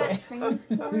who we got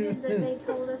transported that they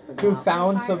told us about who the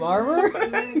found fire some giant armor. a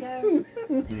year ago?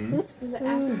 Hmm? Was it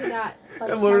after we got like,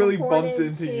 I literally teleported bumped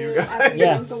into to, you after we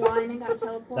Yes. drank the wine and got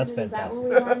teleported? That's Is that fantastic. where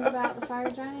we learned about the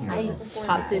fire giant? Or I was it before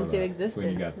popped that? into When you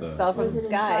existence. got Just the- fell from Was the it in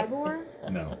sky. Tribor?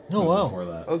 No. Oh, wow. Before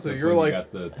that. Oh, so That's you're when you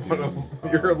like got the one of- two,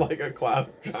 you're like a cloud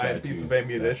giant piece statues of that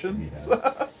ammunition. he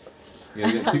had. Yeah,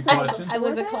 you got two questions. I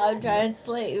was a cloud giant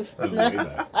slave. That was way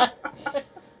back.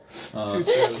 Too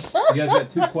soon. You guys got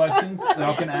two questions?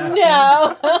 Y'all can ask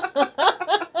No.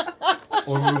 them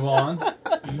or move on.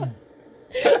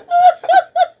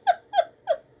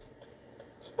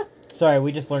 Sorry,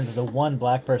 we just learned that the one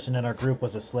black person in our group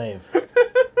was a slave.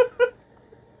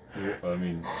 I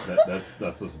mean, that's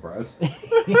a surprise. Because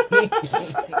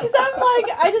I'm like,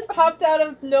 I just popped out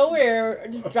of nowhere,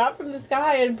 just dropped from the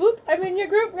sky, and boop, I'm in your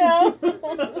group now.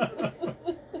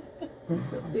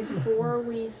 Before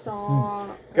we saw.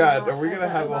 God, lot are we of gonna the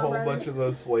have a Ovar whole bunch brothers? of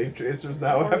those slave chasers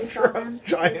now Before we after saw us? them,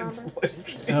 Giant remember? slave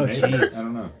chasers. Oh, Maybe. jeez. I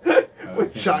don't know.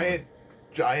 With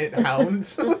giant hounds.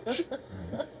 So But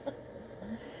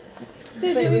do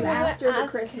it we was want after to the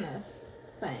ask? Christmas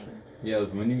thing. Yeah, it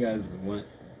was when you guys went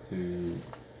to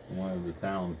one of the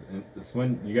towns, and it's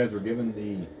when you guys were given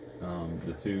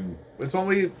the two. It's when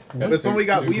we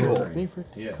got two Weevil. rings. Favorite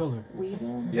Yeah. color.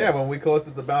 Weevil. Yeah, when we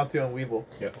collected the bounty on Weevil.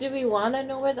 Do we want to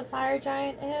know where the fire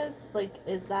giant is? Like,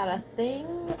 is that a thing?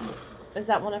 Is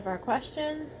that one of our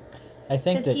questions? I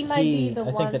think 'Cause that he might be the I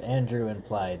one- think that Andrew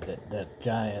implied that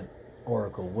giant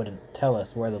oracle wouldn't tell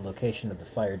us where the location of the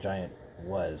fire giant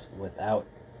was without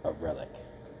a relic.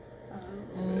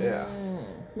 Yeah.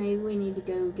 So maybe we need to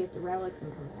go get the relics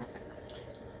and come back.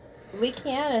 We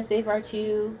can and save our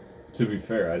two. To be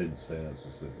fair, I didn't say that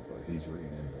specifically. He's reading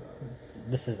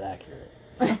into This is accurate.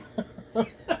 that.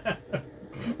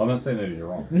 I'm not saying that he's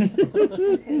wrong.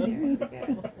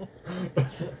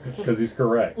 Because he's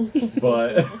correct.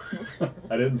 But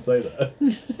I didn't say that.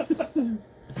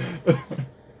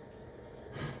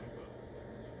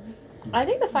 I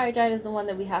think the fire giant is the one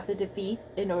that we have to defeat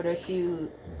in order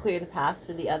to clear the path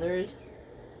for the others.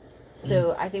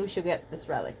 So I think we should get this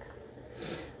relic.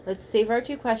 Let's save our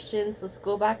two questions. Let's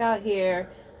go back out here,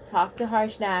 talk to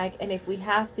Harshnag, and if we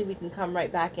have to, we can come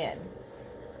right back in.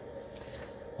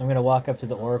 I'm gonna walk up to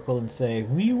the oracle and say,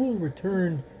 "We will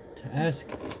return to ask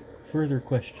further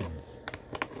questions."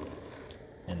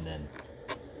 And then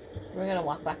We're gonna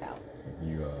walk back out.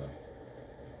 You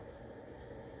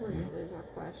We're gonna lose our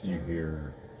questions. you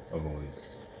hear a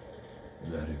voice.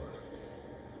 Very well.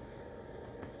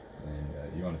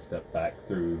 And you want to step back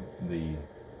through the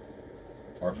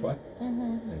archway?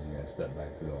 Mm-hmm. As you guys step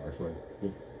back through the archway,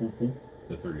 whoop, whoop, whoop,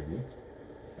 the three of you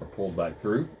are pulled back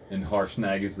through, and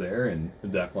Harshnag is there, and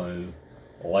Declan is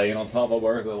laying on top of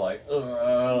Bertha like,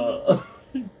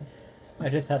 I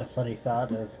just had a funny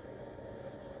thought of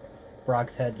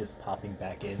Brock's head just popping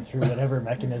back in through whatever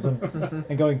mechanism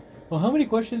and going, "Well, how many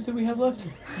questions do we have left?"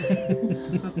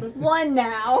 One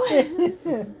now.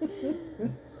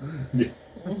 Yeah.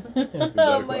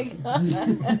 Oh my god.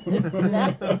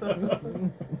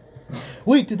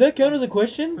 Wait, did that count as a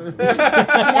question?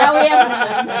 Now we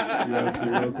have none. You want to see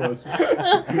a real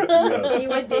question? He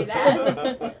would do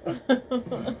that.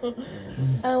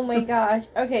 Oh my gosh.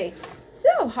 Okay, so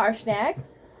Harshnag,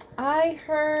 I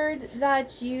heard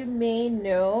that you may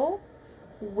know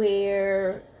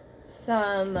where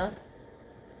some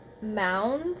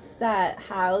mounds that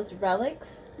house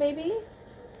relics, maybe?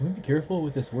 Can we be careful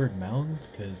with this word mounds?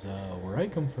 Because where I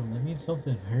come from, that means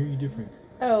something very different.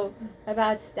 Oh,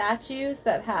 about statues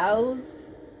that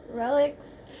house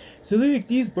relics? So like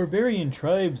these barbarian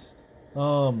tribes,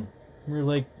 were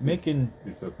like making.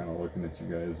 He's still kind of looking at you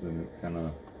guys, and it kind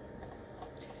of.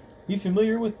 You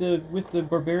familiar with the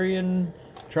barbarian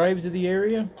tribes of the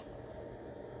area?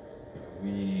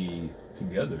 We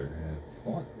together have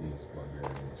fought these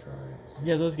barbarian tribes.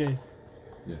 Yeah, those guys.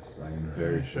 Yes, I am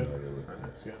very familiar with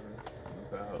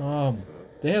them.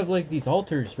 They have like these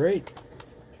altars, right?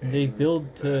 They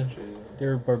build to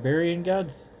their barbarian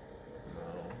gods.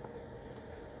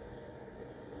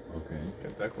 Okay.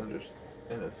 Declan just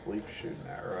in his sleep shooting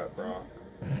an arrow at Brock.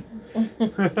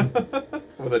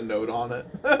 With a note on it.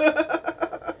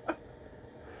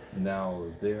 Now,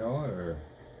 there are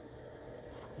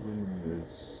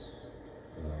rumors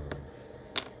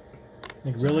of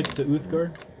Like relics to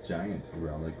Uthgar. giant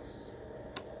relics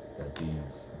that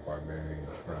these barbarian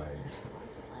tribes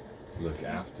look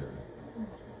after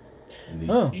in these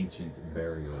Oh. ancient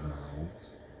burial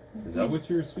mounds. Is that what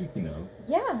you're speaking of?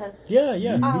 Yes. Yeah,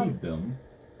 You yeah. need them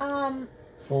Um,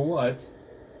 for what?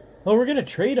 Oh, we're gonna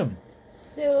trade them.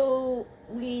 So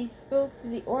we spoke to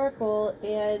the Oracle,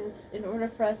 and in order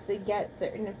for us to get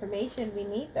certain information, we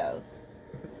need those.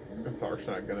 It's harsh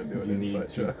not gonna do an You need insight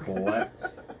to check. collect.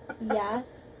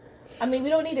 Yes. I mean, we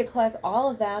don't need to collect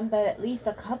all of them, but at least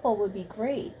a couple would be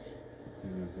great.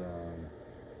 Does okay.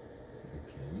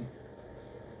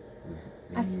 Does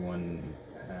I- anyone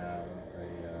have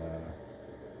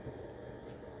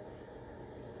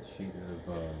a sheet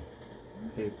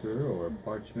of paper or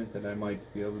parchment that I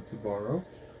might be able to borrow?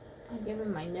 I'll give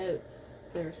him my notes.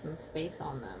 There's some space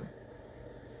on them.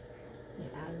 Yeah,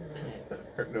 add in my notes.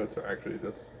 Her notes are actually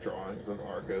just drawings of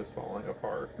Argos falling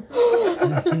apart.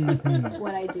 It's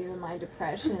what I do in my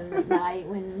depression at night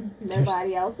when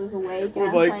nobody else is awake and With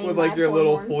I'm like playing with my like your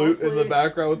little mournful flute in the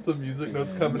background with some music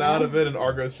notes coming out of it, and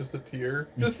Argos just a tear.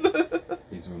 Just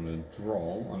He's going to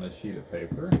draw on a sheet of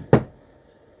paper, and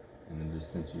then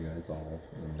just sent you guys all.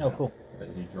 the Oh, map cool. That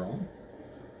he drawn.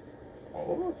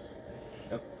 all of us.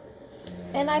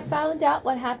 And I found out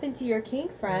what happened to your king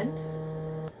friend.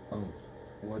 Oh,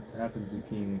 what happened to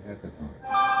King Hekaton?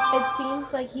 It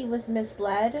seems like he was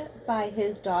misled by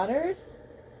his daughters,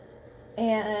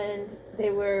 and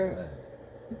they were,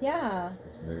 Sled. yeah.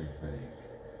 It's very vague.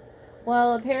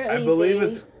 Well, apparently I believe they,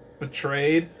 it's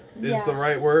betrayed is Yeah. the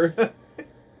right word.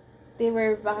 they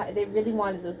really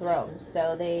wanted the throne,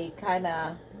 so they kind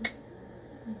of,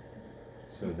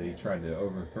 So they tried to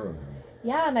overthrow him,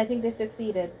 yeah, and I think they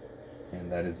succeeded. and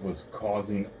that is what's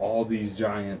causing all these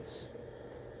giants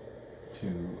to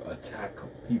attack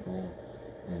people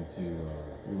and to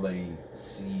lay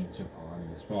siege upon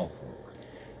the small folk.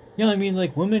 Yeah, I mean,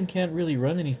 like, women can't really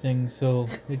run anything, so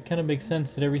it kind of makes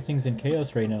sense that everything's in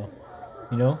chaos right now.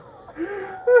 You know?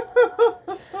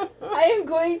 I am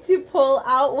going to pull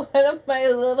out one of my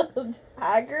little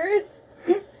daggers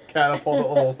Catapult at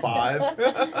level 5.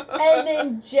 and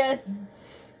then just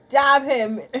stab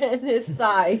him in his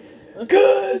thighs.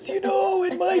 Because, you know,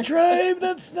 in my tribe,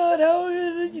 that's not how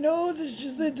it, you know,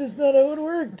 that's not how it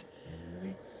worked.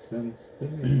 Makes sense to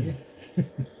me.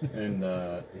 And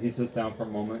he sits down for a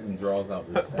moment and draws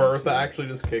out this Bertha statue. actually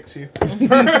just kicks you.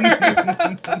 Draws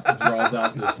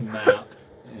out this map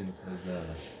and says,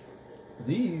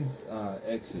 these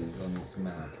X's on this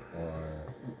map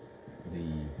are the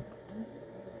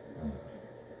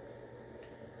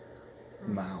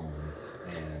mounds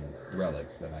and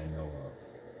relics that I know of.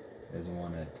 There's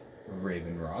one at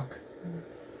Raven Rock.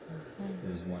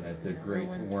 There's one at the Great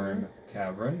Worm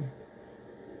Cavern.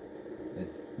 At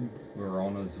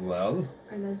Verona's Well.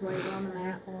 Are those labeled on the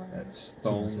map? At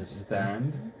Stone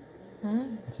Stand.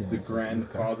 The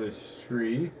Grandfather's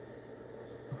Tree.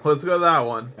 Let's go to that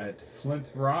one. At Flint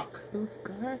Rock.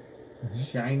 Ulfgar?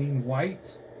 Shining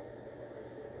White.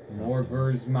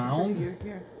 Morbur's Mound. You're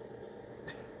here.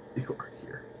 You are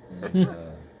here. And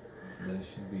there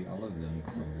should be all of them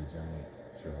from the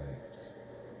giant tribes.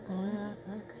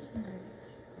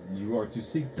 You are to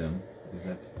seek them. Is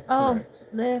that Oh,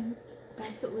 correct?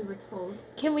 That's what we were told.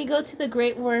 Can we go to the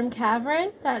Great Worm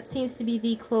Cavern? That seems to be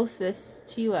the closest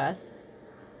to us.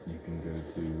 You can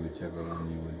go to whichever one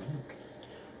you would like.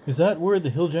 Is that where the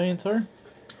hill giants are?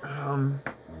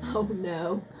 Oh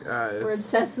no. Guys. We're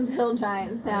obsessed with hill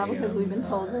giants now I because we've been am,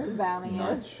 told where his bounty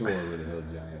Not is. sure where the hill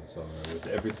giants are. With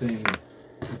everything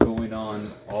going on,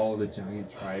 all the giant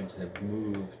tribes have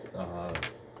moved.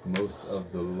 Most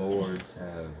of the lords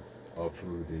have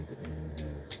uprooted and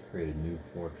have created new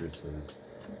fortresses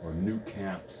or new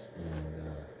camps.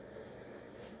 And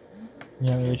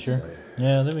Yeah, really sure. so-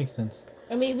 Yeah, that makes sense.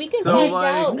 I mean, we can So, find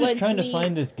like- out I'm just once trying to we-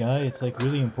 find this guy. It's like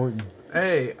really important.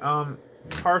 Hey,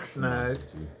 Harshnag,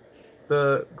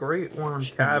 the Great Worm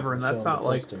Cavern, that's not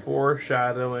like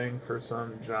foreshadowing for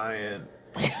some giant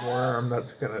worm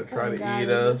that's gonna try Oh to God, eat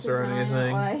is us this a or giant,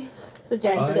 anything. like, It's a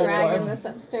giant I- dragon silver. that's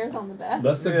upstairs on the desk?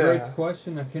 That's a Yeah. great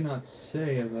question. I cannot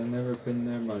say as I've never been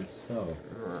there myself.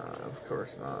 Of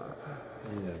course not.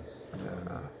 Yes.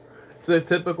 Is it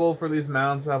typical for these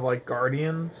mounds to have like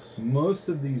guardians? Most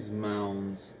of these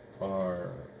mounds are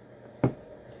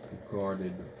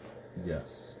guarded,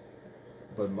 yes.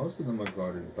 But most of them are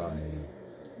guarded by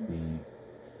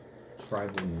the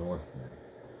tribal Northmen.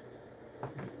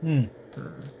 Hmm.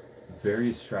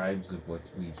 Various tribes of what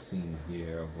we've seen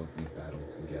here, of what we battled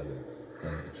together.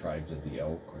 Like the tribes of the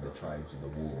elk, or the tribes of the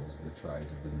wolves, the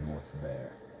tribes of the North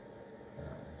Bear.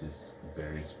 Just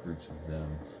various groups of them.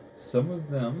 Some of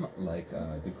them, like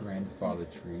the Grandfather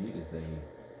Tree, is a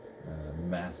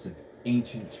massive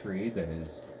ancient tree that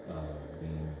is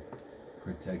being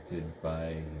protected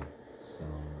by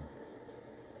some,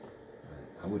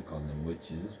 I would call them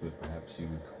witches, but perhaps you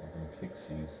would call them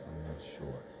pixies, I'm not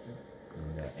sure.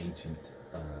 and ancient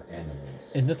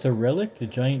animals. And that's a relic, a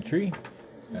giant tree.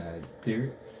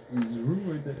 There is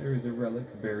rumored that there is a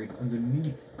relic buried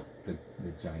underneath the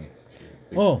giant tree.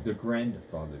 The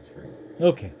grandfather tree.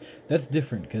 Okay, that's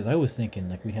different because I was thinking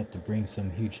like we have to bring some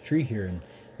huge tree here,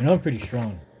 and I'm pretty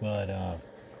strong, but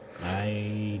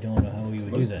I don't know how we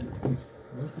would do that.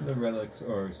 Most of the relics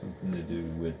are something to do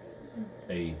with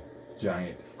a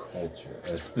giant culture,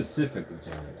 a specific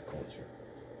giant culture.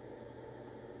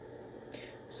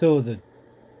 So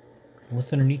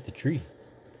what's underneath the tree?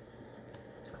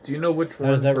 Do you know which How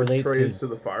does one that relate portrays to- to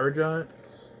the fire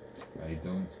giants? I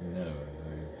don't know.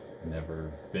 I've never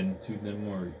been to them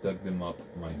or dug them up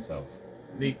myself,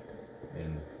 Neat.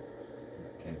 and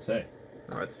can't say.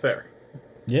 No, that's fair.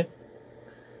 Yeah,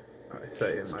 I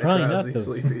say in my probably not drowsy the-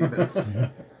 sleepiness.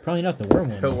 probably not the worm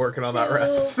Still one. working on that So,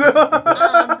 rest.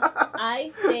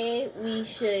 I say we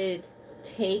should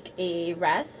take a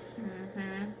rest,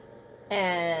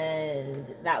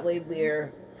 and that way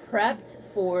we're prepped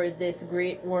for this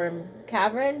great worm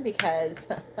cavern because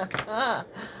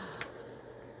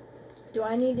Do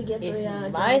I need to get if the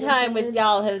my dragon time with painted?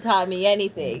 y'all have taught me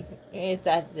anything, is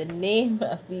that the name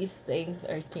of these things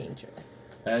are dangerous.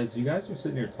 As you guys are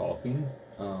sitting here talking,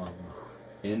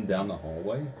 down the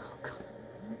hallway,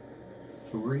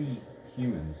 3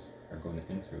 humans are going to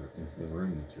enter into the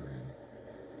room that you're in.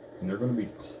 And they're going to be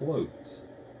cloaked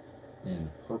in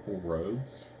purple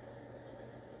robes.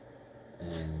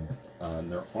 And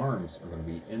their arms are going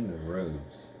to be in the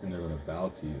robes. And they're going to bow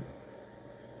to you.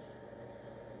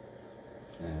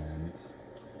 And,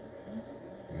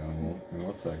 hang on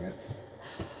 1 second.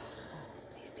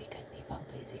 Please be good people.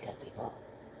 Please be good people.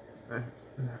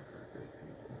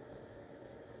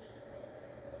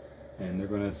 And they're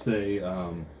going to say,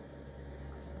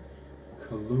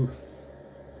 Kaluth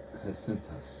has sent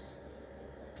us.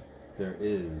 There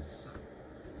is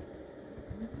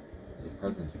a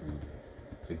present for you,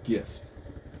 a gift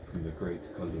from the great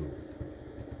Kaluth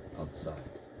outside.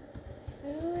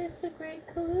 Who is the great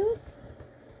Kaluth?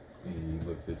 And he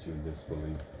looks at you in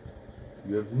disbelief.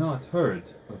 You have not heard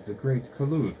of the great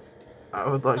Kaluth. I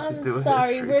would like to I'm do a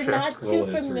sorry, history we're check. not Roll too a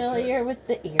history familiar with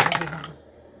the area.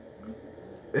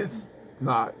 It's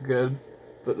not good,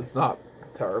 but it's not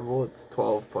terrible. It's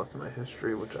 12 plus my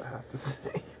history, which I have to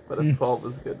say. But if 12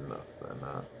 is good enough,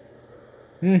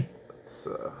 then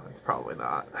it's probably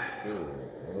not.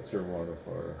 What's your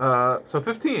modifier? So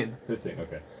 15. 15,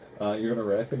 okay. You're going to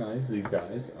recognize these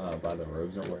guys by the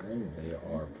robes they're wearing. They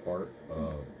are part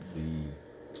of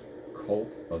the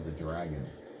cult of the dragon.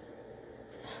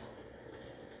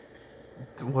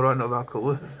 What do I know about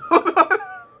Kaluth?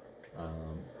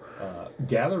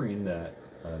 Gathering that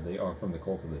they are from the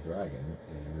cult of the dragon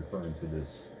and referring to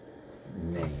this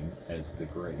name as the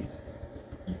Great,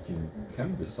 you can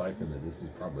kind of decipher that this is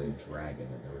probably a dragon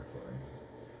that they're referring to.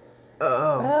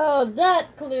 Oh,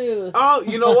 that Kaluth. Oh,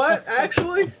 you know what?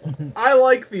 Actually, I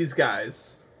like these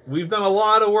guys. We've done a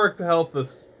lot of work to help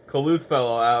this Kaluth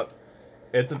fellow out.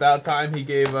 It's about time he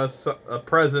gave us a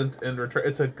present in return.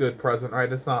 It's a good present,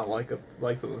 right? It's not like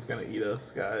someone's gonna eat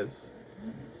us, guys.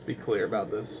 Let's be clear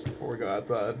about this before we go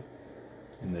outside.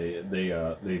 And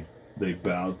they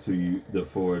bow to you, the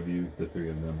 4 of you, the 3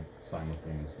 of them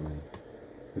simultaneously.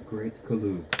 The great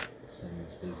Kaluth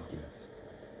sends his gift.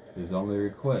 His only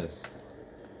request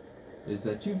is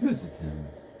that you visit him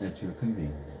at your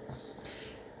convenience.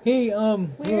 Hey,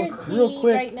 Where is he real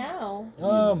quick, right now? He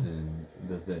is in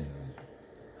the veil.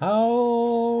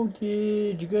 how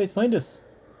did you guys find us?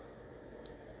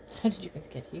 How did you guys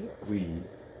get here? We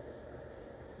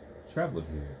traveled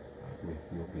here with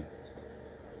your gift.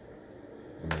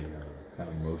 And they kind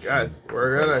of motion. Guys,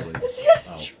 we're gonna- rapidly Is he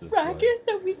a out this dragon way.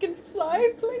 that we can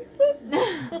fly places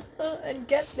and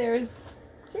get there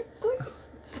quickly?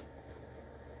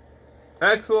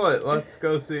 Excellent. Let's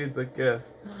go see the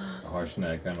gift.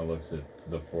 Harshnag kind of looks at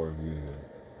the 4 of you and goes,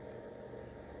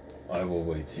 I will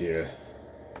wait here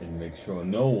and make sure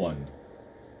no one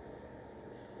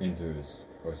enters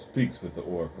or speaks with the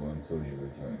Oracle until you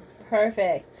return.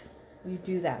 Perfect. You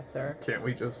do that, sir. Can't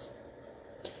we just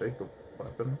take the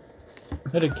weapons?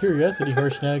 Out of curiosity,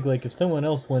 Harshnag, like if someone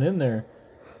else went in there,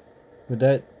 would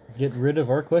that get rid of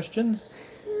our questions?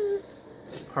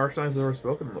 Harshnag's never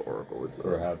spoken to the Oracle, is it?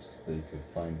 Perhaps they could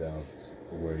find out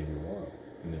where you are.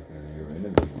 And if they're your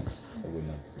enemies, that would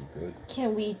not be good.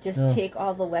 Can we just No. take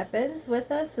all the weapons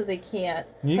with us so they can't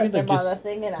You put could, like, them on the just-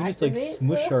 thing and You just like activate?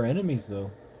 smush them? our enemies though,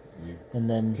 You and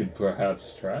then could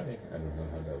perhaps try. I don't know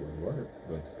how that would work,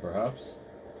 but perhaps.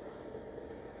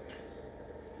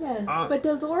 Yes, Ah. but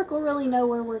does the Oracle really know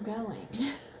where we're going?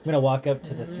 gonna walk up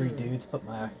to the three dudes, put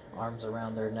my arms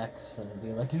around their necks, and be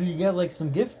like, "You got like some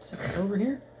gifts over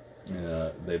here?"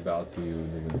 And they bow to you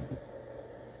and they go,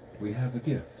 "We have a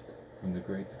gift from the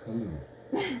great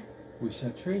Kaluth. We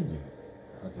shall train you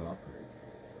how to operate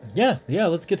it." Yeah.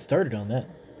 Let's get started on that.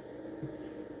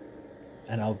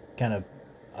 And I'll kind of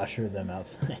usher them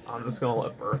outside. I'm just gonna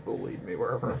let Bertha lead me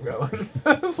wherever I'm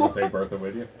going. So take Bertha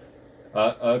with you.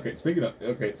 Okay. Speaking of,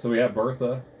 so we have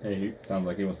Bertha. Hey, he sounds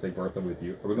like he wants to take Bertha with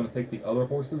you. Are we going to take the other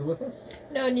horses with us?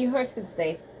 No, New Horse can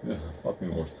stay. Fuck me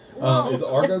horse. Well- Is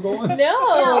Argo going? No,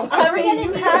 No, I we're mean gonna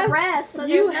you need have to rest, so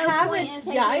you there's no have point a in taking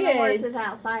the giant. horses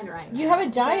outside right now. You have a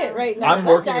giant so- right now. I'm That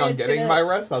working on giant's getting gonna- my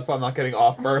rest. That's why I'm not getting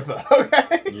off Bertha.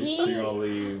 Okay. So you're gonna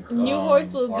leave. New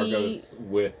horse will be- Argos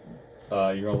with.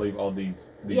 You're gonna leave all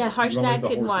these. Yeah, you're gonna leave Harshnag the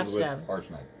can watch horses with them.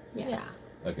 Harshnag. Yes.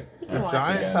 Okay. You can Alright, watch so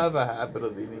Giants guys- have a habit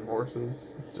of eating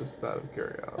horses, just out of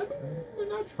curiosity. They're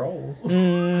not trolls.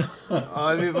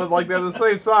 I mean, but like they're the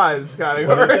same size, kind of.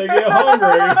 But if they get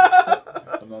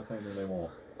hungry, I'm not saying that they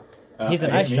won't. He's an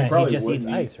I ice mean, giant, he probably just eats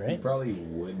wouldn't ice, He right? probably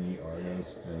wouldn't eat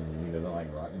Argos because he doesn't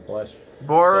like rotten flesh.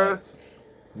 Boris,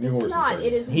 New It's horse not. is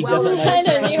It is He well doesn't I like,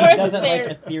 know, trained. New he Horse is doesn't fair.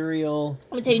 like ethereal. I'm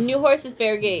gonna tell you, New Horse is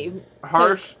fair game.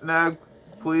 Harshnag,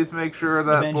 please make sure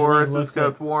that Benjamin Boris is looks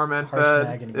kept at warm and Harshnag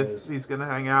fed and if goes, he's gonna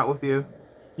hang out with you.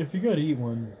 If you gotta eat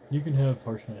one, you can have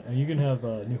Harshnag, and you can have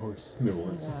New Horse. New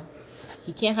horse. Yeah.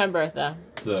 He can't harm Bertha.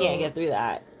 So, Can't get through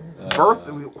that.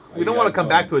 Bertha, we are don't you want to guys come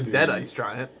back to a going dead ice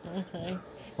giant. Okay.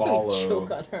 Follow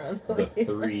Choke on her on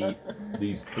the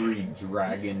these three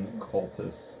dragon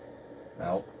cultists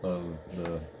out of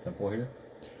the temple here.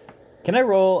 Can I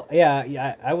roll?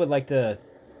 Yeah, I would like to.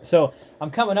 So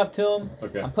I'm coming up to him.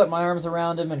 Okay. I'm putting my arms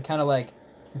around him and kind of like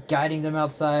guiding them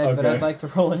outside. But Okay. I'd like to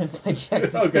roll an inside check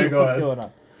to Okay, see go what's ahead. going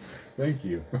on. Thank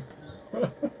you.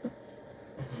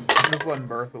 Just letting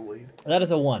Bertha lead. That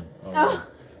is a 1.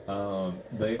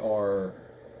 They are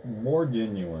more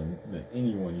genuine than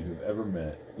anyone you have ever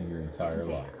met in your entire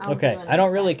life. I'll Okay, do an I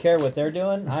don't really insight care check. what they're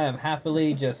doing. I am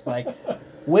happily just like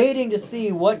waiting to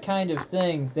see what kind of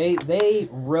thing they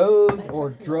rode or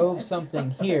drove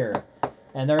something here,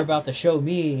 and they're about to show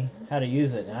me how to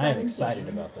use it, and I am 17. excited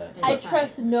about that. I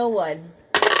trust no one.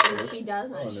 And she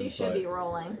doesn't. On She insight. should be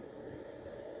rolling.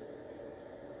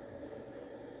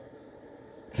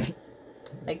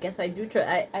 I guess I do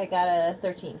trust. I got a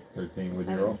 13. 13 with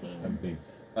your roll? 17.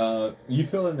 17. You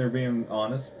feel that they're being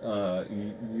honest.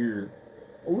 You're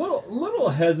a little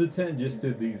hesitant just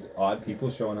to these odd people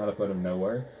showing up out of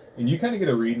nowhere. And you kind of get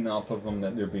a reading off of them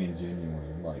that they're being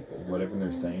genuine. Like, whatever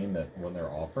they're saying, that what they're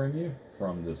offering you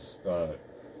from this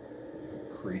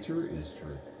creature is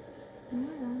true.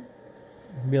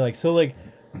 Be like, so like,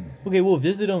 okay, we'll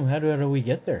visit him. How do we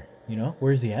get there? You know,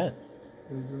 where's he at?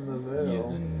 He's in the He is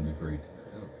veil. in the Great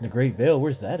Veil. The Great Veil.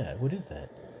 Where's that at? What is that?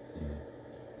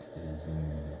 It is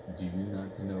in. Do you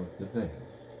not know the Veil?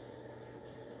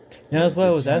 Yeah, that's why I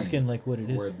The was giant, asking like what it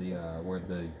Where is.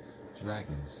 the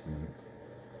dragons sleep.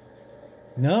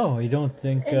 No, I don't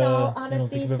think. In all I don't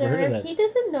honesty, think I've ever heard of sir, that. he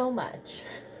doesn't know much.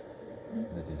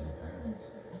 That is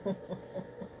apparent.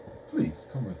 Please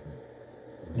come with me.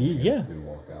 And you Yeah. guys two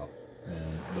walk out.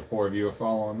 And the four of you are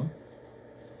following them.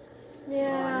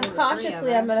 Yeah, I know the cautiously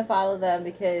three of I'm gonna us. follow them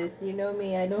because you know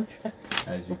me, I don't trust.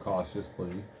 As you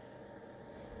cautiously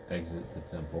exit the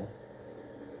temple,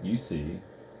 you see,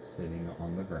 sitting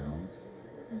on the ground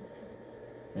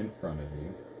in front of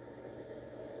you,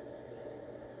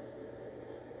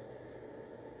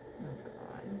 Oh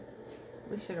god.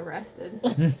 We should have rested.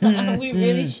 We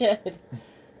really should. oh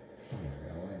my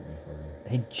God, what happened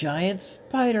for A giant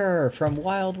spider from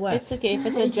Wild West. It's okay if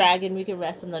it's a dragon. We can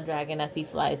rest on the dragon as he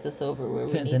flies us over where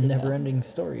we need The to never-ending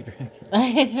story dragon. go.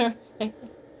 I know.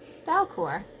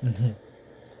 Stalkor.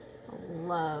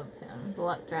 Love him. The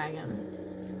Luck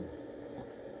Dragon.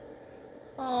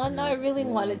 Oh, no, I really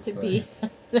want it to be.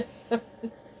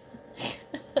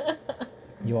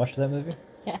 You watched that movie?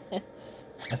 Yes.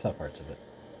 I saw parts of it.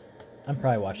 I'm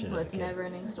probably watching it as a With kid. Never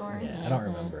Ending Story. Yeah, I don't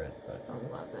remember it, but I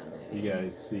love that you. movie. You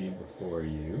guys see before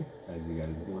you, as you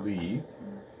guys leave,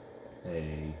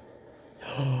 a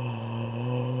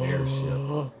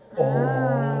airship.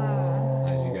 Ah.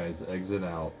 As you guys exit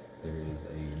out, there is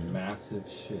a massive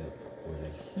ship with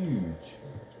a huge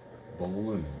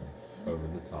balloon over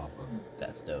the top of it.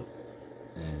 that's dope.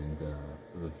 And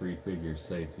the three figures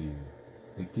say to you,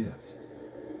 A gift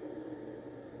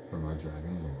from our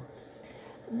dragon lord.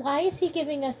 Why is he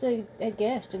giving us a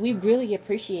gift? We really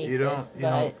appreciate You don't, this, you but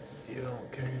don't, you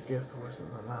don't carry a gift worse than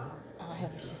that. oh, I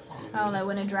was just asking. I don't know.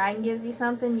 When a dragon gives you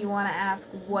something, you want to ask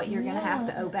what you're gonna have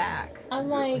to Yeah. owe back. I'm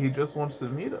like, He just wants to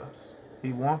meet us.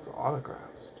 He wants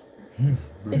autographs.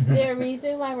 Is there a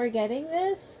reason why we're getting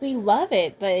this? We love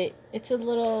it, but it's a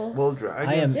little. Well,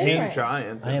 dragons in- hate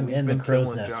giants. I and am we've in the been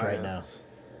crow's killing nest right now. giants.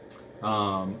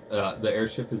 The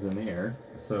airship is in the air,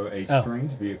 so a Oh.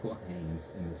 strange vehicle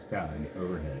hangs in the sky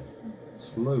overhead,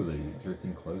 slowly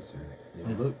drifting closer. It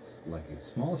Is- looks like a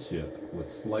small ship with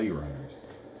sleigh runners,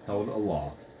 held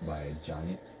aloft by a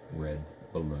giant red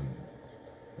balloon.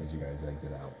 As you guys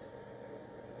exit out,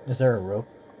 Is there a rope?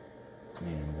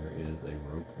 and there is a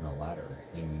rope and a ladder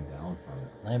hanging down from it.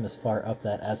 I am as far up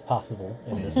that as possible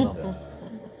in this And, moment.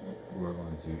 we're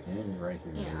going to end right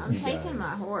here. Yeah, with I'm you taking my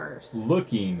guys horse.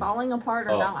 looking Falling apart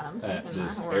or up not, I'm at taking my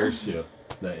this horse. airship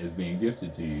that is being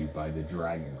gifted to you by the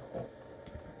Dragon Cult.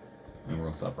 And we're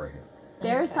gonna stop right here.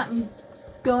 There's something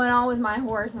going on with my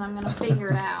horse, and I'm gonna figure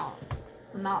it out.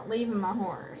 I'm not leaving my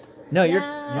horse. No, you're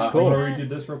Yeah. you're I'm cool. gonna read you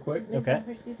this real quick. We've Okay.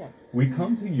 never seen that. We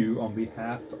come to you on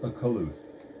behalf of Kaluth,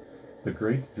 the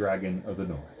great dragon of the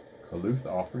north. Kaluth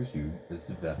offers you this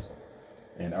vessel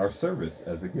and our service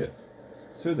as a gift,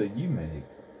 so that you may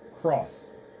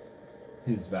cross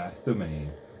his vast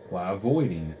domain while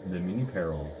avoiding the many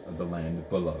perils of the land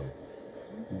below.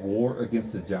 War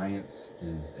against the giants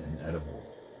is inevitable.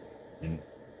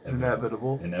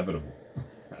 Inevitable. Inevitable.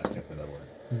 I can't say that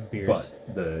word. Beers.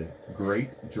 But the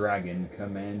great dragon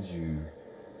commands you,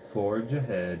 forge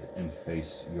ahead and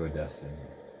face your destiny.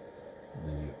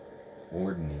 The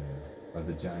ordning of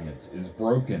the giants is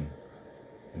broken,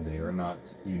 and they are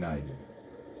not united.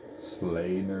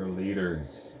 Slay their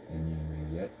leaders, and you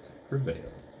may yet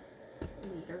prevail.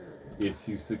 If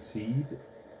you succeed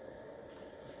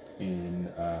in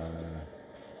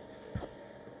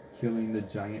killing the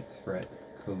giant threat,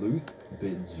 Kaluth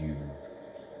bids you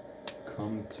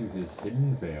come to his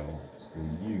hidden veil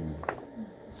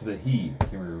so that he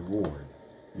can reward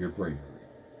your bravery.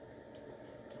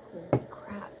 Holy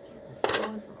crap! You're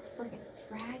going for a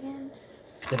friggin' dragon?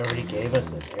 That already gave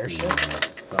us an airship.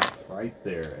 Stop right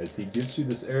there as he gives you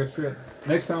this airship.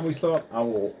 Next time we stop, I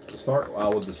will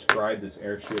describe this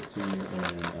airship to you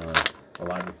in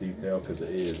elaborate detail, because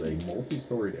it is a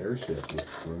multi-storied airship with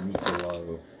rooms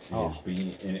below.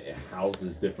 And it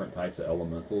houses different types of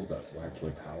elementals that will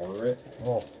actually power it.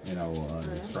 Oh, And I will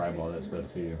describe all that stuff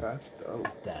to you. That's dope.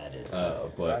 that is.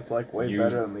 But That's like way you-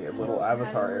 better than the little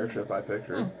Avatar airship I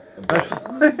pictured.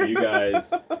 but you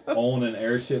guys own an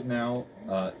airship now.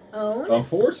 Own?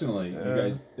 Unfortunately, Yeah. you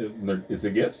guys, it's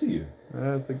a gift to you,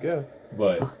 Yeah, it's a gift.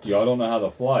 but y'all don't know how to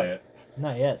fly it.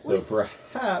 Not yet. So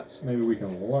perhaps maybe we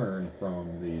can learn from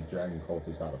these dragon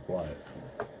cultists how to fly it.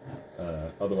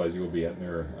 Otherwise, you will be at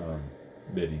their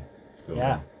bidding. till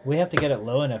Yeah, then. we have to get it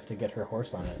low enough to get her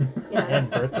horse on it. Yes.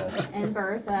 And Bertha. And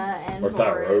Bertha and Or tie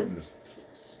a rope. Boris.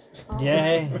 Oh.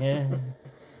 Yeah, yeah.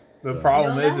 The So-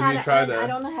 problem I don't is know if how you to try I to.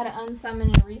 don't know how to unsummon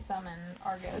and resummon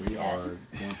Argos We yet. are going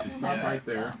to stop Yeah. right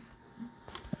there.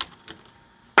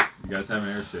 You guys have an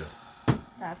airship.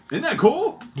 That's Isn't that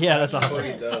cool? Yeah, that's awesome.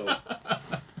 Pretty dope.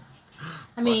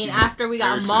 I mean, Fucking after we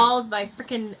got airship. mauled by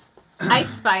freaking ice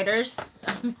spiders.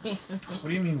 I mean, What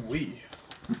do you mean we?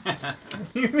 Yeah.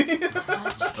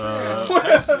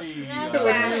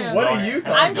 What are you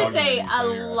talking I'm about? just saying, a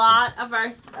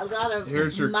lot of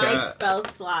Here's your my cat. spell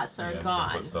slots are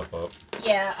gone. Put stuff up.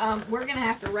 yeah. We're gonna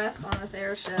have to rest on this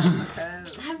airship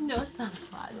because I have no spell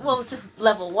slots. Well, just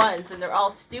level ones, and they're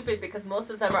all stupid because most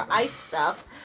of them are ice stuff.